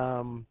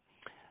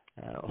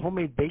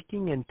 homemade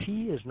baking and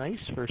tea is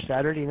nice for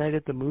Saturday night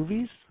at the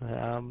movies,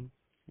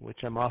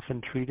 which I'm often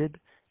treated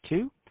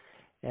to.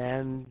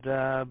 And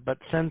but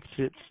since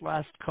it's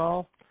last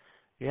call,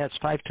 yeah, it's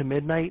 5 to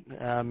midnight.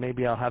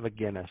 Maybe I'll have a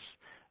Guinness.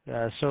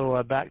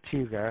 So back to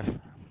you, Gareth.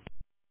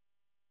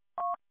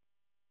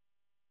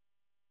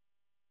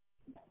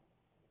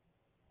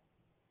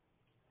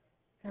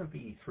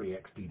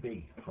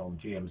 V3XDB from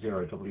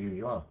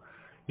GM0WUR.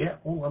 Yeah,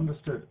 all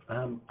understood.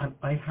 And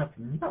I have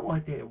no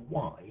idea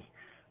why,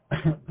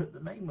 but the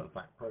name of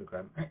that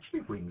program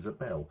actually rings a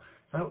bell.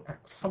 So at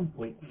some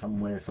point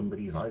somewhere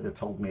somebody's either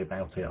told me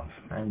about it, I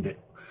found it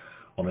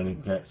on an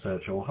internet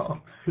search, or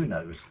who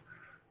knows.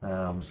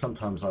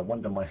 Sometimes I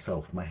wonder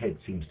myself. My head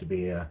seems to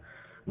be a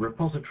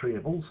repository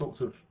of all sorts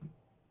of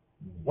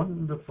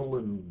wonderful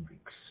and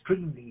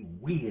extremely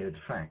weird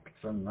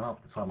facts, and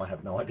half the time I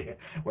have no idea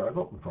where I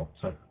got them from.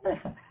 So,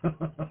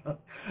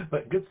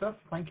 but good stuff.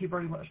 Thank you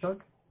very much,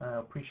 Doug.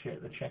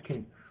 Appreciate the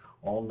check-in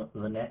on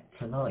the net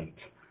tonight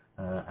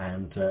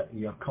and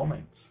your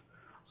comments.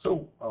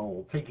 So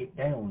I'll take it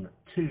down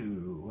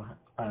to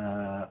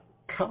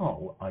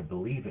Carl, I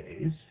believe it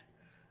is,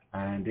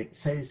 and it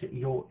says that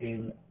you're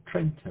in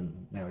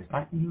Trenton. Now, is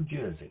that New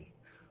Jersey?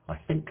 I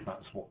think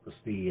that's what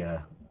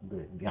the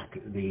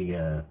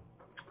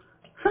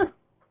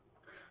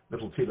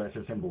little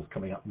two-letter symbols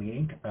coming up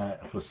meaning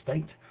for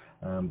state,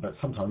 but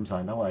sometimes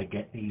I know I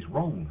get these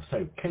wrong.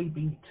 So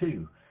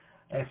KB2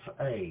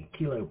 FA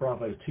Kilo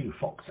Bravo 2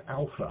 Fox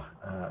Alpha.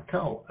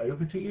 Carl,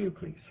 over to you,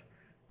 please.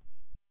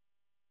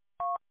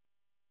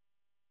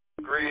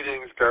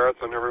 Greetings,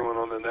 Gareth, and everyone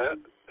on the net.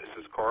 This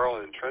is Carl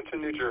in Trenton,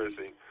 New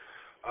Jersey.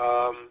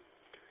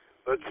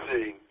 Let's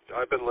see.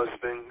 I've been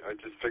listening. I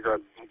just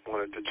figured I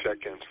wanted to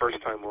check in. It's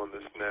first time on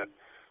this net.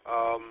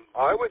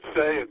 I would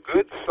say a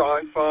good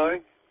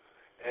sci-fi,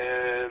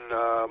 and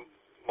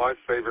my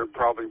favorite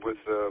probably with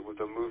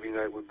a movie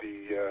night would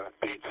be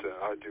pizza.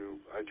 I do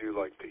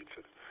like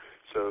pizza.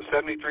 So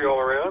 73 all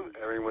around.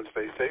 Everyone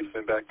stay safe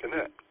and back to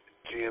net.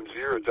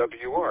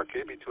 GM0WR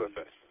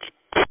KB2FA.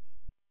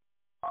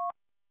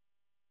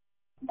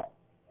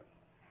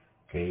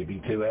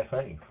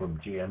 KB2FA from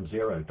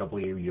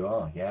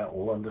GM0WUR. Yeah,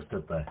 all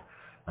understood there.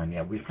 And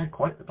yeah, we've had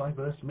quite the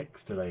diverse mix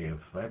today of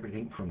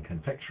everything from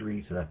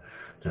confectionery to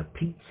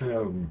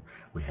pizza.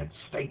 We had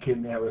steak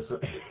in there as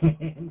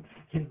in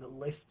the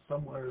list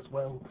somewhere as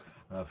well.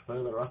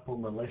 Further up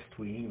on the list,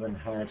 we even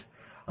had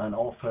an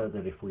offer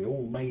that if we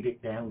all made it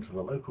down to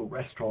the local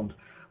restaurant,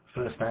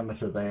 first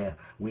amateur there,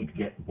 we'd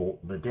get bought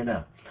the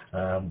dinner.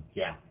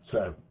 Yeah,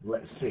 so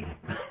let's see.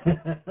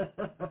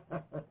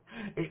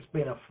 It's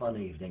been a fun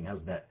evening,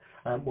 hasn't it?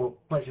 Well,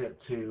 pleasure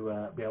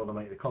to be able to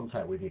make the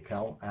contact with you,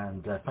 Carl,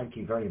 and thank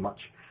you very much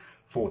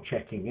for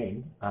checking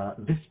in.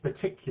 This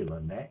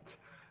particular net,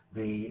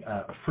 the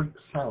fruit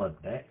salad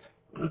net,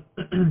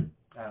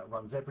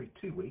 runs every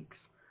 2 weeks.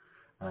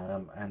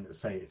 And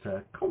say it's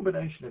a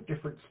combination of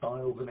different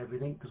styles and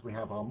everything, because we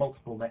have our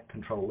multiple net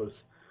controllers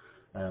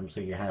So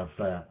you have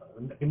a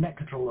net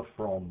controller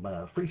from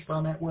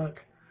FreeSTAR Network,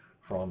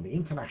 from the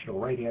International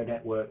Radio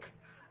Network,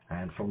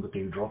 and from the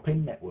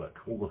DoDropIn Network.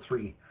 All the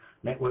three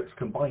networks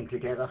combined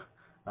together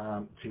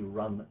to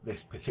run this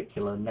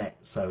particular net.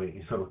 So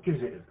it sort of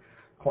gives it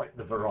quite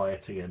the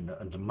variety and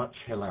much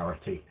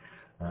hilarity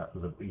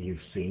that you've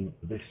seen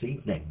this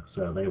evening.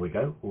 So there we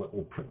go, a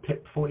little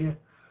tip for you.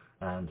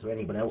 And to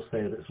anyone else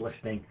there that's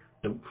listening,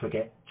 don't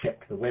forget,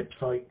 check the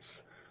websites.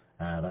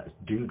 That's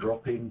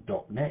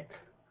DoDropIn.net,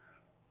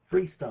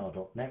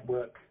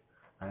 FreeSTAR.network,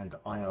 and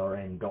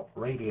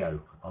IRN.radio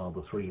are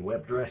the three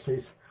web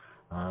addresses.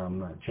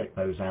 Check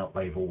those out.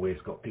 They've always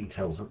got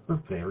details of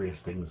the various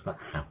things that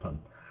happen.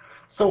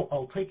 So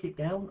I'll take it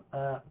down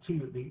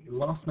to the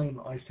last name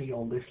I see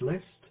on this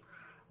list,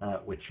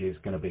 which is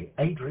going to be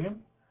Adrian,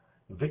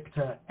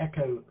 Victor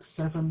Echo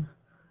 7,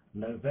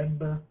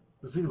 November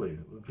Zulu,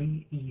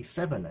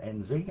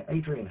 VE7NZ.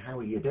 Adrian, how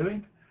are you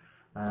doing?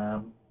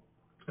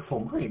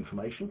 For my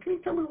information, can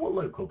you tell me what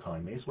local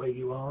time is where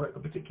you are at a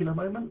particular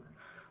moment?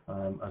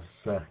 As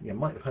you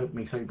might have heard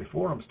me say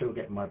before, I'm still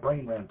getting my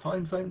brain around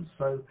time zones,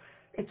 so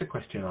it's a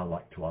question I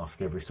like to ask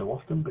every so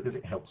often because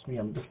it helps me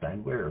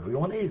understand where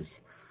everyone is.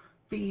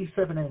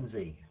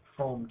 VE7NZ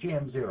from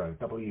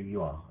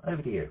GM0WUR.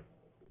 Over to you.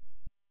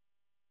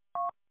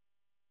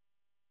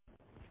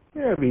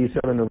 Yeah,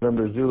 VE7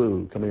 November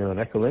Zulu coming on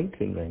Echolink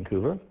in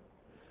Vancouver,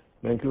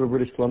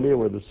 British Columbia,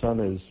 where the sun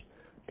is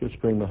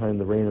whispering behind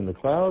the rain and the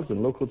clouds,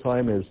 and local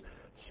time is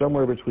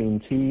somewhere between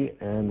tea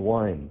and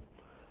wine.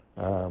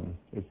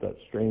 It's that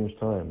strange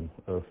time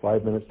of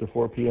 5 minutes to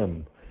 4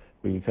 p.m.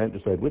 where you can't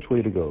decide which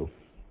way to go.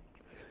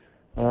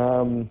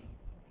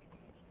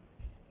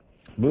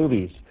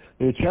 Movies.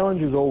 The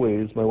challenge is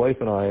always, my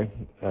wife and I,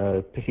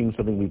 picking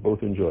something we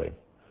both enjoy.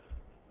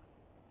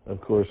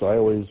 Of course, I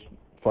always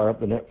fire up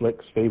the Netflix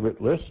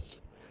favorite lists,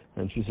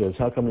 and she says,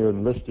 how come your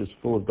list is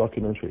full of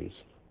documentaries?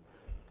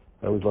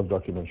 I always love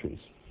documentaries.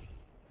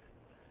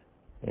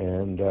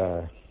 And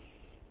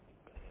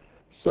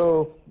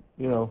so,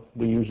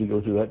 we usually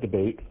go through that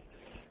debate.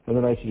 And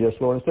then I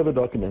suggest, well, instead of a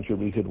documentary,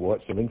 we could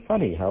watch something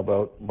funny. How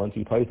about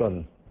Monty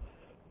Python,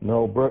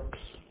 Mel Brooks,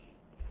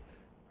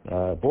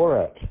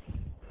 Borat?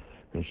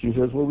 And she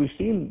says, well,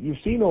 you've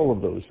seen all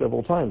of those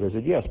several times. I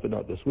said, yes, but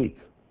not this week.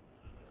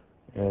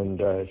 And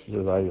she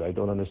says, I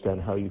don't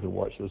understand how you can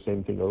watch the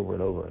same thing over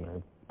and over. And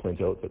I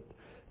point out that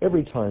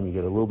every time you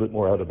get a little bit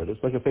more out of it.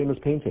 It's like a famous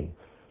painting.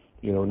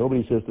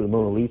 Nobody says to the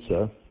Mona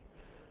Lisa,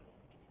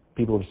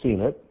 people have seen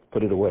it,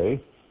 put it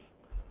away.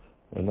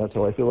 And that's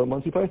how I feel about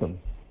Monty Python.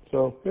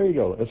 So there you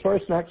go. As far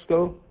as snacks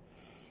go,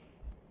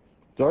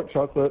 dark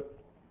chocolate,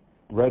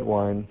 red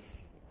wine,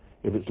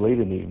 if it's late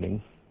in the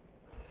evening.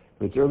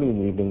 If it's early in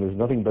the evening, there's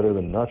nothing better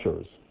than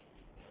nachos.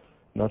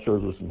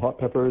 Nachos with some hot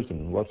peppers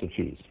and lots of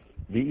cheese.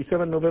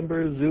 VE7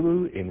 November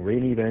Zulu in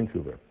rainy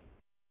Vancouver.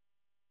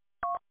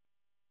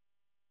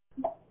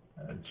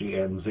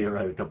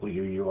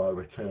 GM0WUR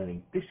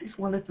returning. This is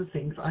one of the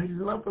things I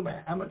love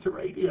about amateur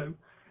radio.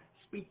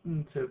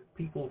 Speaking to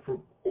people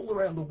from all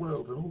around the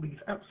world and all these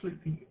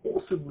absolutely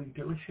awesomely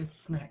delicious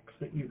snacks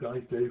that you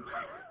guys do.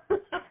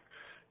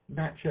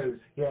 Nachos,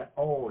 yeah,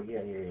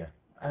 yeah.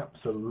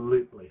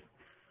 Absolutely.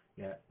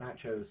 Yeah,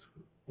 nachos,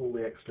 all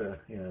the extra,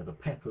 the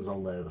peppers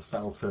on there, the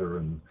salsa,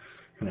 and,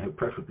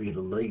 preferably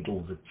the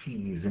ladles of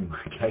cheese in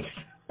my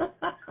case.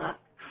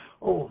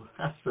 Oh,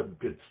 that's some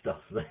good stuff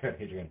there,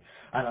 Adrian.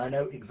 And I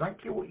know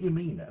exactly what you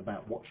mean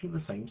about watching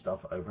the same stuff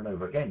over and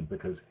over again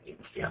because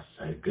it's just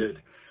so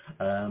good.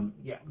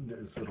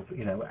 Sort of,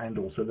 and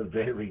also the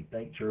varied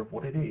nature of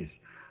what it is.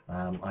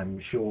 I'm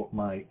sure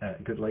my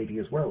good lady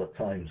as well at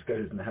times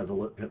goes and has a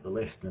look at the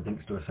list and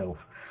thinks to herself,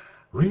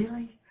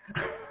 really?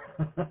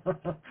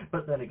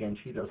 But then again,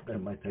 she does know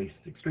my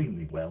tastes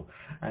extremely well,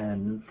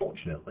 and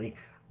fortunately,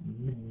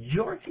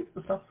 majority of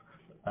the stuff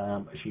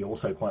she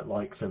also quite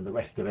likes, and the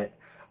rest of it,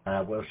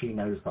 well, she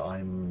knows that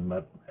I'm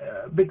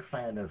a big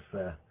fan of,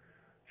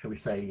 shall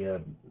we say,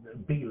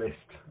 B-list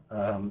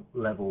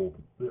level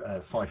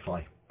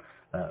sci-fi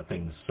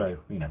things. So,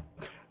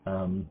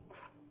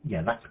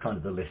 that's kind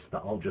of the list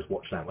that I'll just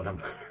watch that when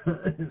I'm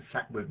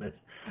sat with it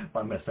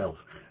by myself.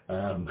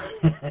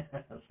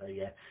 So,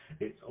 yeah,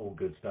 it's all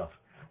good stuff.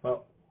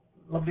 Well,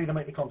 lovely to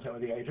make the contact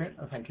with you, Adrian,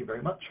 and thank you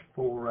very much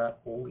for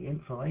all the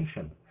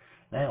information.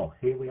 Now,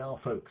 here we are,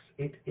 folks.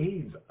 It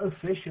is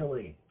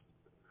officially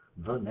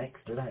the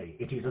next day.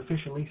 It is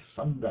officially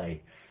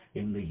Sunday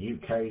in the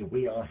UK.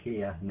 We are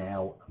here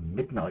now,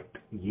 midnight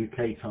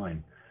UK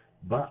time.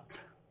 But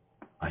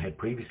I had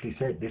previously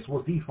said this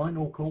was the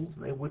final call.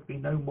 There would be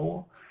no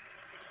more.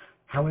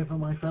 However,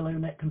 my fellow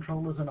net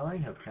controllers and I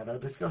have had a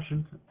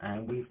discussion,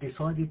 and we've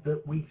decided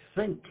that we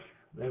think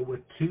there were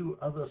two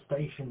other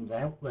stations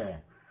out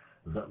there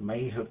that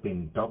may have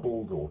been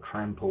doubled or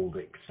trampled,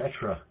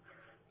 etc.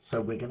 So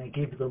we're going to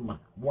give them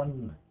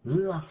one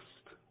last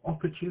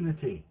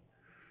opportunity.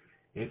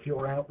 If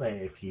you're out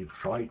there, if you've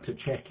tried to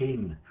check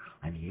in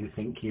and you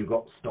think you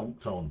got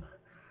stomped on,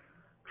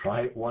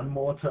 try it one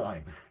more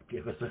time.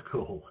 Give us a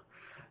call.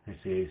 This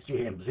is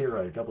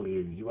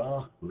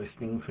GM0WUR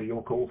listening for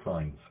your call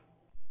signs.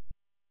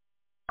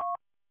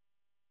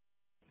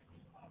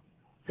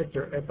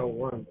 Victor Echo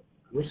 1,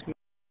 Whiskey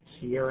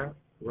Sierra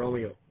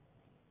Romeo.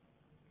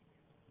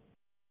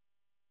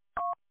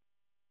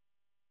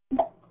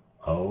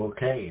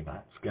 Okay,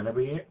 that's going to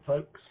be it,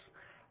 folks.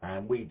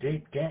 And we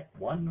did get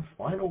one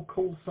final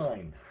call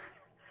sign.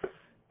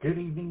 Good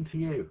evening to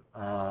you.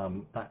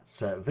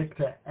 That's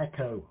Victor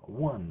Echo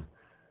 1,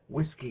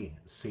 Whiskey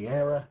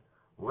Sierra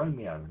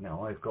Romeo.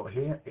 Now I've got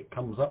here, it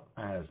comes up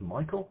as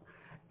Michael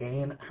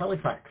in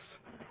Halifax.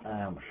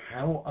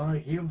 How are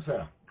you,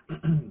 sir?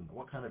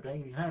 What kind of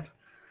day you had?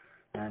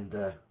 And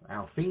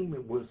our theme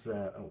is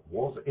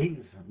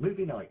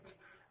movie night.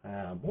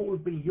 What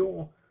would be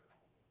your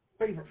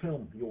favourite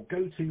film, your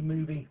go-to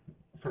movie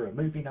for a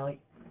movie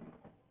night,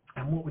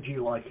 and what would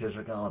you like as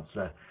regards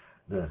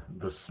the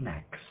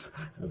snacks,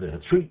 the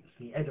treats,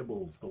 the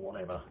edibles, the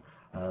whatever,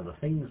 the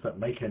things that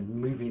make a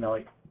movie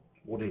night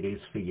what it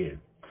is for you.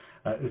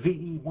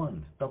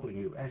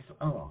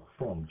 VE1WSR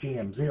from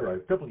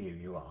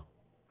GM0WUR.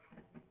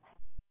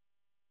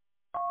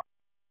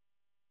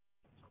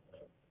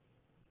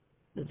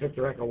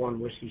 Victor Echo 1,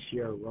 Whiskey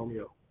Sierra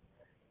Romeo.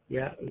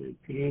 Yeah,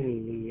 good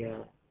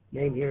evening. The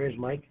name here is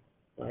Mike.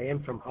 I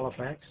am from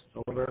Halifax.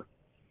 However,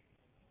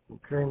 I'm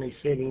currently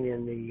sitting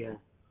in the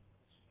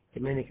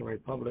Dominican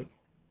Republic.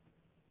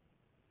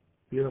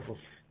 Beautiful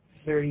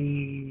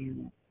 30,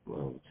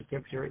 well, what's the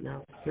temperature right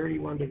now?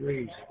 31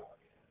 degrees.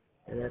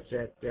 And that's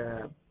at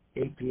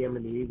 8 p.m.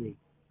 in the evening.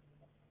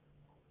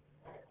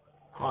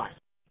 Hot.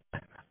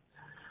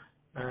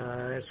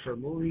 As for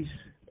movies,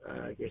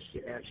 I guess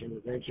action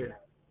adventure.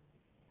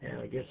 And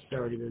I guess it's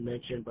already been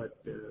mentioned, but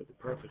the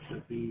preference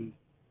would be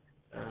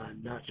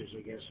nachos,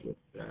 I guess, with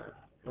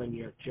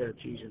plenty of cheddar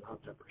cheese and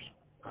hot peppers.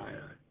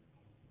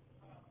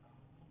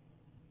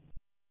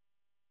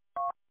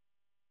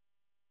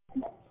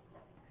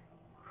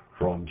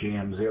 From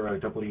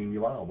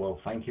GM0WUR.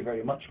 Well, thank you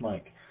very much,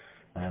 Mike.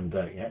 And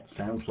yeah, it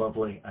sounds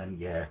lovely. And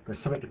yeah,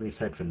 there's something to be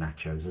said for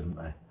nachos, isn't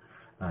there?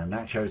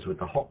 Nachos with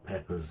the hot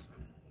peppers,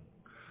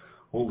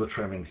 all the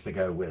trimmings to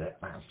go with it.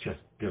 That's just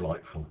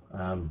delightful.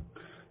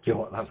 Do you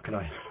know what? I'm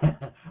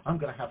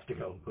going to have to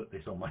go and put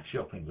this on my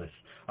shopping list.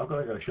 I've got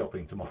to go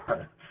shopping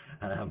tomorrow.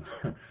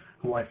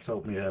 Wife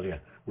told me earlier,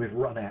 we've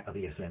run out of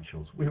the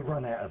essentials. We've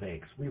run out of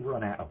eggs. We've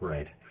run out of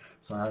bread.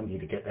 So I need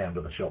to get down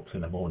to the shops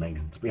in the morning.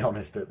 And to be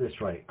honest, at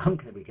this rate, I'm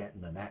going to be getting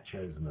the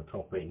nachos and the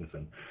toppings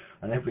and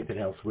everything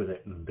else with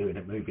it and doing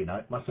a movie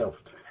night myself.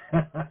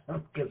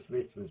 Because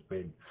this has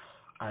been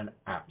an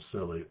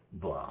absolute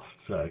blast.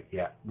 So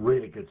yeah,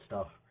 really good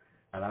stuff.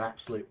 And an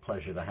absolute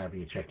pleasure to have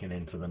you checking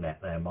into the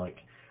net there, Mike.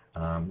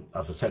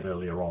 As I said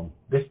earlier on,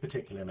 this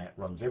particular net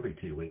runs every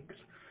 2 weeks,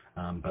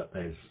 but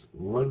there's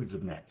loads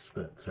of nets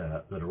that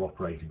are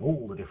operating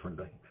all the different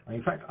days. And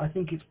in fact, I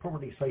think it's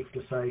probably safe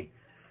to say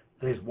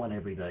there's one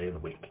every day of the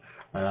week,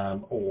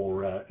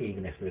 or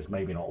even if there's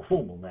maybe not a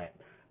formal net,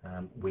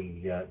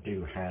 we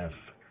do have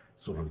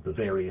sort of the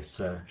various,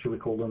 shall we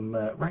call them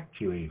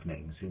RACQ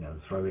evenings, you know,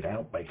 throw it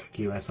out, make a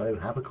QSO,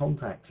 have a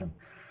contact,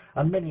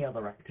 and many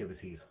other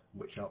activities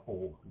which are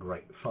all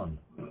great fun.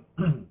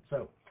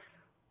 So,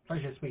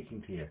 pleasure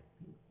speaking to you.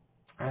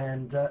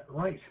 And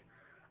right,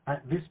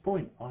 at this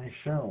point I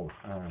shall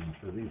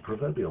do the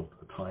proverbial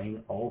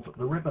tying of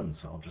the ribbons.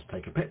 I'll just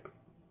take a pip.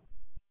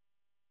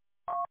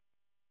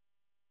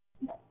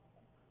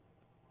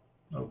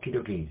 Okie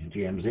dokie,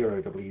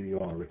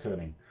 GM0WUR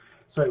returning.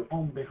 So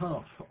on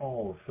behalf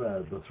of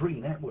the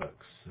three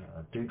networks,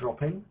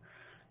 DoDropIn,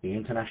 the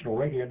International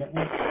Radio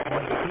Network,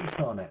 and the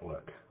FreeSTAR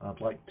Network,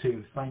 I'd like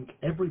to thank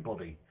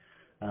everybody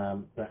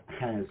that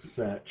has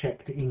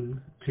checked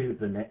in to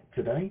the net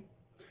today.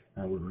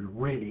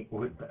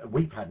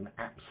 We've had an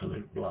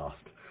absolute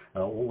blast.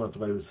 All of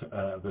those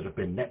that have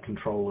been net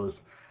controllers,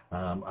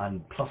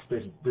 and plus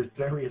there's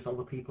various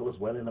other people as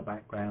well in the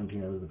background, you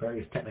know, the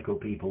various technical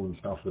people and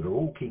stuff that are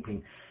all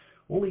keeping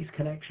all these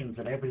connections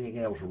and everything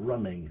else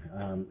running.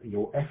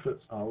 Your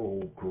efforts are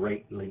all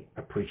greatly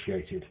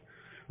appreciated.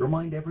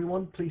 Remind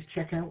everyone, please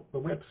check out the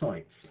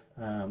websites.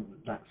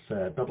 That's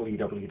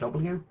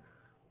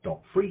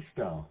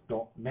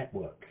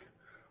www.freestar.network,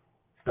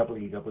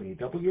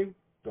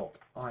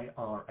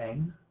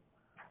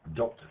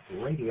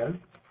 www.irn.radio,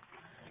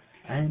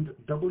 and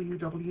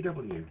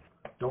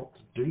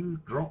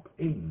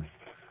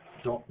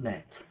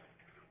www.DoDropIn.net.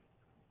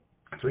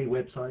 3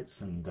 websites,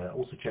 and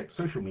also check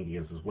social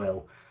medias as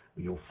well.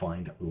 You'll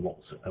find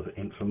lots of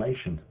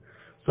information.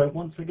 So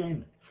once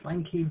again,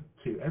 thank you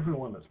to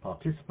everyone that's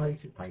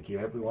participated. Thank you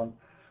everyone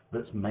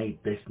that's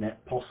made this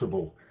net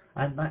possible.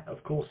 And that,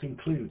 of course,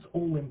 includes,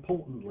 all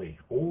importantly,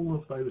 all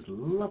of those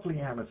lovely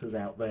amateurs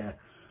out there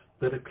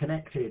that have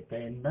connected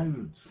their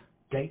nodes,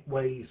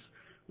 gateways,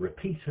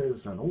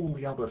 repeaters, and all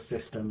the other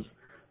systems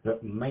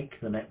that make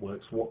the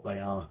networks what they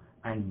are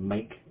and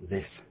make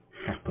this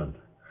happen.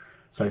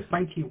 So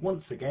thank you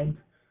once again,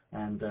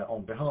 and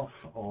on behalf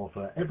of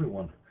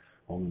everyone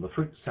on the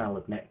Fruit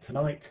Salad Net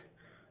tonight,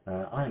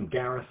 I am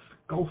Gareth,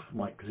 Golf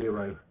Mike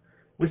 0,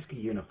 Whiskey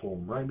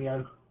Uniform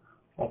Romeo,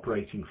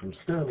 operating from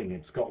Stirling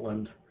in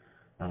Scotland,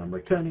 and I'm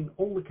returning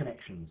all the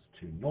connections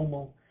to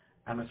normal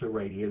amateur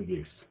radio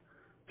use.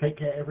 Take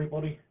care,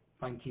 everybody.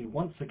 Thank you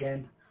once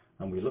again,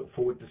 and we look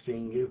forward to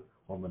seeing you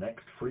on the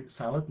next Fruit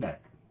Salad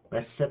Net.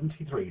 Best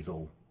 73s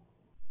all.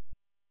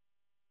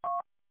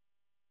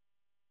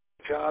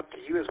 Job to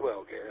you as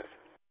well, Gareth.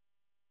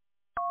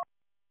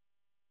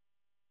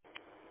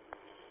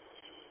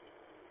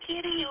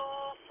 Cheerio,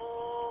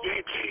 folks.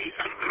 Yeah,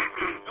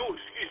 oh,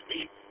 excuse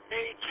me.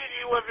 Hey,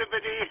 cheerio,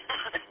 everybody.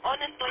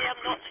 Honestly,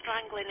 I'm not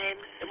strangling him.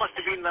 It must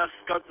have been that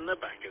scud in the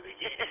back of the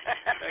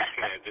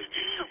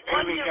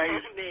Anyway, guys,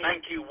 Nate.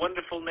 thank you.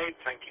 Wonderful, Nate.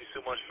 Thank you so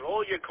much for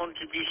all your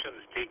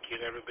contributions. Take care,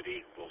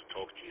 everybody. We'll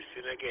talk to you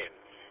soon again.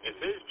 This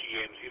is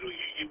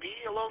GM0UUB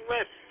along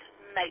with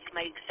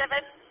Mike 7,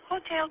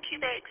 Hotel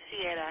Quebec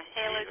Sierra,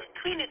 Helen,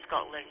 Queen of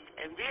Scotland,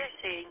 and we're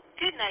saying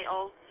good night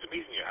all. It's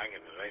amazing you're hanging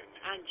around.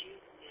 And you,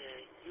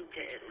 you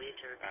get it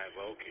later.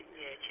 Well, okay.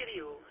 Yeah,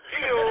 cheerio.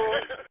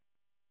 Cheerio.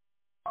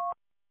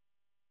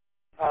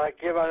 I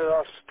give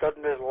another scud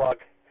in his lug.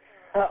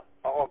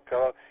 Oh,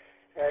 God.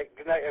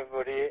 Good night,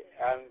 everybody,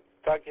 and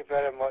thank you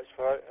very much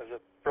for it. It was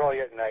a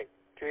brilliant night.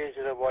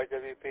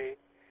 280YWP.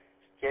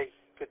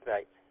 Good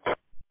night.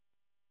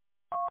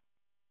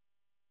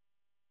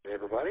 Hey,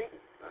 everybody,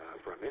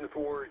 from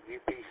N4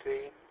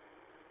 UPC.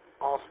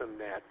 Awesome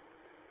net.